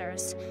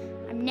saucers.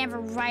 I'm never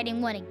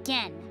riding one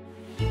again.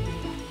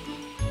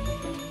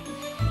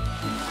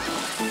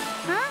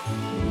 Huh?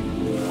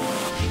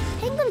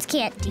 Penguins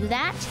can't do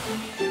that.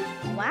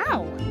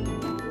 Wow.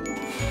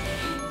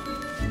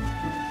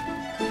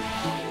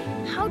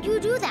 How do you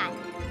do that?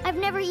 I've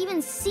never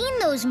even seen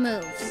those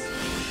moves.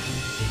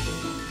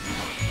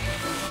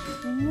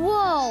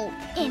 Whoa,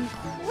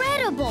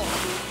 incredible!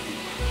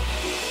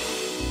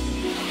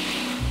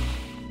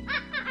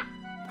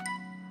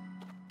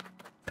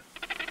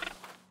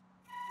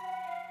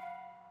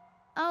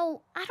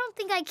 Oh, I don't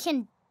think I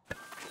can...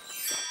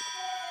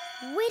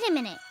 Wait a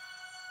minute.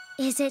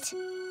 Is it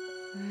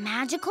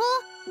magical?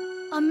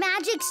 A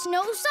magic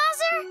snow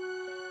saucer?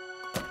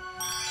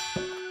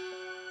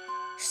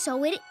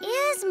 So it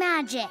is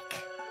magic.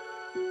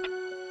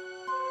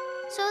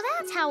 So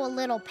that's how a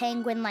little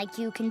penguin like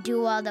you can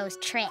do all those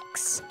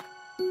tricks.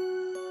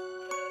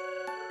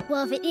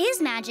 Well, if it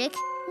is magic,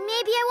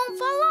 maybe I won't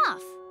fall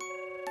off.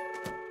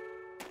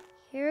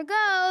 Here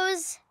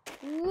goes.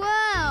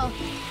 Whoa!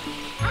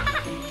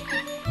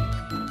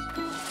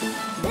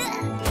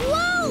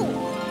 Whoa!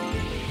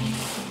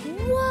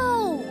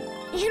 Whoa!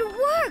 It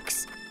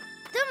works!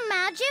 The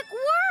magic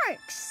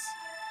works!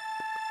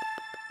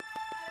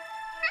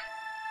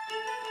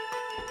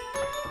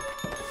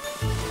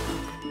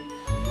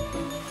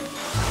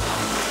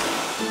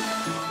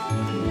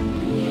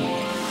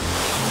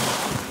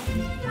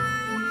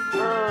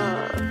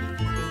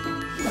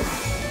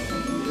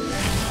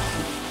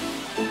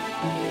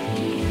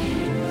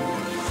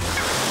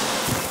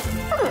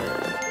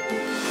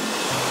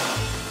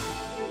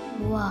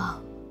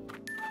 Whoa.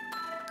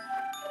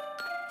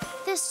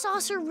 This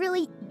saucer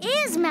really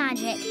is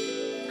magic.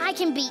 I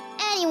can beat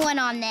anyone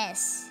on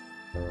this.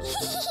 So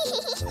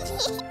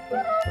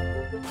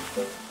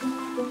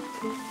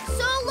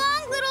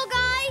long, little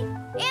guy,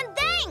 and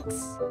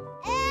thanks!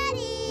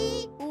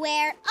 Eddie,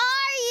 where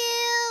are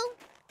you?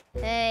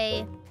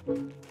 Hey.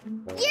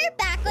 You're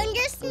back on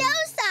your snow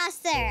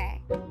saucer.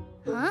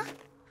 Huh?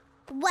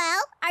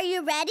 Well, are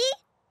you ready?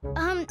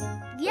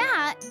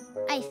 Yeah,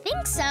 I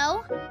think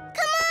so.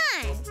 Come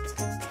on!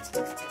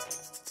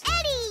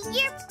 Eddie,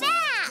 you're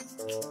back!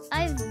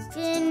 I've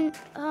been,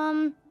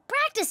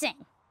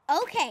 practicing.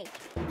 Okay,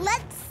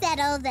 let's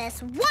settle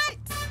this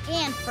once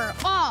and for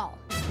all.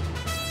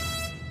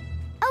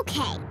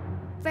 Okay,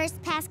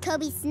 first pass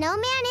Kobe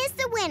Snowman is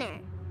the winner.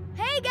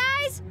 Hey,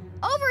 guys,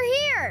 over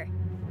here.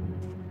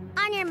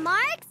 On your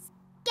marks,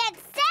 get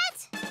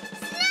set,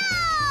 snow!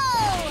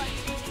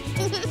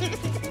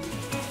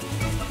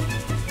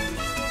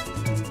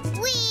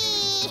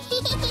 Whee!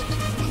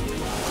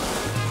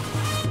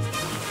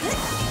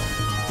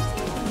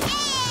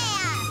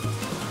 Yeah!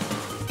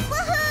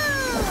 Woohoo!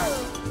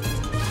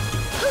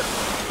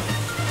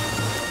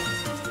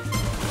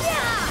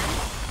 Yeah!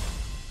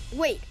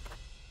 Wait.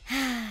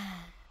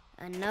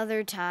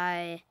 Another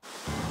tie.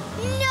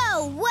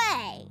 No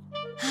way!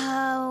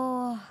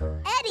 Oh.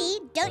 Eddie,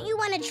 don't you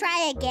want to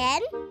try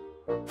again?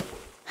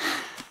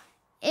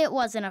 It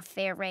wasn't a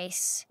fair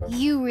race.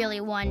 You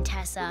really won,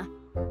 Tessa.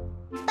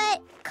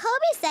 But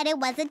Kobe said it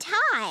was a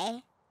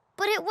tie.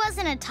 But it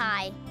wasn't a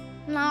tie.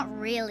 Not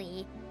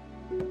really.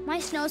 My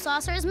snow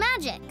saucer is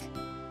magic.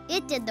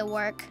 It did the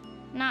work,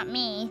 not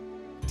me.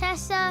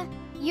 Tessa,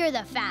 You're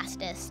the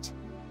fastest.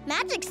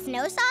 Magic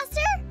snow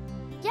saucer?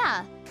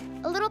 Yeah,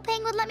 a little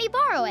penguin let me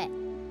borrow it.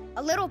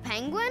 A little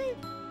penguin?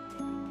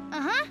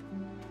 Uh-huh.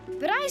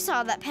 But I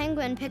saw that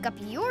penguin pick up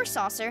your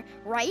saucer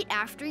right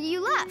after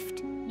you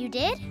left. You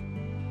did?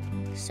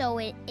 So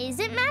it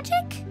isn't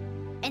magic?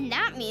 And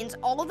that means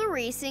all of the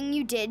racing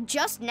you did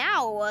just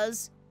now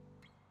was...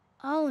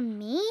 All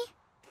me?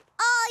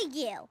 All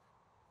you.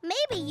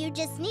 Maybe you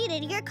just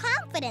needed your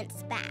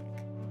confidence back.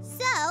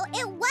 So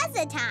it was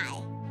a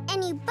tie.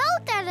 And you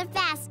both are the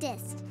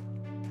fastest.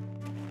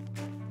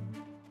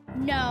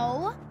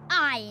 No,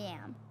 I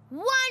am.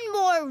 One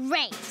more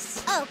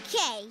race.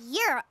 Okay,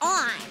 you're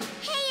on.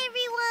 Hey,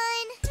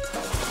 everyone.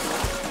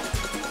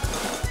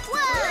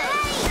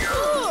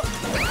 Whoa!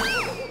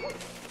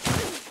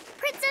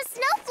 Princess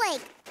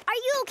Snowflake, are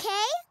you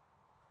okay?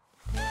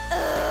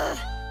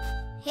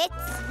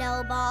 It's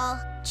Snowball.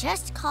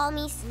 Just call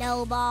me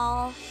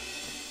Snowball.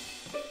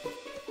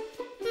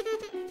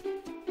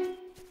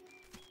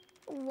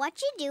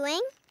 What you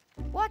doing?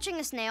 Watching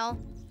a snail.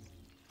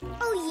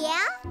 Oh,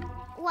 yeah?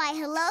 Why,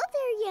 hello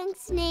there, young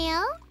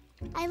snail.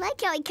 I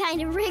like how he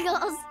kind of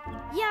wriggles.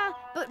 Yeah,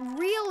 but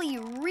really,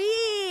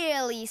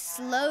 really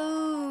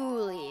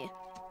slowly.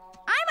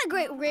 I'm a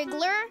great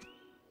wriggler.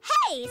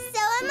 Hey, so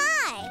am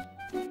I.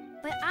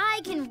 But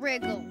I can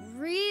wriggle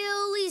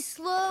really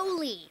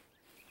slowly.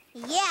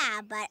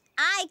 Yeah, but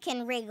I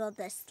can wriggle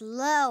the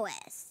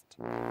slowest.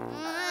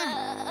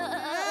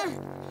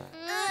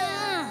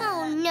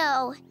 Oh,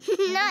 no.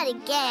 Not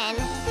again.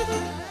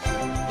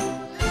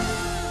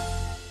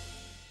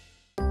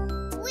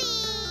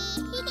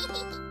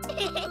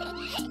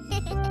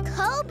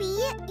 Kobe,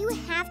 you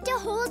have to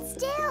hold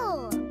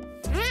still.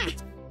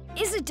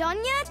 Is it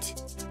done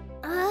yet?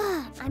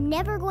 I'm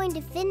never going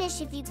to finish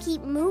if you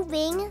keep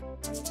moving.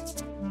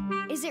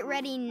 Is it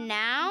ready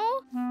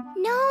now?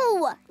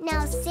 No!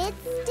 Now sit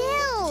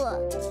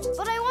still.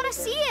 But I want to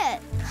see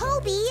it.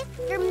 Kobe,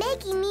 you're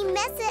making me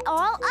mess it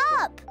all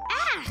up.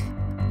 Ah!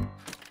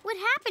 What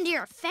happened to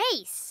your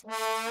face?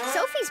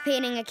 Sophie's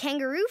painting a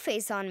kangaroo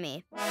face on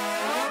me.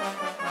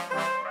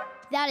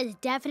 That is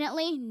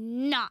definitely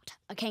not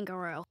a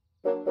kangaroo.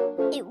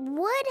 It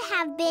would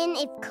have been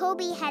if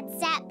Kobe had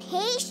sat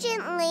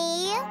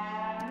patiently.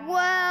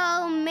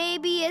 Well,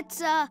 maybe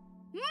it's a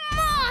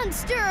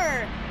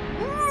monster!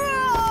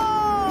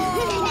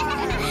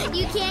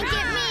 You can't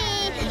get me!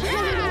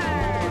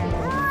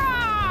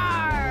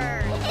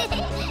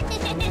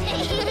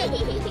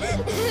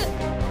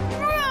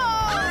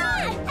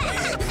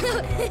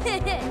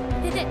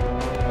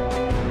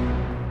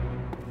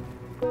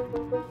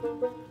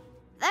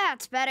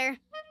 That's better.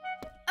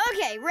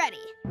 Okay, ready.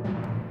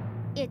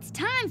 It's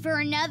time for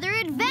another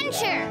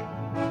adventure.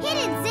 Hit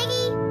it,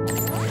 Ziggy!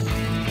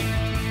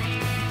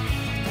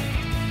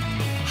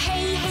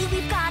 Hey, hey,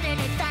 we've got an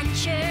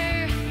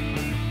adventure.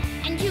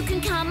 And you can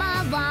come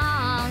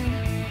along.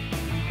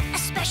 A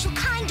special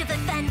kind of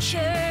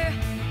adventure.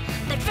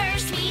 But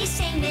first we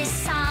sing this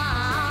song.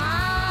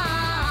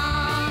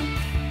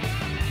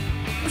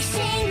 We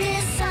sing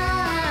this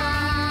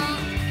song.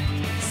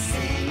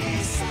 Sing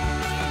this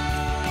song.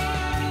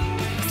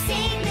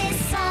 Sing this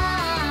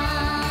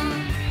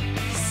song.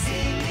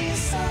 Sing this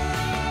song.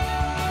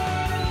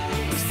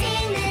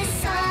 Sing this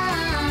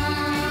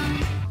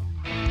song.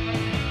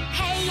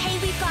 Hey, hey,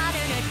 we've got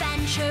an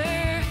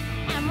adventure.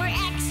 And we're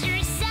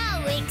extra so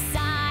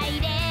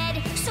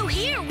excited. So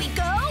here we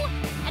go.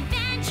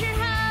 Adventure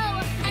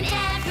ho! And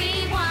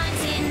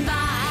everyone's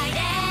invited.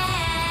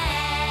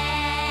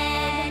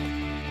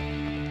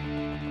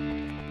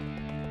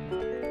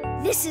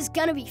 This is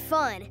gonna be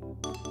fun.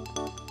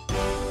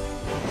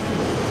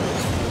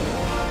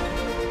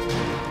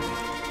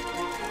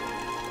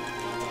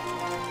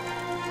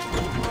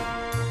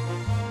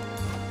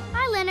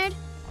 Hi, Leonard.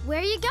 Where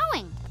are you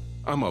going?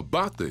 I'm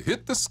about to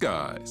hit the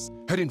skies,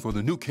 heading for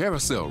the new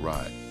carousel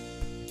ride.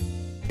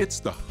 It's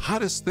the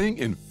hottest thing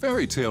in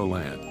fairy tale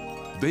land.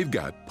 They've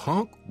got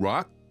punk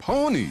rock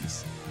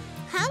ponies.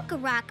 Punk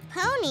rock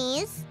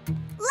ponies?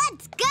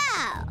 Let's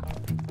go!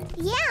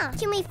 Yeah,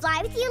 can we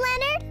fly with you,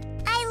 Leonard?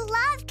 I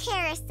love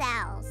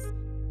carousels.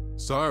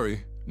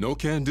 Sorry, no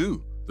can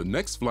do. The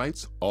next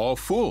flight's all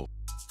full.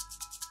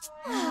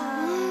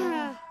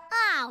 Oh,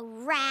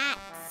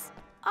 rats.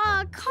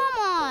 Aw, come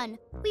on.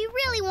 We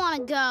really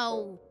want to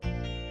go.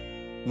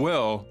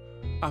 Well,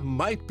 I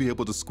might be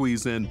able to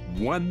squeeze in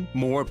one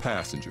more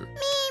passenger. Me.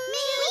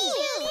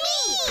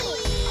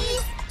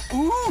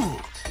 Ooh!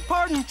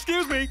 Pardon,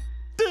 excuse me.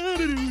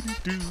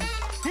 Do-do-do-do-do.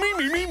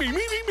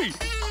 Me.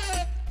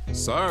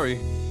 Sorry.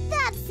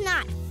 That's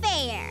not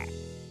fair.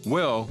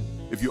 Well,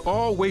 if you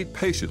all wait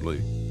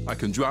patiently, I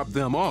can drop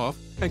them off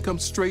and come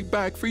straight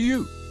back for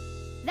you.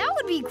 That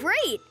would be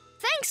great.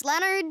 Thanks,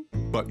 Leonard.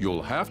 But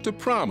you'll have to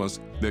promise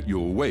that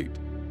you'll wait.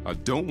 I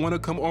don't want to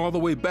come all the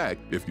way back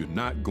if you're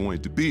not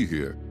going to be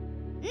here.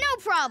 No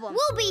problem.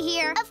 We'll be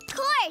here. Of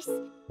course.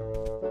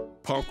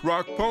 Punk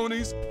rock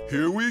ponies,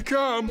 here we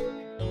come.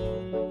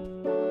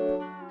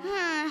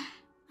 I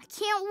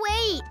can't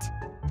wait.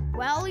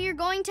 Well, you're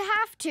going to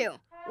have to.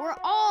 We're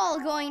all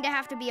going to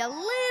have to be a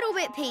little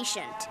bit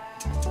patient.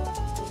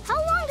 How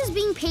long does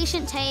being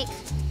patient take?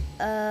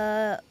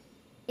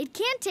 It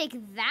can't take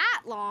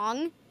that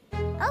long.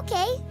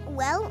 Okay,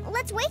 well,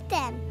 let's wait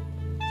then.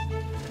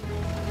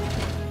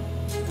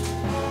 Zoom,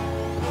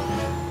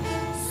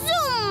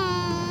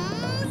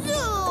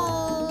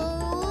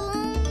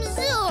 zoom,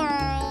 zoom.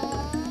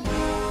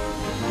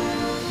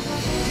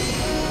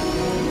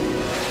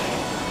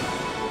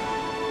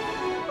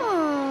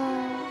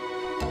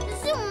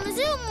 Zoom,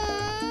 zoom,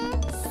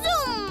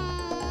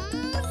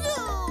 zoom,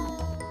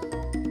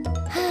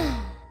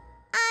 zoom.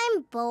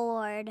 I'm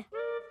bored.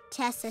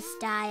 Tessa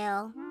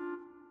style.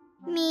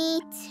 Me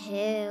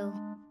too.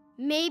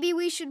 Maybe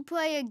we should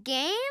play a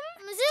game?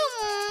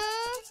 Zoom.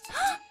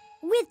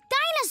 With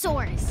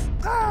dinosaurs.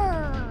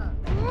 Grrr.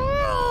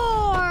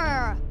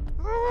 Roar.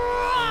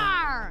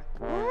 Roar.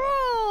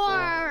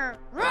 Roar.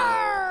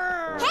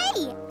 Roar.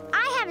 Hey,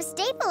 I have a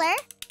stapler.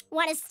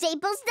 Want to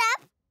staple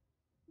stuff?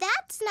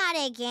 That's not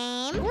a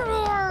game.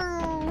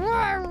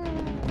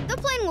 The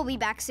plane will be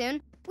back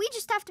soon. We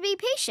just have to be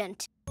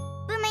patient.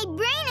 But my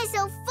brain is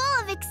so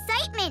full of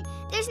excitement.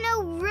 There's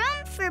no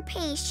room for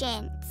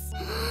patience.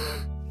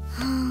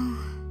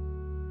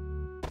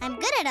 I'm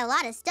good at a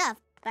lot of stuff,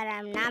 but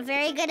I'm not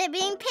very good at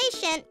being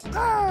patient.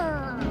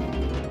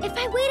 If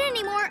I wait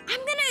anymore,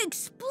 I'm gonna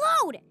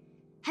explode.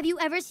 Have you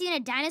ever seen a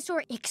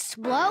dinosaur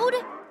explode?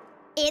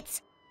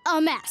 It's a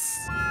mess.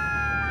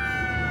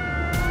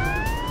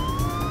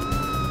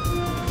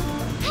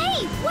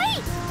 Hey,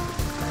 wait!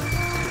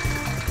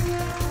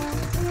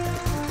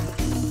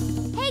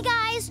 Hey,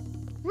 guys.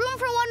 Room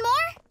for one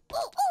more?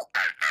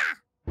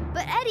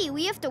 But Eddie,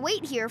 we have to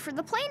wait here for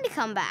the plane to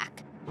come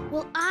back.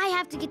 Well, I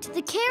have to get to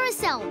the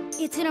carousel.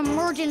 It's an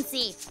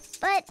emergency.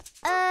 But,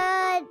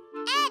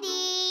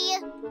 Eddie!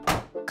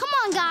 Come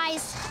on,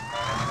 guys.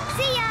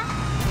 See ya.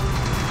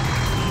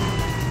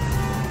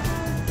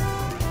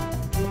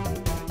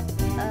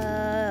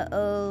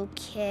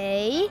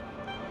 Okay.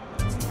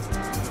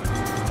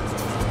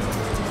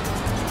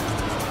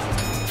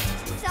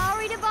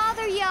 Sorry to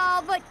bother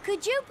y'all, but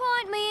could you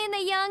point me and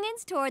the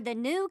youngins toward the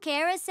new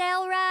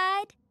carousel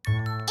ride?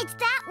 It's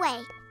that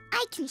way.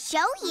 I can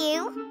show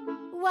you.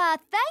 Why,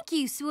 thank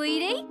you,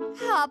 sweetie.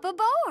 Hop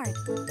aboard.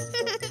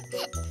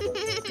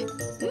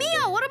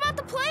 Mia, what about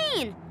the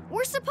plane?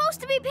 We're supposed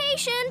to be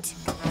patient.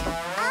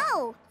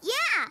 Oh,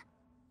 yeah.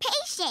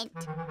 Patient.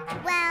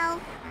 Well,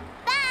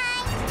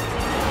 bye.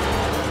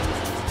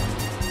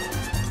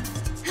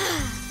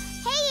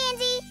 Hey,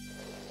 Andy.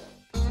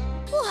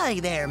 Why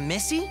there,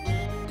 Missy.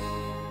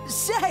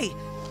 Say,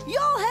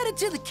 y'all headed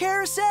to the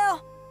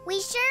carousel? We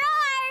sure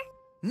are.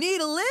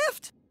 Need a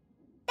lift?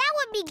 That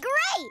would be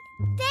great.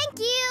 Thank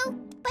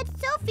you. But,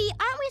 Sophie,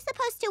 aren't we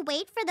supposed to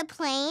wait for the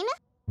plane?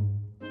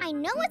 I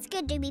know it's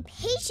good to be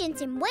patient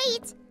and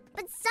wait,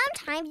 but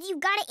sometimes you've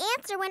got to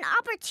answer when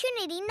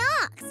opportunity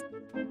knocks.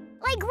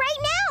 Like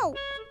right now.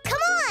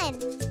 Come on.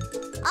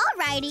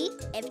 Alrighty,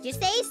 if you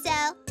say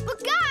so.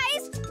 But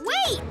guys,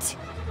 wait!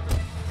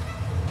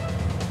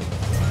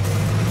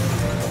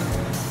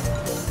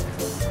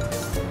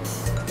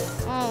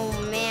 Oh,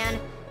 man.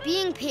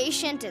 Being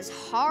patient is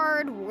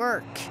hard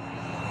work.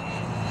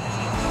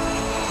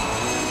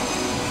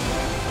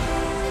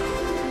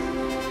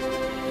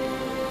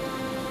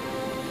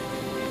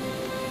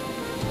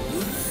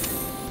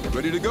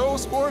 Ready to go,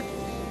 sport?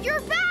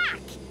 You're back!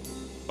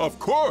 Of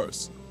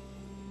course.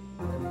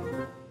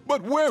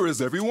 But where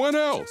is everyone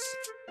else?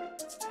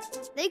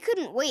 They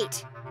couldn't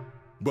wait.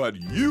 But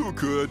you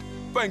could.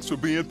 Thanks for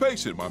being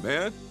patient, my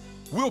man.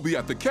 We'll be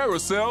at the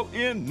carousel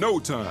in no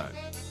time.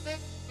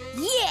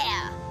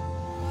 Yeah!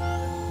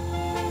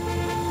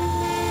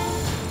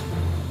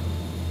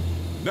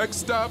 Next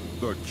stop,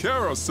 the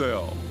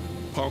carousel.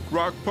 Punk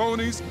rock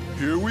ponies,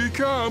 here we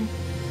come.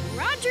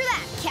 Roger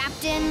that,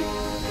 Captain.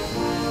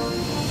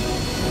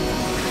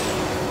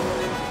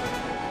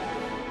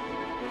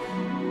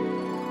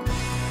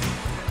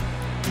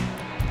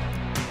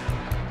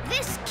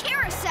 This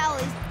carousel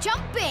is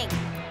jumping.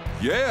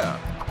 Yeah,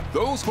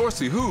 those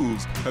horsey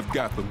hooves have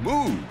got the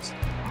moves.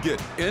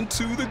 Get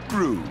into the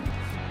groove.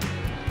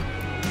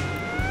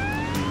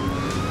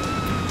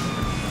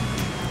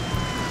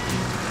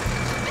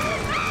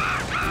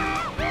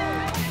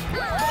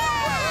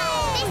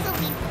 This'll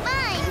be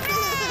fun.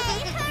 Hooray!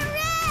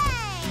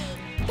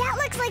 Hooray! That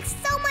looks like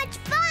so much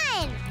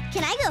fun.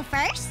 Can I go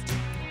first?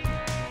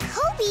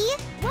 Kobe,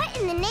 what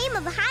in the name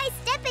of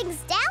high-stepping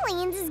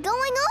stallions is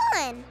going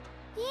on?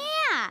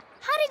 Yeah.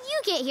 How did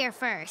you get here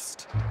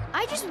first?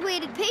 I just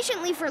waited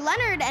patiently for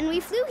Leonard and we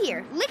flew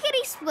here.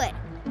 Lickety-split.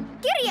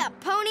 Giddy up,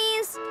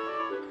 ponies!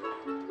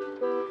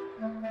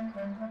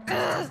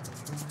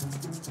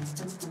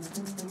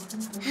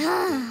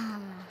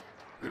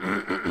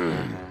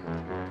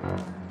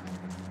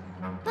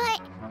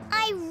 But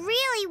I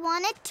really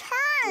want to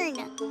turn.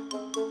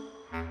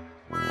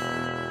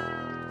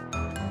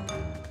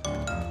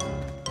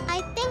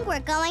 I think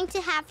we're going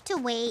to have to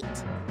wait.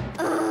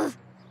 Ugh.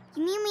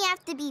 You mean we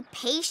have to be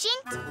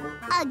patient?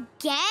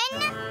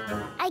 Again?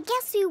 I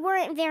guess we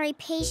weren't very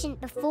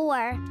patient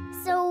before,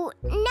 So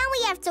now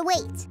we have to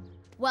wait.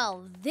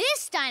 Well,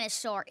 this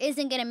dinosaur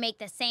isn't gonna make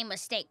the same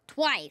mistake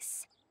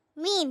twice.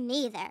 Me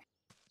neither.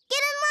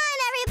 Get in line,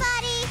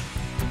 everybody!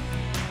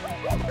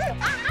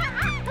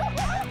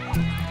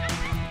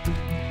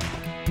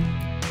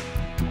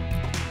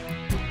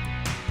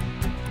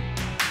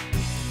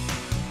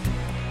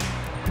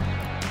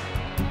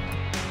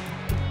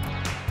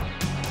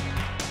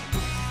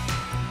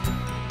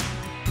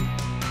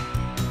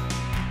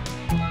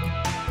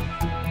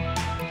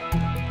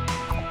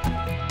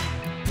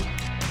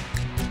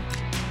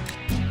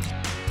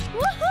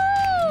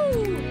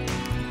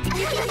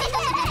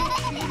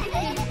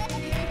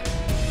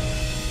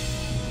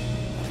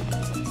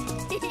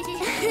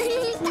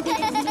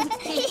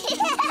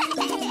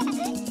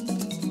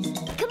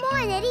 Come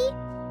on, Eddie.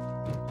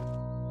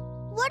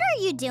 What are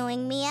you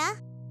doing, Mia?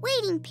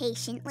 Waiting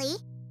patiently.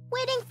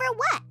 Waiting for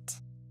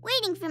what?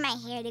 Waiting for my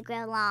hair to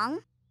grow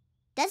long.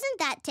 Doesn't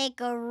that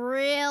take a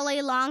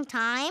really long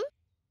time?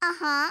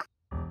 Uh-huh.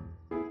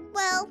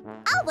 Well,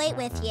 I'll wait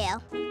with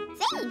you.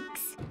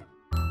 Thanks.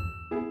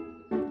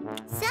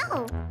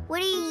 So,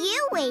 what are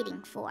you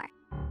waiting for?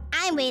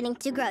 I'm waiting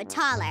to grow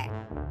taller.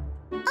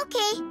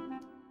 Okay.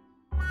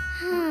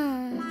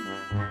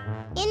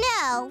 You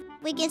know,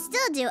 we can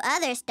still do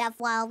other stuff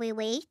while we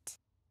wait.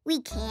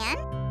 We can?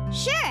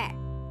 Sure.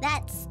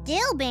 That's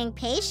still being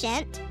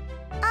patient.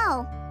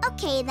 Oh,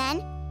 okay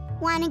then.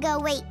 Want to go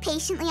wait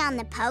patiently on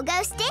the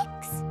pogo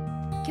sticks?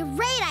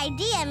 Great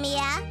idea,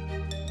 Mia.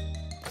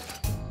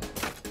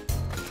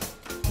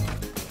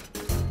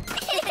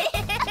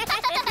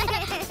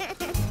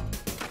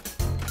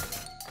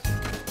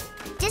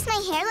 Does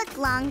my hair look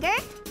longer?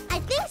 I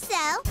think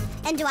so.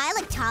 And do I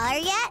look taller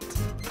yet?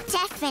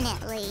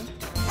 Definitely.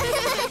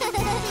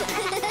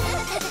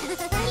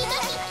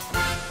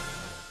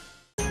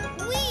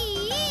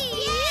 Whee!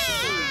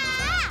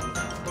 Yeah!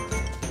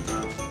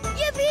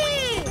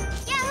 Yippee!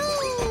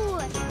 Yahoo!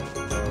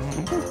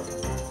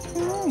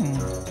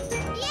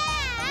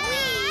 Yeah!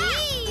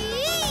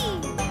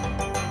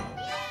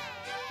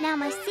 Now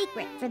my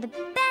secret for the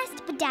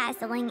best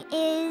bedazzling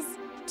is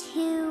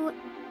to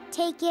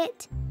take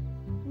it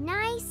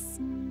nice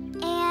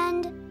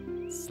and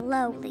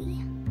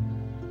slowly.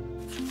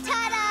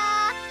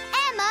 Ta-da!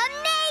 Emma,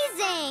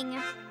 amazing!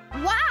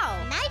 Wow!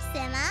 Nice,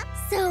 Emma.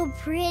 So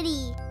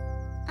pretty.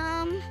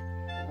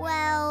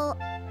 Well,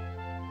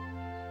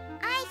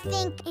 I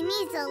think it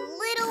needs a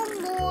little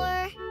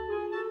more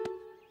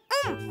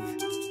oomph.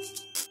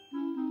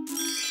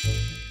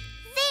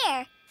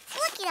 There!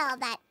 Look at all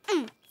that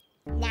oomph.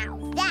 Now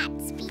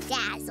that's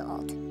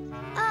bedazzled.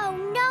 Oh,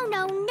 no,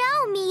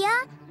 Mia.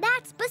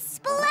 That's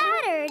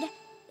besplattered.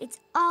 It's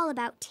all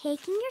about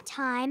taking your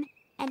time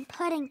and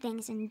putting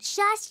things in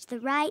just the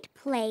right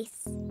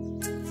place.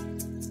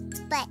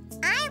 But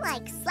I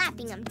like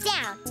slapping them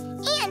down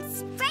and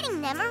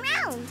spreading them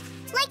around,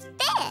 like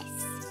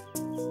this.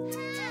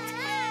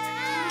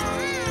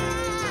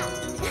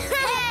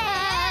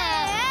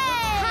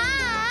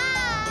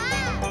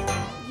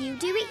 You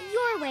do it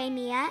your way,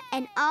 Mia,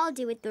 and I'll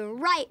do it the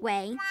right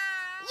way.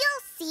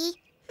 You'll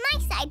see. My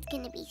side's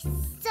gonna be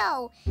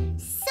so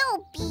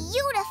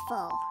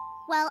beautiful.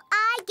 Well,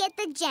 I get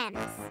the gems.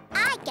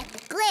 I get the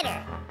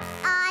glitter.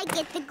 I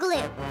get the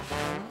glue.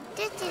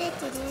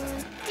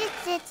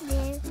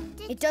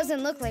 It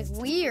doesn't look like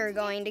we're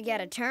going to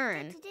get a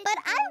turn. But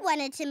I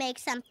wanted to make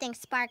something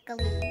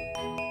sparkly.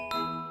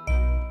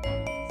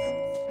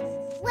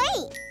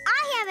 Wait,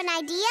 I have an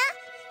idea.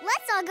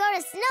 Let's all go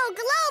to Snow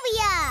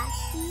Globia.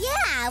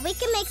 Yeah, we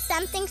can make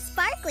something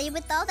sparkly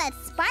with all that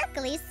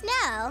sparkly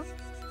snow.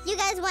 You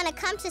guys want to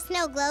come to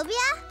Snow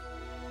Globia?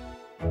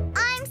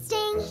 I'm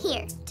staying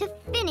here to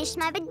finish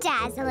my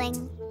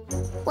bedazzling.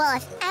 Well,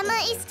 if Emma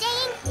is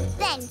staying,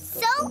 then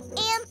so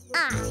am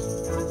I.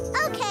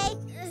 Okay,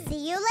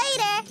 see you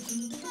later.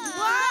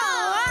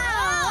 Whoa!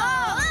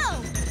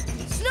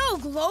 Snow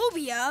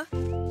Globia?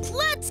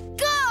 Let's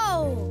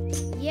go!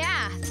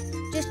 Yeah,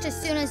 just as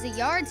soon as the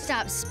yard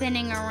stops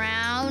spinning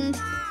around.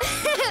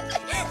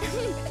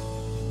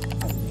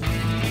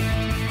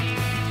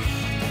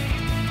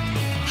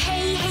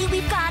 Hey,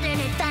 we've got an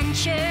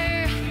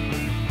adventure,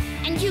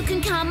 and you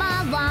can come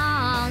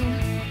along.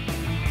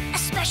 A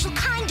special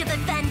kind of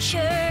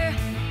adventure,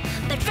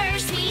 but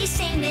first we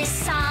sing this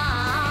song.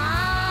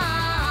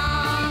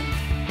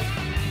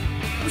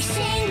 We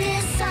sing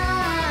this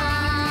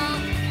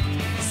song.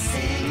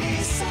 Sing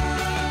this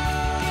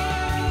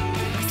song.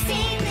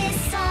 Sing this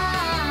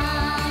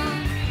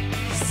song.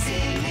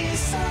 Sing this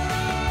song.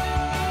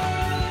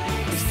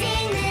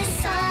 Sing this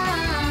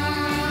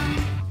song.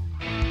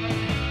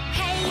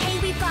 Hey,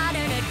 we've got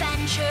an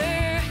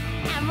adventure,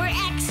 and we're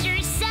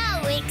extra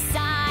so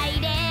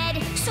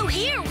excited. So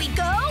here we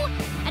go,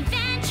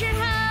 Adventure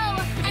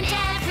Ho, and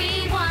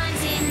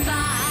everyone's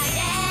invited.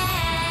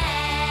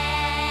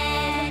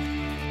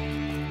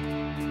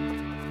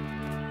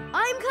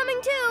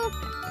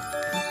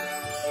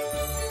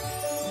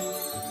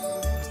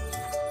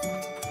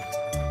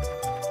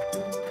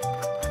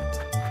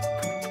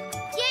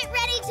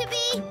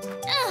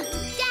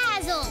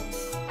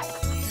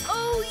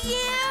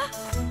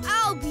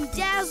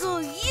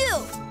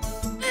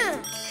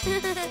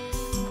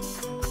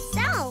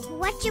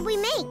 What should we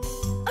make?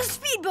 A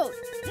speedboat!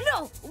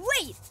 No,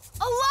 wait!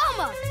 A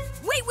llama!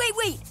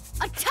 Wait!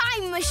 A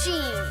time machine!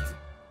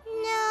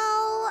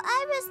 No,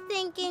 I was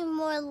thinking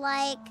more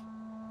like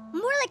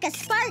a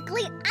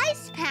sparkly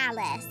ice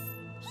palace.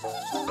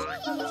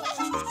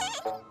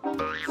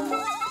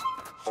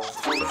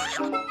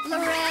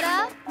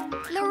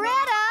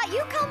 Loretta,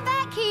 you come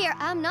back here.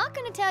 I'm not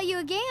going to tell you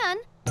again.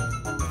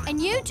 And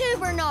you too,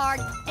 Bernard.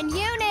 And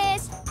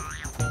Eunice.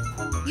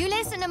 You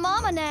listen to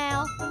Mama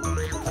now.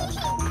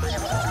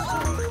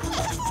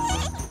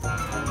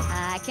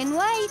 I can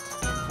wait.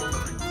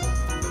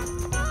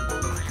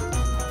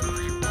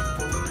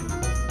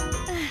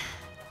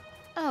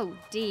 Oh,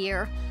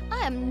 dear.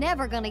 I am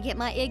never going to get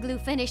my igloo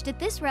finished at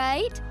this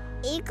rate.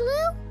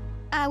 Igloo?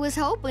 I was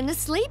hoping to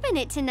sleep in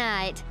it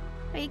tonight.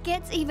 It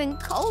gets even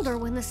colder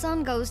when the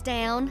sun goes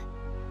down.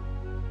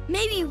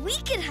 Maybe we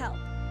could help.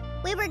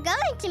 We were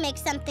going to make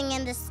something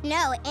in the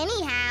snow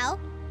anyhow.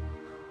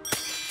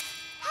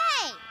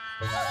 Hey!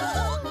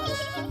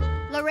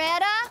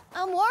 Loretta,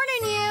 I'm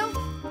warning you.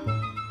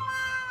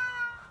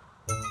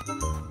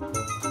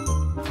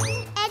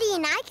 Eddie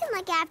and I can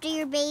look after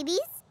your babies.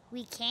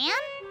 We can?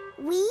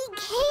 We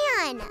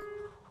can.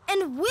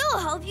 And we'll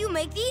help you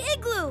make the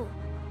igloo.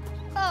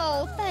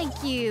 Oh,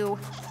 thank you.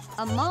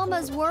 A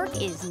mama's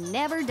work is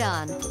never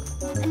done.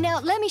 Now,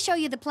 let me show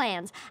you the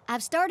plans.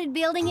 I've started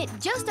building it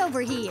just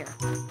over here.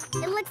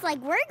 It looks like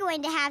we're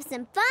going to have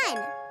some fun.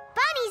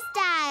 Bunny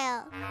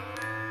style.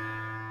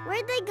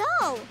 Where'd they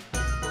go?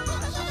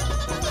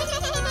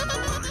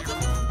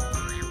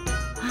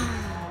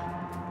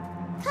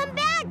 Come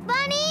back,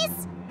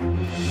 bunnies!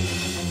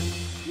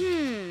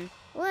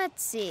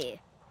 Let's see.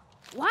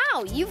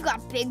 Wow, you've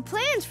got big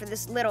plans for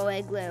this little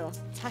igloo.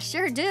 I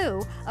sure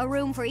do. A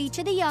room for each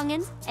of the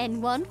young'uns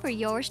and one for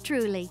yours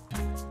truly.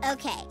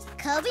 Okay,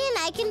 Kobe and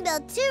I can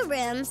build 2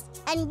 rooms,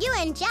 and you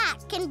and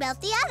Jack can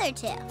build the other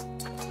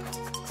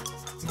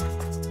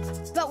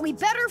 2. But we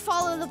better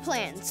follow the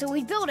plan so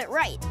we build it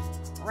right.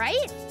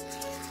 Right?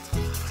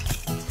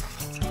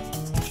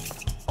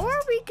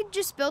 Or we could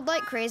just build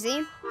like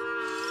crazy.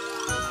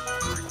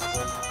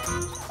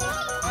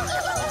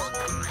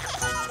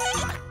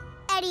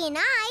 Eddie and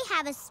I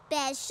have a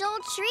special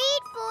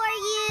treat for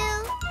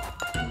you.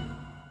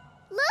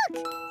 Look,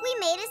 we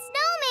made a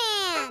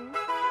snowman.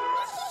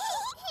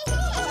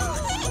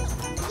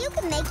 You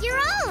can make your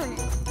own,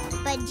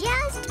 but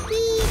just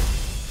be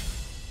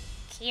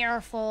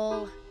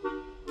careful.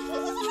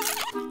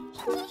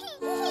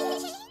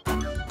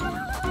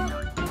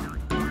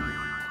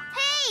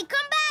 Hey,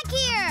 come back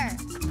here!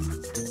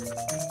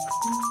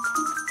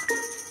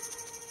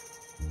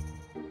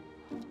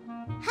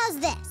 How's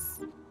this?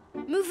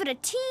 Move it a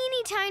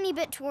teeny tiny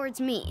bit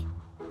towards me.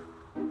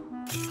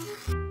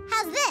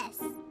 How's this?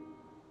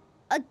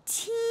 A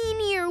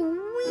teenier,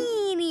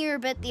 weenier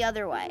bit the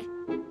other way.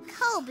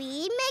 Kobe,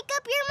 make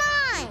up your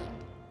mind.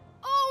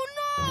 Oh,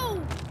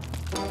 no!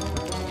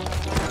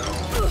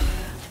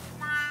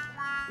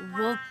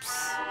 Whoops.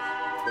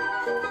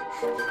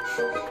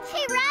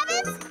 Hey,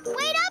 rabbits,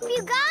 wait up,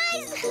 you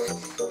guys!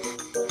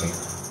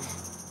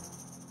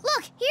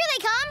 Look, here they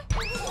come!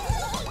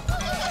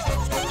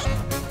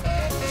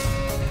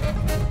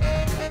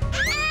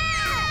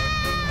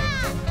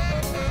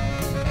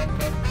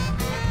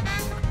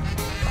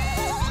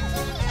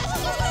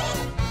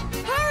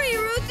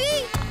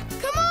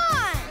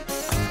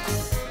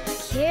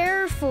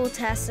 Careful,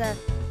 Tessa.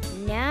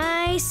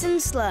 Nice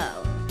and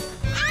slow.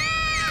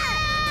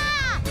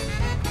 Ah!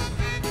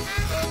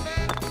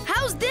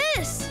 How's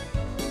this?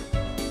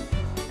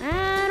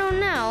 I don't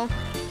know.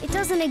 It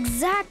doesn't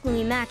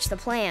exactly match the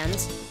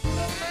plans.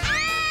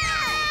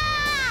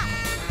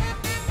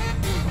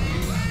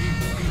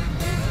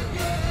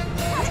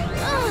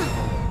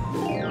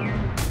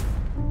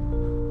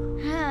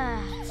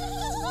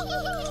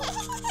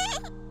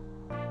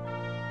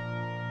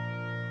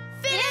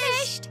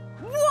 Finished?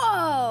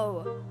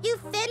 Whoa! You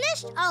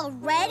finished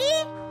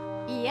already?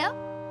 Yep,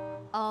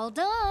 all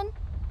done.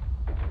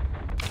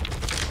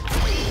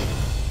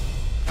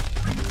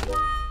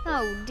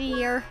 Oh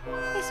dear,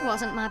 this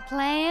wasn't my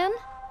plan.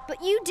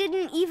 But you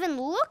didn't even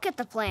look at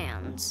the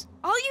plans.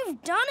 All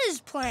you've done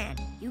is plan.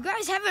 You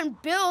guys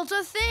haven't built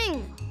a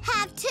thing.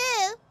 Have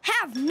to.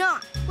 Have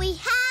not. We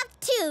have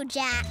to,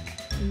 Jack.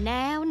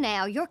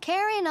 Now, you're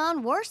carrying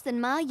on worse than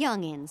my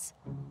youngins.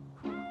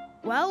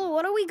 Well,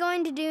 what are we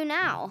going to do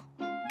now?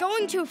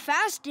 Going too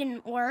fast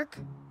didn't work.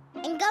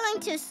 And going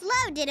too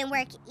slow didn't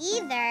work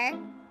either.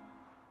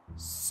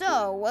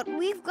 So, what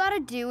we've got to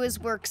do is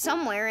work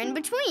somewhere in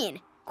between.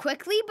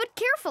 Quickly but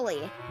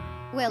carefully.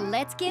 Well,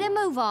 let's get a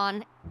move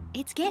on.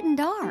 It's getting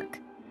dark.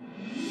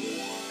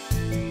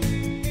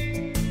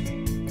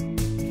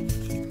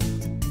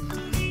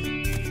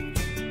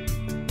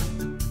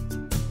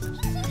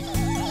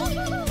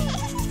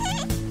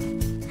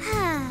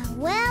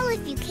 Well,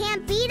 if you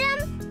can't beat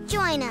them,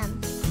 join them.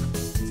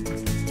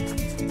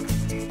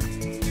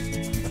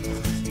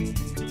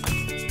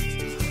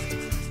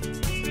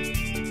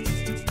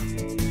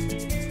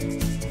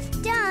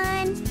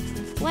 Done.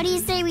 What do you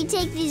say we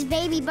take these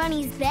baby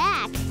bunnies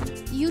back?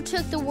 You You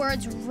took the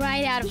words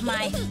right out of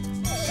my...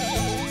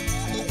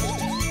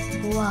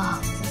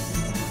 Whoa.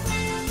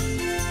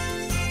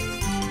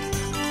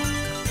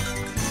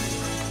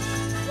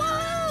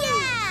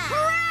 Yeah!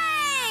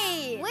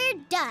 Hooray! We're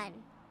done.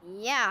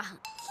 Yeah.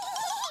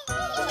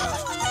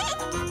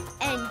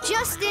 And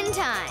just in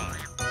time.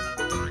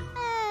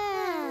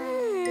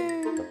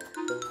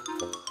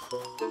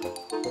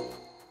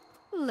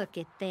 Look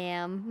at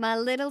them, my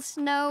little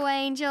snow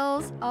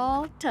angels,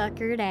 all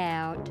tuckered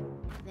out.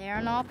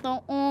 They're not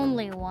the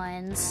only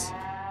ones.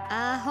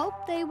 I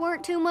hope they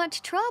weren't too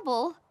much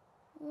trouble.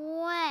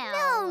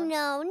 Well...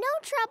 No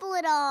trouble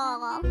at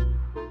all.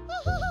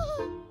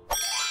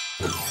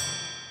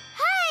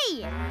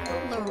 Hey!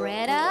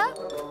 Loretta,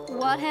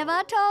 what have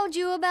I told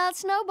you about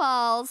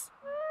snowballs?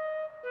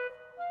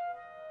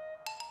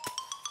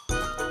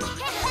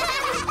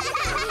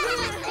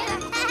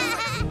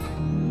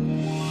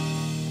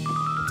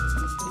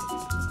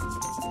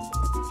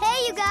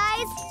 Hey, you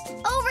guys!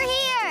 Over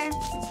here!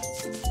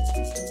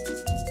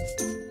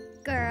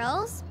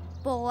 Girls,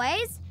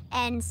 boys,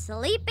 and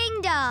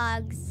sleeping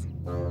dogs.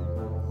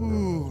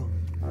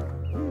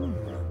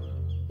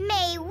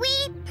 May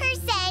we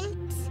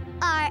present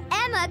our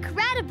Emma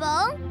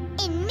Credible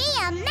and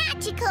Mia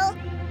Magical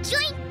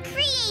joint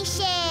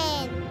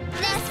creation,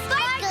 the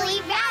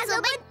Sparkly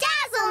Razzle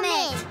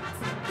Bedazzlement!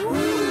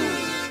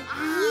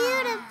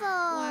 Beautiful!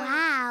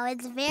 Wow,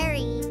 it's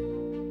very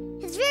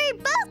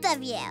both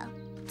of you.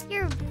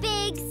 Your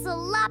big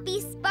sloppy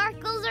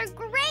sparkles are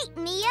great,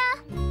 Mia.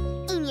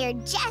 And your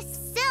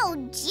just so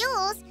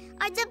jewels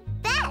are the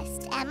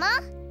best,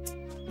 Emma.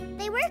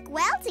 They work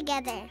well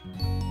together.